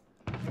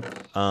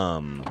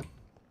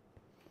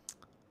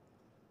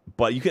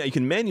 But you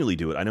can manually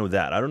do it. I know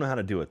that. I don't know how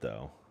to do it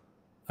though.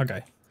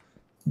 Okay.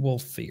 We'll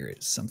figure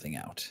something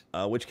out.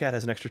 Which cat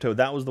has an extra toe?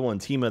 That was the one.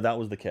 Tima, that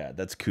was the cat.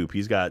 That's Coop.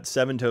 He's got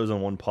 7 toes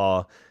on one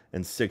paw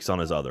and 6 on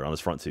his other, on his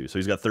front 2. So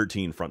he's got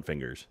 13 front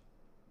fingers.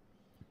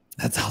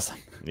 That's awesome.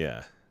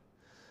 Yeah.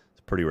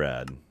 It's pretty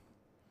rad.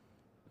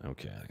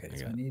 Okay.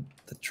 So I need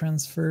the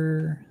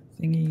transfer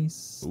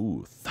thingies.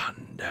 Ooh,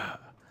 thunder.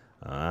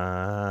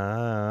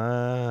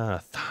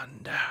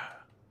 Thunder.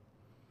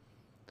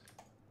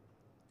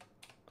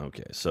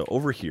 Okay, so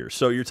over here.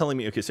 So you're telling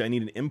me, okay, so I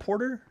need an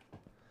importer?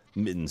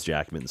 Mittens,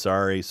 Jack. Mittens.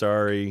 Sorry.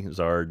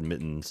 Zard,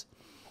 Mittens.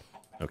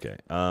 Okay.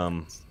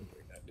 Do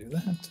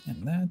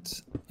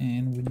that.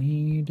 And we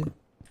need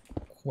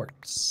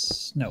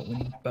quartz. No, we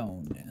need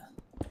bone.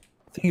 I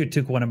think you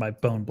took one of my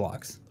bone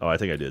blocks. Oh, I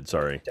think I did.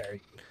 Sorry.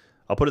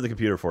 I'll put it in the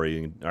computer for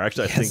you. Or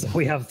actually, I think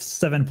we have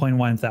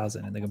 7.1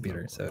 thousand in the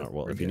computer. So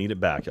well, if you need it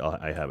back,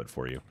 I have it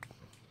for you.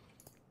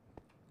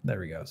 There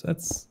we go. So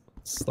that's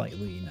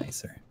slightly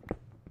nicer.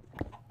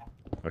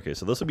 Okay,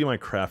 so this will be my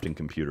crafting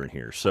computer in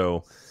here.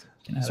 So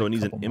it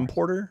needs an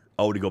importer?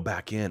 Oh, to go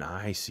back in.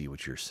 I see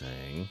what you're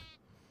saying.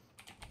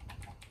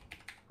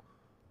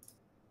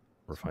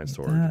 Refined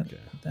storage. Do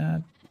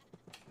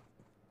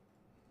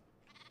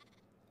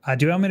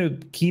you want me to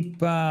keep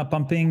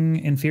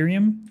pumping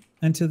Inferium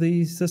into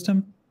the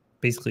system?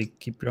 Basically,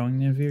 keep growing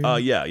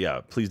Inferium?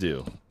 Yeah, please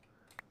do.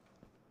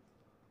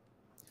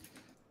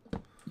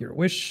 Your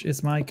wish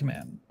is my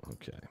command.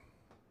 Okay.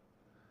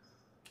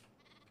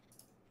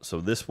 So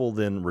this will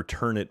then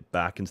return it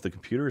back into the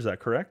computer. Is that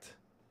correct?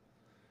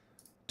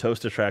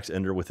 Toast attracts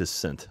Ender with his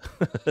scent.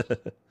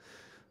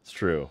 It's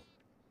true.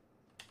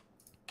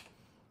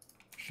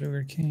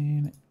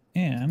 Sugarcane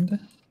and...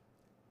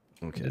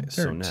 Okay,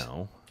 so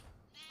now...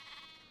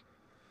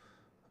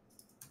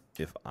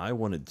 If I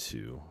wanted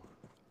to...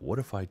 What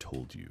if I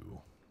told you...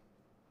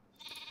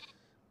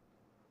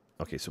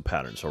 Okay, so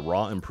pattern. So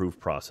raw improved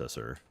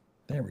processor.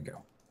 There we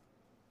go.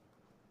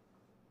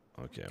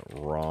 Okay,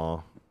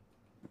 raw...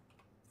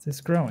 Is this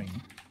growing?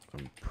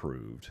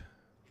 Improved.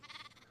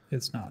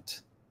 It's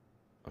not.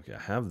 Okay, I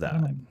have that.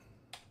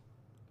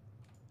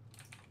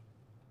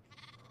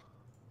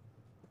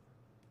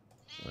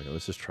 Okay,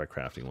 let's just try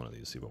crafting one of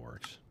these, see what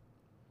works.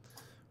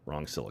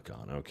 Wrong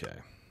silicon. Okay.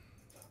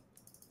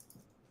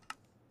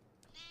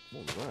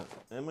 What was that?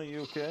 Emma,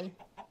 you okay?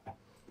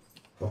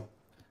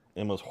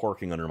 Emma's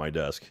horking under my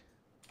desk.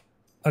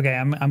 Okay,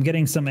 I'm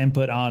getting some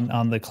input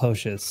on the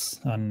cloches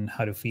on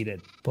how to feed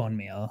it bone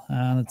meal.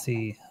 Let's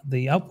see.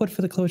 The output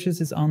for the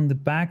cloches is on the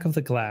back of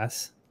the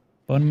glass.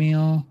 Bone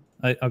meal.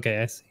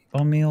 Okay, I see.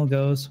 Bone meal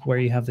goes where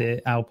you have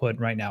the output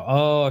right now.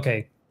 Oh,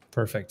 okay.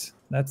 Perfect.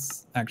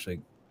 That's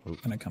actually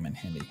gonna come in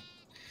handy.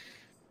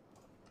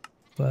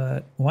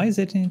 But why is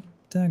it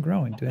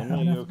growing? Do I have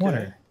enough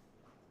water?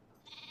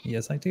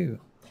 Yes, I do.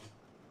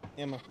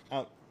 Emma,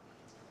 out.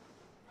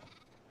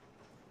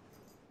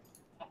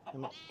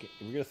 Emma,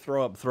 we're gonna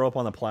throw up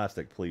on the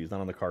plastic, please, not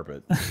on the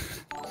carpet.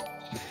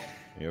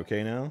 You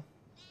okay now?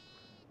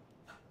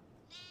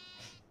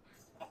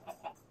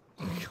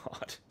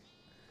 God.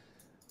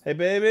 Hey,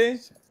 baby.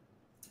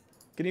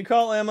 Can you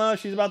call Emma?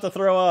 She's about to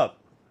throw up.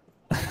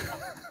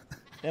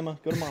 Emma,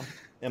 go to mom.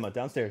 Emma,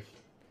 downstairs.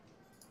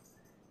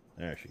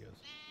 There she goes.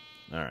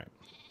 All right.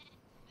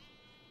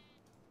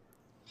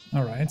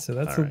 All right, so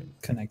that's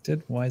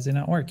connected. Why is it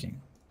not working?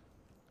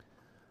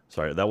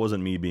 Sorry, that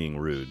wasn't me being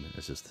rude.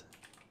 It's just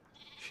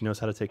she knows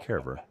how to take care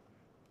of her.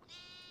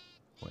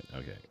 Wait,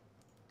 okay.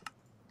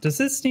 Does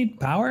this need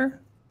power?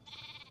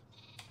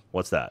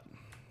 What's that?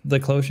 The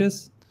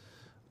cloches?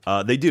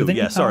 They do.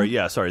 Yeah, sorry.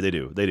 Yeah, sorry. They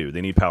do. They do.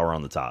 They need power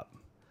on the top.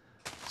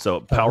 So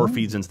power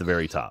feeds into the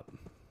very top.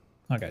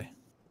 Okay.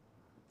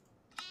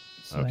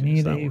 So I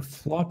need a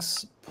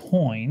flux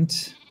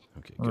point.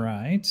 Okay. Good.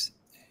 Right.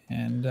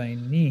 And I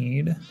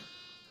need...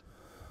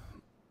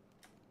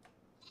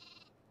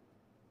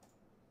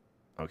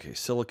 Okay,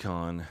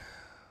 silicon.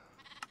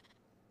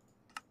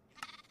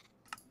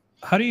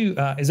 How do you...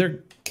 is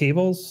there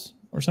cables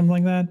or something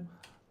like that?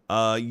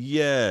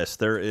 Yes,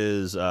 there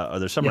is.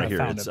 There's some right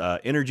here. It's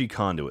energy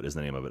conduit is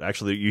the name of it.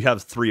 Actually, you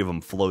have 3 of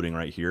them floating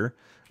right here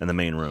in the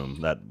main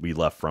room that we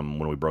left from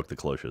when we broke the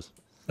cloches.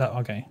 Oh,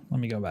 okay. Let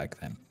me go back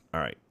then.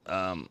 All right.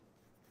 All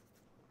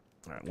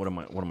right. What am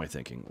I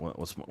thinking?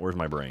 Where's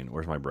my brain?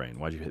 Where's my brain?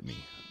 Why'd you hit me?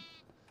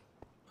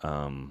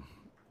 Oh,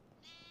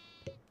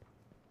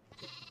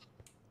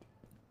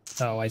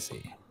 I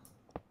see.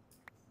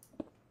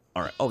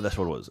 All right. Oh, that's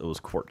what it was. It was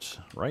quartz,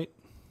 right?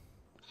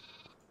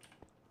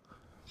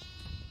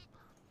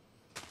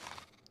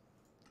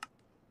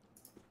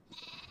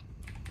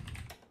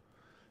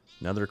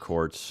 Another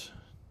quartz.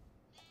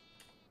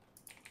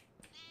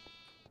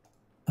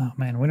 Oh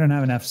man, we don't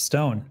have enough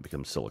stone.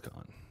 Becomes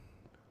silicon.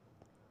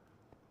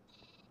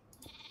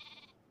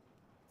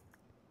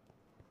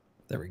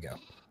 There we go.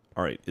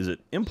 All right. Is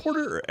it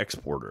importer or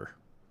exporter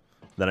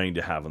that I need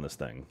to have on this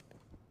thing?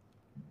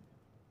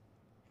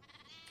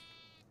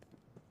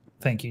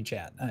 Thank you,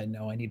 chat. I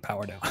know I need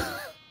power now.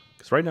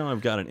 Because right now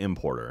I've got an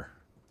importer.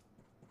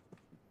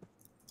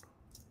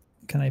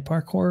 Can I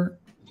parkour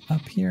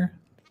up here?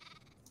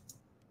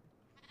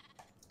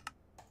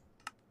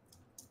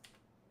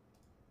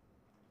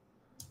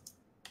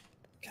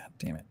 God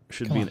damn it.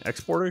 Should be an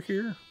exporter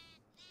here?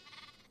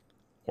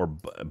 Or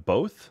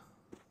both?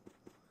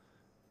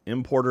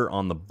 Importer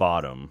on the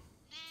bottom.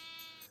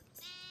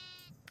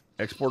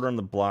 Exporter on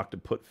the block to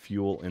put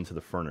fuel into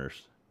the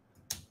furnace.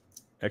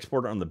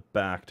 Exporter on the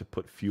back to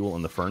put fuel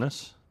in the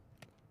furnace?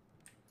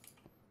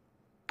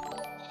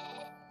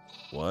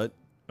 What?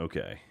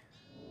 Okay.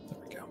 There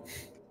we go.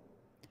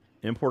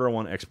 Importer on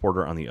one,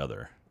 exporter on the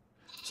other.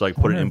 So I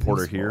put an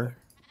importer here?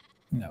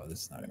 No,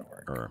 this is not going to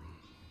work.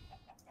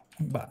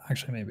 But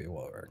actually, maybe it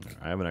will work.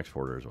 I have an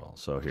exporter as well.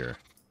 So here.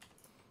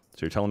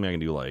 So you're telling me I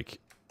can do like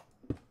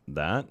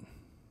that?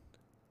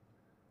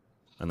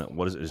 And then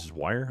what is it? Is this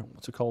wire?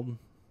 What's it called?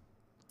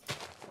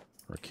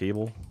 Or a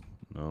cable?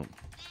 No.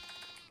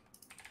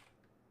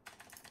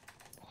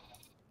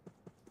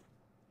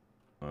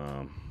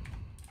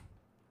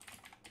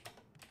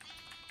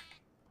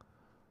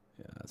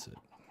 Yeah, that's it.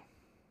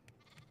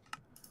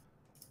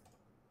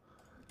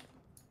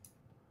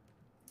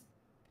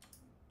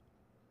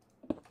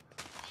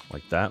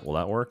 Like that? Will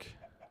that work?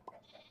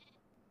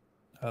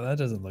 Oh, that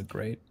doesn't look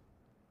great.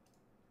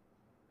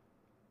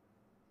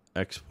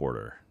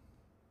 Exporter.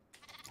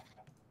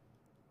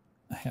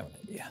 I have an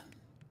idea.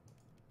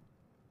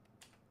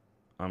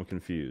 I'm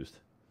confused.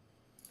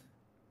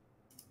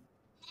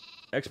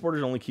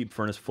 Exporters only keep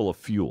furnace full of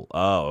fuel.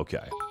 Oh,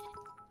 okay.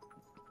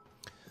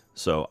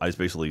 So I just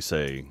basically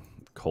say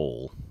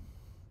coal.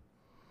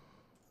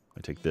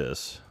 I take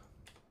this.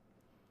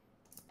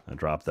 I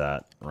drop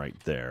that right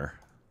there.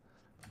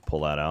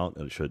 Pull that out.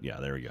 It should, yeah,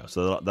 there we go.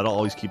 So that'll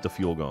always keep the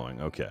fuel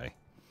going. Okay.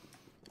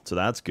 So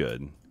that's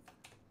good.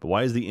 But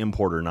why is the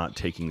importer not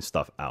taking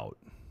stuff out?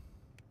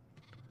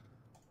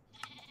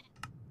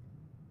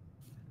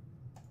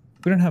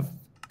 We don't have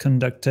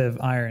conductive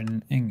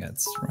iron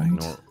ingots,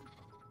 right?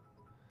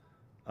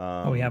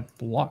 Oh, we have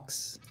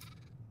blocks.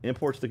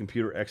 Imports the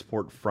computer,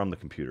 export from the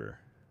computer.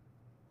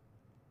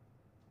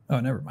 Oh,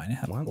 never mind. I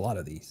have a lot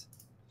of these.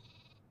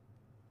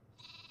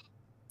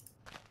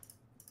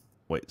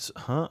 Wait,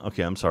 huh?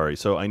 Okay, I'm sorry.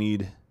 So I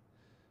need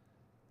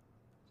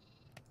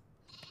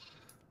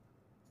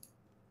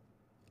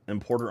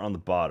importer on the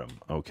bottom.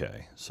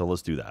 Okay, so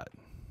let's do that.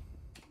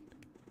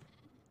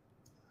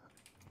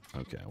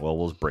 Okay,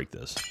 well, let's break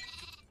this.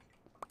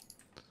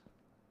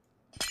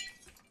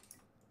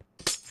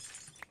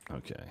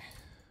 Okay.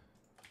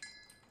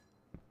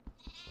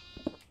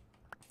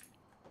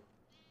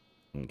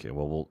 Okay,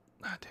 well, we'll...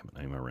 Ah, damn it,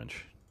 I need my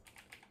wrench.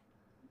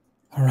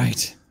 All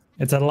right.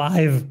 It's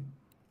alive.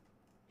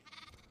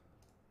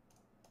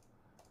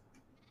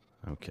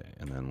 Okay,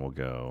 and then we'll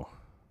go.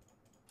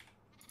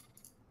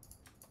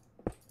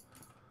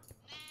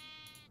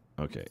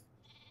 Okay.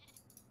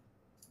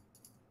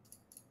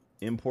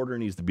 Importer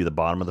needs to be the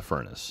bottom of the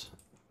furnace.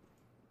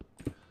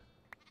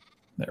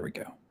 There we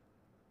go.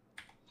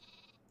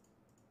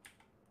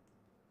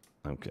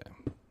 Okay.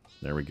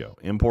 There we go.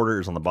 Importer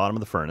is on the bottom of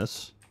the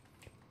furnace.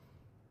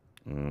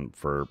 And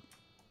for...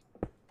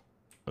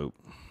 Oh.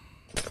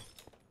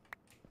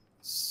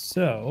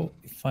 So,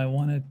 if I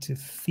wanted to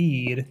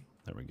feed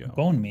There we go.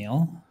 bone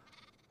meal...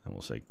 And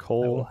we'll say I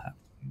coal. will have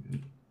to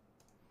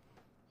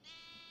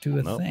do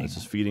a thing. This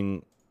is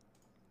feeding...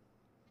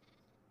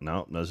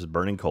 No, this is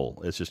burning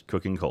coal. It's just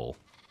cooking coal.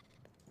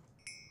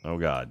 Oh,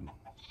 God.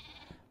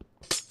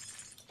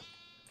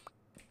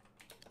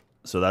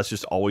 So that's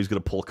just always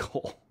going to pull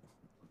coal.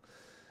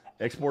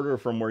 Exporter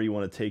from where you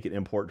want to take it,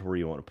 import to where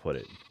you want to put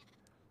it.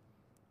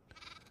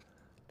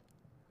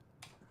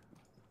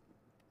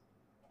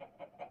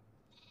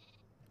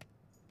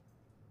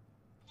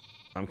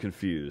 I'm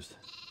confused.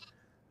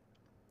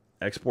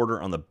 Exporter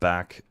on the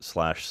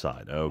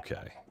back/side.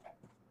 Okay.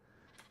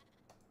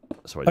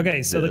 So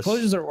okay, so the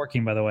cloches are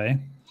working, by the way.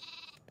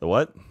 The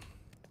what?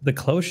 The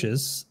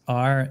cloches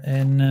are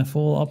in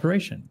full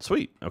operation.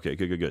 Sweet. Okay,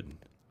 good.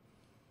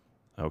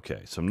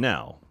 Okay, so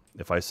now,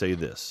 if I say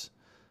this,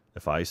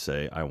 if I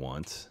say I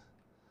want,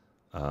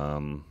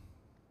 let's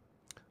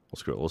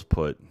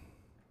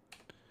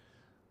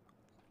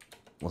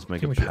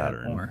make a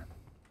pattern.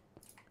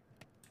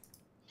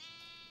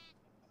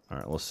 All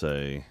right, let's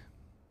say,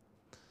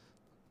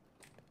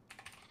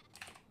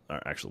 all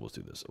right, actually, let's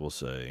do this. We'll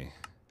say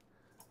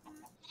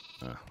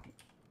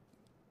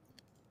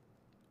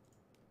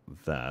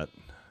that.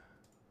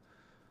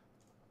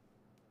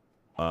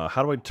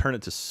 How do I turn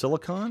it to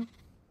silicon?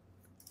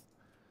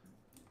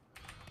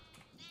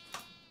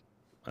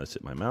 I just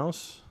hit my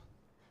mouse.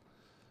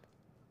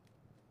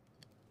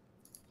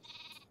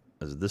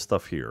 Is this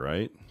stuff here,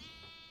 right?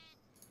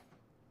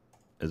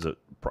 Is it?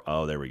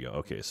 Oh, there we go.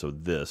 Okay, so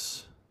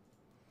this.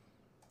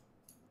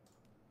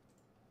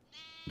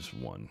 Just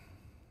one.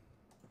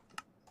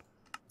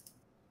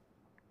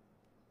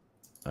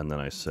 And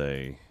then I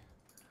say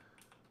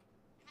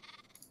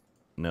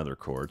nether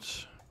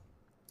quartz.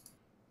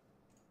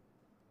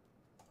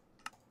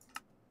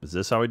 Is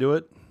this how we do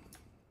it?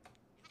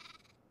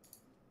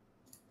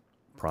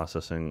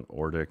 Processing,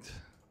 Ordict.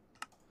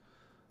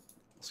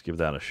 Let's give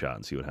that a shot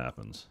and see what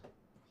happens.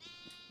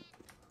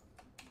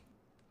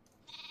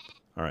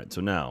 All right,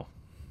 so now.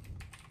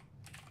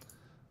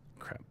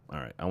 Crap. All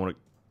right,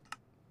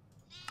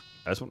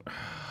 I just want.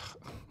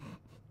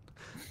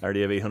 I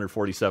already have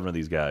 847 of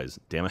these guys.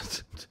 Damn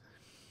it.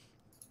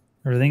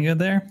 Everything good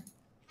there?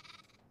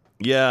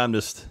 Yeah, I'm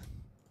just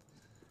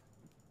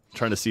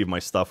trying to see if my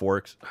stuff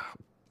works.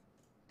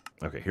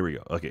 Okay, here we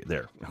go. Okay,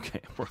 there.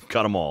 Okay, we've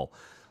got them all.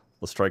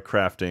 Let's try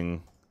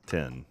crafting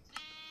 10.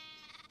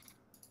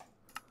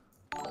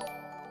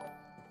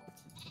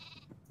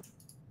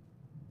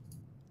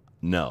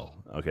 No.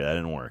 Okay, that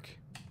didn't work.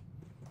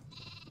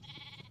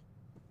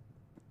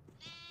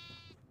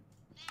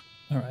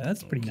 All right,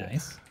 that's pretty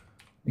nice.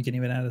 We can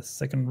even add a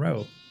second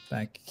row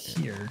back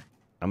here.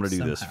 I'm going to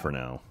do this for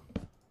now.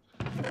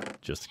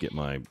 Just to get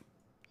my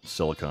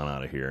silicon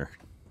out of here.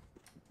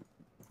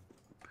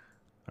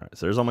 All right,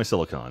 so there's all my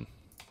silicon.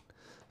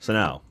 So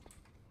now,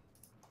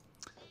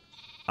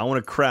 I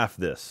want to craft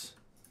this.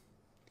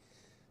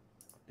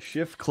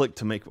 Shift click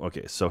to make...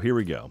 Okay, so here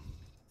we go.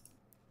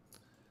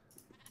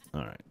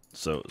 All right,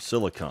 so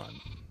silicon.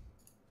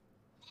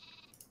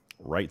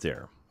 Right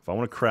there. If I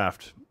want to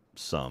craft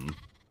some...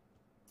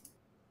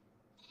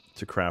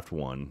 To craft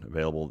one.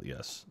 Available,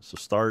 yes. So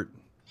start.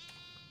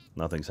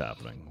 Nothing's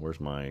happening. Where's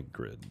my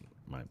grid?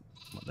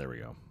 There we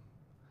go.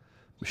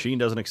 Machine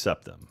doesn't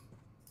accept them.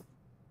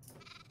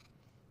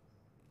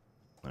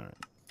 All right.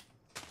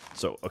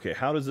 So, okay,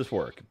 how does this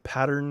work?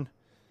 Pattern.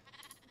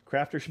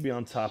 Crafter should be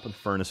on top of the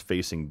furnace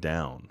facing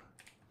down.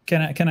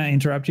 Can I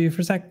interrupt you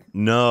for a sec?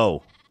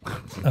 No.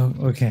 Oh,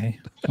 okay.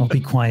 I'll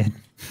be quiet.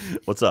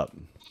 What's up?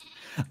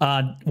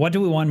 What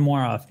do we want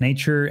more of?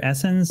 Nature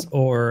essence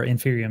or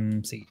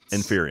inferium seeds?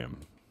 Inferium.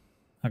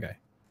 Okay.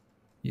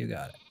 You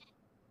got it.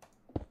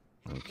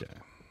 Okay.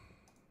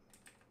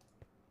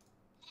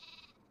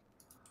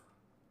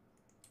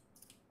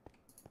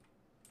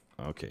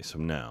 Okay, so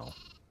now.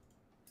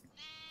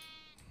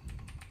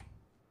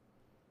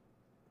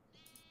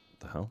 What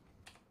the hell?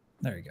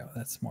 There you go.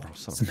 That's more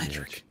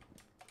symmetric.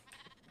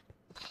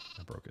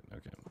 I broke it.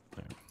 Okay.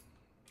 There.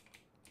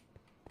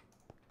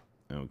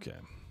 Okay.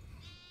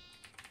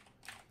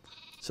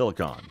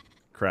 Silicon.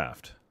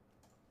 Craft.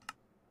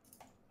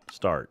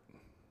 Start.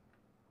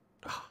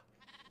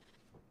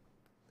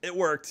 It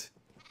worked.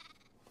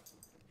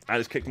 I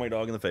just kicked my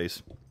dog in the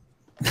face.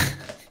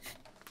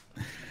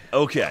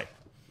 Okay.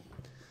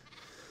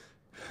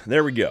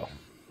 There we go.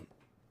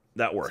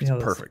 That worked.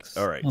 Perfect.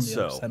 All right. On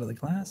the other side of the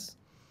glass.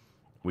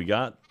 We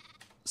got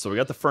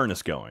the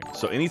furnace going.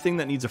 So anything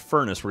that needs a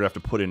furnace, we're gonna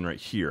have to put in right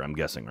here, I'm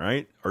guessing,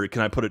 right? Or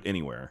can I put it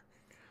anywhere?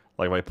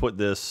 Like if I put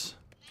this,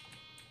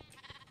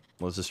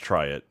 let's just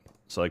try it.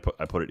 So I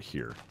put it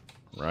here,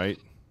 right?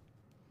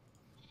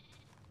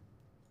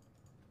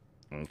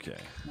 Okay.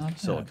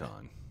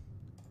 Silicon.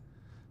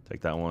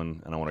 Take that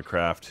one, and I want to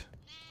craft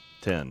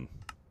 10.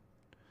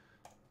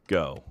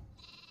 Go.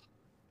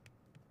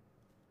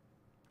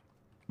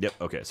 Yep,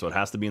 okay, so it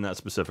has to be in that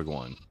specific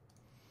one.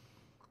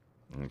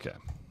 Okay.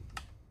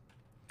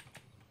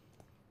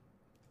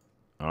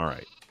 All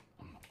right.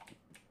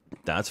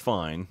 That's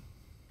fine.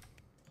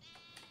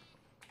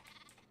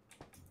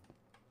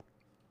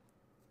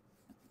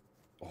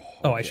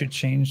 Oh, I should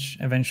change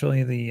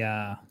eventually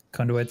the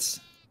conduits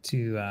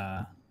to...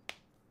 The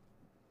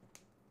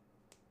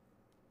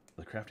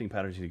crafting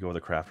patterns need to go with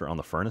the crafter on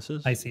the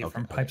furnaces? I see,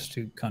 from pipes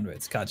to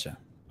conduits. Gotcha.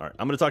 All right,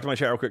 I'm going to talk to my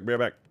chat real quick. Be right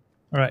back.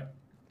 All right.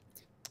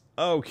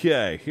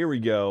 Okay, here we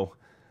go.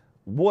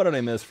 What did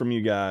I miss from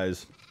you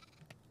guys?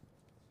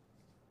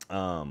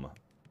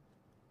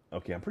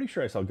 Okay, I'm pretty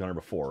sure I saw Gunner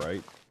before,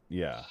 right?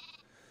 Yeah.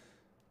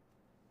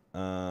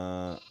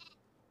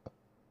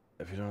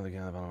 If you don't know the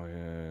guy,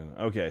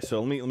 okay.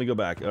 So let me go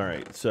back. All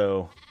right,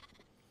 so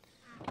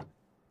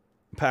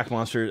Pack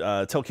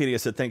Monster, tell Katie I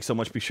said thanks so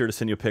much. Be sure to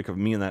send you a pic of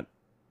me in the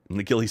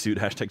ghillie suit.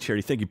 Hashtag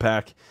charity. Thank you,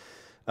 Pack.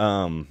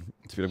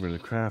 Speed over to the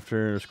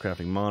crafters,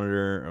 crafting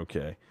monitor.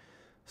 Okay.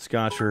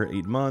 Scotcher,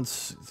 8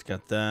 months. It's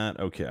got that.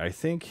 Okay, I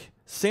think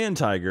Sand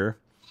Tiger.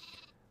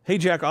 Hey,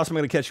 Jack. Awesome.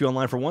 I'm going to catch you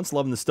online for once.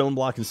 Loving the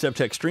Stoneblock and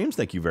Sebtech streams.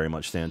 Thank you very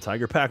much, Sand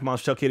Tiger. Pack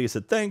Monster, tell Katie I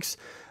said thanks.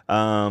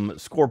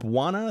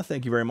 Scorpwana,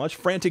 thank you very much.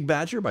 Frantic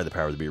Badger, by the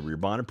power of the Beer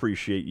Reborn.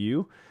 Appreciate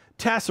you.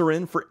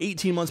 Tasserin for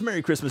 18 months.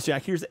 Merry Christmas,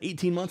 Jack. Here's the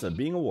 18 months of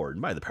being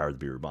awarded by the power of the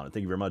Beer Reborn.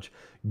 Thank you very much.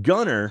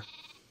 Gunner,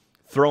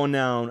 throwing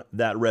down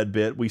that red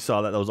bit. We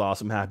saw that. That was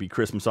awesome. Happy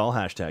Christmas all.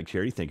 Hashtag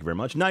charity. Thank you very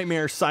much.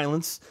 Nightmare,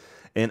 Silence,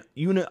 and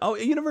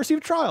University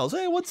of Trials.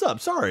 Hey, what's up?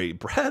 Sorry,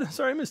 Brad.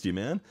 Sorry I missed you,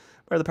 man.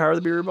 By the power of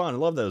the Beer Reborn. I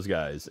love those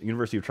guys.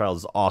 University of Trials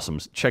is awesome.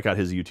 Check out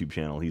his YouTube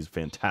channel. He's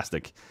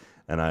fantastic.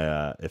 And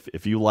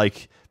if you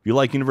like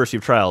University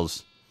of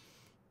Trials,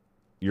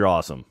 you're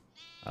awesome.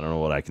 I don't know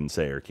what I can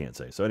say or can't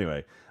say. So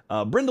anyway,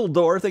 Brindle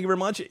Door, thank you very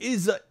much.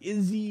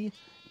 Izzy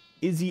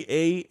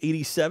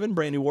A87,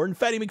 brand new warden.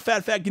 Fatty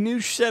McFat Fat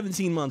Ganoush,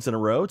 17 months in a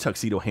row.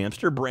 Tuxedo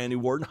Hamster, brand new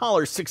warden.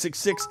 Holler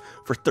 666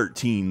 for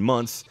 13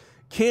 months.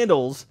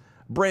 Candles,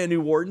 brand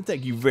new warden.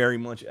 Thank you very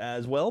much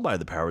as well. By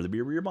the power of the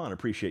Beer Reborn,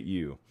 appreciate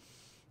you.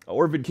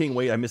 Orvid King,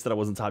 wait, I missed that I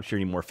wasn't top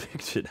charity anymore.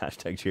 Fix it.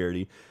 Hashtag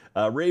charity.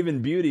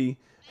 Raven Beauty.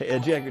 Hey,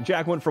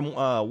 Jack went from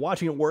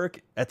watching at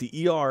work at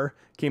the ER,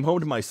 came home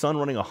to my son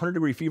running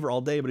 100-degree fever all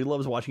day, but he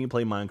loves watching you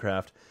play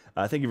Minecraft.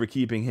 Thank you for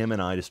keeping him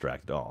and I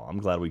distracted. Oh, I'm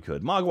glad we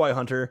could. Mogwai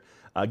Hunter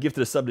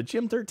gifted a sub to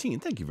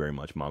Jim13. Thank you very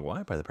much,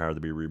 Mogwai, by the power of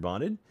the Beer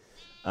Rebonded.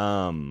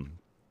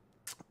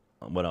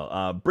 What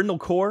else? Brindle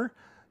Core.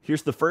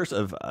 Here's to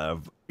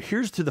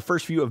the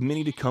first few of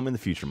many to come in the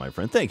future, my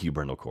friend. Thank you,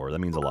 Brindle Core. That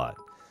means a lot.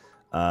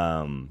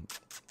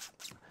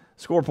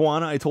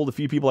 Scorpwana, I told a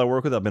few people I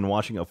work with I've been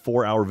watching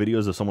 4-hour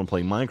videos of someone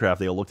playing Minecraft.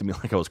 They all looked at me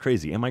like I was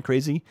crazy. Am I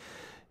crazy?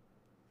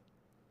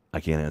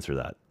 I can't answer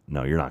that.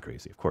 No, you're not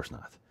crazy. Of course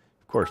not.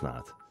 Of course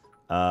not.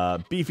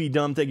 Beefy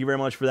Dumb, thank you very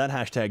much for that.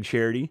 Hashtag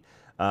charity.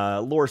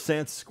 Lore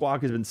Sans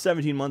Squawk has been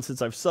 17 months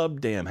since I've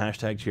subbed. Damn,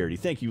 hashtag charity.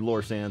 Thank you,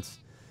 Lore Sans.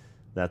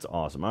 That's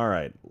awesome. All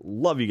right.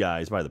 Love you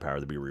guys by the power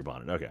of the Beer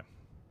Rebonded. Okay.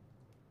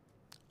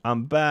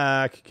 I'm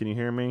back. Can you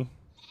hear me?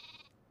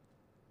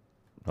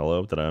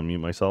 Hello? Did I unmute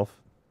myself?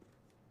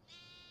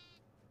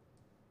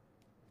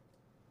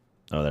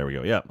 Oh, there we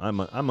go. Yeah, I'm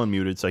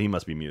unmuted, so he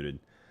must be muted.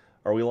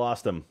 Or we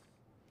lost him.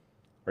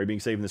 Are you being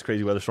safe in this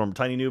crazy weather storm?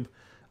 Tiny Noob,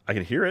 I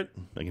can hear it.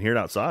 I can hear it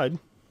outside.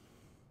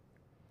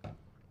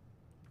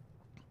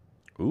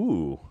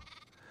 Ooh,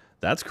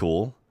 that's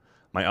cool.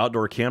 My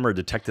outdoor camera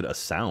detected a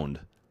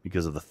sound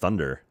because of the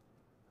thunder.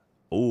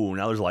 Oh,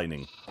 now there's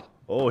lightning.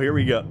 Oh, here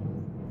we go.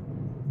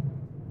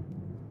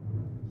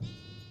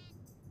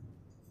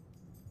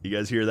 You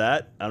guys hear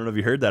that? I don't know if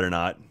you heard that or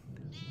not.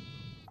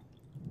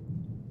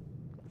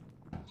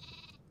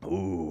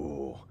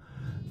 Ooh,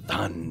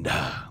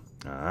 thunder.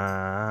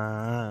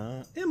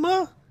 Emma,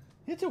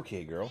 it's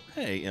okay, girl.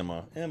 Hey,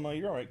 Emma. Emma,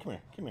 you're all right. Come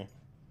here. Come here.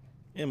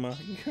 Emma,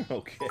 you're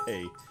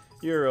okay.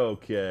 You're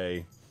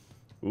okay.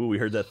 Ooh, we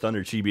heard that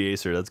thunder, Chibi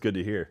Acer. That's good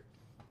to hear.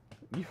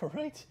 You all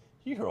right?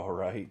 You're all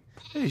right.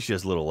 It's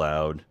just a little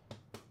loud.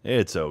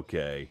 It's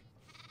okay.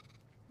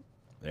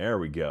 There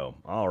we go.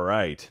 All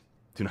right.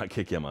 Do not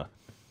kick Emma.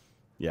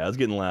 Yeah, it's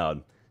getting loud.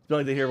 It's been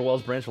like they hear of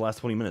Wells Branch for the last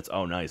 20 minutes.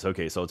 Oh, nice.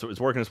 Okay, so it's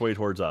working its way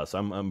towards us.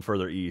 I'm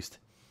further east.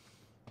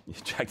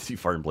 Jack, did you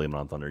fart and blame it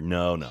on thunder?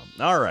 No, no.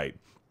 All right.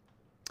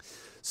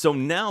 So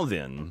now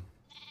then,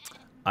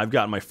 I've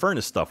got my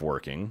furnace stuff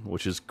working,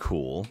 which is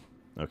cool.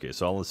 Okay,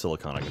 so all the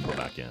silicon I can put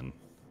back in.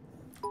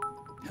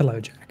 Hello,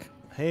 Jack.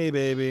 Hey,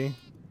 baby.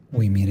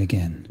 We meet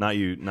again. Not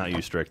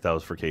you, Strict. That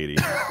was for Katie.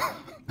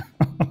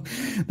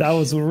 That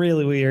was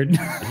really weird.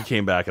 He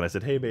came back and I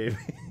said, hey, baby.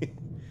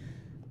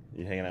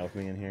 You hanging out with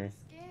me in here?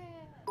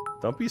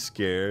 Don't be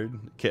scared.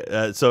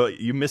 Okay, so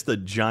you missed a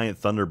giant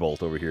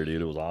thunderbolt over here,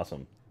 dude. It was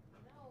awesome.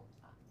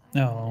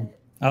 No.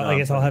 I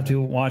guess I'll have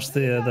to watch the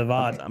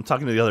VOD. I'm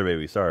talking to the other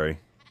baby. Sorry.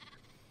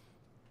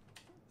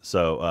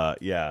 So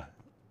yeah.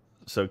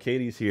 So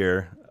Katie's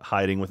here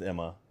hiding with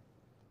Emma.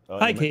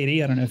 Hi,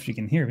 Katie. I don't know if you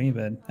can hear me,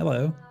 but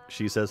hello.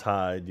 She says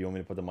hi. Do you want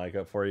me to put the mic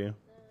up for you?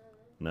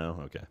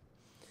 No? Okay.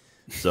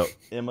 So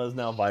Emma's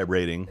now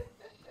vibrating.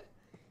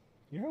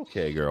 You're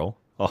okay, girl.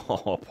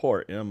 Oh,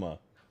 poor Emma.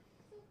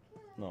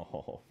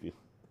 No.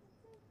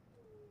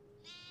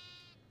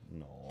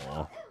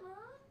 No.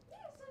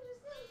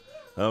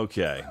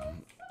 Okay.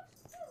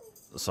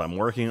 So I'm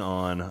working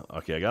on...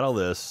 Okay, I got all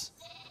this.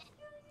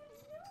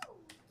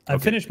 I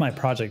finished my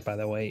project, by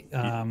the way.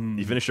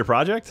 You finished your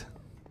project?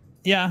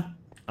 Yeah.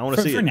 I want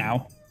to see it. For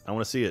now. I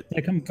want to see it.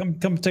 Yeah,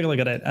 come take a look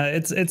at it.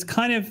 It's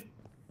kind of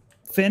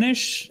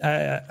finished.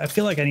 I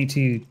feel like I need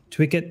to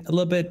tweak it a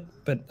little bit,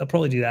 but I'll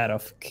probably do that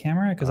off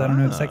camera because I don't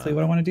know exactly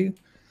what I want to do.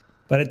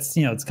 But it's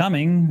it's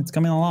coming. It's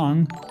coming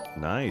along.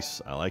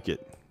 Nice. I like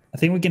it. I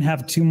think we can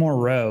have 2 more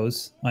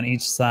rows on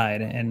each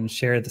side and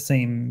share the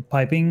same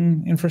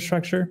piping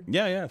infrastructure.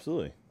 Yeah,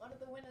 absolutely. One of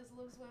the winners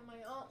lives where my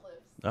aunt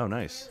lives. Oh,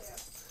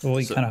 nice. It will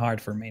be kind of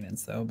hard for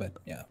maintenance though, but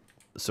yeah.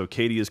 So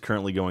Katie is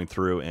currently going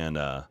through and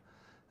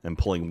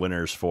pulling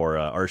winners for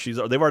all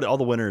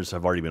the winners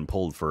have already been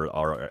pulled for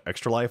our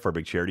Extra Life, our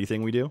big charity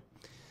thing we do.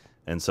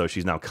 And so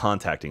she's now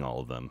contacting all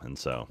of them, and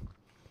so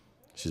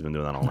she's been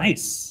doing that all night.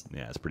 Nice.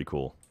 Yeah, it's pretty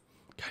cool.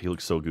 God, you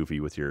look so goofy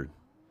with your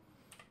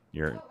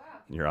eyes.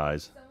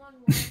 Someone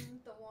won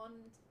the one,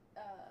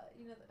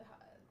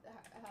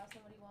 how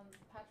somebody won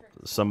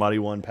Patrick's. Somebody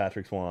won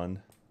Patrick's wand.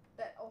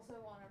 That also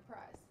won a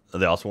prize.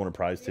 They also won a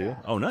prize too? Yeah.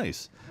 Oh,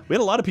 nice. We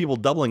had a lot of people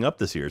doubling up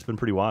this year. It's been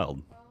pretty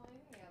wild. Well,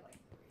 yeah,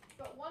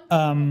 but one person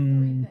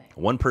won 3 things.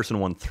 One person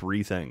won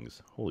 3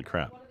 things. Holy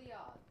crap. What are the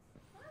odds?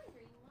 Hi,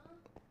 Rima.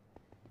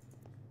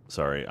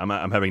 Sorry,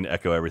 I'm having to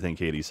echo everything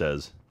Katie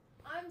says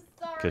I'm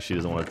sorry. because she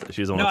doesn't want to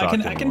No, talk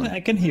to anyone. I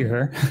can hear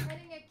her. I'm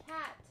petting a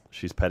cat.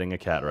 She's petting a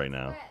cat right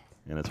now, Wet.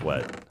 and it's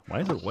wet.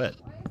 Why is it wet?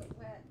 Why is it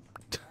wet?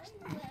 Why is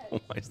it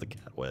wet? Why is the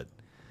cat wet?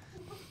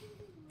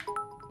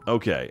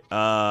 Okay.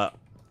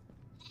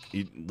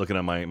 You looking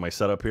at my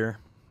setup here?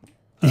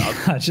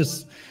 I was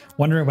just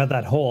wondering about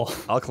that hole.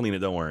 I'll clean it.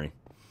 Don't worry.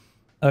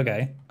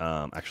 Okay.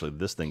 Actually,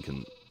 this thing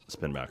can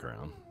spin back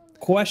around.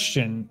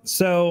 Question.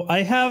 So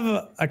I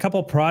have a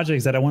couple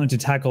projects that I wanted to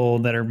tackle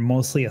that are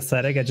mostly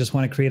aesthetic. I just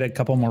want to create a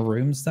couple more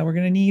rooms that we're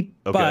going to need.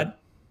 Okay. But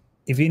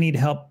if you need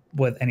help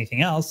with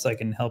anything else, I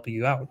can help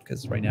you out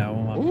because right now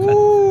I'm kind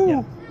of,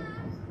 yeah.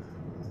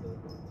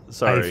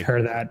 Sorry. I've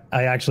heard that.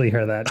 I actually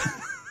heard that.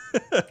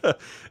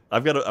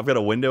 I've got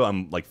a window.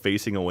 I'm like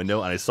facing a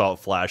window, and I saw it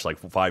flash like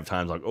 5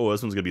 times. Like, oh,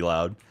 this one's gonna be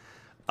loud.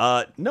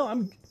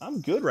 No,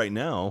 I'm good right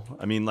now.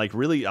 I mean, like,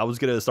 really, I was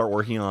gonna start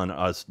working on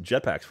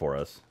jetpacks for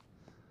us.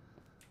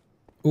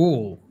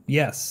 Ooh,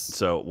 yes.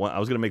 So I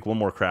was gonna make one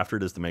more crafter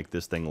just to make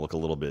this thing look a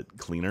little bit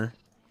cleaner.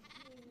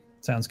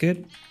 Sounds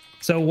good.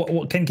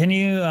 So can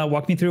you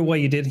walk me through what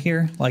you did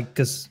here? Like,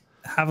 because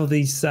half of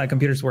these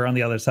computers were on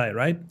the other side,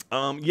 right?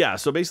 Yeah.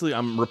 So basically,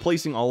 I'm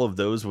replacing all of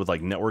those with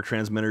like network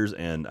transmitters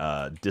and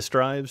disk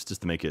drives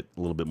just to make it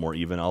a little bit more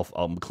even.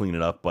 I'll clean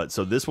it up. But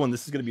so this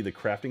is gonna be the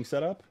crafting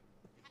setup.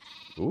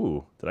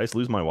 Ooh, did I just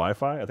lose my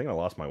Wi-Fi? I think I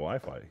lost my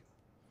Wi-Fi.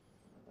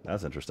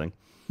 That's interesting.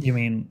 You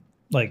mean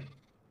like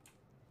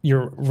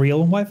your real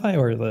Wi-Fi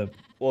or the?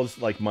 Well, it's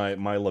like my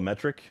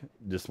LaMetric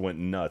just went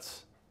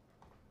nuts.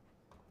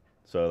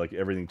 So like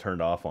everything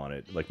turned off on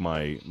it, like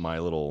my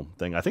little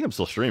thing. I think I'm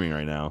still streaming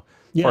right now,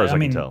 as far as I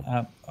can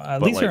tell.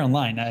 At least you're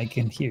online. I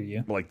can hear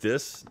you. Like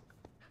this,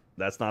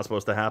 that's not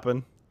supposed to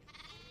happen.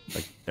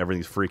 Like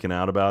everything's freaking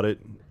out about it.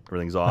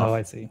 Everything's off. Oh,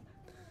 I see.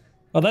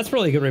 Well, that's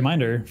really a good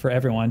reminder for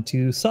everyone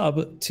to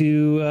sub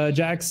to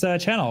Jack's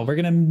channel. We're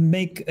gonna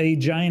make a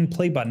giant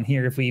play button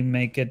here if we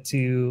make it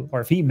to,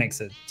 or if he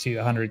makes it to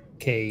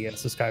 100K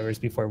subscribers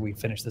before we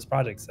finish this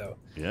project. So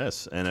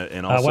yes,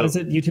 and also what is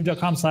it?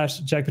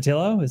 YouTube.com/Jack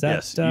Pattillo? Is that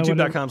yes?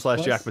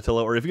 YouTube.com/Jack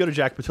Pattillo, or if you go to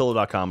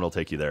jackpatillo.com, it'll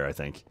take you there. I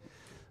think.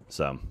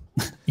 So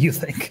you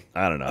think?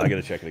 I don't know. I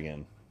gotta check it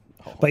again.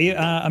 Oh. But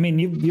I mean,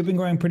 you've been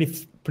growing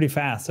pretty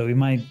fast, so we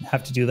might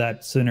have to do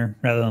that sooner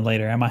rather than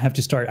later. I might have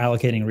to start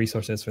allocating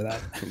resources for that.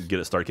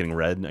 Start getting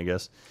red, I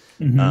guess.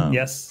 Mm-hmm,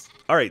 yes.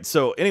 All right.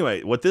 So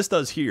anyway, what this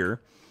does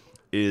here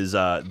is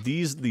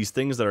these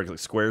things that are like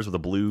squares with a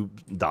blue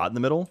dot in the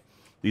middle.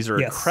 These are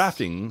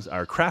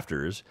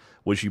crafters,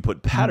 which you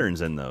put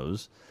patterns in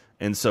those,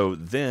 and so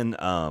then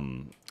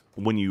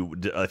when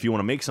if you want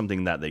to make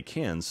something that they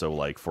can, so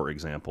like for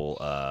example.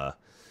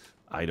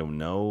 I don't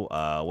know.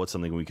 What's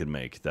something we could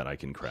make that I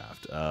can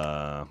craft?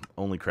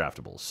 Only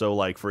craftable. So,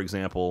 like, for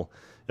example,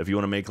 if you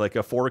want to make, like,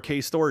 a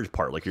 4K storage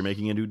part, like you're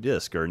making a new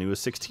disk or a new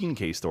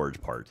 16K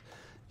storage part,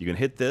 you can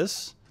hit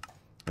this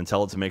and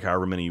tell it to make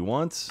however many you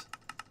want.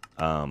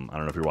 I don't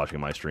know if you're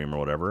watching my stream or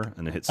whatever.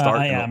 And then hit start.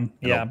 I am.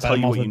 It'll tell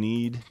you what you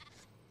need.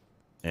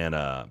 And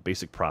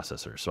basic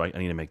processor. So I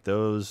need to make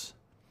those.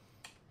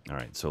 All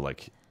right. So,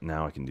 like,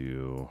 now I can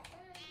do...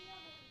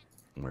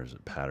 Where's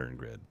it? Pattern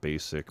grid.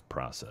 Basic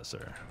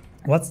processor.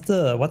 What's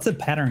the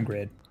pattern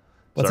grid?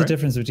 What's Sorry? the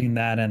difference between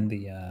that and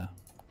the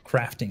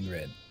crafting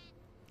grid?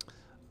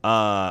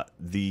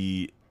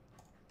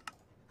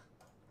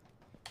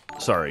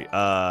 Sorry.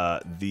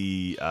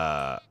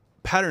 The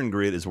pattern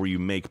grid is where you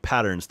make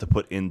patterns to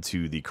put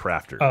into the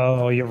crafter.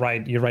 Oh, you're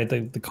right. You're right.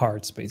 The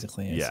cards,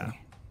 basically. I yeah. see.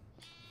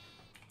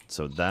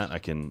 So that I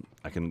can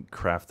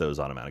craft those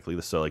automatically.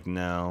 So like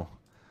now,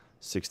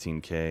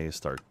 16K.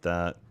 Start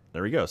that.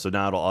 There we go. So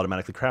now it'll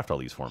automatically craft all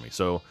these for me.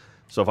 So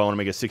if I want to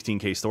make a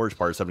 16K storage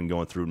part, instead of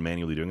going through and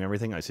manually doing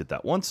everything, I just hit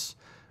that once,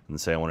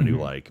 and say I want to do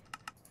like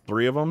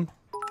 3 of them,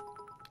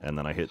 and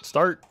then I hit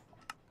start,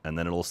 and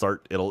then it'll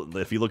start.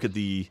 If you look at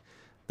the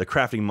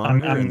crafting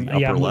monitor in the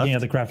upper I'm left, looking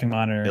at the crafting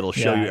monitor. it'll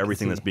show you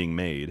everything that's being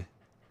made.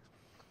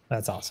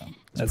 That's awesome.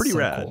 It's pretty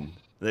rad. Cool.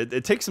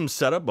 It takes some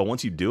setup, but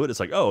once you do it, it's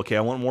like, oh, okay,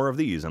 I want more of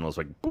these, and it's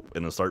like, boop,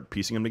 and it'll start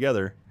piecing them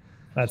together.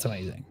 That's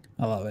amazing.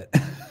 I love it.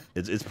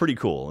 It's pretty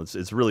cool.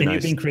 It's really nice.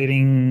 You've been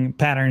creating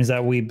patterns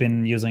that we've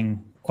been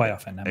using quite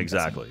often.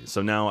 Exactly.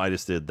 So now I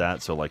just did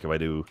that. So like if I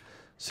do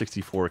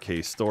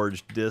 64K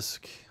storage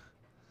disk,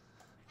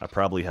 I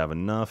probably have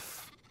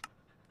enough.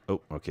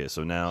 Oh, okay.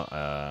 So now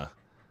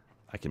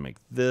I can make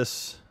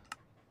this.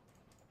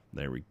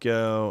 There we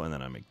go. And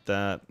then I make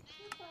that.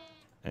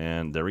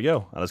 And there we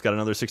go. I just got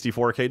another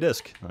 64K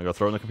disk. I'll go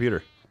throw it in the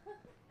computer.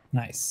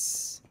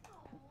 Nice.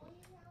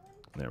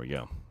 There we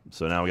go.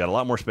 So now we got a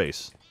lot more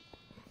space.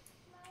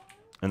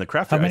 And the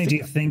crafter. How many do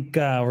you think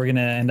we're going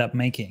to end up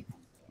making?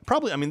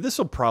 Probably. I mean, this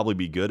will probably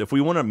be good. If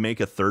we want to make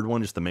a third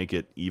one just to make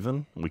it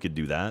even, we could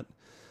do that.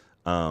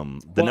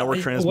 Network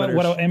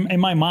transmitters.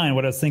 In my mind,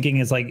 what I was thinking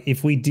is like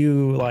if we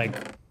do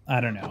like, I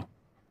don't know,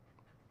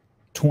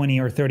 20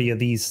 or 30 of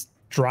these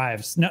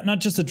drives, not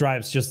just the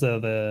drives, just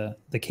the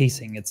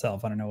casing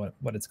itself. I don't know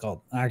what it's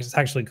called. It's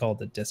actually called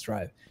the disk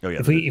drive. Oh yeah.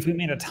 If we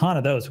made a ton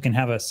of those, we can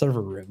have a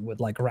server room with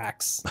like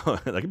racks.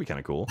 That could be kind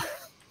of cool.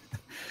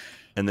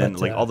 And then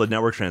like all the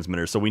network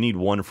transmitters. So we need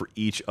one for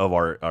each of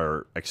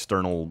our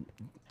external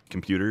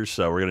computers.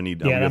 So we're gonna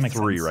need we have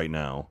 3 right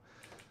now.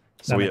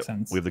 So we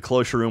have the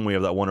closure room. We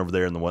have that one over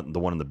there, and the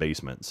one in the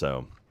basement.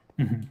 So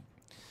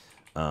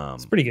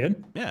it's pretty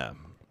good. Yeah.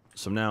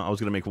 So now I was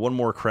gonna make one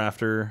more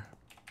crafter.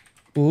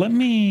 Let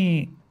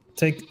me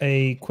take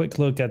a quick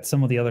look at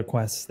some of the other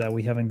quests that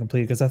we haven't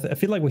completed, because I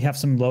feel like we have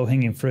some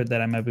low-hanging fruit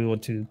that I might be able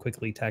to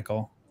quickly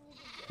tackle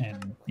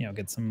and, you know,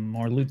 get some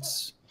more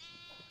loots.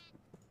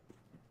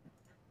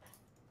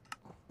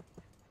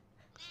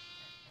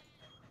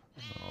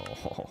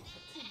 Oh.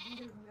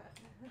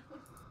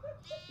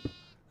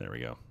 There we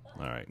go.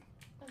 All right.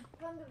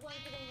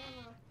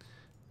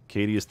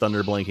 Katie is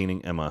thunder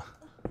blanketing Emma.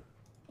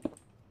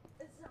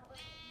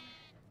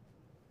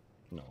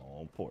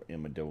 No, poor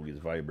Emma dog is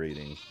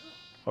vibrating.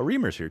 Oh,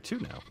 Reamer's here too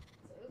now.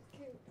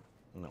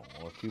 No,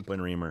 cute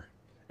and Reamer.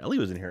 Ellie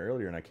was in here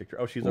earlier and I kicked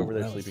her. Oh, she's over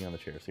there sleeping on the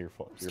chair. So your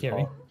fault.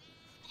 Scary.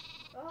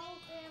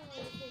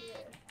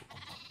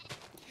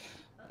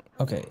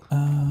 Okay.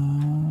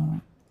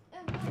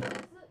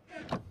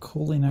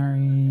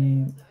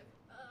 Culinary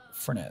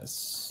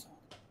furnace.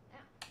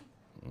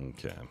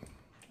 Okay.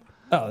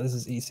 Oh, this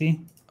is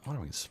easy. I wonder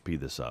if we can speed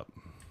this up.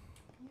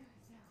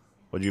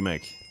 What'd you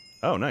make?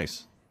 Oh,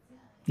 nice.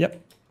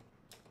 Yep.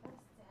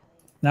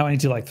 Now I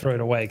need to like throw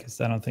it away because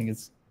I don't think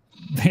it's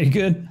very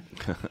good.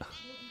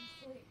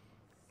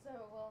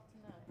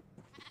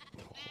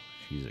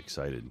 She's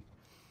excited.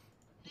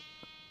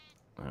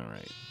 All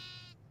right.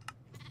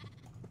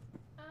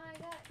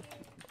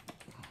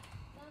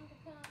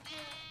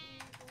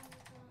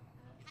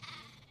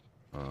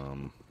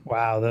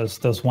 Wow,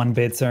 those 1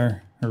 bits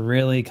are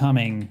really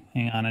coming.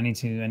 Hang on, I need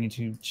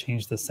to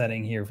change the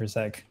setting here for a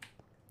sec.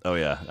 Oh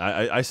yeah,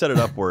 I set it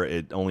up where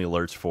it only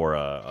alerts for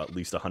at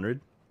least 100.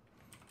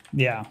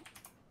 Yeah.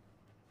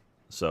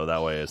 So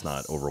that way it's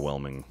not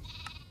overwhelming.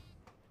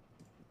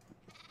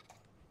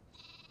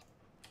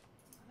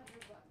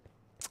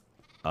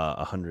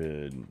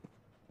 $100.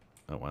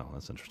 Oh wow,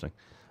 that's interesting.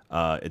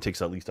 It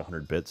takes at least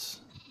 100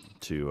 bits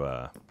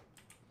to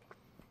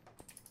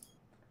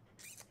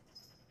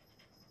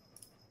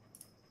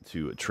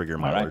trigger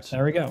my alerts.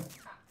 There we go.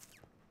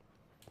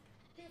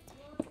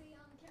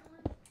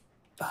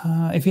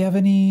 If you have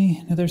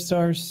any nether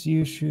stars,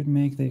 you should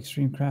make the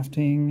extreme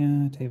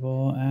crafting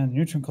table and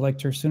nutrient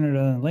collector sooner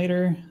rather than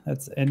later.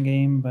 That's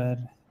endgame, but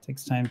it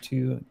takes time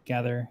to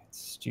gather. It's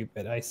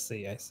stupid. I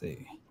see. I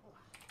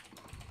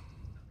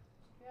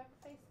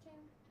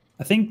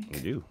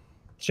think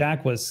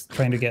Jack was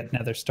trying to get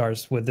nether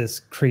stars with this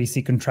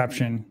crazy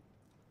contraption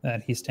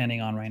that he's standing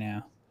on right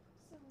now.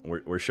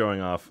 We're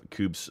showing off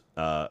Coop's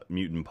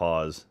mutant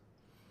paws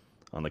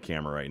on the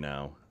camera right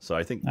now. So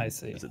I think I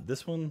see. Is it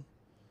this one?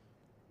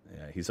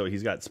 Yeah,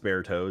 he's got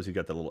spare toes. He's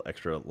got the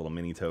little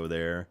mini toe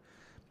there.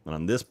 And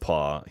on this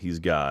paw, he's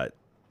got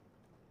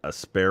a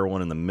spare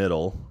one in the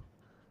middle.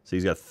 So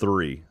he's got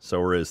 3.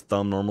 So where his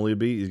thumb normally would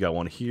be, he's got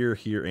one here,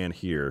 here, and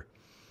here.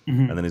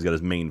 And then he's got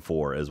his main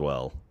 4 as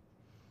well.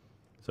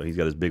 So he's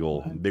got his big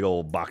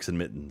old boxing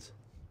mittens.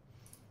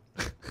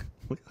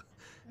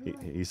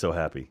 He's so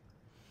happy.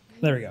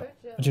 There we go.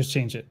 I just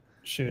changed it.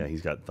 Yeah,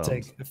 he's got thumbs.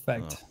 Take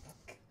effect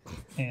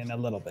in a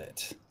little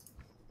bit.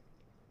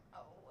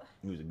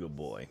 He was a good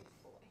boy.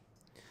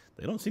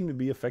 They don't seem to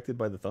be affected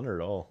by the thunder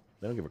at all.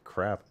 They don't give a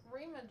crap.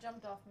 Rima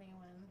jumped off me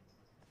when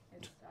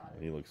it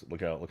started. He looks.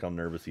 Look how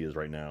nervous he is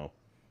right now.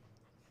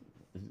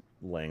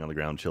 Laying on the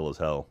ground, chill as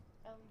hell.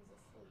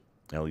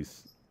 Ellie's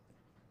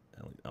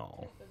asleep. Oh.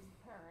 Coop is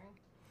purring.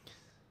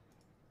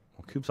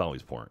 Well, Coop's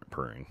always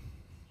purring.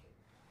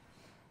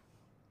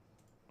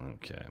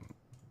 Okay. I'm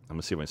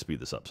gonna see if I can speed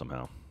this up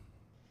somehow.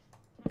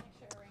 Can I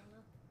show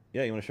Reema?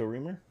 Yeah, you want to show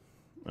Reamer?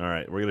 All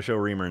right, we're gonna show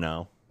Reamer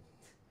now.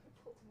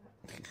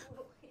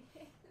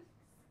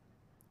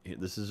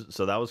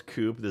 So that was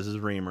Coop. This is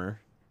Reamer.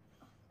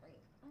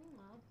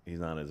 He's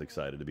not as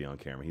excited to be on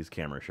camera. He's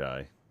camera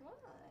shy. Why?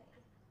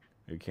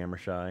 Are you camera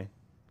shy?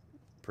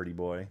 Pretty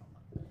boy.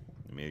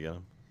 Let me get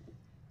him.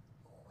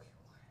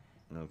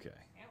 Okay.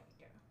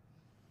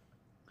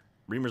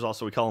 Reamer's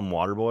also, we call him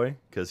Water Boy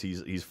because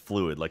he's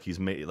fluid. Like he's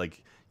made,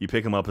 like you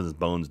pick him up and his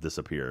bones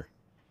disappear.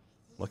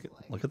 Look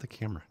at the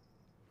camera.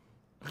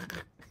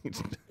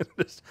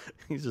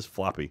 he's just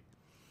floppy.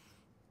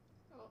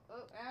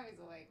 Oh, now he's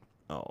awake.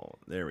 Oh,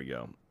 there we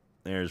go.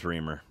 There's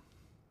Reamer.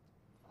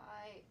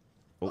 Bye.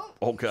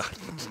 Oh God.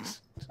 He's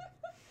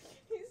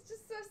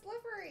just so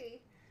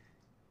slippery.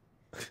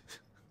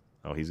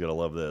 Oh, he's gonna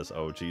love this.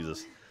 Oh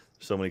Jesus,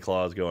 so many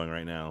claws going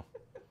right now.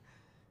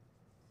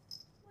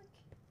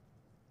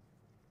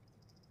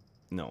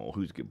 No,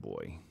 who's a good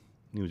boy?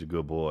 He was a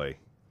good boy.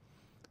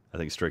 I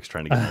think Strick's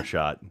trying to get our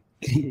shot.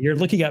 You're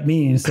looking at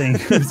me and saying,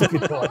 "Who's a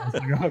good boy?"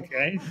 Like,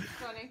 okay.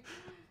 Funny.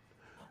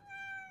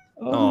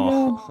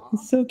 Oh,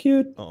 it's so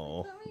cute.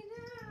 Oh,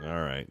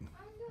 all right.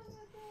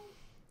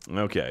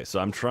 Okay,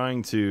 so I'm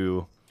trying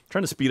to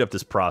speed up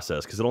this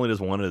process because it only does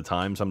one at a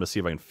time. So I'm gonna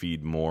see if I can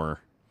feed more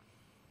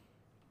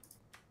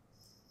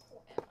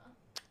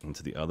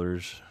into the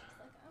others.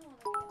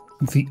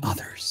 The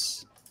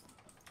others.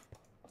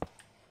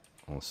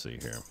 Let's see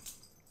here.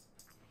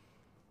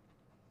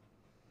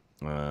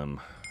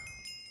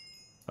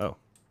 Oh,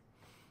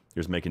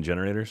 here's making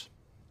generators.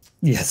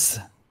 Yes,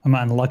 I'm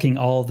unlocking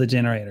all the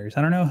generators.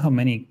 I don't know how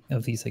many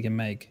of these I can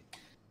make.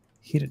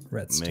 Heated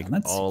redstone.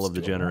 Make all of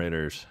the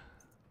generators.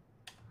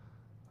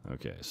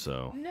 Okay,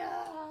 so.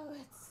 No,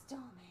 it's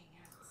storming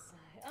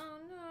outside. Oh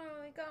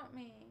no, it got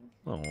me.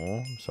 Oh,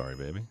 I'm sorry,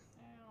 baby.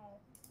 Ow.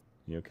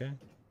 You okay? I'm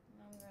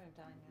gonna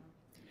die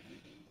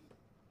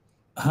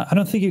now. I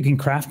don't think you can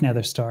craft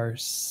nether star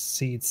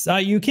seeds.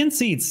 You can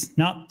seeds,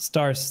 not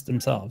stars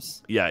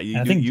themselves. Yeah,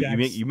 you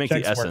make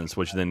the essence,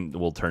 which then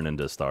will turn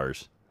into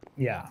stars.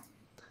 Yeah.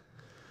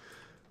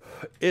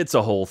 It's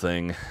a whole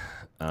thing.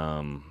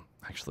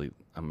 Actually,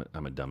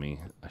 I'm a dummy.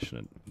 I should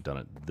have done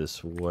it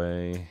this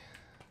way.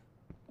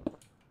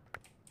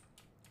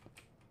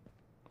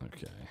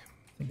 Okay.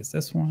 I think it's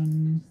this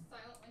one.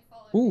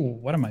 Ooh,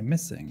 what am I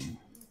missing?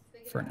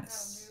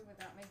 Furnace.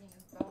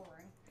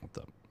 What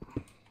the?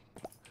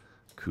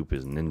 Coop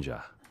is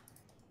ninja.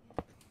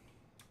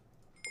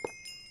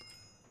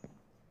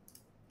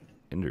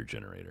 Ender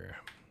generator.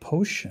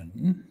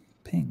 Potion.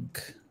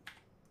 Pink.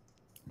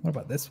 What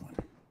about this one?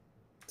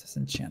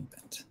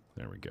 Disenchantment.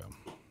 There we go.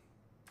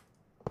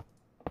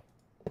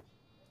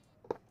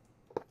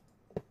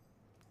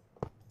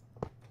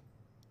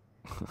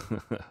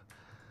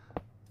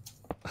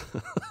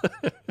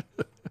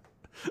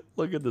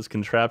 Look at this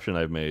contraption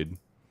I've made.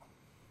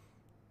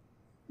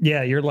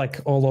 Yeah, you're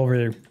like all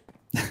over,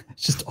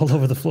 just all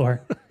over the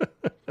floor.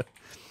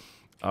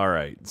 All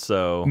right,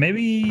 so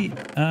maybe.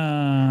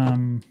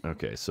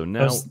 Okay, so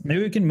now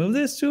maybe we can move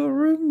this to a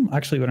room.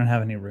 Actually, we don't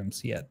have any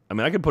rooms yet. I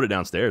mean, I could put it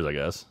downstairs, I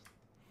guess.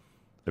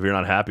 If you're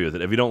not happy with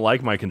it, if you don't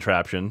like my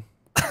contraption.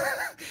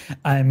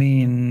 I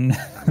mean,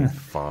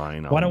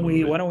 fine. Why don't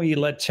we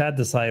let Chad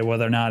decide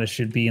whether or not it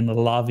should be in the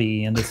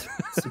lobby, in this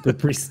super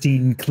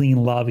pristine, clean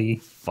lobby?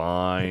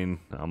 Fine,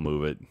 I'll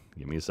move it.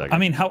 Give me a second. I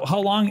mean,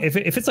 how long? If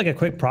it's like a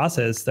quick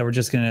process that we're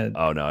just gonna.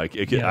 Oh no,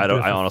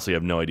 I honestly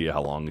have no idea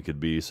how long it could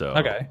be. So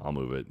okay, I'll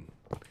move it.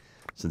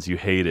 Since you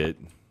hate it,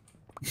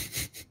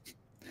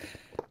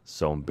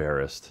 so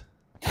embarrassed.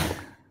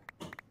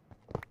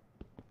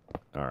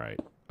 All right.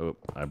 Oh,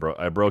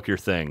 I broke your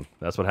thing.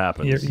 That's what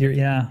happens.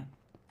 Yeah.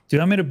 Do you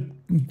want me to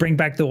bring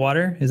back the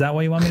water? Is that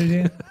what you want me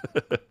to do?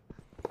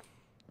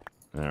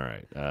 All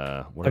right.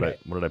 What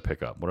did I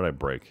pick up? What did I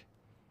break?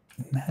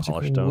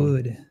 Magical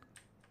wood. Is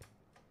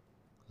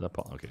that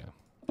okay?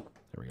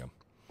 There we go.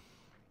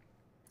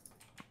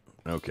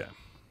 Okay.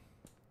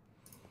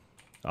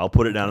 I'll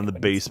put it down in the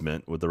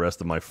basement with the rest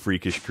of my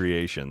freakish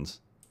creations.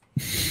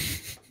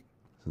 Since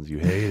you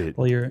hate it.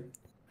 Well,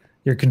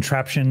 your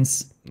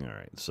contraptions. All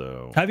right.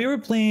 So. Have you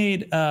ever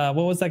played? What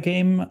was that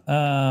game?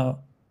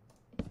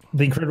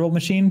 The Incredible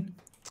Machine.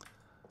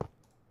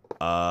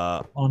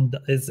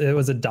 It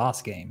was a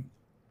DOS game.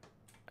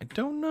 I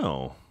don't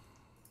know.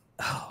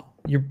 Oh,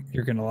 you're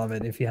gonna love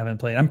it if you haven't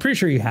played. I'm pretty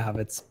sure you have.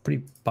 It's a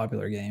pretty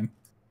popular game.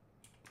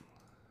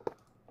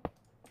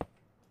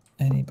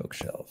 Any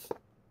bookshelf.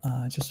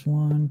 I just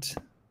want.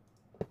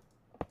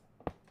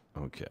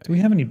 Okay. Do we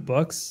have any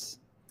books?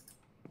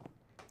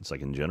 It's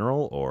like in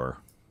general, or.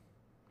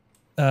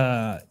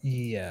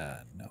 Yeah.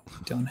 No,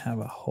 we don't have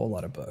a whole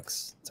lot of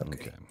books. It's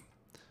okay.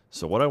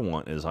 So what I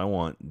want is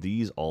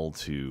these all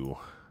to.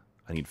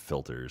 I need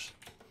filters.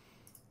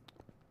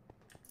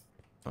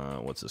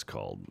 what's this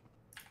called?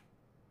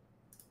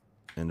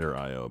 Ender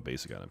IO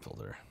basic item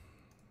filter.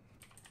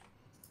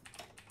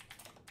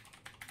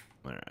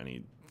 All right, I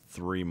need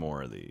 3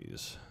 more of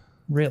these.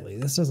 Really?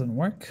 This doesn't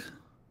work?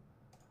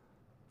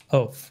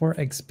 Oh, 4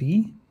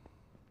 XP?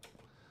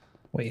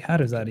 Wait, how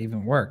does that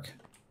even work?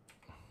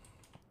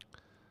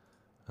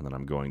 And then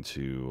I'm going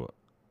to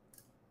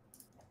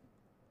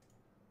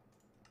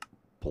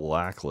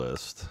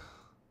blacklist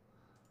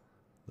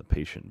the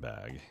patient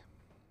bag.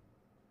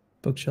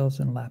 Bookshelves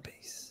and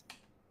lapis.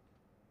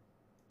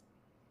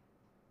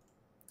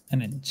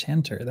 An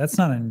enchanter. That's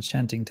not an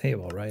enchanting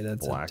table, right?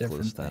 That's a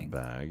different thing. Blacklist that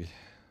bag.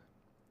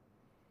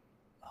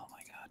 Oh my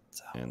god.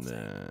 And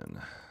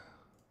then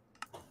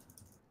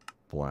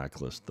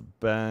blacklist the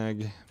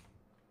bag.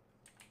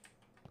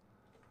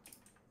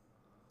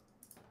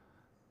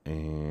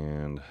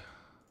 And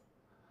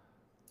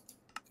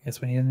guess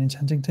we need an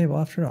enchanting table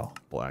after all.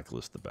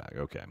 Blacklist the bag.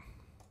 Okay.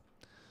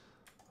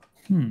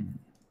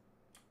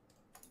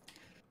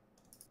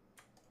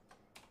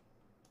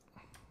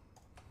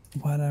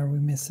 What are we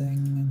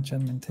missing?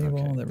 Enchantment table.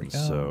 Okay. There we go.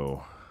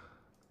 So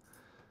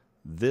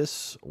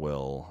this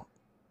will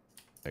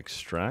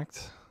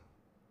extract,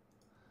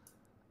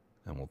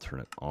 and we'll turn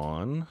it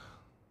on.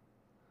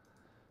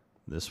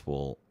 This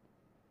will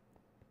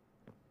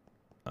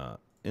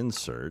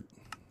insert,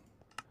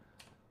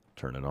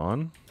 turn it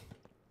on.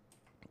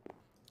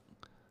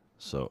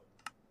 So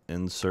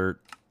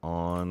insert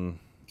on.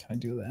 Can I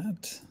do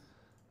that?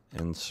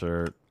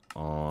 Insert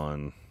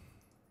on.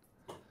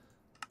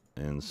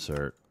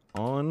 Insert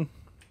on.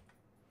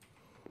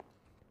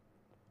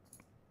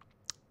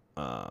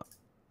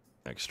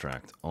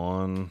 Extract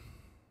on.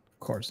 Of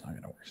course, not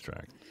gonna work.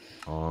 Extract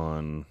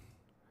on.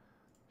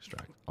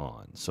 Extract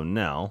on. So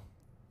now,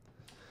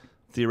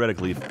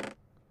 theoretically, does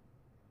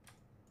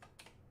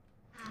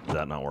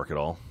that not work at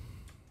all?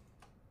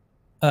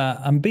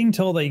 I'm being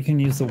told that you can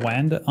use the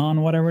wand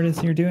on whatever it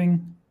is you're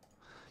doing.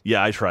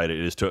 Yeah, I tried it.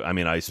 It just took. I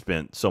mean, I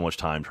spent so much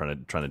time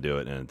trying to do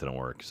it, and it didn't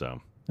work.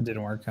 So it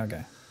didn't work.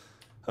 Okay.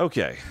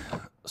 Okay,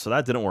 so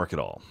that didn't work at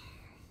all.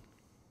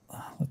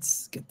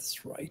 Let's get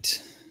this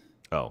right.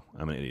 Oh,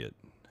 I'm an idiot.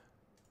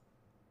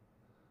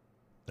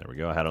 There we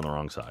go. I had it on the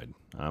wrong side.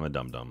 I'm a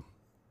dum-dum.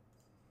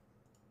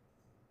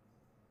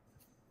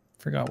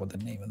 Forgot what the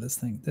name of this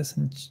thing. This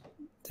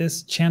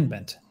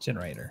enchantment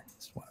generator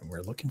is what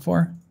we're looking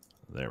for.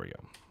 There we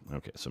go.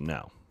 Okay, so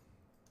now.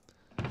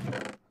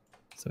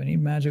 So we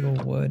need magical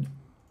wood.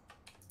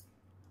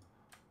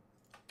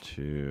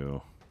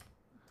 2,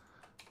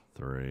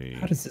 3.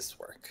 How does this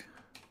work?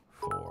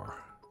 4.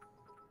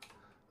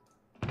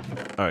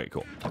 All right,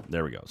 cool.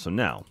 There we go. So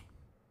now,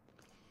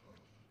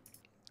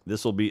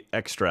 this will be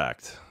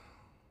extract.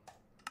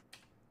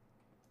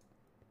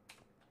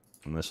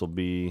 And this will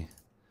be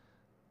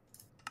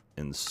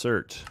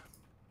insert.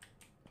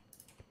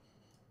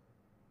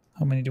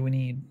 How many do we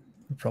need?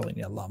 We probably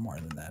need a lot more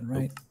than that,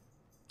 right?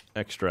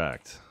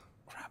 Extract.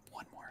 Crap,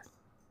 one more.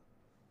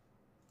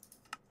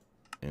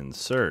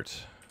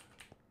 Insert.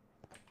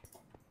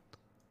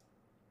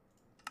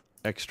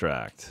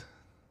 Extract.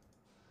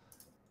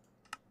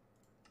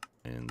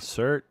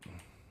 Insert.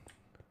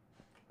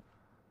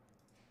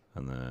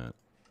 And then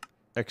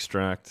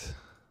extract.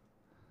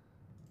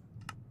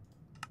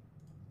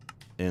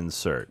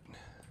 Insert.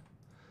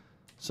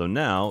 So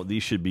now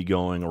these should be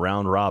going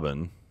round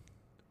robin.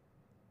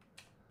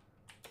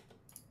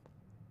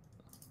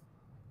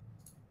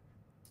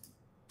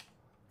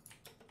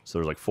 So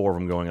there's like 4 of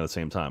them going at the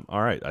same time.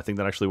 All right, I think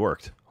that actually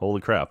worked.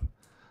 Holy crap.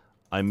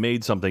 I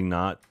made something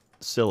not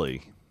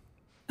silly.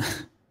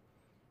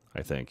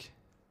 I think.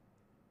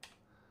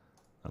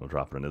 That'll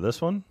drop it into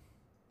this one.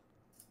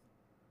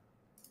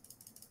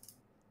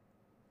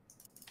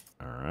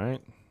 All right.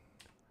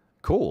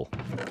 Cool.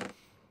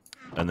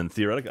 And then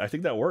theoretically, I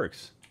think that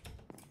works.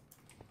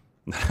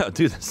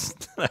 Dude,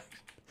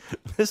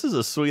 this is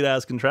a sweet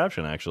ass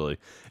contraption actually,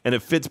 and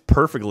it fits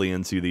perfectly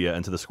into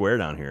the square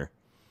down here.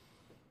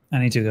 I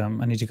need to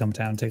come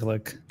down and take a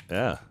look.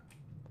 Yeah.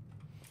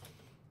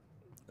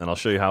 And I'll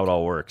show you how it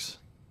all works.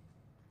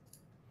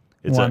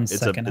 It's One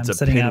second.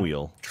 It's I'm a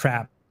pinwheel.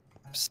 Traps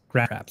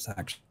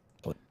actually.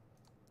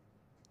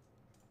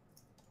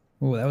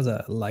 Ooh, that was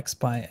a lag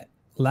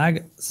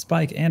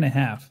spike and a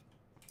half.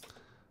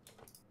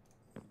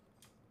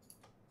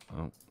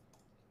 Oh, I'm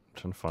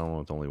trying to find one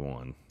with only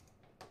one.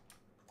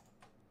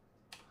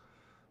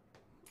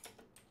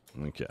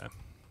 Okay.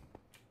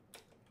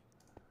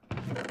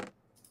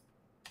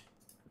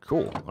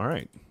 Cool. All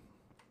right.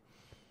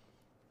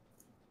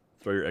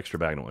 Throw your extra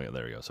bag away.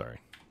 There we go. Sorry,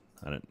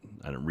 I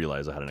didn't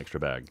realize I had an extra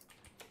bag.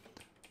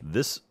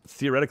 This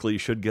theoretically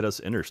should get us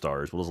Ender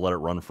stars. We'll just let it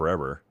run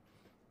forever.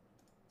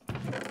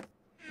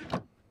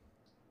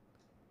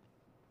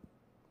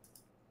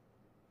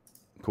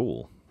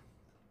 Cool.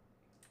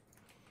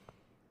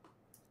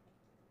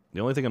 The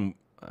only thing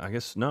I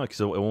guess no,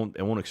 because it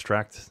won't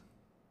extract.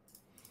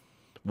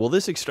 Will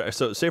this extract?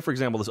 So say for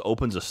example, this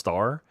opens a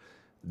star.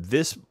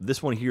 This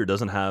one here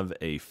doesn't have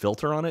a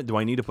filter on it. Do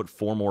I need to put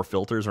 4 more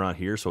filters around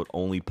here so it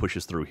only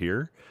pushes through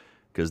here?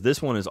 because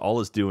this one is all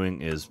it's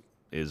doing is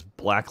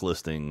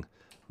blacklisting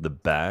the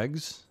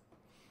bags,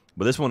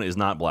 but this one is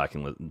not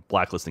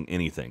blacklisting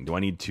anything. Do I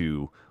need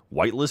to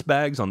whitelist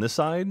bags on this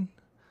side?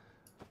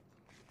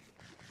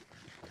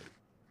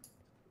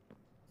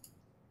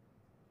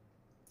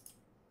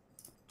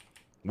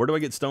 Where do I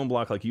get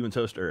Stoneblock like you and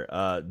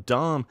Toaster?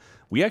 Dom,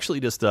 we actually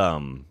just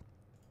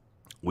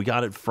we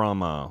got it from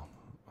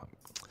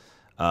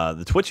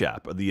the Twitch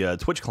app, the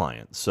Twitch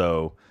client.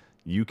 So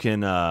you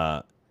can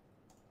actually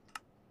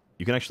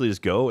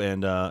just go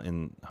and oh,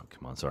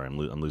 come on, sorry, I'm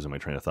losing my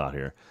train of thought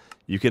here.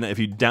 You can, if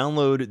you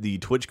download the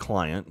Twitch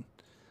client,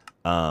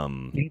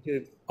 you need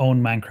to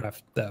own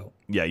Minecraft though.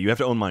 Yeah, you have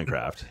to own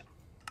Minecraft.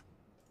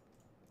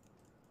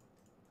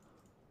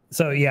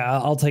 So yeah,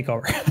 I'll take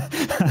over.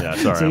 Yeah,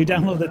 sorry. So you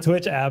download the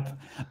Twitch app,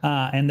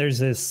 and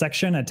there's a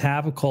section, a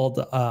tab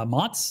called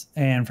mods,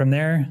 and from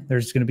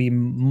there's going to be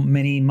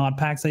many mod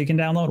packs that you can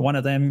download. One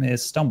of them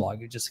is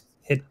Stoneblock. You just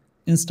hit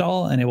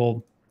install, and it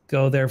will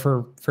go there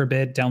for a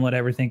bit, download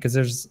everything, because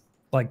there's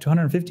like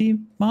 250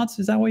 mods.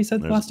 Is that what you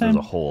said last time?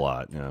 There's a whole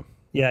lot. Yeah.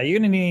 Yeah, you're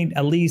going to need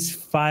at least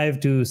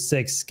 5 to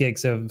 6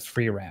 gigs of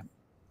free RAM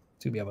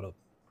to be able to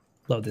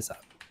load this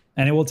up.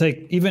 And it will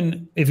take,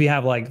 even if you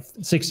have like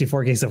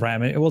 64 gigs of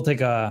RAM, it will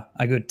take a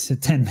good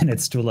 10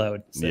 minutes to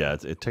load. So. Yeah,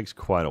 it takes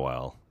quite a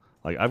while.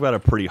 Like, I've got a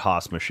pretty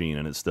Haas machine,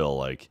 and it's still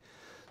like,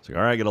 it's like,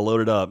 all right, I got to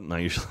load it up. And I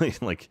usually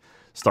like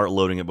start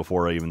loading it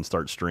before I even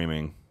start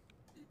streaming.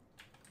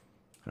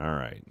 All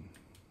right.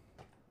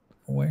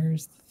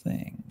 Where's the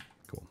thing?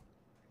 Cool.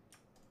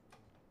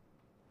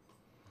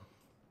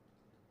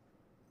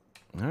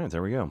 All right,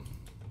 there we go.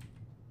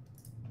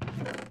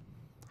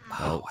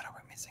 Oh, what are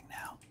we missing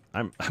now?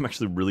 I'm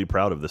actually really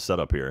proud of the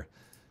setup here.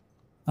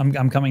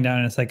 I'm coming down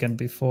in a second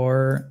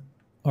before,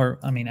 or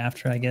I mean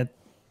after I get.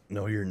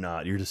 No, you're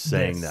not. You're just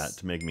saying that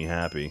to make me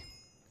happy.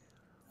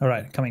 All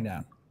right, coming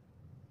down.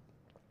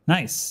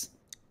 Nice.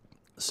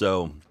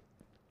 So,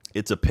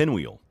 it's a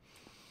pinwheel.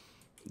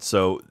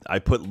 So I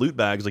put loot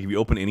bags. Like if you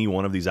open any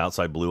one of these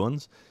outside blue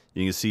ones,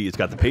 you can see it's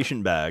got the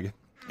patient bag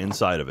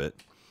inside of it,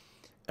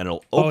 and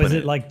it'll open. Oh, is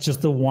it like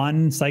just the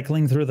one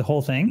cycling through the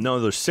whole thing?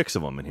 No, there's 6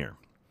 of them in here.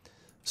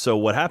 So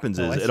what happens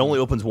is it only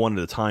opens one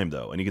at a time,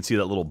 though, and you can see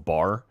that little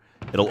bar.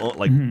 It'll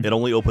like it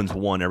only opens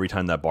one every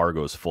time that bar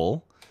goes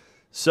full.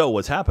 So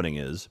what's happening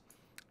is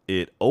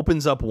it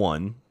opens up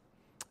one,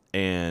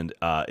 and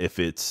if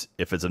it's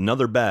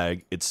another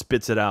bag, it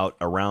spits it out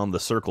around the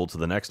circle to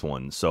the next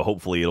one. So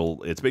hopefully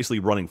it's basically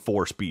running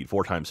 4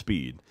 times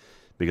speed,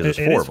 because there's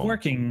 4 of them. It's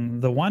working.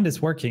 The wand is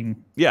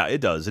working. Yeah,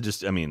 it does. It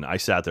just, I mean, I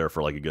sat there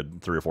for like a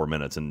good 3 or 4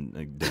 minutes and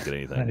it didn't get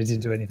anything. I didn't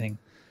do anything.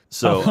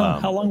 So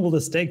how long will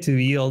this take to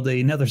yield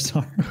a nether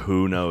star?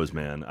 Who knows,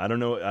 man? I don't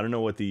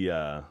know what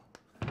the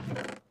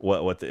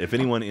if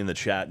anyone in the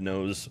chat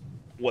knows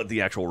what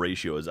the actual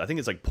ratio is. I think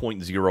it's like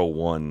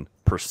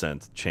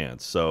 0.01%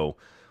 chance. So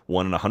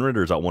 1 in 100,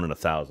 or is that 1 in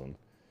 1,000?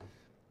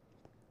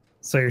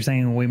 So you're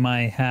saying we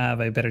might have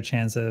a better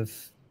chance of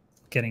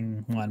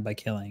getting one by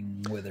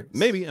killing withers?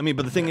 Maybe. I mean,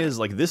 but the thing is,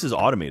 like, this is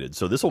automated,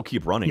 so this will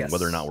keep running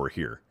whether or not we're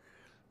here.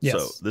 Yes. So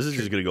this is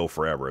just going to go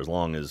forever as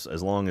long as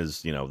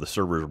you know the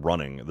server's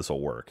running. This will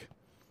work.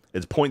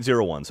 It's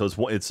 0.01, so it's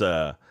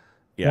 1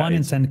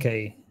 in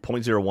 10K.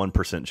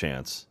 0.01%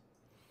 chance.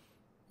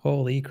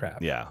 Holy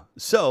crap! Yeah.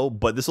 So,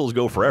 but this will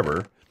go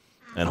forever,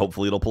 and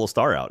hopefully it'll pull a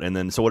star out. And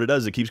then, so what it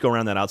does, it keeps going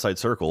around that outside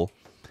circle.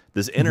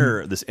 This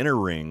inner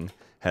ring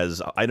has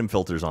item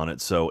filters on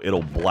it, so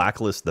it'll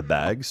blacklist the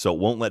bags, so it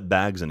won't let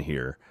bags in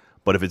here.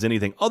 But if it's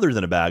anything other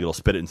than a bag, it'll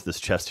spit it into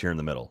this chest here in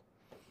the middle.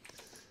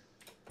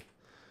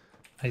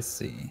 I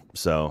see.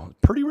 So,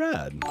 pretty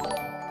rad.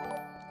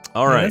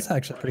 All right. That's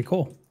actually pretty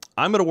cool.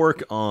 I'm going to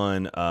work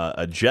on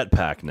a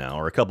jetpack now,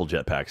 or a couple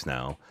jetpacks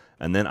now,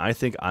 and then I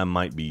think I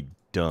might be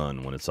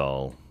done when it's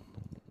all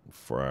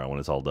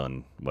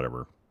done,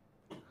 whatever.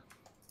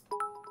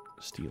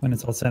 When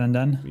it's all said and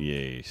done?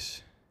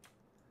 Yes.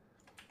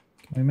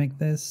 Can we make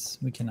this?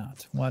 We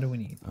cannot. What do we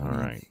need? All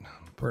right.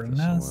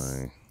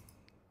 Furnace.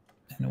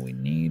 And we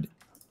need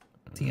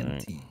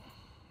TNT.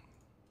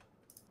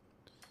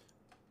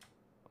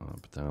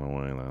 Right. Put that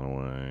away,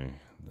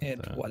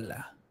 And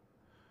voila.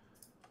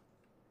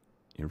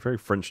 You're very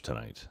French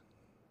tonight.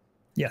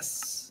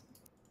 Yes.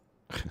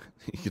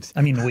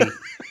 I mean, we.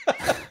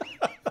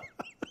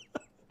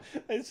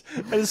 I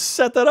just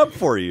set that up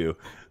for you.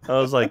 I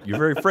was like, you're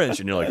very French.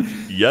 And you're like,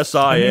 yes,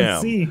 I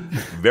am. See.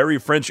 Very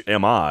French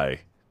am I.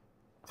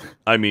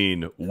 I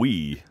mean,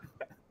 we.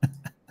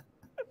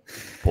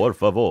 Por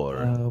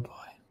favor. Oh, boy.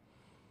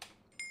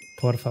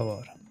 Por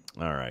favor.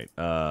 All right.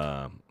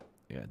 Yeah,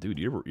 dude,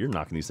 you're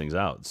knocking these things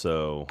out.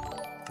 So,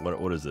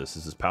 what is this?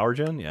 Is this power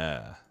gen?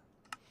 Yeah. I'm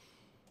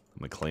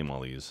going to claim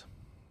all these.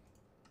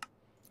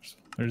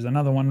 There's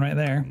another one right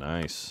there.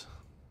 Nice.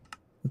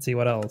 Let's see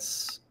what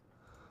else.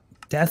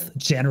 Death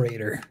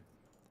generator.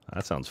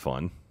 That sounds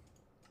fun.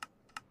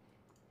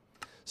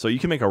 So you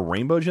can make a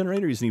rainbow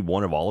generator? You just need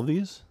one of all of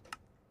these?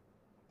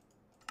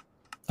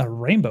 A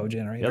rainbow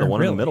generator? Yeah, the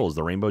one in the middle is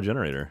the rainbow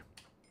generator.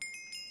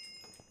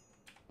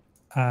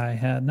 I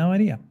had no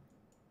idea.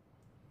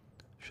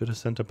 Should have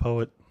sent a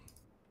poet.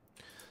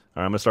 All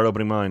right, I'm going to start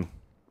opening mine.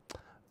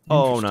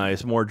 Oh,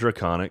 nice. More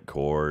draconic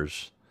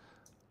cores.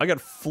 I got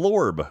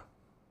Florb.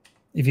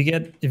 If you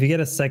get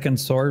a second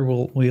sword,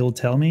 will you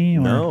tell me?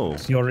 Or No.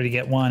 you already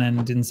get one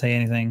and didn't say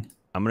anything.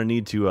 I'm going to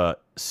need to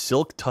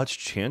Silk Touch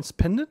Chance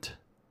Pendant.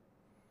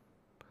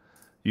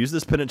 Use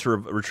this pendant to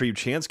retrieve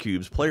chance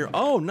cubes. Player.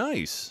 Oh,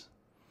 nice.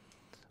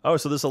 Oh,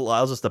 so this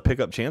allows us to pick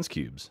up chance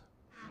cubes.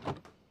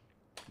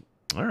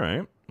 All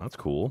right. That's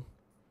cool.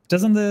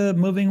 Doesn't the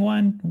moving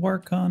one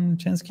work on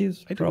chance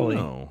cubes? I don't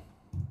know.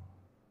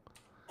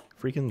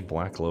 Freaking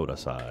Black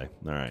Lotus Eye.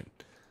 All right.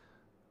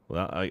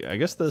 Well, I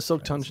guess the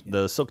Silk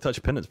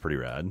Touch pendant's pretty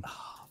rad.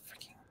 Oh,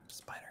 freaking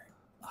spider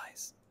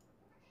eyes.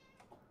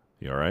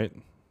 You all right?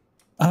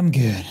 I'm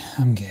good.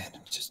 I'm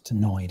just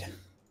annoyed.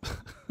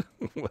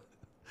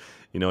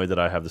 You know that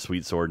I have the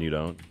sweet sword and you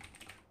don't?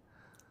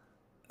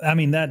 I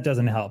mean, that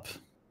doesn't help.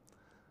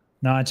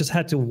 No, I just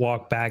had to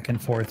walk back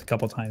and forth a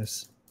couple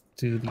times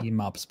to the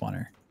mob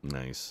spawner.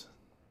 Nice.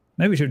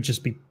 Maybe we should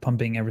just be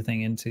pumping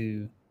everything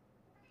into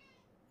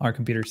our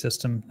computer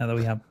system now that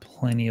we have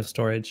plenty of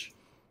storage.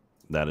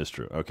 That is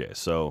true. Okay,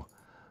 so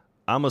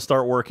I'm gonna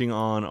start working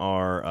on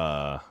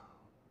our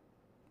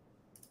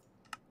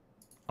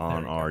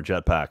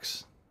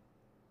jetpacks.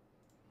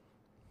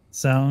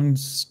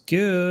 Sounds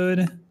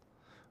good.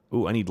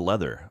 Ooh, I need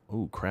leather.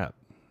 Ooh, crap.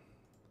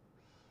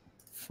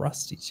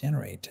 Frosty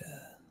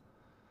generator.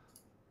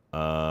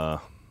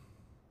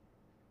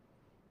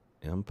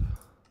 Imp.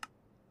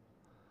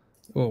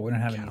 Oh, we don't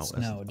have any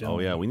snow. Oh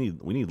yeah, we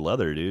need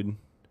leather, dude.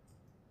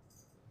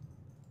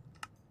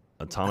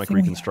 Atomic I think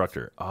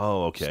Reconstructor.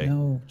 Oh, okay.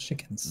 Snow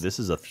chickens. This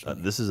is a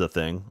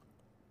thing.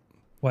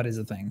 What is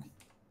a thing?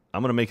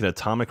 I'm gonna make an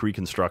Atomic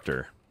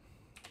Reconstructor.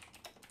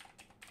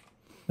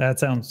 That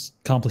sounds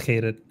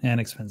complicated and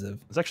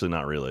expensive. It's actually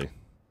not really.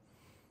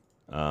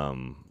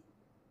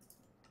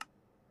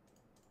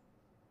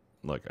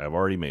 Look, I've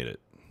already made it.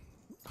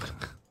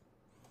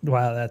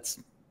 Wow, that's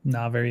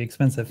not very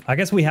expensive. I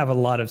guess we have a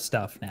lot of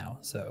stuff now,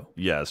 so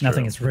yeah, it's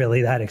nothing true. is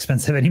really that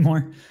expensive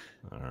anymore.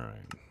 All right.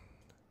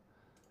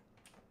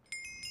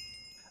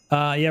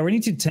 Yeah, we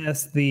need to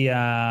test the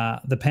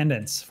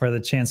pendants for the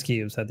chance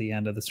cubes at the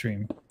end of the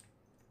stream.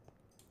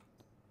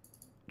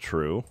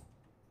 True.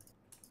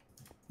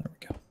 There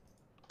we go.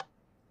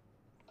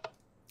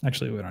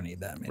 Actually, we don't need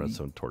that many.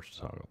 Redstone torch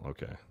toggle.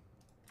 Okay.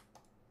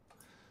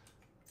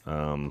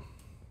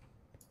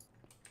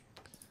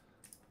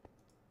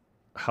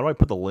 How do I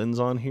put the lens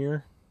on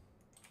here?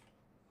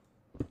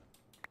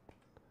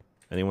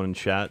 Anyone in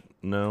chat?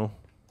 No?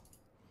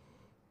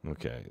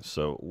 Okay,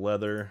 so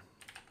leather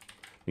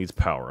needs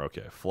power.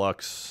 Okay,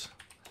 flux.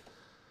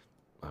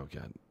 Oh,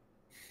 God.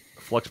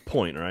 Flux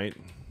point, right?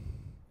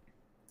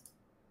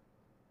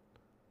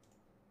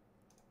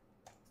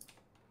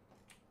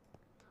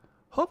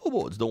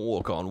 Hoverboards don't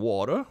work on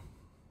water.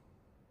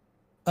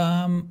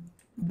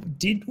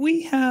 Did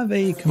we have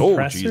a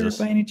compressor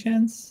by any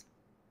chance?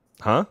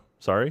 Huh?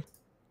 Sorry?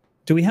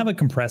 Do we have a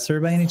compressor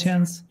by any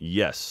chance?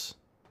 Yes.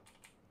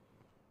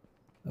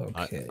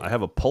 Okay. I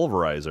have a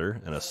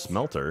pulverizer and a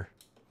smelter.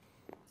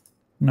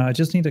 No, I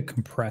just need a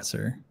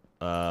compressor.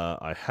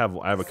 I have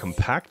a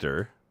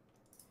compactor.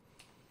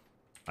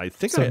 I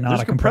think So not there's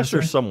a a compressor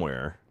compressor?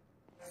 somewhere.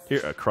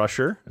 Here, a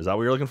crusher. Is that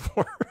what you're looking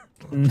for?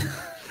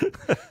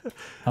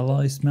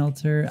 Alloy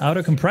smelter.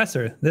 Auto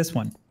compressor. This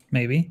one,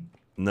 maybe.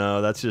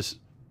 No, that's just,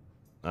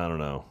 I don't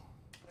know.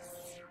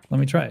 Let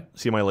me try it.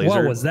 See my laser?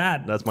 What was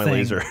that? That's my thing?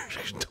 laser.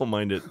 Don't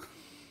mind it.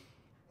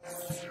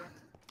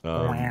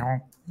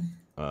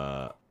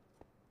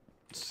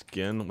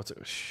 Skin. What's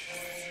it?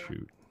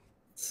 Shoot.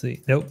 Let's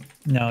see. Nope.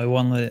 No, it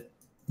won't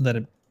let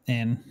it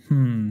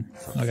in.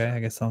 Okay,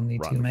 I guess I'll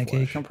need to Rotten make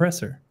flesh. a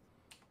compressor.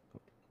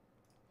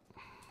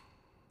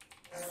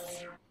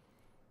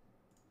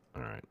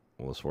 All right.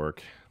 Will this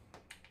work?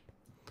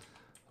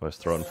 Let's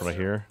throw it in front of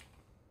here.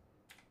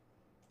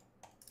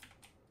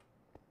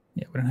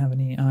 Yeah, we don't have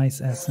any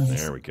ice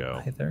essence. There we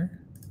go. Either.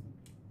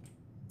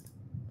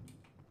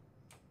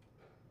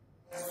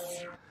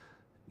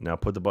 Now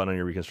put the button on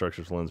your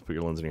reconstruction lens. Put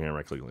your lens in your hand.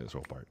 Right click on this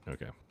whole part.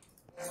 Okay.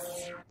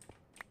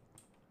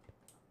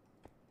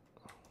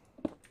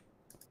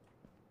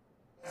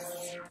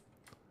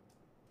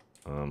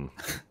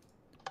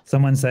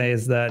 Someone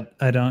says that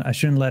I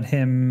shouldn't let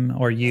him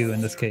or you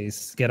in this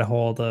case get a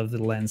hold of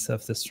the lens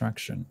of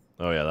destruction.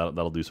 Oh yeah,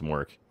 that'll do some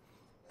work.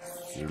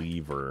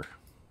 Lever.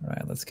 All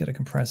right, let's get a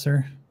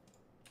compressor.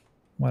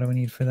 What do we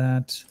need for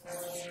that?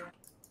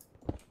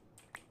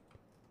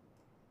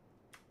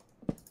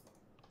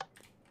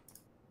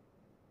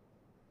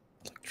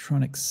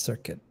 Electronic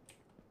circuit.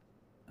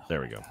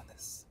 There we go. God,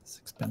 this is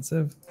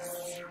expensive.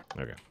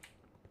 Okay.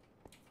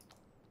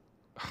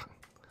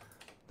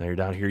 Now you're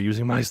down here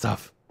using my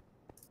stuff.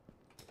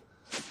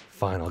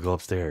 Fine, I'll go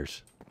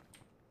upstairs.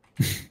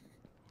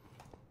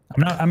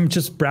 I'm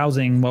just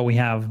browsing what we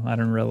have. I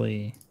don't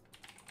really.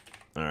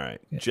 All right.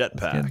 Let's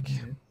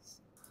Jetpack.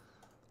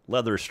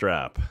 Leather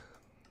strap.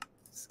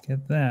 Let's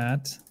get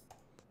that.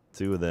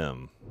 2 of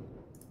them.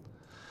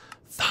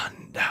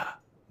 Thunder.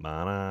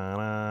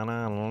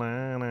 Thunder.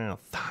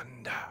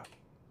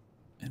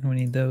 And we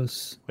need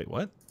those Wait,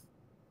 what?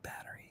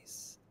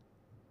 batteries.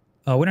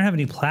 Oh, we don't have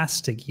any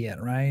plastic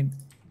yet, right?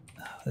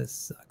 Oh, this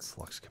sucks.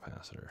 Flux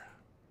capacitor.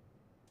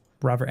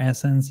 Rubber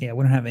essence. Yeah,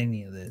 we don't have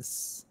any of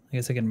this. I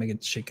guess I can make a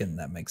chicken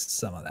that makes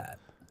some of that.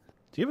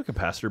 Do you have a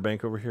capacitor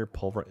bank over here?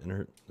 Pulver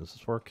inert. Does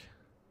this work?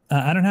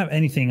 I don't have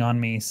anything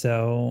on me,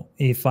 so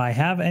if I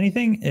have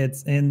anything,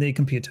 it's in the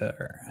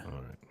computer. All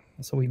right.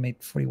 So we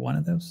made 41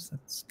 of those.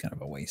 That's kind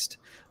of a waste.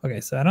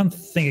 Okay, so I don't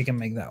think I can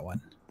make that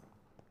one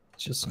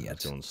just yet.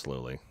 It's going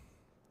slowly.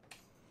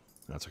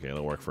 That's okay.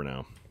 It'll work for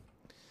now.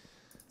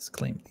 Let's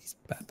claim these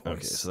bad boys.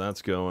 Okay, so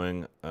that's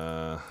going.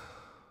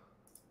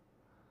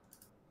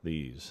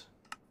 These.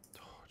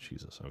 Oh,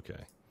 Jesus.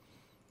 Okay.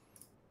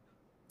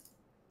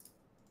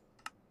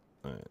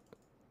 All right.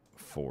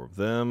 4 of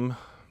them.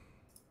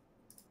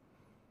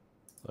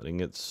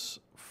 Letting its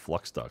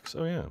flux ducts.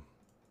 Oh, yeah.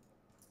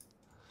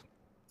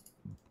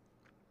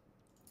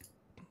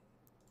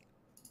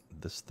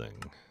 This thing.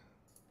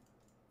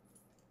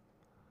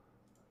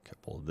 A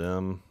couple of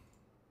them.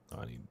 Oh,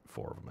 I need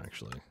 4 of them,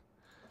 actually.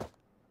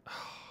 Oh,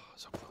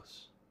 so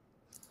close.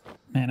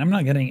 Man, I'm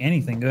not getting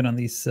anything good on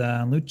these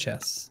loot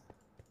chests.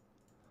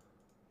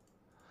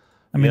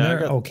 I mean,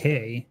 they're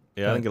okay.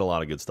 Yeah, I didn't get a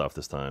lot of good stuff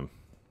this time.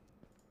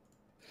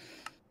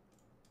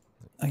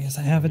 I guess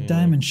I have a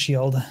diamond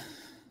shield. How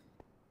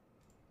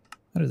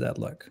does that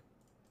look?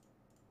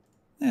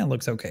 Yeah, it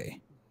looks okay.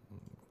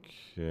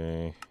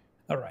 Okay.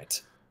 All right.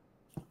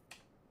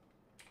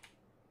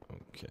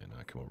 Okay, now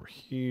I come over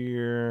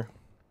here.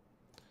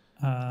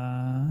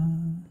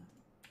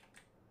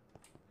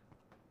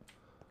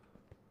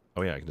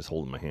 Oh yeah, I can just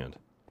hold it in my hand.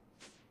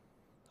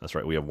 That's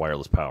right, we have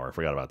wireless power. I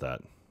forgot about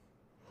that.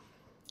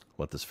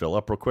 Let this fill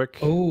up real quick.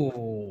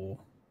 Oh,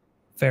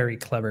 very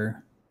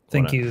clever.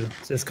 Thank you,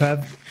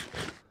 Syskev.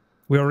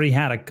 We already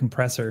had a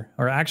compressor,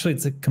 or actually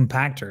it's a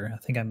compactor. I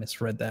think I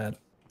misread that.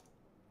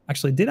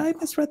 Actually, did I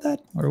misread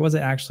that? Or was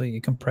it actually a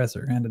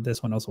compressor and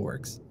this one also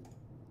works?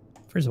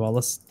 First of all,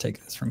 let's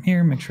take this from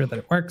here, make sure that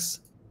it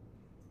works.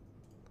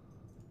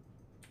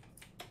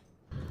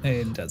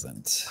 It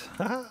doesn't.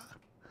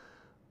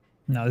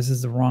 No, this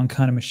is the wrong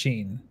kind of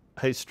machine.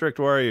 Hey, Strict,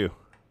 where are you?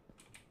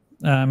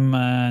 I'm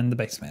in the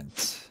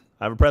basement.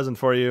 I have a present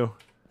for you.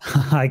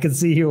 I can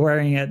see you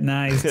wearing it.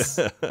 Nice.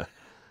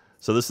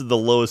 So this is the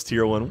lowest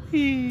tier one.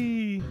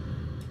 Whee!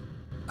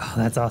 Oh,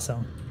 that's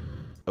awesome.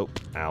 Oh,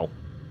 ow.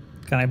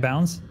 Can I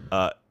bounce?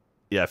 Yeah.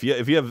 If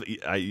you have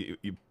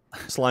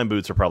slime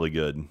boots are probably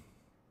good.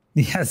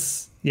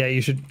 Yes. Yeah,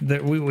 you should.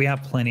 We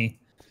have plenty.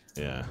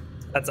 Yeah.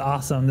 That's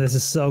awesome. This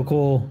is so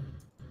cool.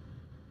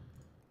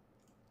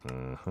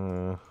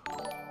 There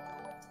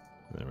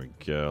we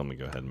go. Let me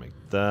go ahead and make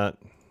that.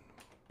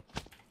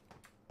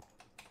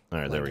 All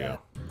right, there we go.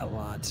 A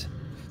lot.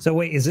 So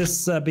wait, is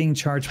this being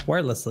charged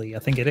wirelessly? I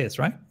think it is,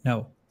 right?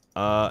 No.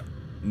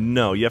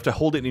 No, you have to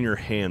hold it in your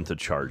hand to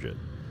charge it.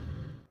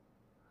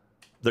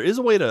 There is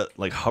a way to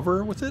like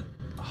hover with it.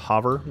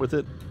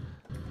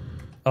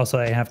 Also,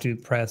 I have to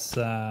press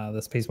the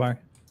space bar.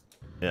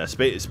 Yeah,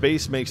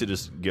 space makes it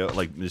just go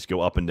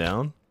up and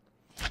down.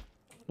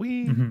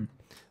 Whee!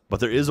 But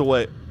there is a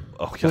way.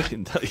 Oh god,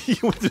 he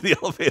went through the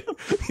elevator.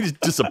 He just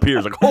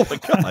disappears. Like, oh my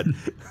god.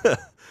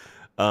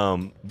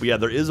 But yeah,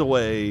 there is a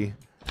way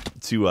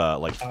to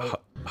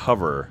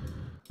hover,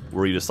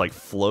 where you just like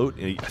float.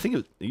 I think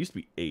it used to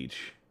be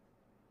H.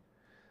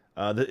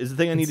 Is the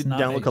thing I need to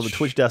download called the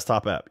Twitch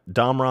desktop app.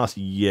 Domros,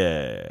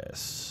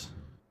 yes.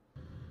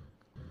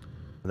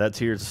 That's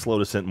here. It's a slow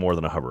descent more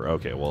than a hover.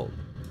 Okay, well.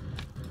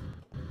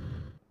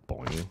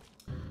 Boing.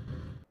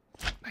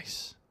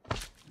 Nice.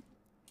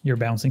 You're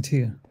bouncing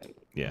too.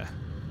 Yeah.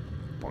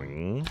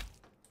 Boing.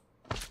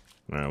 All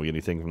right, we get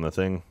anything from the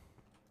thing?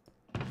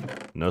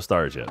 No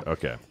stars yet.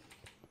 Okay.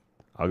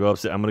 I'll go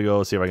up. I'm gonna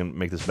go see if I can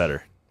make this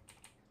better.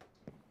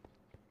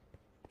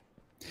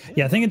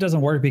 Yeah, I think it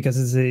doesn't work because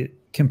it's a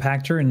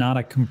compactor and not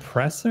a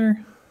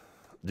compressor.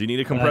 Do you need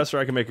a compressor?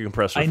 I can make a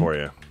compressor for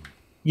you.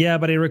 Yeah,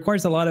 but it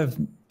requires a lot of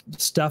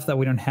stuff that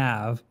we don't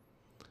have.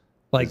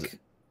 Like,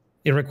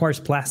 it requires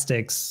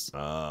plastics.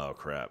 Oh,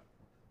 crap.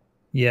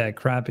 Yeah,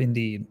 crap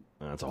indeed.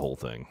 That's a whole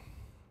thing.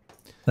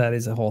 That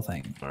is a whole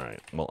thing. All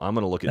right. Well, I'm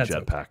going to look at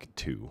Jetpack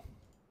 2.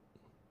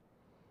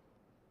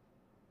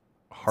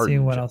 See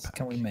what else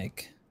can we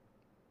make.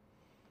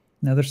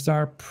 Another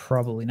star?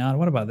 Probably not.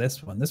 What about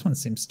this one? This one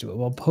seems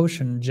doable.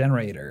 Potion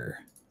generator.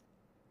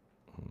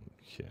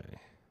 Okay.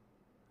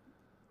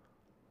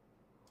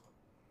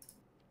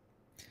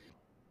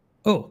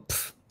 Oh,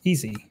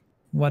 easy.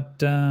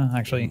 What,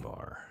 actually...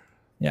 Invar.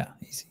 Yeah,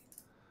 easy.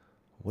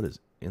 What is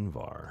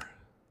Invar?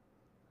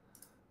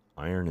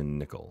 Iron and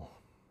nickel.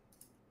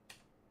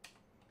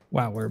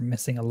 Wow, we're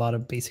missing a lot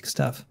of basic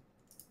stuff.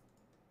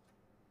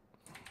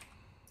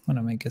 I'm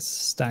gonna make a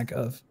stack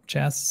of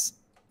chests.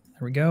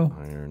 There we go.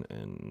 Iron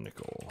and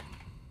nickel.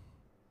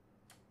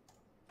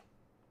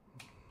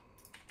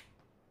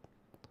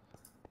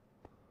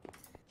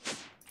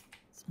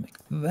 Let's make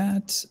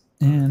that,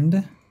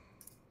 and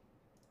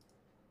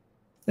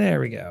there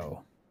we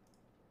go.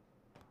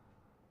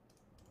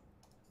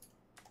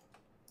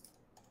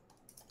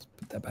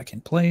 that back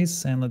in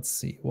place. And let's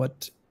see,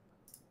 what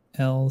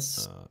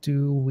else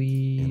do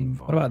we...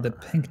 What about the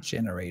pink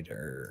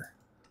generator?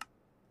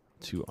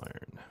 2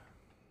 iron.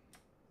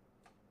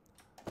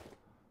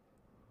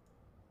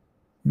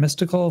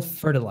 Mystical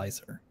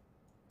fertilizer.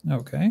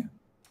 Okay.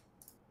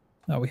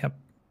 Oh, we have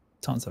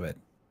tons of it.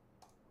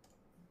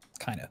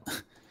 Kind of.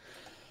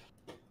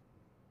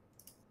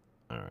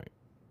 All right.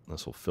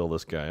 This will fill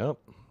this guy up.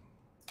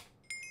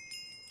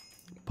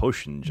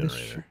 Potion generator.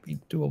 This should be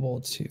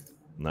doable too.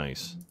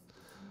 Nice.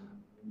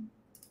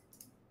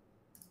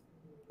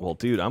 Well,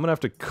 dude, I'm going to have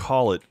to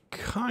call it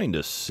kind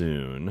of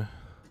soon.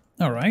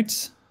 All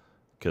right.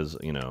 Because,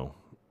 you know,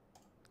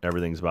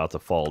 everything's about to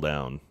fall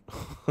down.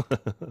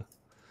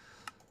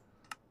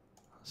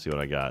 See what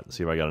I got.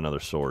 See if I got another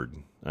sword.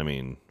 I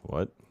mean,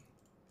 what?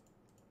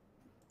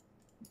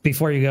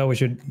 Before you go, we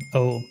should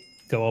go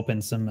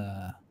open some...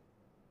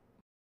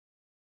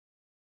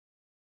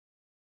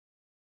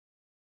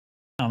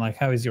 I'm like,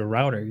 how is your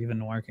router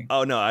even working?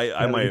 Oh no,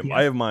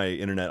 I have my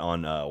internet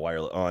on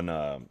on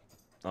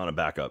a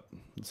backup,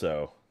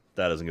 so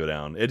that doesn't go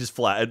down. It just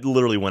flat. It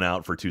literally went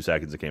out for 2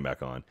 seconds. It came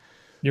back on.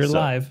 You're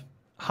live.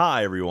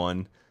 Hi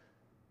everyone.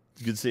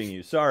 Good seeing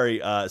you.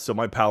 Sorry. So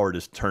my power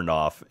just turned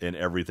off and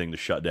everything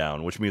just shut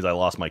down, which means I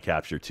lost my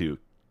capture too.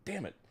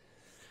 Damn it.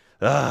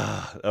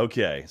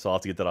 Okay. So I'll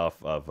have to get that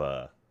off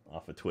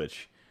of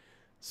Twitch.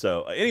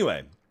 So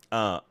anyway,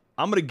 I'm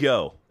gonna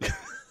go.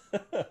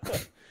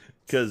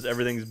 Because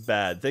everything's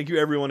bad. Thank you,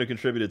 everyone who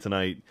contributed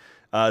tonight.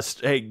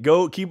 Hey,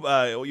 go keep.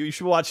 You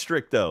should watch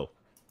Strict though.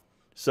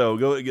 So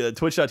go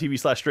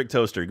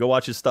twitch.tv/Strictoaster. Go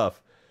watch his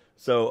stuff.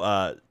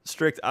 So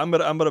Strict, I'm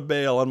gonna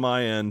bail on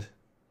my end.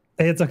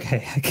 It's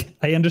okay.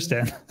 I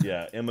understand.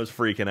 Yeah, Emma's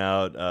freaking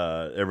out.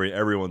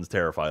 Everyone's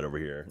terrified over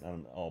here.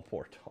 Oh,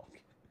 poor dog.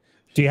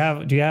 Do you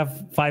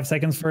have 5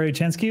 seconds for a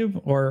chance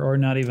cube or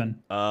not even?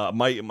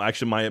 My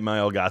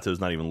Elgato is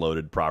not even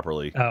loaded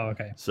properly. Oh,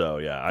 okay. So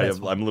yeah,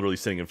 I'm literally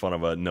sitting in front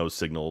of a no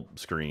signal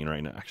screen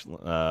right now, actually,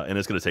 and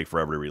it's gonna take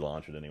forever to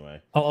relaunch it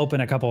anyway. I'll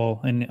open a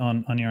couple on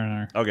your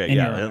honor. Okay,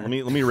 yeah. Let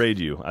me raid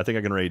you. I think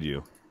I can raid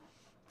you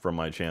from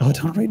my channel. Oh,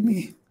 don't raid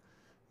me.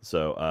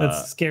 So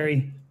that's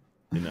scary.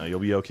 You know, you'll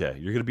be okay.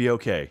 You're gonna be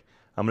okay.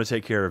 I'm gonna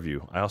take care of you.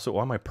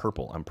 Why am I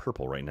purple? I'm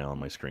purple right now on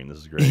my screen. This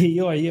is great.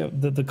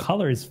 The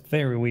color is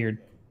very weird.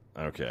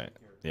 Okay.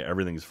 Yeah,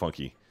 everything's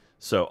funky.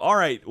 So, all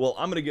right. Well,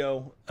 I'm gonna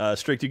go.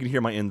 Strict, you can hear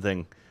my end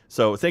thing.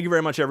 So, thank you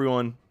very much,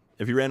 everyone.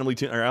 If you randomly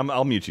tune,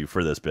 I'll mute you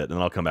for this bit, and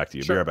then I'll come back to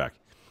you. Sure. Be right back.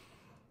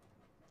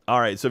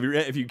 All right. So,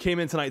 if you came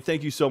in tonight,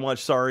 thank you so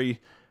much.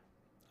 Sorry,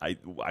 I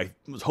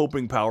was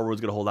hoping power was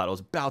gonna hold out. I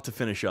was about to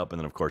finish up, and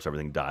then of course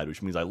everything died,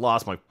 which means I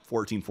lost my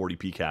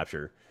 1440p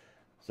capture.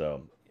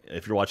 So,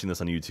 if you're watching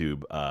this on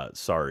YouTube,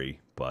 sorry,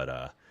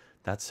 but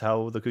that's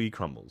how the cookie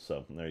crumbles.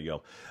 So there you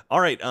go. All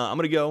right, I'm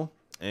gonna go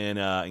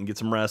and get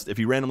some rest. If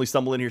you randomly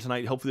stumble in here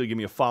tonight, hopefully you'll give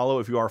me a follow.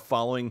 If you are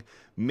following,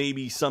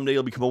 maybe someday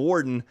you'll become a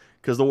warden,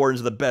 because the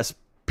wardens are the best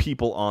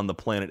people on the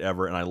planet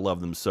ever, and I love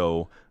them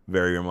so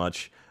very, very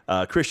much.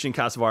 Christian,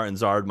 Kasavar, and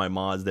Zard, my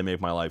mods, they make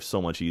my life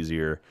so much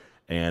easier.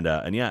 And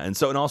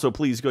also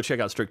please go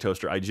check out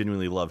Strictoaster. I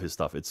genuinely love his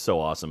stuff. It's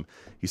so awesome.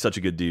 He's such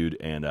a good dude,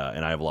 and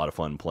I have a lot of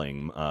fun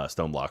playing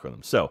Stoneblock with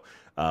him. So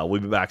we'll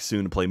be back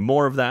soon to play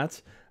more of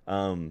that.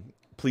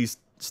 Please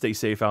stay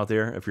safe out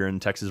there. If you're in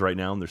Texas right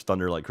now and there's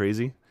thunder like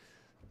crazy,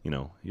 you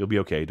know, you'll be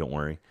okay. Don't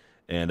worry.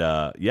 And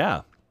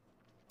yeah,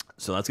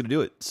 so that's gonna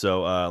do it.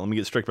 So let me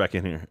get Strict back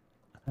in here.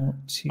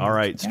 All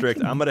right,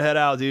 Strict, I'm gonna head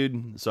out,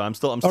 dude. So I'm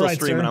still right,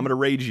 streaming. Sir. I'm gonna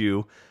raid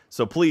you.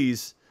 So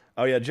please.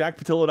 Oh yeah,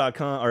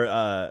 jackpattillo.com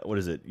or what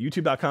is it?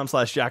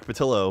 YouTube.com/Jack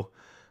Pattillo.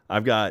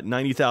 I've got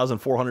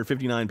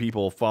 90,459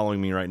 people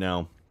following me right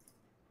now.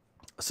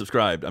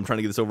 Subscribed. I'm trying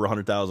to get this over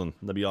 100,000.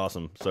 That'd be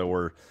awesome. So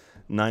we're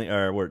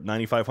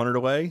 9,500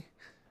 away.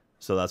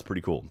 So that's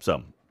pretty cool.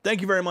 So thank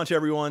you very much,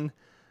 everyone.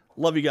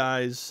 Love you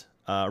guys.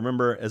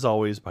 Remember, as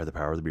always, by the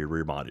power of the beard,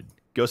 we're modded.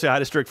 Go say hi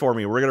to Strict for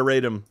me. We're gonna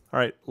raid him. All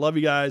right. Love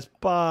you guys.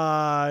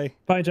 Bye.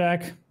 Bye,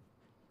 Jack.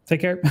 Take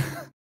care.